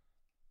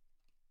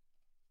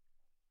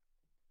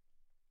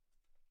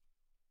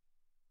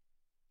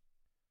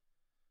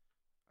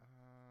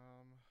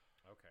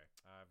 Okay,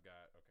 I've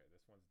got. Okay,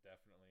 this one's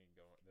definitely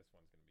going. This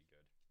one's gonna be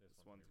good. This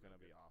one's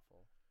gonna be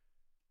awful.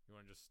 You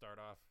want to just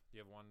start off? Do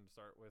you have one to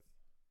start with?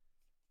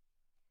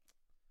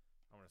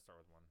 I'm gonna start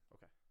with one.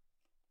 Okay.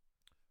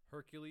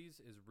 Hercules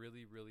is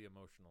really, really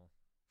emotional.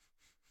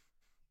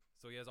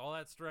 So he has all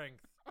that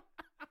strength.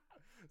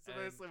 So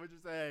basically, what you're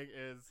saying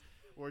is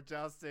we're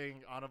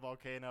jousting on a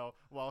volcano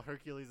while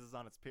Hercules is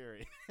on its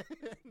period.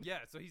 Yeah,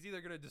 so he's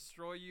either gonna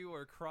destroy you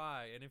or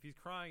cry, and if he's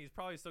crying, he's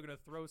probably still gonna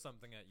throw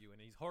something at you,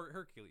 and he's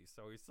Hercules,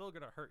 so he's still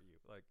gonna hurt you.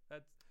 Like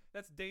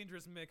that's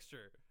dangerous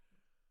mixture.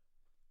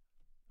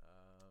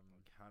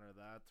 Counter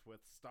that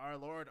with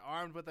Star-Lord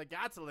armed with a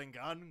Gatling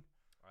gun.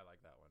 I like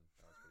that one.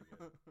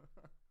 That was pretty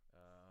good.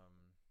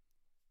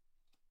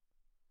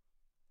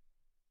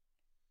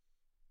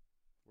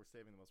 We're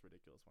saving the most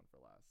ridiculous one for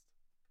last.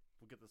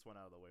 We'll get this one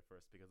out of the way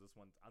first because this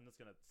one, I'm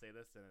just gonna say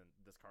this and then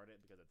discard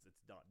it because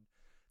it's done.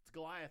 It's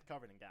Goliath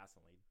covered in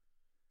gasoline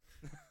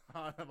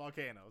on a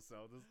volcano.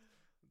 So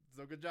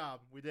good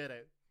job. We did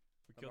it.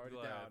 We killed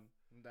Goliath.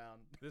 I'm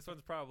down. This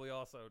one's probably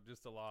also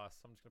just a loss.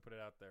 I'm just gonna put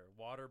it out there.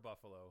 Water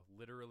buffalo,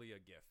 literally a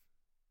GIF.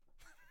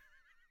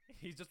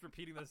 He's just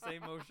repeating the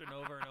same motion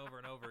over and over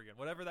and over again.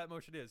 Whatever that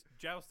motion is,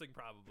 jousting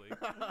probably.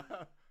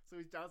 So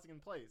he's jousting in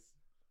place.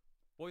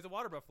 Well, he's a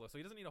water buffalo, so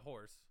he doesn't need a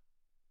horse.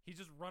 He's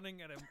just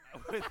running at him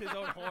with his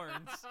own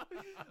horns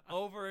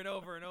over and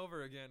over and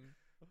over again.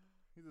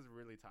 He's just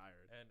really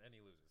tired, and he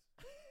loses.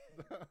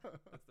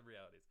 That's the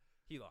realities.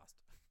 He lost.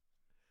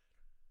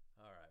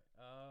 All right.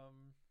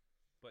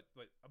 But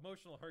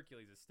emotional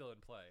Hercules is still in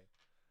play.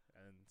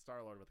 And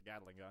Star-Lord with a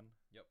Gatling gun.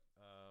 Yep.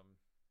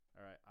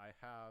 All right, I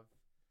have...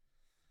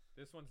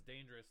 This one's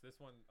dangerous. This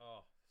one,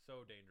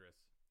 so dangerous.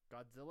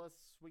 Godzilla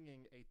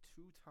swinging a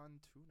 2-ton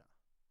tuna.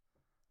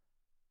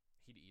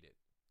 He'd eat it.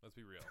 Let's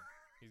be real.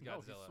 He's No,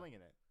 Godzilla. he's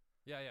swinging it.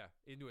 Yeah,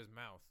 into his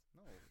mouth.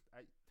 No,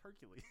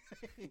 Hercules.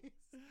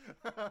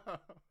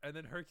 And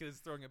then Hercules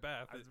throwing it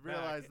back. I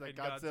realized that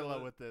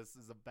Godzilla with this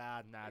is a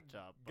bad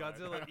matchup.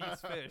 Godzilla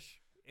eats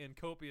fish in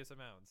copious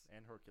amounts.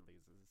 And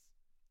Hercules is.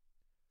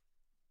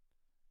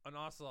 An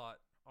ocelot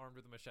armed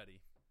with a machete.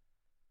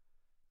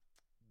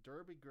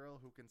 Derby girl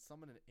who can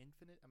summon an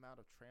infinite amount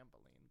of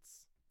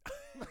trampolines.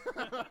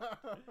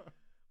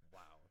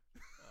 Wow.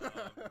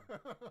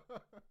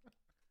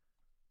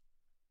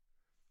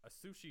 A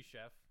sushi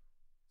chef,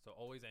 so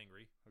always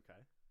angry.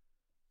 Okay.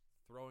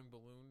 Throwing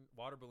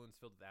water balloons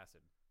filled with acid.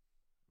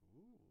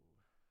 Ooh,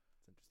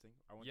 that's interesting.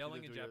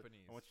 Yelling in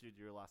Japanese. I want you to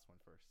do your last one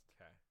first.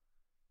 Okay.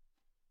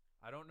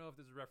 I don't know if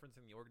this is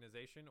referencing the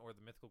organization or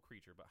the mythical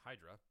creature, but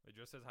Hydra. It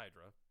just says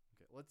Hydra.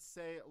 Okay, let's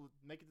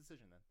make a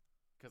decision then.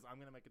 Because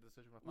I'm gonna make a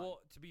decision with mine. Well,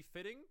 to be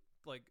fitting,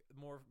 like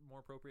more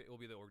appropriate, it will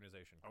be the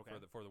organization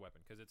for the weapon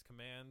because it's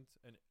command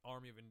an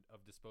army of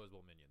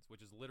disposable minions,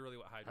 which is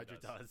literally what Hydra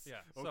does.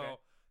 Yeah, okay.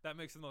 So that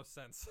makes the most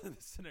sense in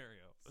this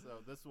scenario.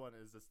 So this one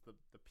is just the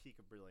peak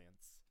of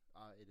brilliance.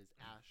 It is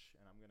Ash,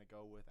 and I'm gonna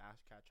go with Ash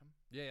Ketchum.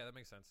 Yeah, that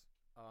makes sense.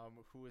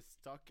 Who is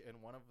stuck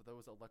in one of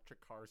those electric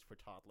cars for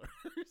toddlers?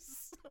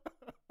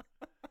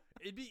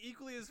 It'd be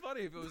equally as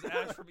funny if it was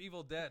Ash from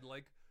Evil Dead,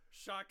 like.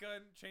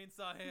 Shotgun,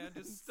 chainsaw hand,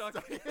 just stuck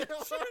in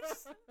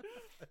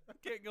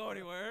can't go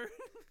anywhere.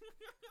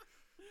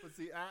 But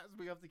see,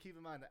 we have to keep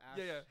in mind that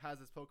Ash has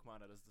his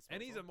Pokemon at his disposal.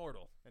 And he's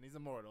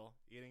immortal.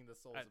 Eating the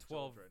souls at of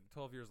 12, children.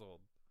 12 years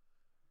old.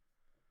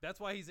 That's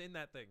why he's in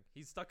that thing.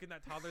 He's stuck in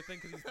that toddler thing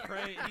because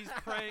he's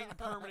preying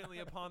permanently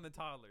upon the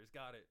toddlers.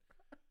 Got it.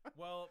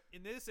 Well,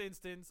 in this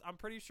instance, I'm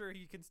pretty sure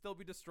he can still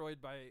be destroyed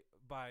by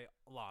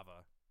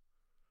lava.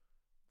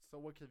 So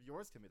what if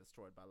yours can be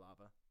destroyed by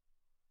lava?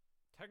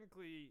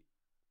 Technically,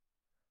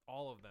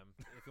 all of them,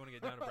 if you want to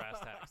get down to brass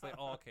tacks, they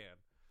all can.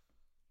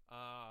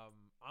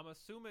 I'm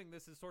assuming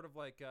this is sort of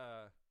like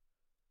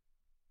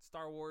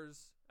Star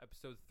Wars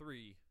Episode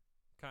 3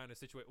 kind of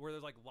situation where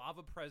there's like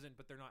lava present,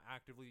 but they're not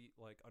actively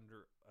like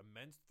under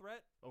immense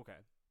threat.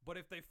 Okay. But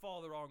if they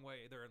fall the wrong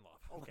way, they're in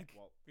lava. Okay. Like,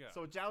 well, yeah.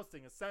 So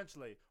jousting,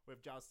 essentially, we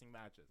have jousting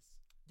matches.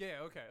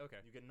 Yeah. Okay.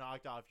 You get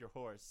knocked off your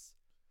horse.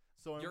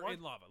 So you're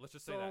in lava. Let's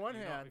just say that. So on one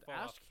you hand,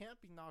 Ash can't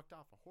be knocked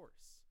off a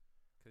horse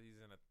because he's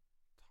in a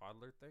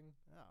toddler thing.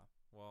 Yeah.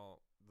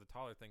 Well, the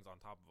toddler thing's on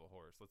top of a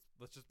horse.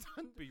 Let's just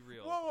be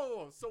real.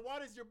 Whoa. So why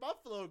does your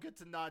buffalo get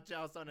to not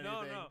joust on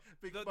anything? No.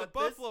 The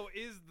buffalo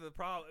is the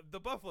problem. The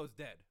buffalo's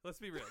dead. Let's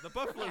be real. The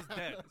buffalo's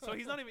dead. So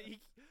he's not even.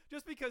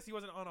 Just because he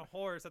wasn't on a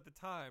horse at the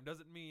time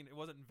doesn't mean it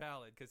wasn't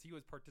valid because he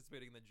was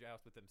participating in the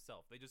joust with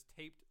himself. They just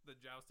taped the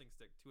jousting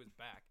stick to his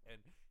back,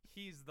 and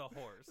he's the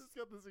horse. He's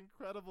got this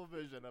incredible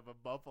vision of a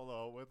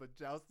buffalo with a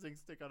jousting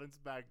stick on its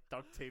back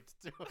duct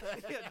taped to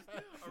it. Yeah,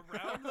 just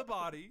around the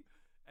body,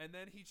 and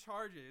then he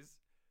charges.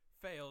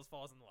 Fails,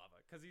 falls in the lava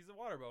because he's a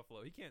water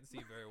buffalo. He can't see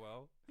very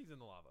well. He's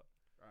in the lava.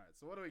 All right,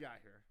 so what do we got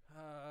here?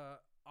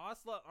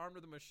 Ocelot armed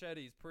with a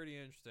machete is pretty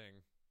interesting.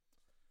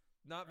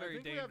 Not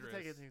very dangerous. We have to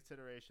take into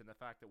consideration the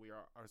fact that we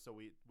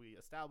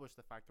established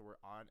the fact that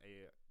we're on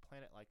a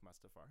planet like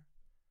Mustafar.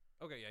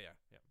 Okay, yeah.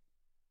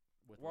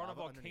 We're on a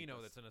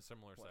volcano that's in a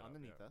similar setup.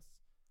 Underneath us.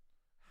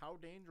 How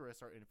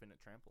dangerous are infinite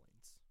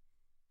trampolines?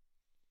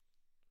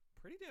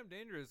 Pretty damn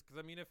dangerous because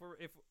I mean, if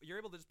you're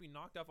able to just be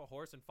knocked off a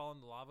horse and fall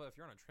in the lava, if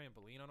you're on a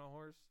trampoline on a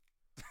horse,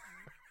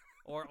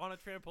 or on a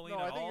trampoline,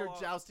 I think you're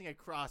jousting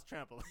across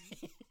trampolines.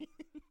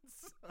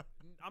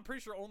 I'm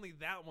pretty sure only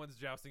that one's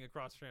jousting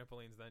across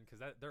trampolines then, because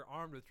they're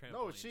armed with trampolines.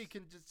 No, she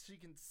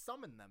can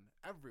summon them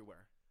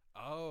everywhere.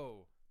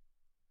 Oh.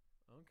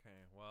 Okay.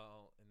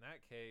 Well, in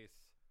that case,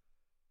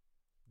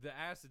 the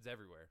acid's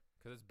everywhere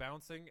because it's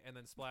bouncing and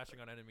then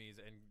splashing on enemies,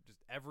 and just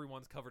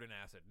everyone's covered in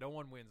acid. No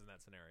one wins in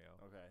that scenario.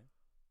 Okay.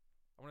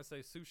 I want to say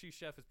Sushi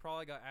Chef has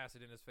probably got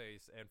acid in his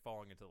face and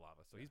falling into the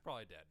lava, so he's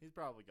probably dead. He's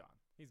probably gone.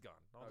 He's gone.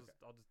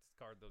 I'll just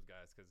discard those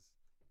guys because,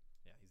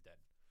 yeah, he's dead.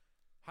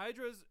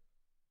 Hydra's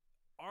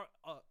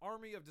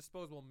army of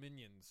disposable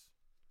minions.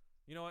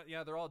 You know what?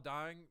 Yeah, they're all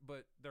dying,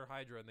 but they're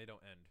Hydra and they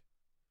don't end.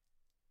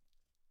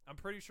 I'm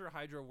pretty sure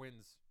Hydra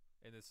wins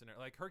in this scenario.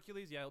 Like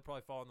Hercules, yeah, he'll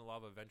probably fall in the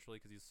lava eventually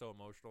because he's so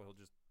emotional. He'll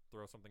just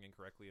throw something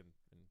incorrectly in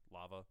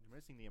lava. You're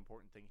missing the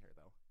important thing here,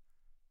 though.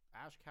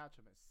 Ash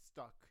Ketchum is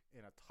stuck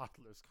in a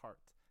toddler's cart.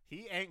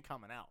 He ain't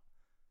coming out.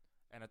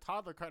 And a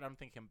toddler cart, I don't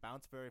think, can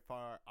bounce very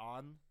far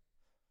on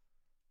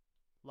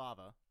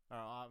lava.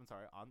 I'm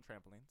sorry, on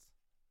trampolines.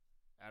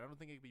 I don't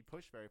think it can be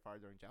pushed very far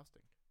during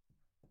jousting.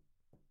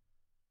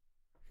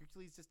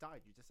 Hercules just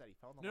died. You just said he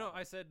fell in the lava. No,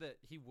 I said that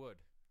he would.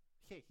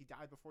 Okay, he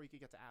died before he could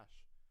get to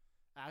Ash.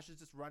 Ash is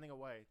just running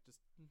away.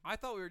 I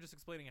thought we were just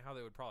explaining how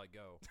they would probably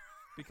go,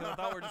 because I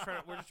thought we're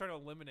just trying to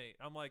eliminate.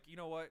 I'm like, you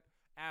know what?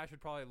 Ash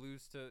would probably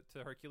lose to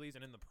Hercules,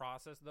 and in the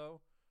process, though,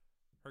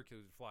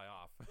 Hercules would fly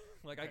off.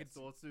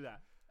 So let's do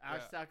that.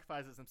 Ash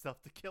sacrifices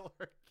himself to kill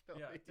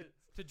Hercules. Yeah,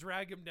 to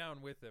drag him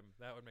down with him.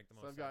 That would make the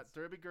most sense. So I've got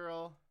Derby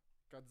Girl,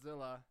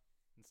 Godzilla,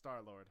 and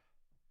Star-Lord.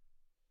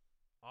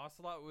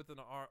 Ocelot with an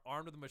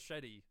armed with a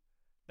machete.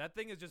 That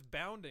thing is just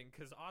bounding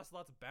because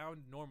Ocelot's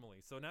bound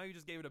normally. So now you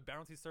just gave it a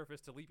bouncy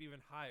surface to leap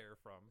even higher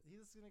from.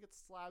 He's going to get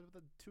slapped with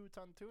a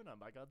 2-ton tuna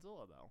by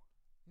Godzilla, though.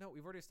 No,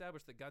 we've already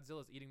established that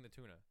Godzilla's eating the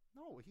tuna.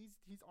 No,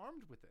 he's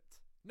armed with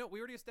it. No, we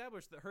already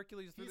established that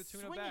Hercules threw the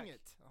tuna back. He's swinging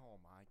it. Oh,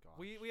 my gosh.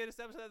 We had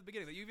established that at the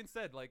beginning. That you even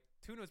said, like,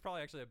 tuna is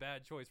probably actually a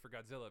bad choice for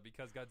Godzilla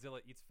because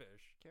Godzilla eats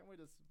fish.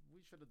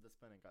 We should have just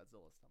been in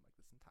Godzilla's stomach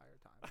this entire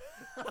time.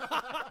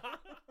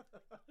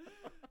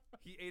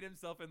 He ate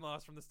himself and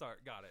lost from the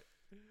start. Got it.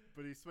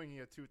 But he's swinging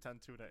a 2-ton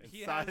tuna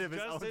inside of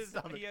his own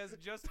stomach. He has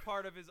just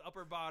part of his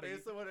upper body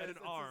and an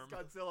arm.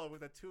 It's Godzilla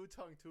with a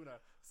 2-ton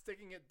tuna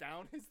sticking it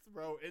down his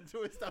throat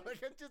into his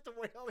stomach and just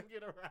wailing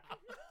it around.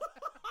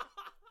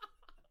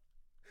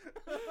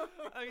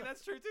 I mean,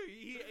 that's true, too.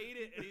 He ate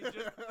it, and he's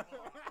just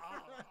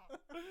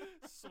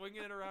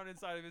swinging it around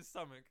inside of his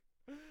stomach.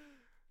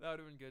 That would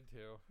have been good,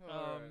 too.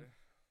 Right.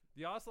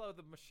 The Ocelot with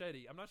the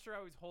machete. I'm not sure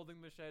how he's holding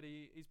the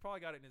machete. He's probably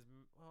got it in his...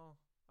 Well,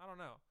 I don't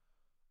know.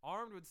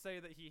 Armed would say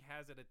that he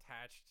has it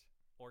attached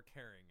or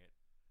carrying it.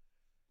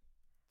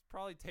 It's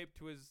probably taped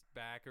to his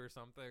back or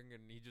something,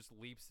 and he just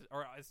leaps...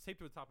 Or it's taped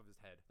to the top of his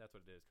head. That's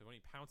what it is. Because when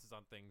he pounces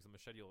on things, the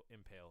machete will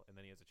impale, and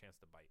then he has a chance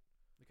to bite.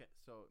 Okay,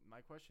 so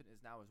my question is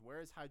where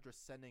is Hydra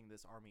sending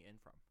this army in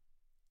from?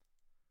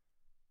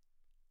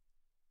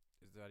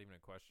 Is that even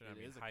a question? It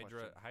is a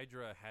question.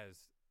 Hydra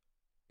has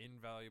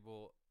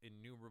innumerable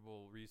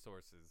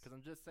resources. Because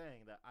I'm just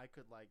saying that I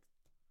could, like,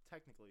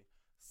 technically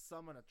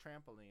summon a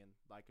trampoline,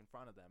 like, in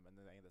front of them, and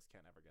then they just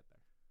can't ever get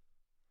there.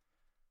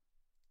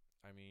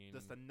 I mean...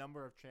 Just the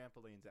number of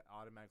trampolines that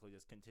automatically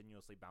just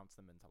continuously bounce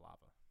them into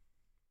lava.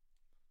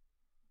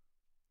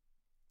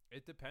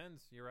 It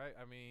depends. You're right.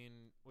 I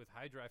mean, with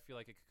Hydra, I feel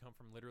like it could come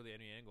from literally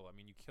any angle. I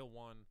mean, you kill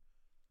one.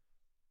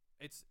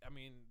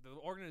 The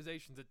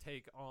organizations that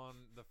take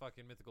on the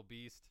fucking mythical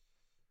beast,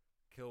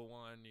 kill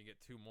one, you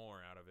get 2 more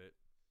out of it.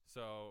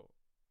 So,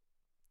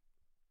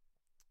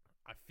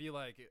 I feel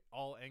like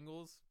all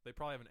angles, they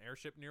probably have an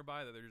airship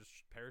nearby that they're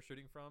just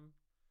parachuting from,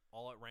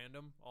 all at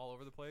random, all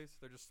over the place.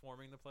 They're just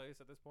swarming the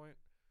place at this point.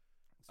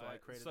 So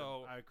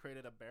I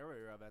created a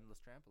barrier of endless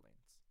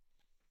trampolines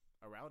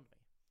around me.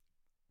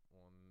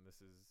 Well, this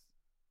is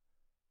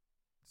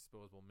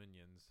disposable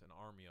minions, an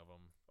army of them.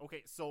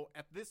 Okay, so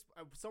at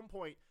some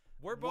point,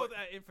 we're both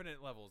at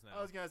infinite levels now.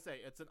 I was gonna say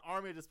it's an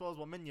army of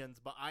disposable minions,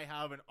 but I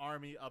have an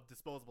army of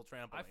disposable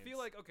trampolines. I feel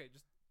like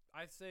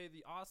I say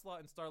the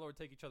Ocelot and Star-Lord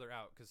take each other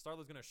out because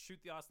Star-Lord's gonna shoot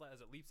the Ocelot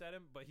as it leaps at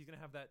him, but he's gonna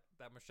have that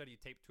machete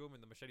taped to him,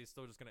 and the machete is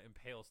still just gonna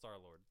impale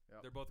Star-Lord.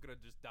 Yep. They're both gonna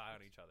just die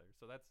on each other.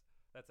 So that's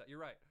that. You're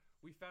right.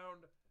 We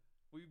found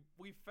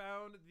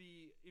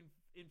the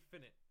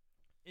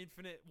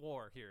infinite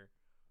war here.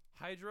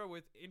 Hydra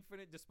with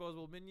infinite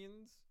disposable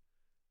minions.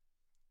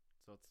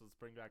 So let's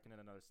bring back in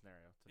another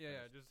scenario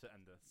to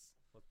end this.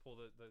 Let's pull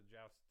the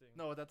jousting.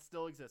 No, that's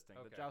still existing.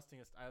 Okay. The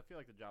jousting I feel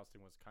like the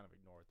jousting was kind of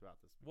ignored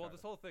throughout this. Well, this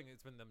whole thing,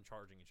 it's been them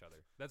charging each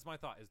other. That's my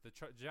thought, is the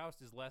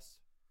joust is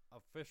less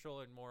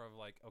official and more of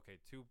like,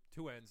 okay, two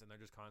ends, and they're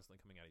just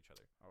constantly coming at each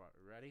other. All right,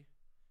 ready?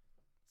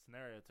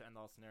 Scenario to end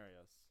all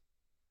scenarios.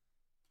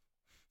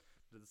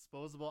 The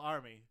disposable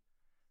army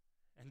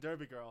and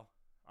Derby Girl,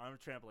 armed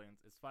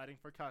trampolines, is fighting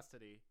for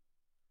custody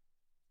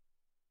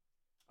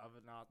of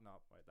it. No,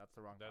 wait, that's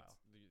the wrong tile.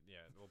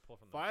 We'll pull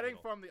from the fighting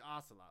middle. from the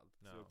Ocelot.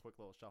 Let's do a quick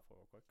little shuffle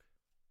real quick.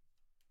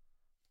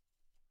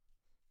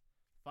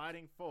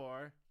 Fighting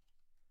for...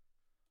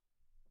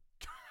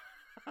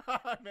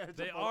 I managed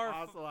to pull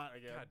Ocelot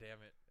again. God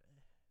damn it.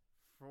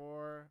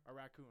 For a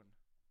raccoon.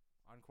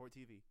 on Core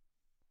TV.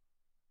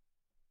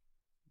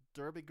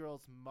 Derby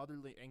Girl's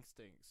motherly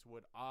instincts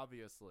would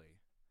obviously.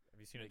 Have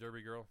you seen a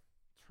Derby Girl?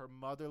 Her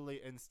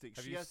motherly instincts.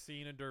 Have you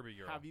seen a Derby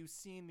Girl? Have you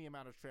seen the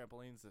amount of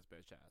trampolines this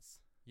bitch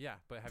has? Yeah,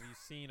 but have you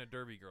seen a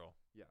Derby Girl?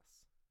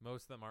 Yes.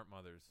 Most of them aren't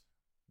mothers.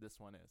 This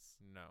one is.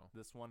 No.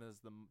 This one is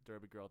the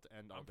Derby Girl to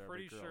end all Derby Girls. I'm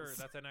pretty sure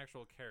that's an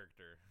actual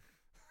character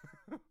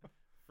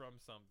from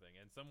something.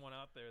 And someone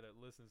out there that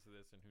listens to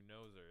this and who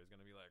knows her is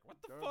going to be like, what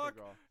the Derby fuck?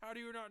 Girl. How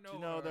do you not know Do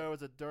you know her? there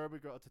was a Derby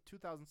Girl? It's a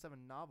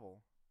 2007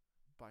 novel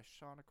by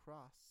Shauna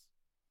Cross.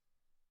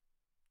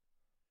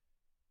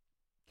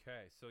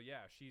 Okay, so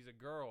yeah, she's a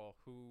girl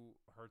who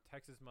her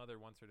Texas mother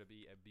wants her to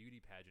be a beauty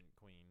pageant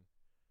queen,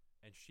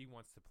 and she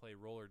wants to play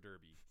roller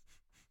derby.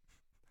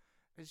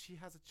 And she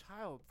has a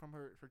child from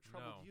her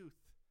troubled youth.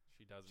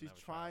 She doesn't. She's have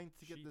a trying child.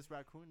 to get this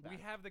raccoon back. We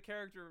have the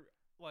character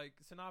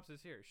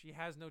synopsis here. She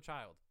has no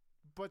child,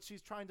 but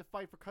she's trying to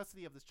fight for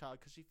custody of this child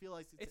because she feels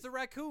like it's a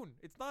raccoon.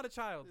 It's not a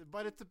child,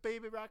 but it's a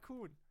baby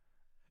raccoon.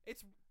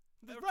 It's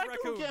the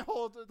raccoon can't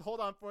hold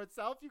on for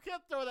itself. You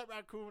can't throw that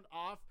raccoon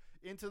off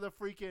into the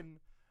freaking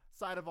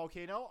side of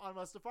volcano on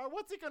Mustafar.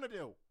 What's he gonna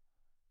do?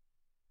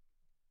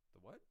 The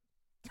what?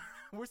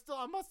 We're still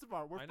on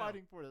Mustafar. We're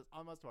fighting for this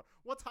on Mustafar.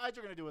 What's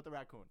Hydra gonna do with the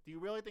raccoon? Do you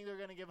really think they're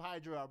gonna give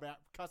Hydra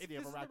custody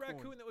of a raccoon? If this is the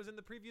raccoon that was in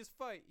the previous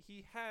fight,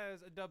 he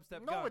has a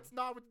dubstep gun. No, it's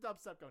not with the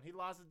dubstep gun. He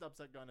lost his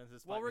dubstep gun in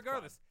his fight. Well,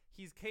 regardless,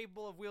 he's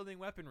capable of wielding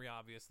weaponry,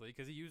 obviously,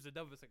 because he used a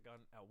dubstep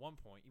gun at one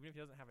point. Even if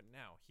he doesn't have it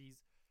now, he's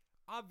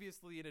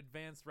obviously an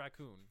advanced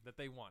raccoon that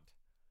they want.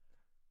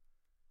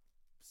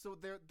 So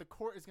the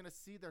court is going to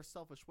see their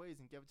selfish ways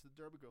and give it to the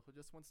Derby Girl who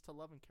just wants to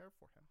love and care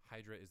for him.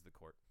 Hydra is the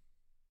court.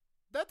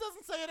 That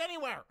doesn't say it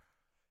anywhere.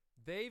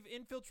 They've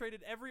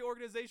infiltrated every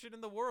organization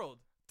in the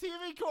world.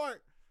 TV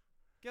court.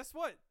 Guess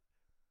what?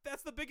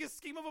 That's the biggest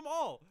scheme of them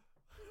all.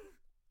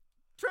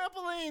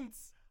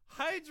 Trampolines.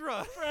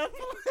 Hydra.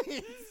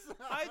 Trampolines.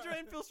 Hydra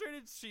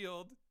infiltrated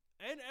S.H.I.E.L.D.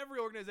 and every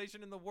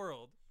organization in the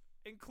world,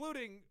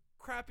 including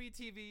crappy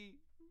TV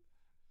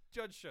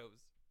judge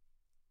shows.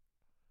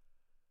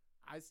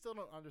 I still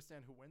don't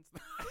understand who wins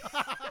that.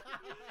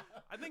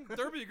 I think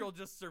Derby Girl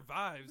just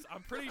survives.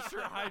 I'm pretty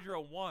sure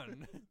Hydra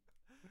won.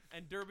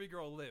 And Derby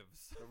Girl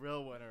lives. The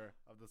real winner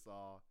of this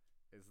all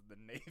is the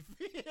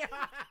Navy.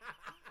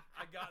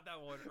 I got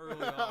that one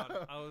early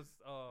on. I was,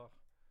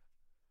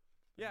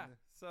 yeah,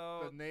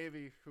 so. The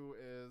Navy can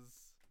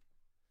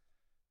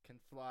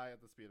fly at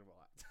the speed of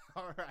light.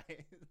 All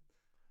right.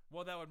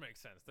 Well, that would make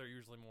sense. They're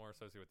usually more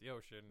associated with the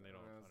ocean. And they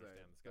don't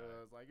understand the sky.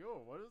 I was like, oh,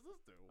 what does this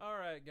do? All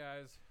right,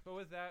 guys. But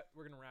with that,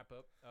 we're going to wrap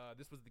up.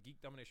 This was the Geek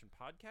Domination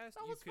podcast.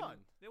 That was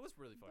fun. It was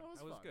really fun.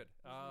 That was good.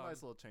 It was a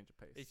nice little change of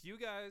pace. If you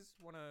guys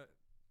want to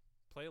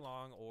play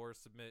along or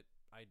submit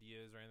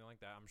ideas or anything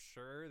like that, I'm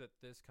sure that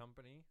this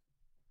company,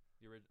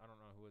 I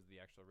don't know who was the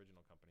actual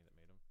original company that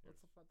made them.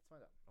 Let's find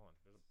out. Hold on.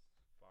 There's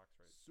a box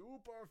right.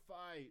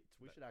 Superfight.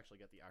 We should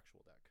actually get the actual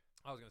deck.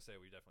 I was going to say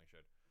we definitely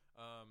should.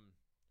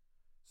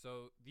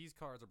 So these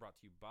cards are brought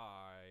to you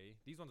by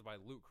these ones by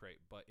Loot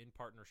Crate, but in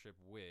partnership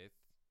with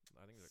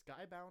I think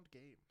Skybound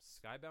Games.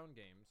 Skybound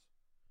Games.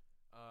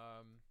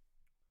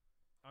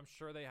 I'm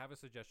sure they have a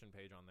suggestion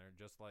page on there,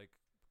 just like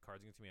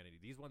Cards Against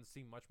Humanity. These ones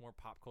seem much more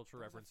pop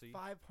culture referencey.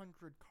 500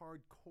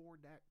 card core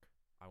deck.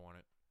 I want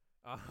it.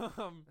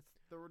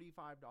 It's $35.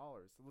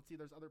 So let's see.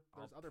 There's other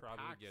packs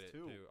get it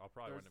too. I'll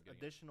probably end up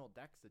getting additional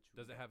decks that you.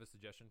 Does it have a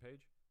suggestion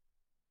page?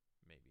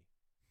 Maybe.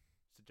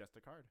 Suggest a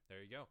card.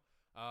 There you go.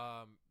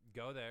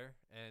 Go there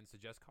and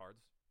suggest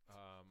cards.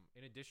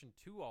 In addition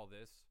to all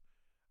this,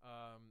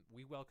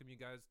 we welcome you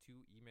guys to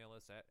email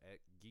us at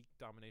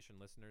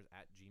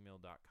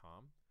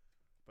geekdominationlisteners@gmail.com.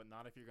 But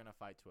not if you're gonna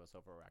fight to us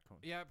over a raccoon.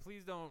 Yeah,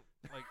 please don't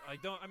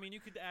don't. I mean, you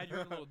could add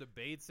your own little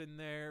debates in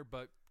there,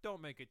 but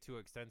don't make it too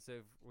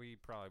extensive. We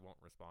probably won't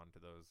respond to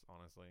those,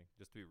 honestly,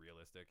 just to be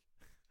realistic.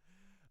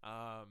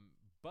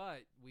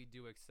 But we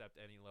do accept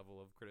any level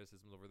of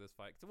criticism over this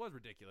fight because it was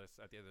ridiculous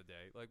at the end of the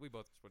day. Like we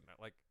both just wouldn't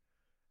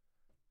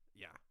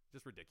yeah,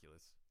 just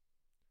ridiculous.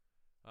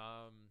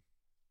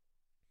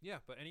 Yeah,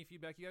 but any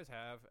feedback you guys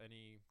have,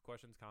 any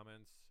questions,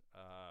 comments,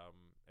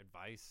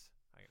 advice,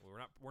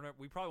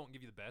 we probably won't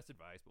give you the best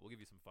advice, but we'll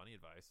give you some funny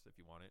advice if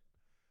you want it.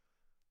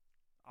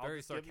 I'll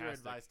just give you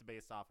advice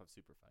based off of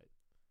Superfight.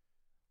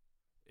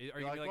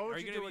 Are you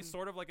going to be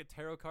sort of like a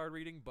tarot card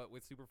reading, but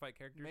with Superfight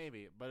characters?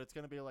 Maybe, but it's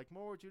going to be like,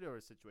 what would you do in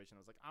a situation? I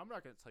was like, I'm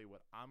not going to tell you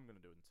what I'm going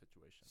to do in the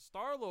situation.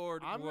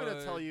 Star-Lord I'm going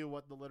to tell you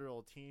what the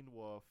literal Teen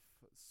Wolf,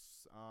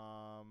 hang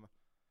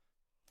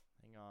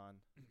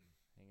on.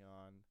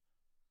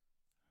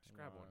 Just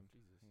grab one.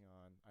 Jesus. Hang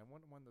on. I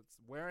want one that's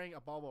wearing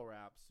a bubble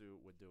wrap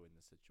suit would do in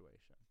this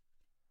situation.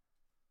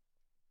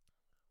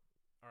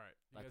 All right.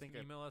 You guys can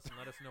email us and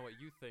let us know what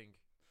you think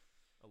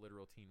a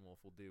literal Teen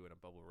Wolf will do in a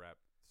bubble wrap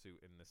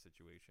suit in this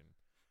situation.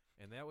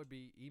 And that would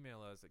be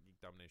email us at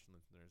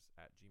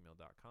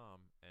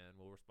geekdominationlisteners@gmail.com and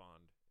we'll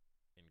respond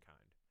in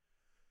kind.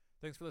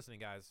 Thanks for listening,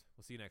 guys.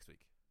 We'll see you next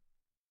week.